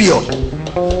 period.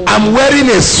 I'm wearing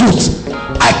a suit.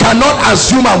 I cannot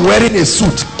assume I'm wearing a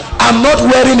suit. I'm not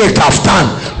wearing a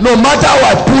kaftan. No matter how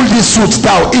I pull this suit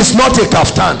down, it's not a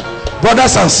kaftan.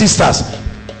 Brothers and sisters,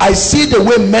 I see the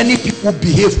way many people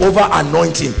behave over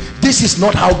anointing. This is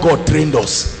not how God trained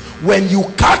us. When you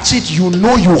catch it, you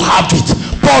know you have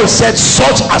it. Paul said,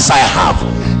 such as I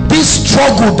have. This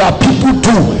struggle that people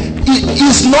do, it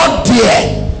is not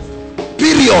there,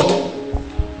 period.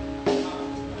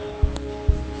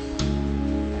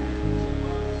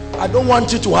 I don't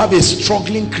want you to have a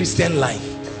struggling Christian life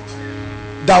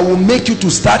that will make you to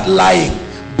start lying,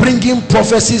 bringing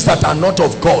prophecies that are not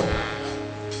of God,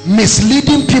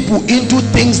 misleading people into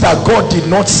things that God did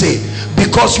not say,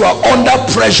 because you are under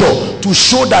pressure to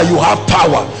show that you have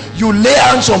power. You lay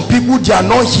hands on people, they are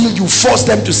not healed, you force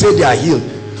them to say they are healed.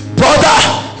 Brother,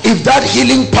 if that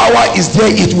healing power is there,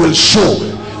 it will show.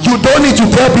 You don't need to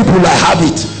tell people I have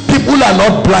it. People are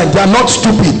not blind, they are not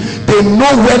stupid. They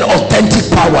know when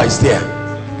authentic power is there.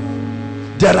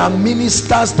 There are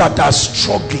ministers that are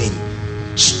struggling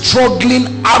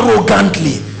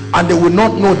arrogantly, and they will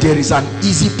not know there is an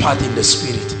easy path in the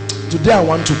spirit. Today I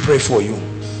want to pray for you.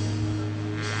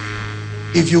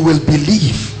 If you will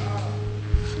believe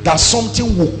that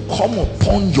something will come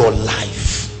upon your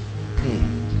life,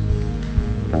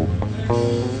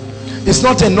 it's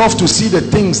not enough to see the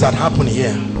things that happen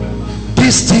here.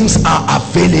 These things are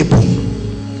available.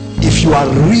 If you are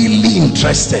really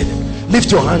interested,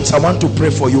 lift your hands. I want to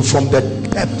pray for you from the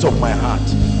depth of my heart.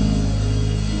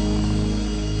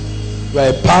 You are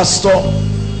a pastor,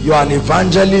 you are an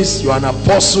evangelist, you are an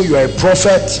apostle, you are a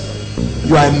prophet,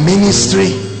 you are a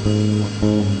ministry,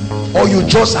 or you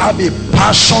just have a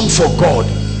passion for God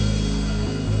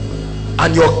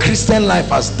and your Christian life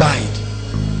has died.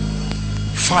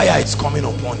 Fire is coming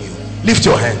upon you. Lift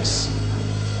your hands.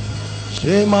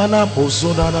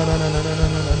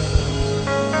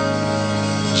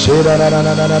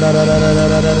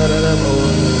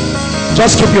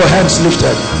 Just keep your hands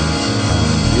lifted.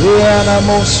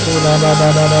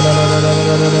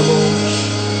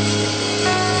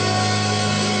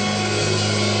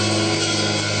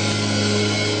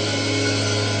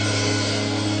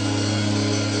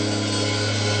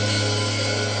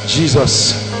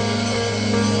 Jesus,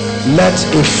 let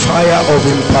a fire of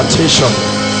impartation.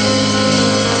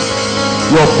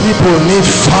 Your people need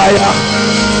fire.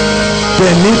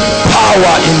 They need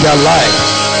power in their life.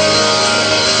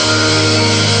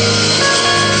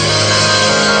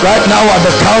 Right now, at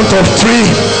the count of 3,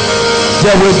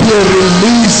 there will be a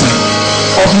release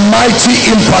of mighty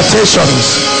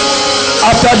impartations.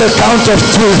 After the count of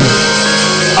 2,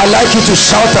 I'd like you to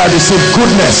shout and receive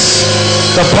goodness.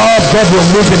 The power of God will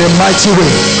move in a mighty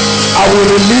way. I will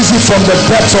release it from the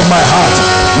depths of my heart.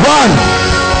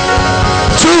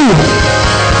 1,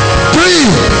 2,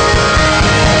 3.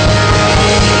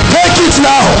 Take it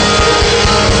now.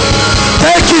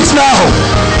 Take it now.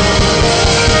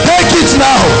 Take it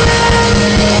now.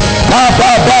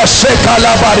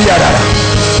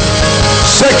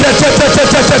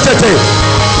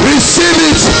 Receive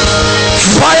it.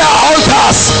 Fire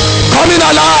altars coming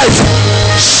alive.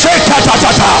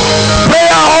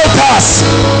 Prayer altars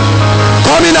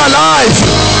coming alive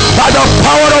by the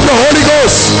power of the Holy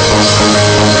Ghost.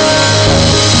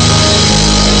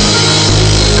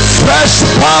 Fresh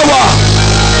power,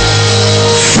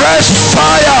 fresh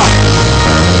fire.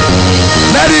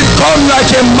 Let it come like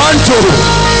a mantle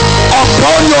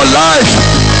upon your life,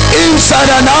 inside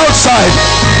and outside.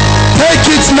 Take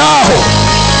it now.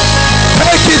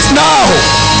 Take it now.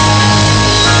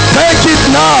 Take it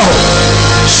now.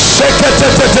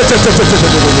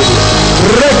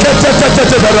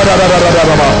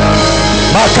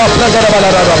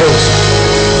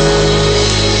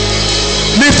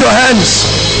 Lift your hands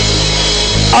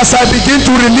as I begin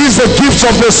to release the gifts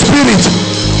of the Spirit.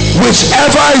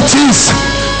 Whichever it is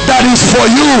that is for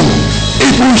you,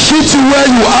 it will hit you where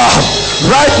you are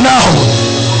right now.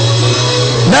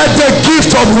 Let the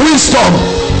gift of wisdom,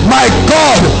 my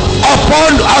God,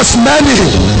 upon as many.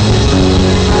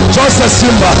 Just a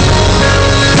symbol.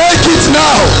 Take it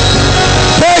now.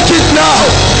 Take it now.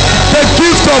 The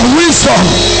gift of wisdom,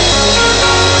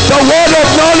 the word of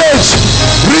knowledge,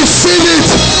 receive it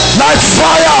like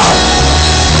fire.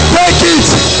 Take it.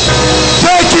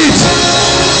 Take it.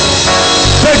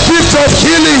 The gift of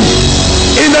healing,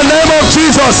 in the name of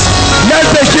Jesus, let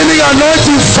the healing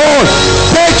anointing fall.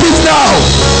 Take it now.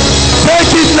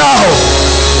 Take it now.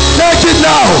 Take it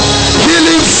now.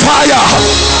 Healing fire.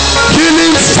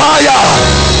 Healing fire.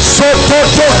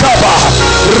 Sototokaba.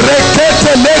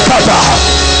 Rekete lekata.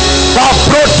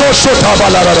 Baproto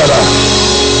shotabalarara.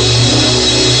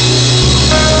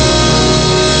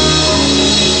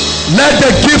 Let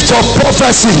the gift of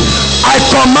prophecy, I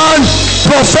command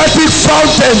prophetic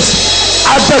fountains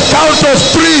at the count of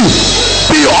 3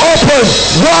 be open.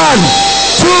 1,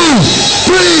 2,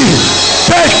 3.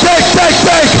 Take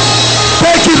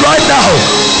it right now.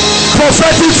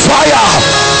 Prophetic fire.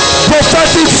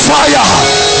 Prophetic fire.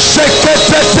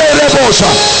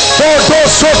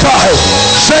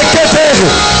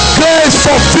 Grace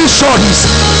for visions,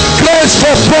 grace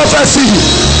for prophecy,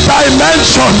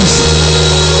 dimensions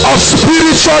of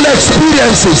spiritual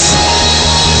experiences.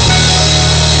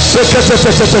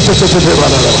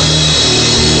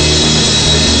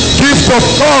 Gift of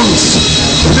tongues,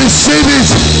 receive it.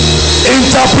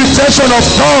 Interpretation of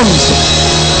tongues,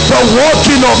 the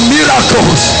working of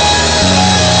miracles,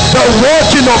 the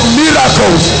working of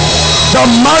miracles, the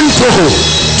mantle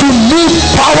to move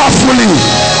powerfully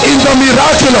in the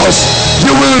miraculous.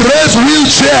 You will raise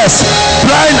wheelchairs,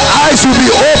 blind eyes will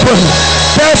be open,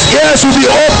 deaf ears will be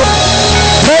open.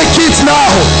 Take it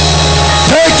now,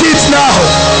 take it now.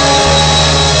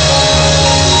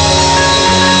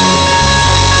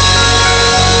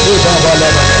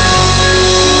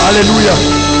 Hallelujah.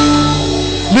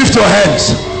 Lift your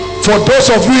hands. For those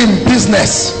of you in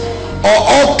business or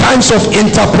all kinds of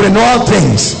entrepreneurial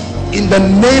things, in the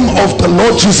name of the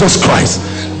Lord Jesus Christ,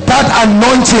 that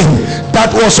anointing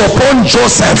that was upon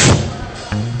Joseph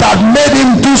that made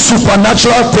him do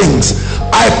supernatural things,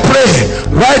 I pray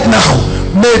right now,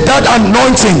 may that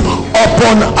anointing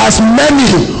upon as many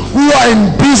who are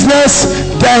in business,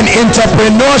 they're in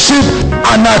entrepreneurship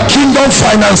and are kingdom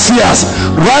financiers,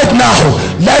 right now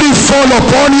let it fall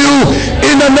upon you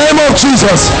in the name of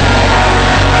Jesus.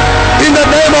 In the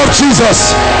name of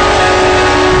Jesus.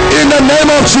 In the name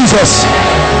of Jesus.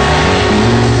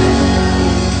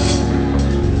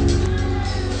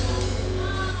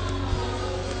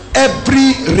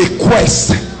 Every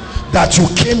request that you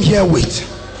came here with,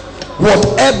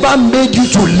 whatever made you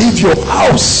to leave your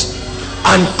house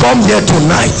and come here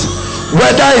tonight,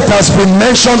 whether it has been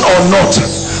mentioned or not,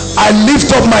 I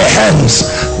lift up my hands,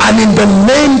 and in the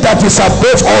name that is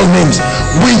above all names,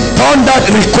 we turn that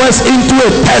request into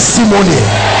a testimony.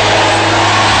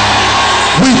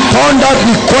 We turn that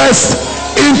request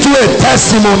into a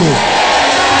testimony.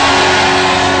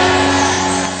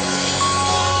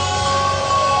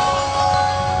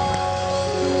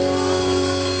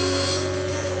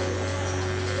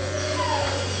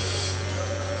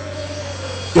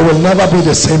 It will never be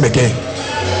the same again.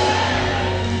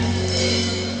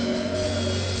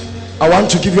 I want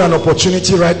to give you an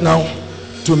opportunity right now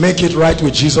to make it right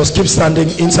with Jesus. Keep standing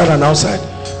inside and outside.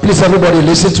 Please, everybody,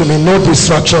 listen to me. No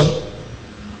distraction.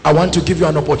 I want to give you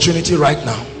an opportunity right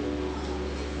now.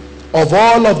 Of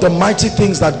all of the mighty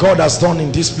things that God has done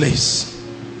in this place,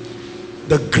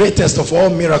 the greatest of all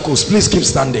miracles, please keep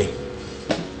standing,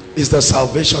 is the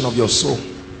salvation of your soul.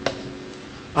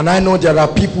 And I know there are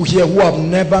people here who have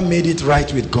never made it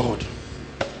right with God.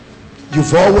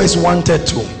 You've always wanted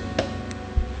to,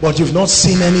 but you've not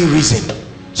seen any reason.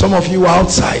 Some of you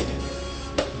outside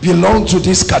belong to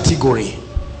this category,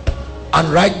 and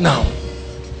right now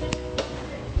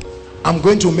I'm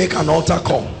going to make an altar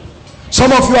call.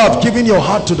 Some of you have given your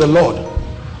heart to the Lord,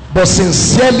 but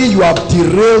sincerely you have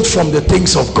derailed from the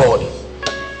things of God.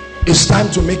 It's time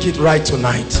to make it right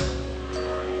tonight.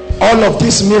 All of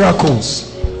these miracles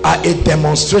are a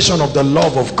demonstration of the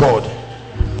love of God,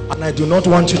 and I do not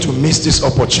want you to miss this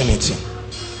opportunity.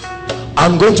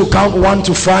 I'm going to count 1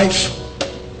 to 5.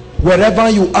 Wherever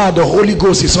you are, the Holy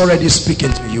Ghost is already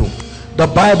speaking to you. The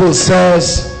Bible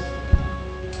says,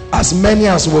 as many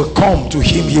as will come to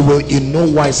him, he will in no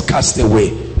wise cast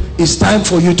away. It's time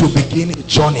for you to begin a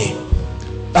journey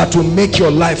that will make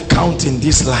your life count in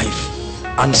this life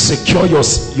and secure your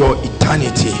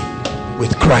eternity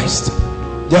with Christ.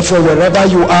 Therefore, wherever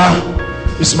you are,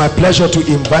 it's my pleasure to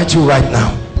invite you right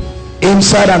now,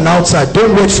 inside and outside.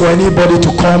 Don't wait for anybody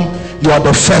to come. You are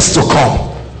the first to come.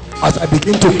 As I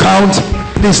begin to count,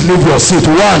 please leave your seat.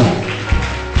 1,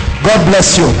 God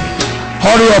bless you.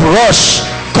 Hurry up, rush,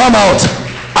 come out,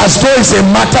 as though it's a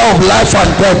matter of life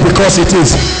and death, because it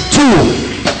is. 2,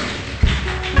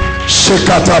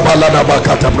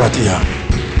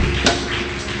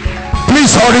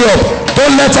 please hurry up.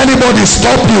 Don't let anybody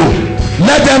stop you.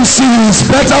 Let them see you. It's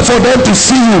better for them to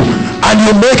see you and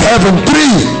you make heaven. 3,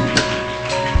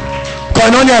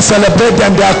 Koinonia, celebrate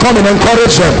them. They are coming.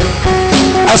 Encourage them.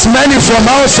 As many from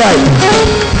outside.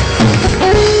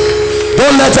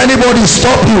 Don't let anybody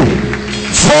stop you.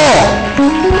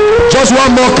 4, just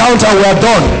one more count and we are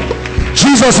done.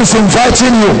 Jesus is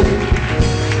inviting you.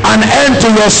 An end to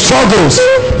your struggles.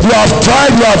 You have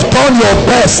tried, you have done your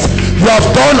best, you have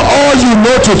done all you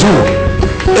know to do.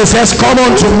 It says, come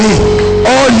unto me,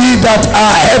 all ye that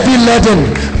are heavy laden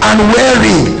and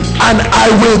weary, and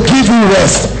I will give you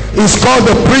rest. It's called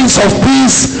the Prince of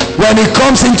Peace. When he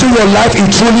comes into your life, he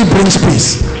truly brings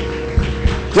peace.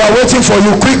 We are waiting for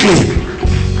you. Quickly,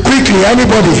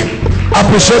 anybody,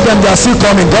 appreciate them. They are still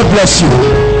coming. God bless you.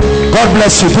 God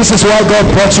bless you. This is why God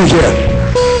brought you here.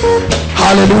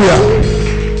 Hallelujah.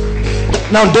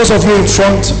 Now, those of you in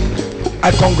front,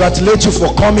 I congratulate you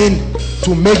for coming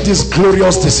to make this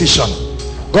glorious decision.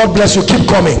 God bless you. Keep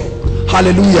coming.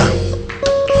 Hallelujah.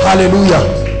 Hallelujah.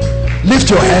 Lift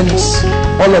your hands,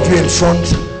 all of you in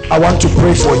front. I want to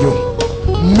pray for you.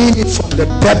 Mean it from the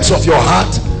depths of your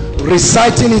heart.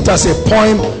 Reciting it as a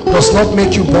poem does not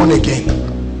make you born again,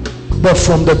 but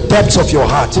from the depths of your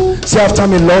heart. Say after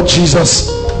me, Lord Jesus,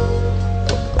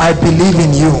 I believe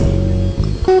in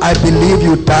you. I believe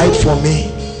you died for me.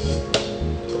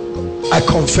 I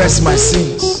confess my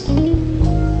sins.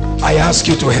 I ask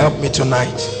you to help me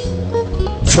tonight.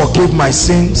 Forgive my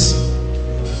sins.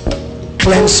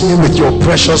 Cleanse me with your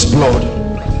precious blood.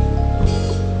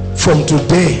 From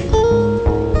today,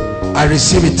 I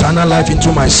receive eternal life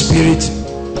into my spirit.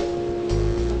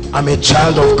 I'm a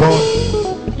child of God.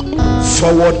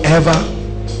 Forward ever,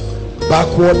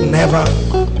 backward never.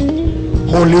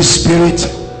 Holy Spirit,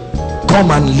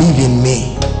 come and live in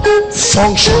me.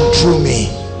 Function through me.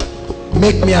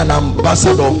 Make me an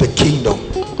ambassador of the kingdom.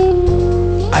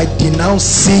 I denounce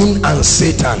sin and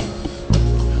Satan.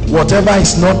 Whatever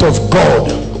is not of God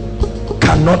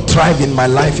cannot thrive in my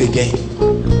life again.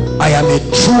 I am a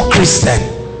true Christian.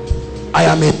 I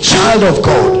am a child of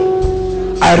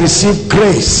God. I receive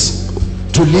grace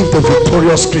to live the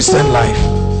victorious Christian life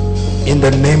in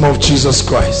the name of Jesus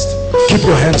Christ. Keep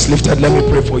your hands lifted. Let me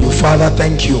pray for you. Father,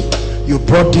 thank you. You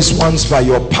brought these ones by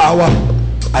your power.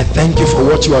 I thank you for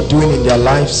what you are doing in their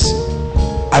lives.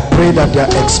 I pray that their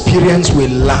experience will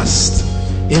last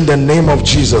in the name of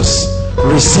Jesus.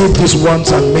 Receive these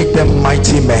ones and make them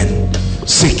mighty men.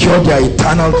 Secure their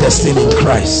eternal destiny in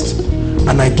Christ.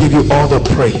 And I give you all the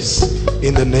praise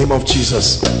in the name of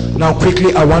Jesus. Now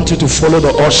quickly, I want you to follow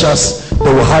the ushers.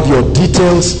 They will have your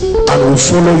details and will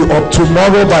follow you up.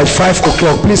 Tomorrow by 5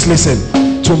 o'clock, please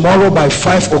listen. Tomorrow by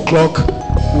 5 o'clock,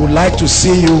 we would like to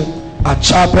see you at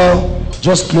chapel,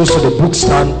 just close to the book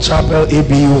stand, chapel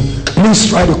ABU. Please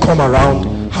try to come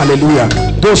around. Hallelujah.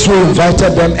 Those who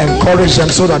invited them, encourage them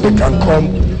so that they can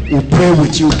come. We'll pray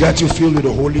with you, get you filled with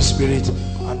the Holy Spirit,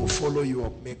 and we'll follow you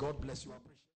up. May God bless you.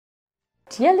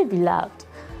 Dearly beloved,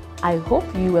 I hope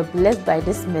you were blessed by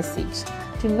this message.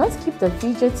 Do not keep the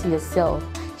video to yourself.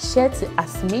 Share to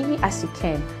as many as you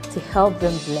can to help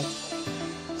them bless.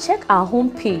 Check our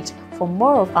homepage for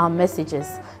more of our messages.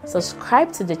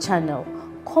 Subscribe to the channel,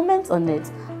 comment on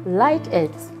it, like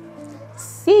it.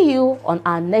 See you on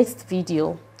our next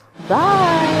video.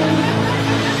 Bye.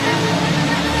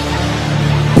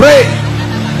 Pray,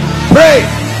 pray,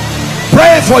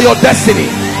 pray for your destiny.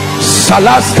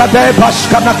 Salas kade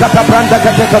bashkana kata branda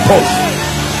kate katos.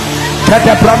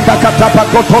 Kade branda kata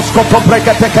bakotos koto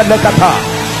brekete kele kata.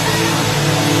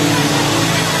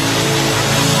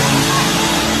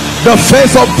 The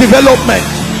phase of development.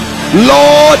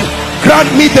 Lord, grant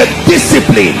me the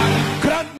discipline